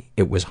gave me.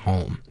 It was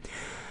home.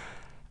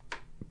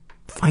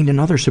 Find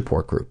another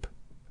support group.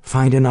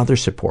 Find another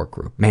support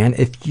group. Man,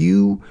 if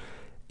you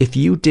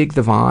dig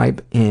the vibe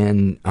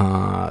in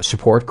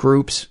support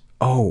groups,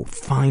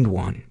 find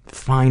one.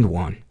 Find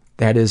one.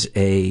 That is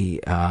I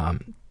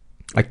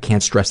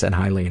can't stress that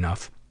highly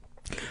enough.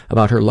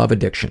 About her love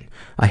addiction.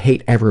 I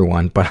hate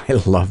everyone, but I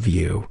love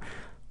you.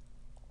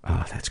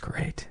 Oh, that's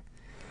great.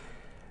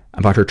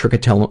 About her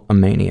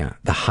trichotillomania.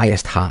 The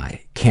highest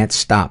high. Can't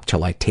stop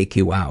till I take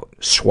you out.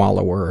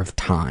 Swallower of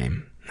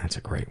time. That's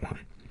a great one.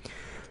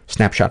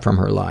 Snapshot from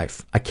her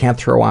life. I can't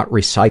throw out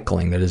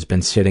recycling that has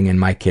been sitting in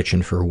my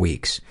kitchen for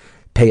weeks.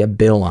 Pay a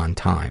bill on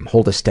time.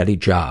 Hold a steady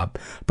job.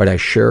 But I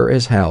sure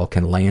as hell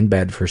can lay in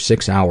bed for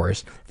 6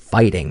 hours,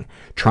 fighting,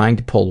 trying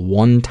to pull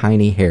one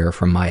tiny hair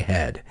from my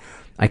head.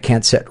 I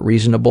can't set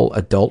reasonable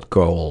adult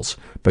goals,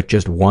 but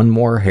just one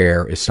more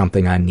hair is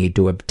something I need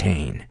to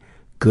obtain.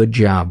 Good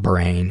job,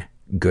 brain.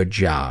 Good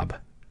job.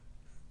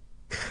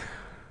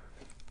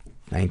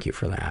 Thank you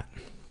for that.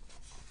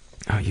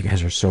 Oh, you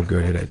guys are so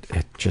good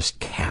at just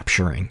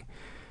capturing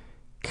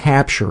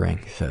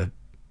the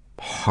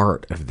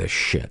heart of this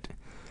shit.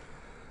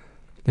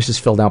 This is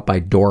filled out by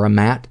Dora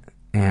Matt,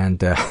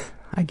 and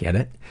I get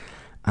it.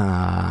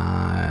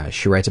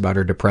 She writes about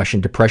her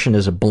depression. Depression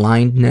is a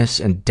blindness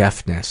and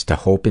deafness to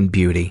hope and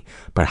beauty,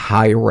 but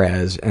high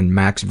res and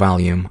max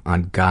volume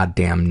on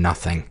goddamn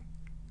nothing.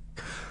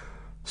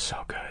 So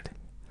good.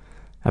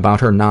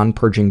 About her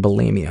non-purging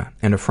bulimia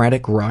and a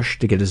frantic rush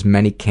to get as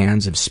many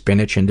cans of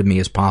spinach into me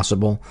as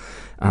possible.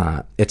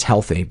 It's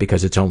healthy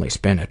because it's only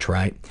spinach,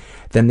 right?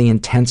 Then the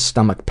intense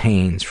stomach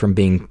pains from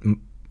being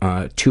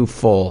too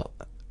full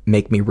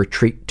make me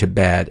retreat to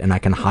bed, and I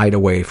can hide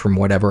away from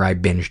whatever I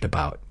binged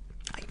about.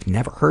 I've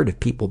never heard of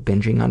people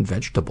binging on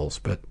vegetables,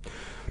 but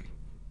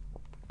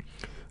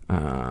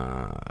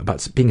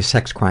about being a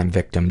sex crime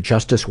victim.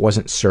 Justice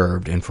wasn't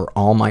served, and for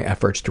all my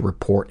efforts to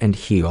report and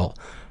heal,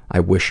 I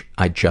wish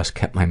I just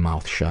kept my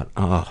mouth shut.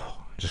 Oh,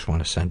 I just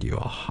want to send you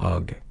a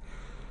hug.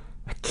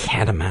 I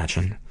can't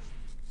imagine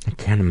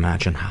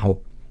how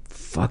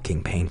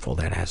fucking painful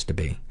that has to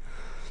be.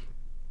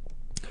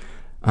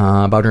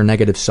 About her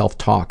negative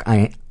self-talk.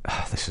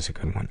 This is a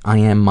good one. I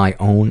am my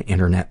own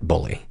internet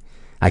bully.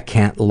 I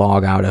can't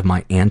log out of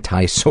my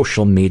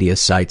anti-social media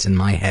sites in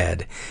my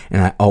head,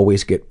 and I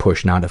always get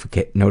push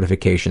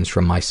notifications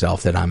from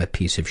myself that I'm a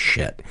piece of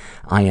shit.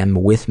 I am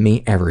with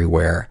me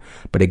everywhere,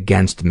 but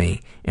against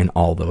me in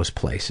all those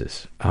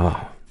places.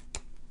 Oh,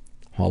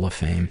 Hall of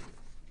Fame.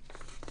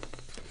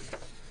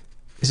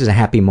 This is a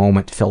happy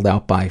moment filled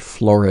out by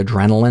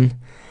Floradrenaline.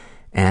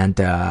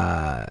 And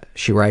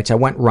she writes, I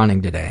went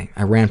running today.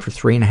 I ran for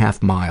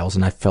 3.5 miles,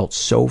 and I felt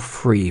so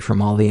free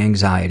from all the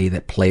anxiety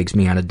that plagues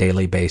me on a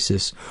daily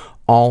basis.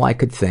 all I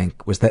could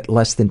think was that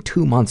less than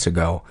 2 months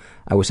ago,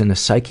 I was in a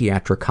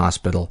psychiatric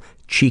hospital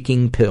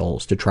cheeking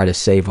pills to try to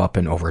save up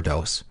an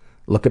overdose.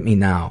 Look at me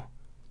now.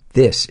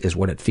 This is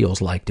what it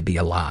feels like to be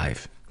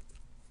alive.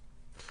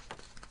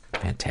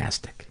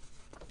 Fantastic.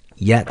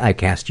 Yet I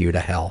cast you to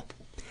hell.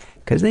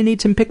 Because they need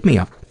some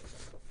pick-me-up.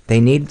 They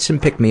need some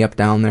pick-me-up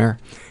down there.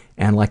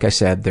 And like I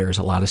said, there's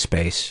a lot of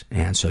space.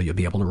 And so you'll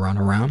be able to run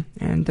around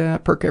and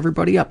perk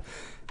everybody up.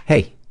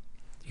 Hey,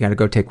 you got to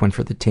go take one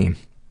for the team.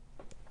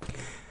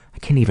 I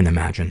can't even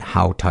imagine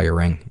how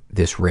tiring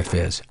this riff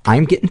is.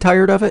 I'm getting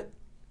tired of it.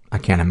 I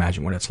can't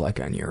imagine what it's like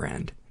on your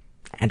end.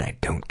 And I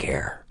don't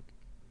care.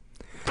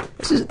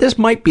 This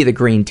might be the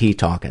green tea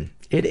talking.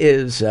 It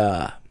is,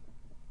 the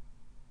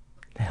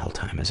hell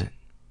time is it?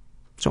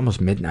 It's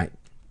almost midnight.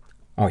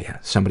 Oh yeah,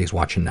 somebody's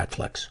watching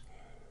Netflix.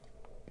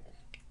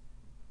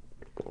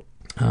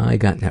 I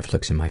got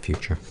Netflix in my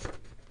future.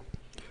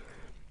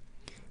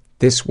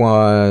 This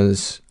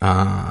was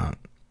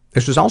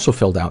also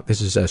filled out.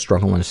 This is a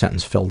struggle in a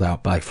sentence filled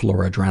out by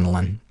Flora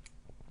Adrenaline.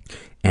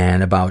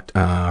 And about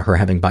her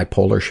having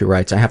bipolar, she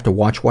writes, I have to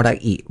watch what I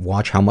eat,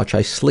 watch how much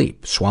I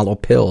sleep, swallow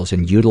pills,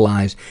 and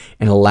utilize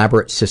an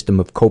elaborate system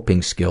of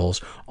coping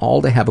skills,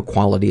 all to have a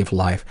quality of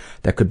life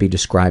that could be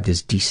described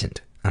as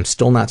decent. I'm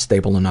still not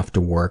stable enough to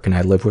work, and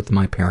I live with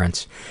my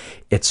parents.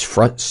 It's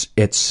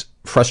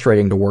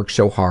frustrating to work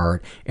so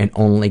hard and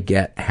only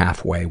get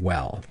halfway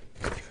well.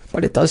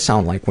 But it does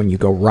sound like when you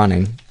go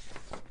running,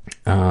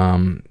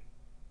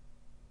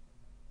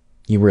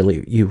 you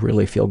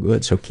really feel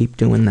good, so keep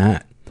doing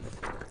that.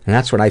 And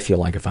that's what I feel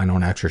like if I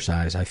don't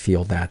exercise. I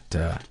feel that,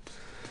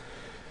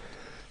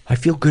 I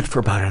feel good for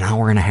about an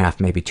hour and a half,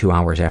 maybe 2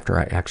 hours after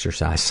I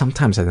exercise.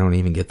 Sometimes I don't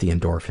even get the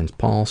endorphins.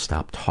 Paul,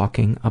 stop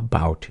talking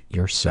about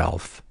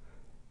yourself.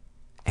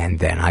 And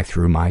then I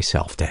threw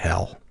myself to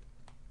hell.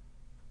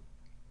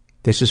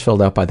 This is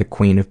filled out by the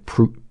Queen of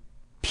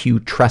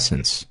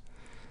Putrescence.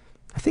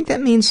 I think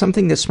that means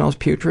something that smells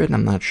putrid.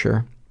 I'm not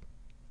sure.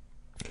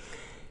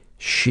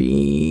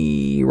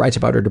 She writes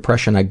about her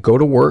depression. I go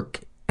to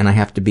work and I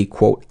have to be,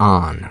 quote,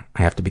 on.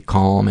 I have to be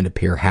calm and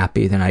appear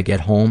happy. Then I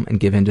get home and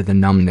give in to the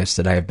numbness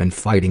that I have been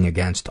fighting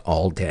against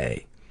all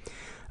day.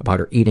 About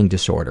her eating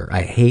disorder.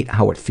 I hate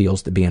how it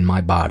feels to be in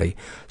my body,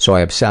 so I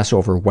obsess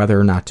over whether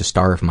or not to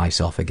starve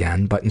myself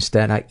again, but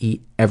instead I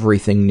eat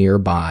everything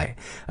nearby.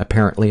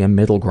 Apparently a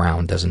middle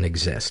ground doesn't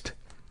exist.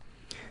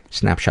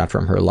 Snapshot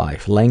from her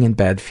life. Laying in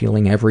bed,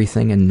 feeling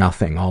everything and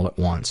nothing all at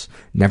once.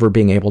 Never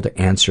being able to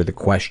answer the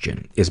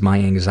question, is my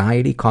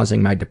anxiety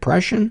causing my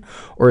depression,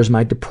 or is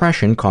my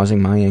depression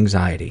causing my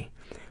anxiety?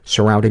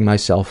 Surrounding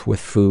myself with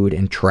food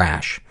and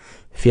trash.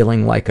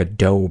 Feeling like a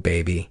dough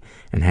baby,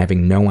 and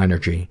having no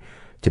energy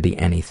to be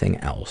anything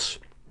else.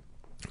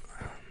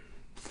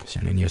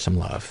 Sending you some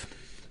love.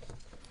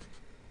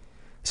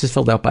 This is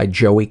filled out by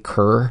Joey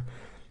Kerr,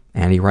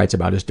 and he writes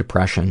about his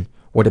depression.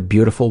 What a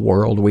beautiful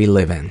world we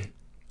live in.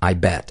 I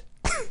bet.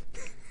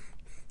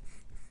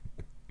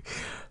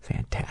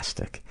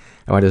 Fantastic.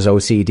 About his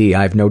OCD,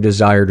 I have no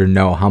desire to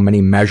know how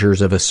many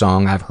measures of a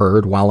song I've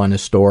heard while in a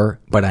store,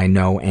 but I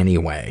know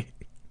anyway.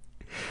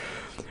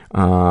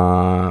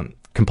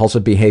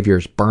 Compulsive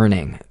behaviors,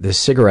 burning. This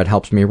cigarette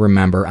helps me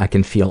remember I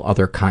can feel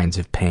other kinds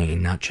of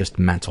pain, not just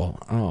mental.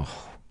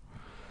 Oh.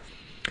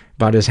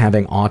 About his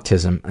having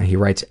autism, he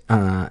writes,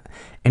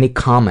 any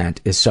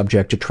comment is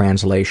subject to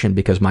translation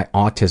because my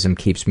autism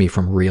keeps me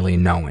from really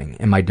knowing,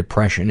 and my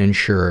depression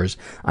ensures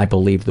I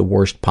believe the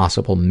worst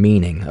possible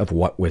meaning of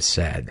what was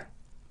said.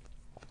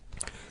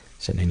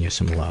 Sending you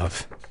some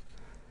love.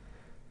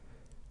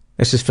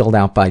 This is filled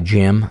out by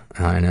Jim,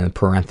 and in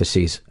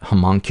parentheses,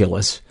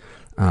 homunculus.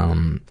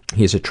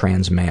 He's a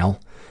trans male,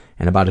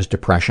 and about his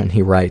depression,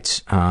 he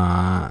writes,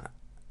 I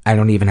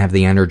don't even have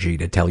the energy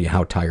to tell you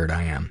how tired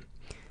I am.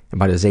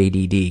 About his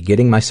ADD,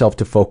 getting myself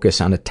to focus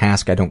on a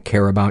task I don't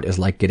care about is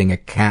like getting a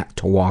cat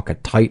to walk a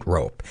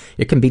tightrope.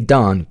 It can be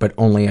done, but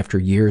only after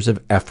years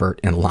of effort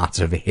and lots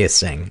of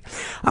hissing.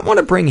 I want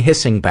to bring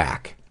hissing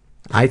back.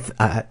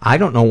 I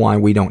don't know why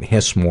we don't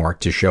hiss more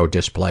to show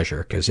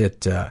displeasure, because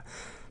it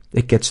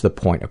gets the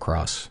point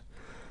across.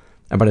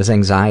 About his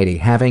anxiety,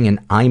 having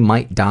an I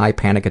might die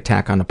panic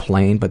attack on a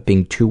plane, but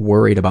being too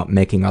worried about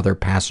making other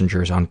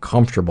passengers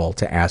uncomfortable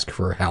to ask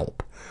for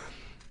help.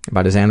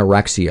 About his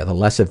anorexia, the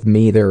less of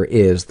me there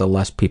is, the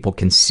less people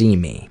can see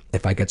me.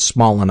 If I get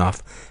small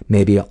enough,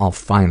 maybe I'll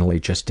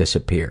finally just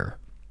disappear.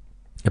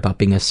 About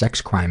being a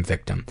sex crime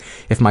victim.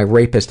 If my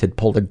rapist had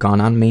pulled a gun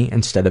on me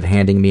instead of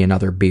handing me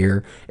another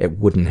beer, it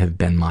wouldn't have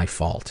been my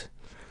fault.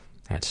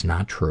 That's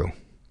not true.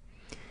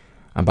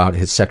 About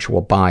his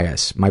sexual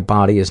bias. My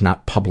body is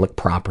not public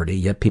property,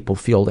 yet people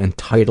feel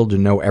entitled to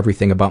know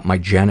everything about my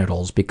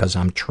genitals because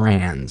I'm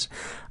trans.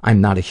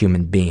 I'm not a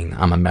human being.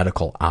 I'm a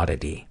medical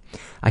oddity.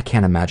 I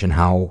can't imagine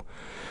how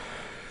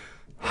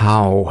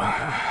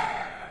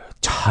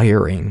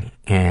tiring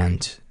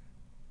and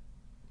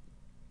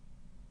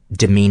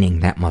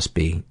demeaning that must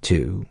be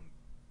to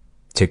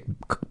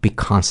be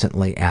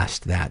constantly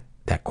asked that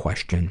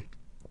question.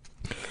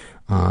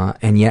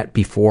 And yet,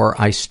 before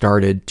I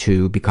started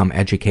to become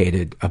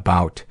educated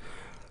about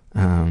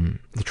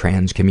the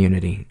trans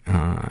community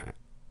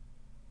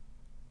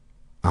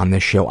on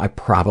this show, I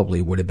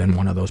probably would have been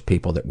one of those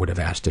people that would have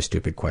asked a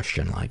stupid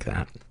question like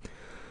that.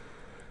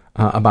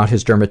 About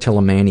his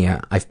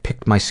dermatillomania, I've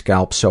picked my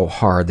scalp so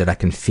hard that I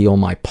can feel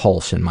my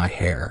pulse in my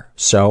hair.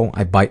 So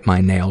I bite my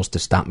nails to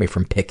stop me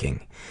from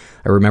picking.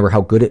 I remember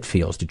how good it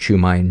feels to chew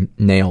my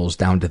nails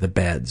down to the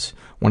beds.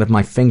 One of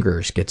my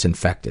fingers gets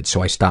infected,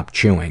 so I stop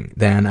chewing.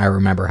 Then I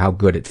remember how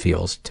good it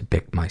feels to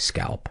pick my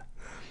scalp.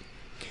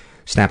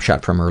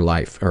 Snapshot from her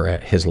life, or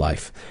his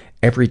life.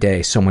 Every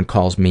day someone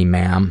calls me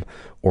ma'am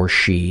or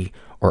she,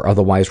 or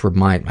otherwise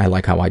I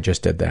like how I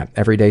just did that.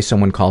 Every day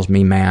someone calls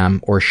me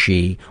ma'am or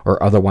she,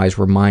 or otherwise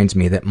reminds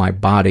me that my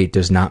body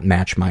does not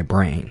match my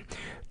brain.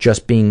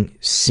 Just being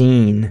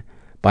seen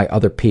by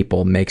other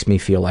people makes me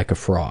feel like a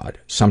fraud.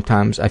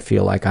 Sometimes I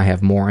feel like I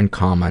have more in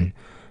common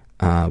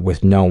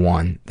with no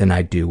one than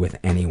I do with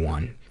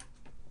anyone.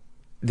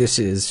 This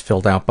is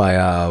filled out by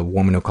a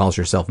woman who calls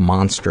herself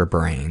Monster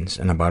Brains,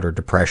 and about her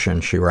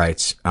depression she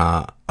writes,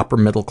 upper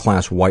middle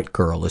class white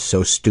girl is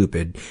so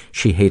stupid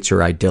she hates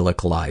her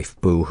idyllic life,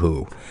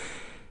 boo-hoo.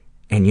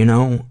 And you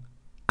know,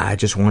 I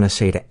just want to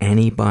say to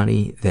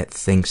anybody that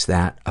thinks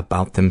that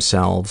about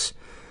themselves,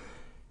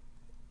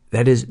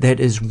 that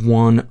is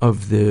one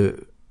of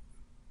the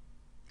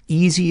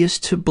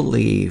easiest to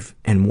believe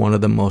and one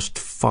of the most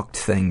fucked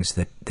things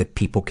that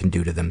people can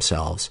do to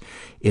themselves,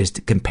 is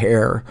to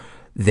compare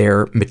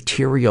their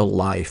material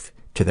life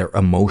to their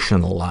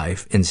emotional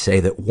life and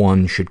say that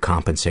one should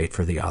compensate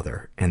for the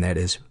other. And that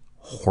is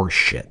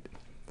horseshit.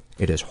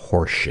 It is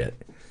horseshit.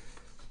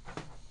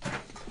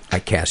 I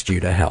cast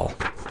you to hell.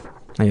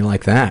 How you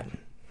like that?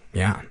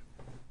 Yeah.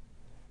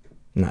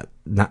 Not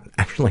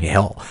actually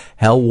hell.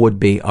 Hell would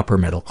be upper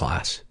middle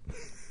class.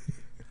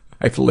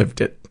 I've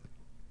lived it.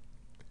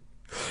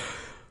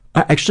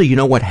 Actually, you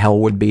know what hell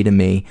would be to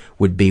me?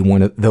 Would be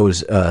one of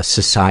those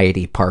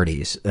society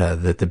parties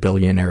that the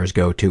billionaires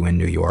go to in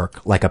New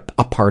York, like a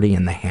party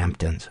in the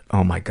Hamptons.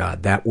 Oh my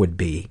God, that would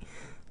be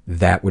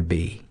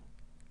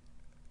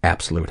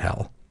absolute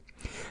hell.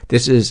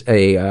 This is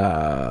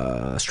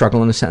a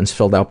struggle in a sentence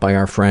filled out by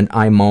our friend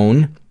I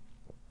Moan,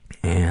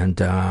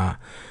 and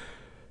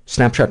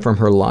snapshot from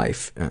her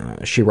life.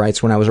 She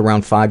writes, when I was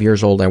around 5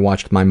 years old, I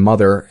watched my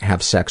mother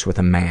have sex with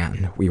a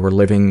man. We were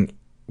living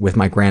with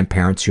my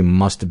grandparents, who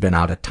must have been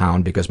out of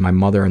town because my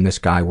mother and this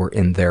guy were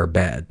in their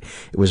bed.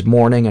 It was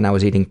morning and I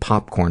was eating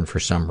popcorn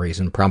for some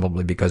reason,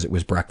 probably because it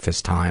was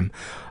breakfast time.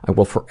 I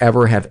will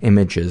forever have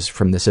images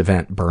from this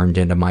event burned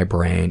into my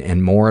brain,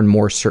 and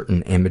more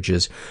certain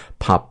images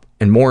pop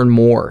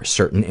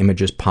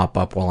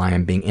up while I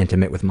am being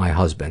intimate with my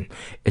husband.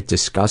 It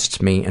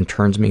disgusts me and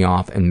turns me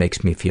off and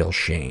makes me feel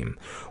shame.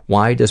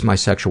 Why does my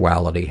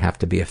sexuality have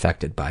to be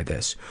affected by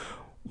this?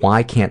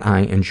 Why can't I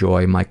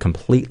enjoy my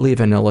completely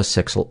vanilla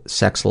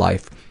sex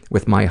life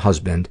with my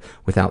husband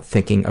without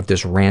thinking of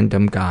this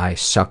random guy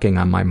sucking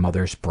on my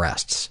mother's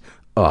breasts?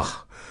 Ugh.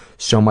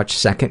 So much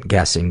second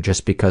guessing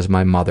just because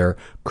my mother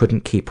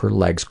couldn't keep her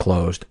legs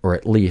closed, or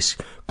at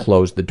least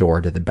close the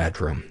door to the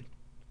bedroom.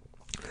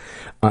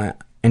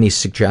 Any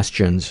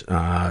suggestions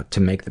to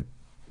make the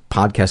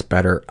podcast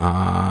better?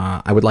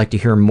 I would like to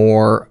hear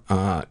more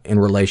in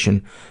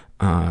relation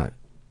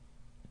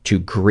to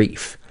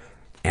grief.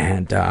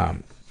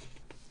 And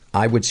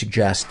I would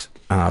suggest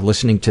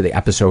listening to the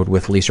episode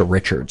with Lisa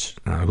Richards,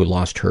 who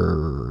lost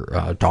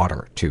her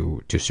daughter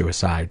to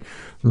suicide.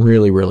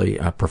 Really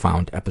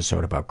profound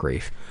episode about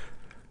grief.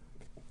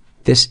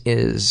 This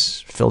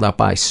is filled out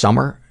by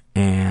Summer,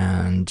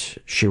 and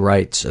she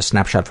writes a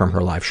snapshot from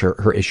her life.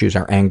 Her issues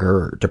are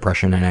anger,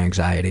 depression, and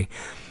anxiety.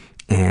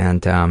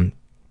 And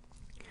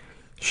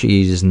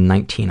she's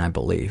 19, I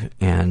believe.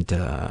 And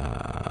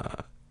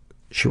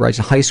she writes,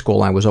 in high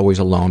school, I was always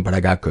alone, but I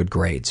got good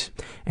grades.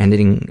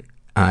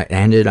 I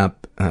ended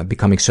up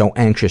becoming so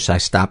anxious I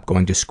stopped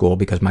going to school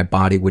because my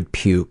body would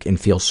puke and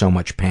feel so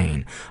much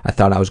pain. I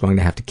thought I was going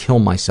to have to kill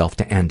myself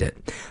to end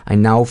it. I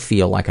now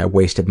feel like I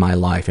wasted my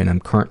life, and I'm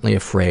currently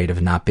afraid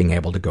of not being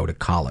able to go to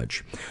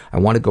college. I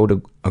want to go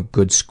to a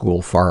good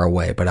school far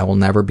away, but I will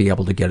never be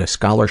able to get a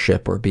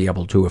scholarship or be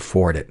able to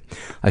afford it.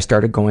 I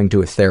started going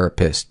to a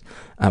therapist.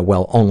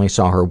 Only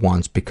saw her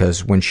once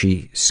because when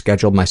she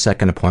scheduled my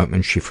second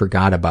appointment, she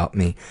forgot about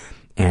me,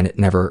 and it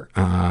never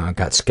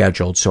got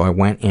scheduled. So I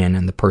went in,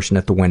 and the person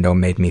at the window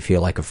made me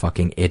feel like a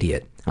fucking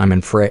idiot. I'm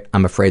afraid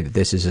that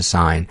this is a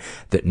sign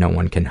that no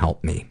one can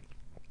help me.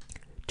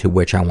 To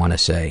which I want to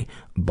say,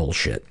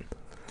 bullshit.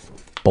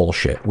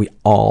 Bullshit. We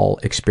all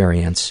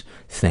experience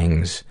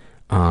things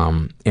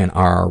in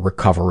our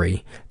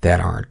recovery that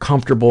aren't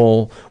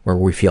comfortable, where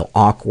we feel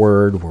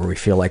awkward, where we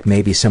feel like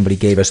maybe somebody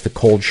gave us the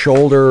cold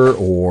shoulder,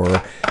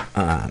 or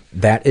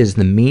that is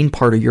the mean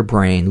part of your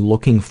brain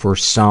looking for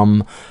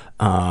some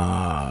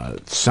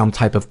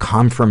type of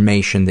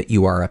confirmation that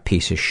you are a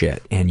piece of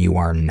shit, and you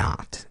are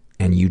not.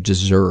 And you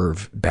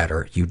deserve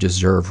better. You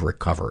deserve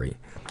recovery.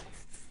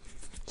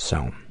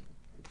 So,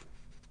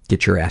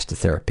 get your ass to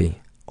therapy,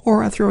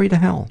 or I'll throw you to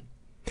hell.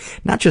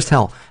 Not just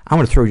hell. I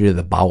want to throw you to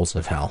the bowels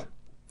of hell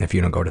if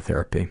you don't go to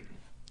therapy.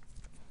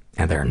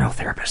 And there are no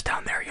therapists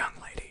down there, young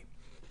lady.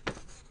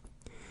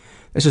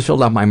 This is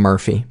filled out by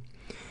Murphy.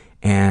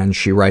 And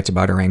she writes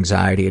about her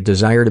anxiety, a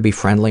desire to be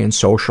friendly and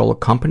social,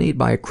 accompanied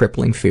by a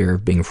crippling fear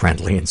of being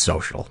friendly and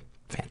social.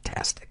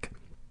 Fantastic.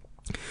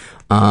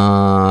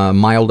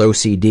 Mild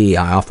OCD.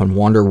 I often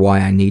wonder why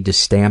I need to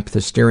stamp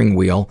the steering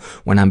wheel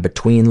when I'm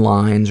between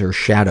lines or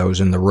shadows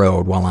in the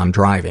road while I'm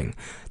driving.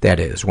 That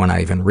is, when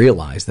I even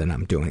realize that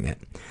I'm doing it.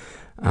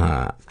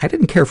 I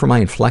didn't care for my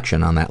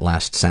inflection on that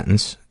last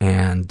sentence,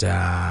 and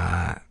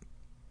I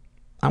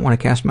want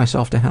to cast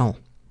myself to hell.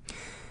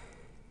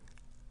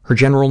 Her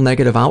general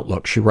negative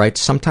outlook, she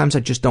writes, sometimes I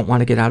just don't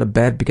want to get out of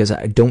bed because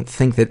I don't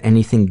think that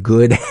anything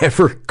good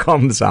ever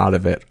comes out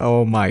of it.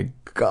 Oh my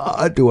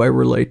God, do I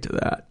relate to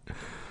that?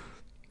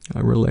 I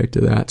relate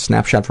to that.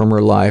 Snapshot from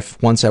her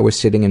life. Once I was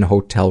sitting in a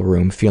hotel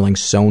room feeling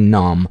so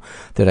numb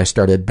that I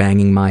started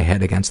banging my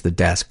head against the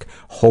desk,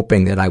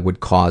 hoping that I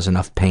would cause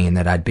enough pain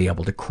that I'd be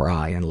able to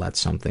cry and let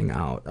something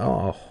out.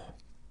 Oh.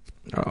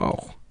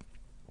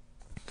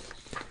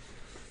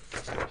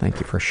 Thank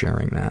you for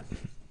sharing that.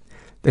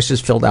 This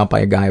is filled out by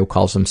a guy who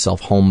calls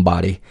himself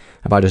Homebody.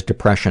 About his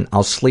depression,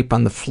 I'll sleep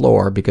on the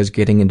floor because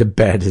getting into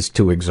bed is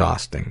too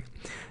exhausting.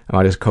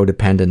 About his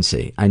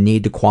codependency, I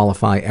need to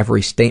qualify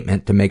every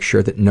statement to make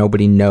sure that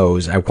nobody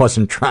knows I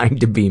wasn't trying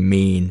to be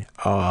mean.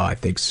 Oh, I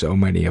think so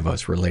many of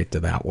us relate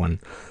to that one.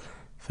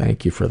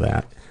 Thank you for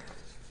that.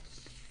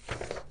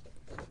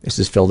 This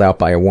is filled out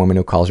by a woman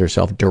who calls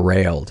herself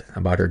Derailed.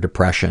 About her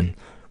depression.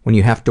 When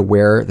you have to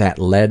wear that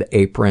lead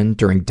apron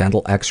during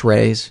dental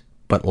x-rays,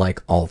 but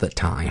like all the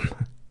time.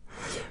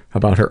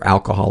 About her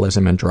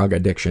alcoholism and drug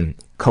addiction.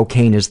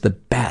 Cocaine is the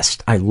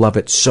best. I love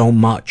it so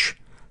much.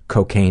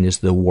 Cocaine is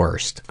the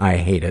worst. I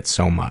hate it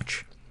so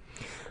much.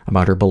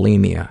 About her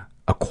bulimia.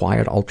 A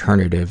quiet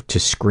alternative to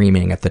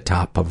screaming at the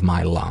top of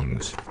my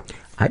lungs.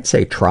 I'd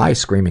say try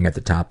screaming at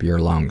the top of your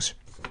lungs.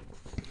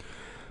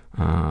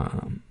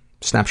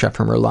 Snapshot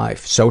from her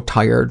life. So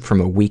tired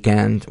from a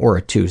weekend, or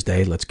a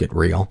Tuesday, let's get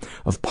real,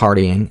 of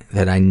partying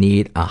that I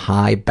need a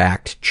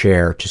high-backed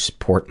chair to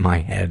support my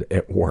head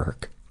at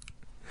work.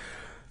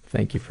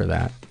 Thank you for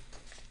that.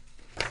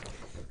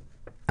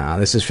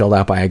 This is filled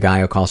out by a guy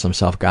who calls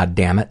himself God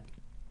Damn It.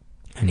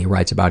 And he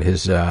writes about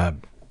his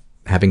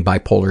having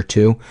bipolar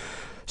 2.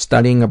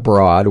 Studying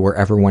abroad where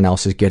everyone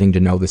else is getting to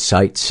know the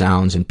sights,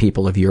 sounds, and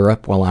people of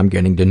Europe while I'm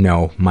getting to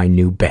know my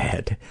new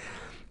bed.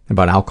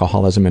 About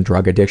alcoholism and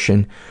drug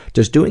addiction.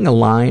 Does doing a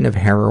line of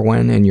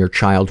heroin in your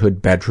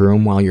childhood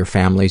bedroom while your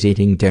family's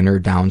eating dinner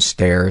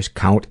downstairs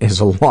count as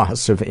a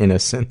loss of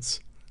innocence?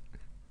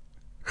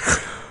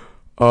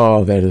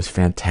 Oh, that is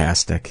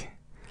fantastic.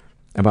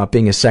 About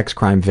being a sex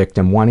crime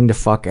victim, wanting to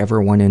fuck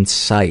everyone in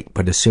sight,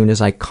 but as soon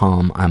as I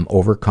come, I'm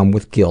overcome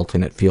with guilt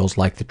and it feels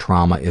like the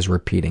trauma is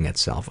repeating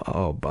itself.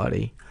 Oh,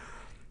 buddy.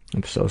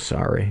 I'm so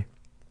sorry.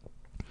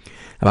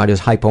 About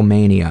his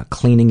hypomania,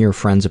 cleaning your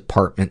friend's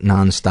apartment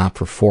nonstop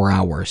for 4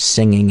 hours,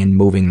 singing and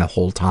moving the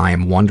whole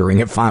time, wondering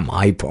if I'm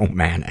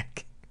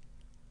hypomanic.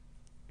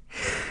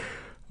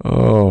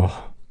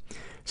 Oh.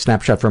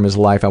 Snapshot from his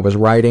life. I was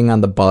riding on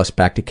the bus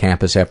back to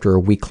campus after a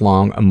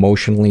week-long,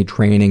 emotionally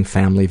draining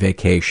family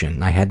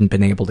vacation. I hadn't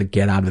been able to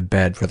get out of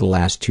bed for the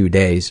last 2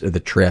 days of the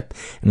trip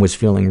and was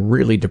feeling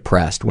really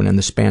depressed when in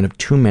the span of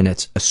 2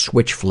 minutes, a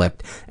switch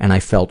flipped and I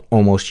felt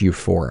almost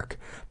euphoric.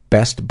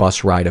 Best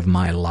bus ride of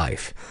my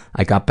life.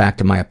 I got back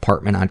to my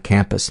apartment on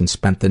campus and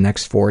spent the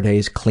next 4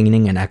 days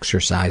cleaning and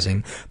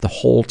exercising, the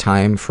whole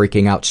time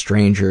freaking out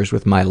strangers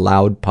with my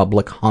loud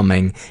public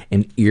humming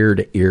and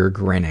ear-to-ear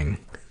grinning.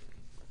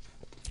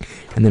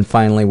 And then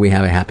finally we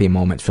have a happy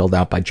moment filled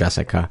out by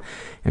Jessica.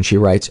 And she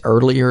writes,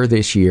 earlier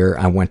this year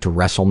I went to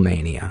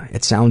WrestleMania.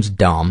 It sounds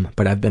dumb,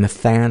 but I've been a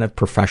fan of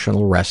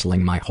professional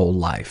wrestling my whole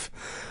life.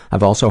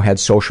 I've also had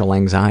social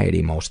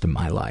anxiety most of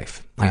my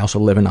life. I also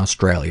live in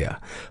Australia.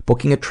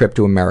 Booking a trip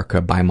to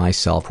America by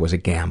myself was a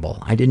gamble.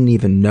 I didn't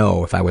even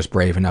know if I was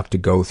brave enough to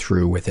go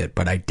through with it,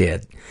 but I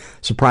did.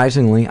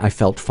 Surprisingly, I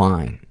felt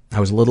fine.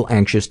 I was a little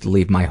anxious to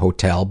leave my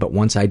hotel, but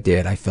once I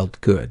did, I felt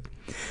good.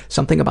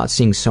 Something about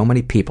seeing so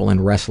many people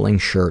in wrestling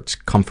shirts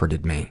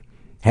comforted me.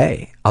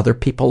 Hey, other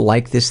people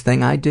like this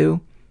thing I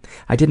do?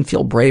 I didn't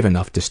feel brave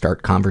enough to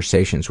start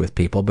conversations with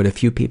people, but a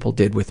few people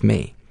did with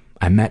me.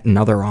 I met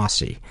another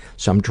Aussie.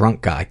 Some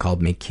drunk guy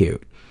called me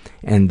cute.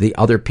 And the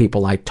other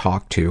people I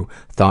talked to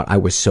thought I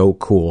was so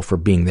cool for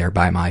being there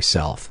by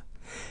myself.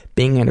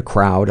 Being in a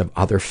crowd of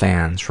other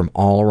fans from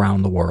all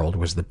around the world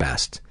was the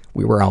best.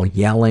 We were all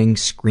yelling,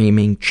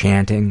 screaming,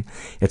 chanting.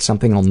 It's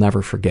something I'll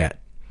never forget.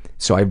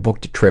 So I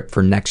booked a trip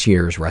for next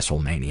year's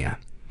WrestleMania.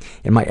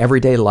 In my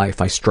everyday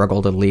life, I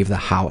struggle to leave the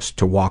house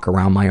to walk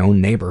around my own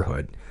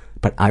neighborhood.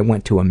 But I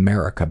went to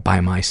America by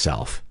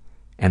myself.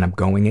 And I'm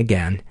going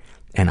again.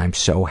 And I'm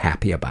so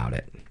happy about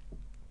it.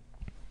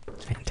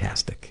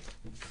 Fantastic.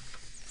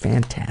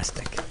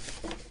 Fantastic.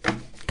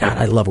 God,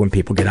 I love when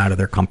people get out of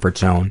their comfort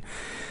zone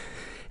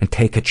and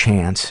take a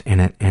chance and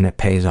it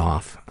pays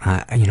off.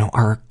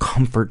 Our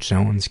comfort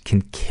zones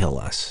can kill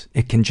us.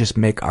 It can just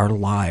make our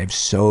lives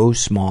so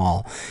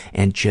small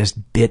and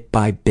just bit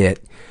by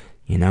bit,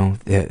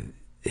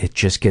 it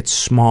just gets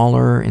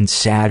smaller and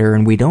sadder,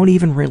 and we don't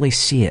even really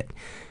see it.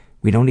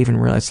 We don't even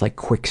realize it's like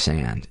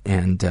quicksand.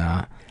 And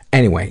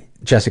anyway,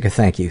 Jessica,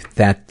 thank you.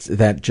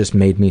 That just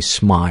made me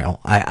smile.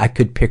 I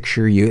could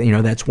picture you. You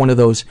know, that's one of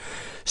those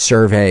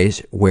surveys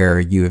where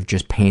you have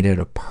just painted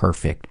a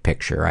perfect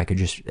picture. I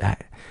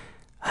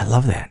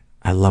love that.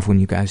 I love when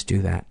you guys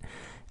do that.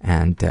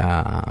 And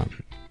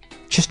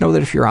just know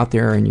that if you're out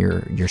there and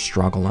you're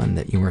struggling,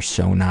 that you are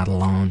so not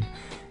alone.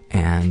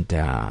 And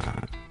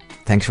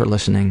thanks for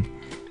listening.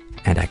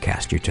 And I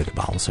cast you to the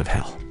bowels of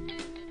hell.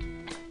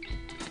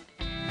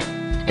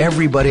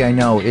 Everybody I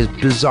know is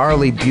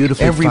bizarrely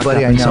beautifully Everybody fucked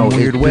up I in some know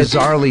weird is way.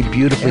 bizarrely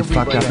beautifully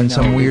Everybody fucked up I in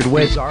some know weird is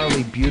way.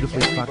 Bizarrely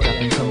beautifully fucked up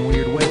in some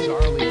weird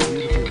way.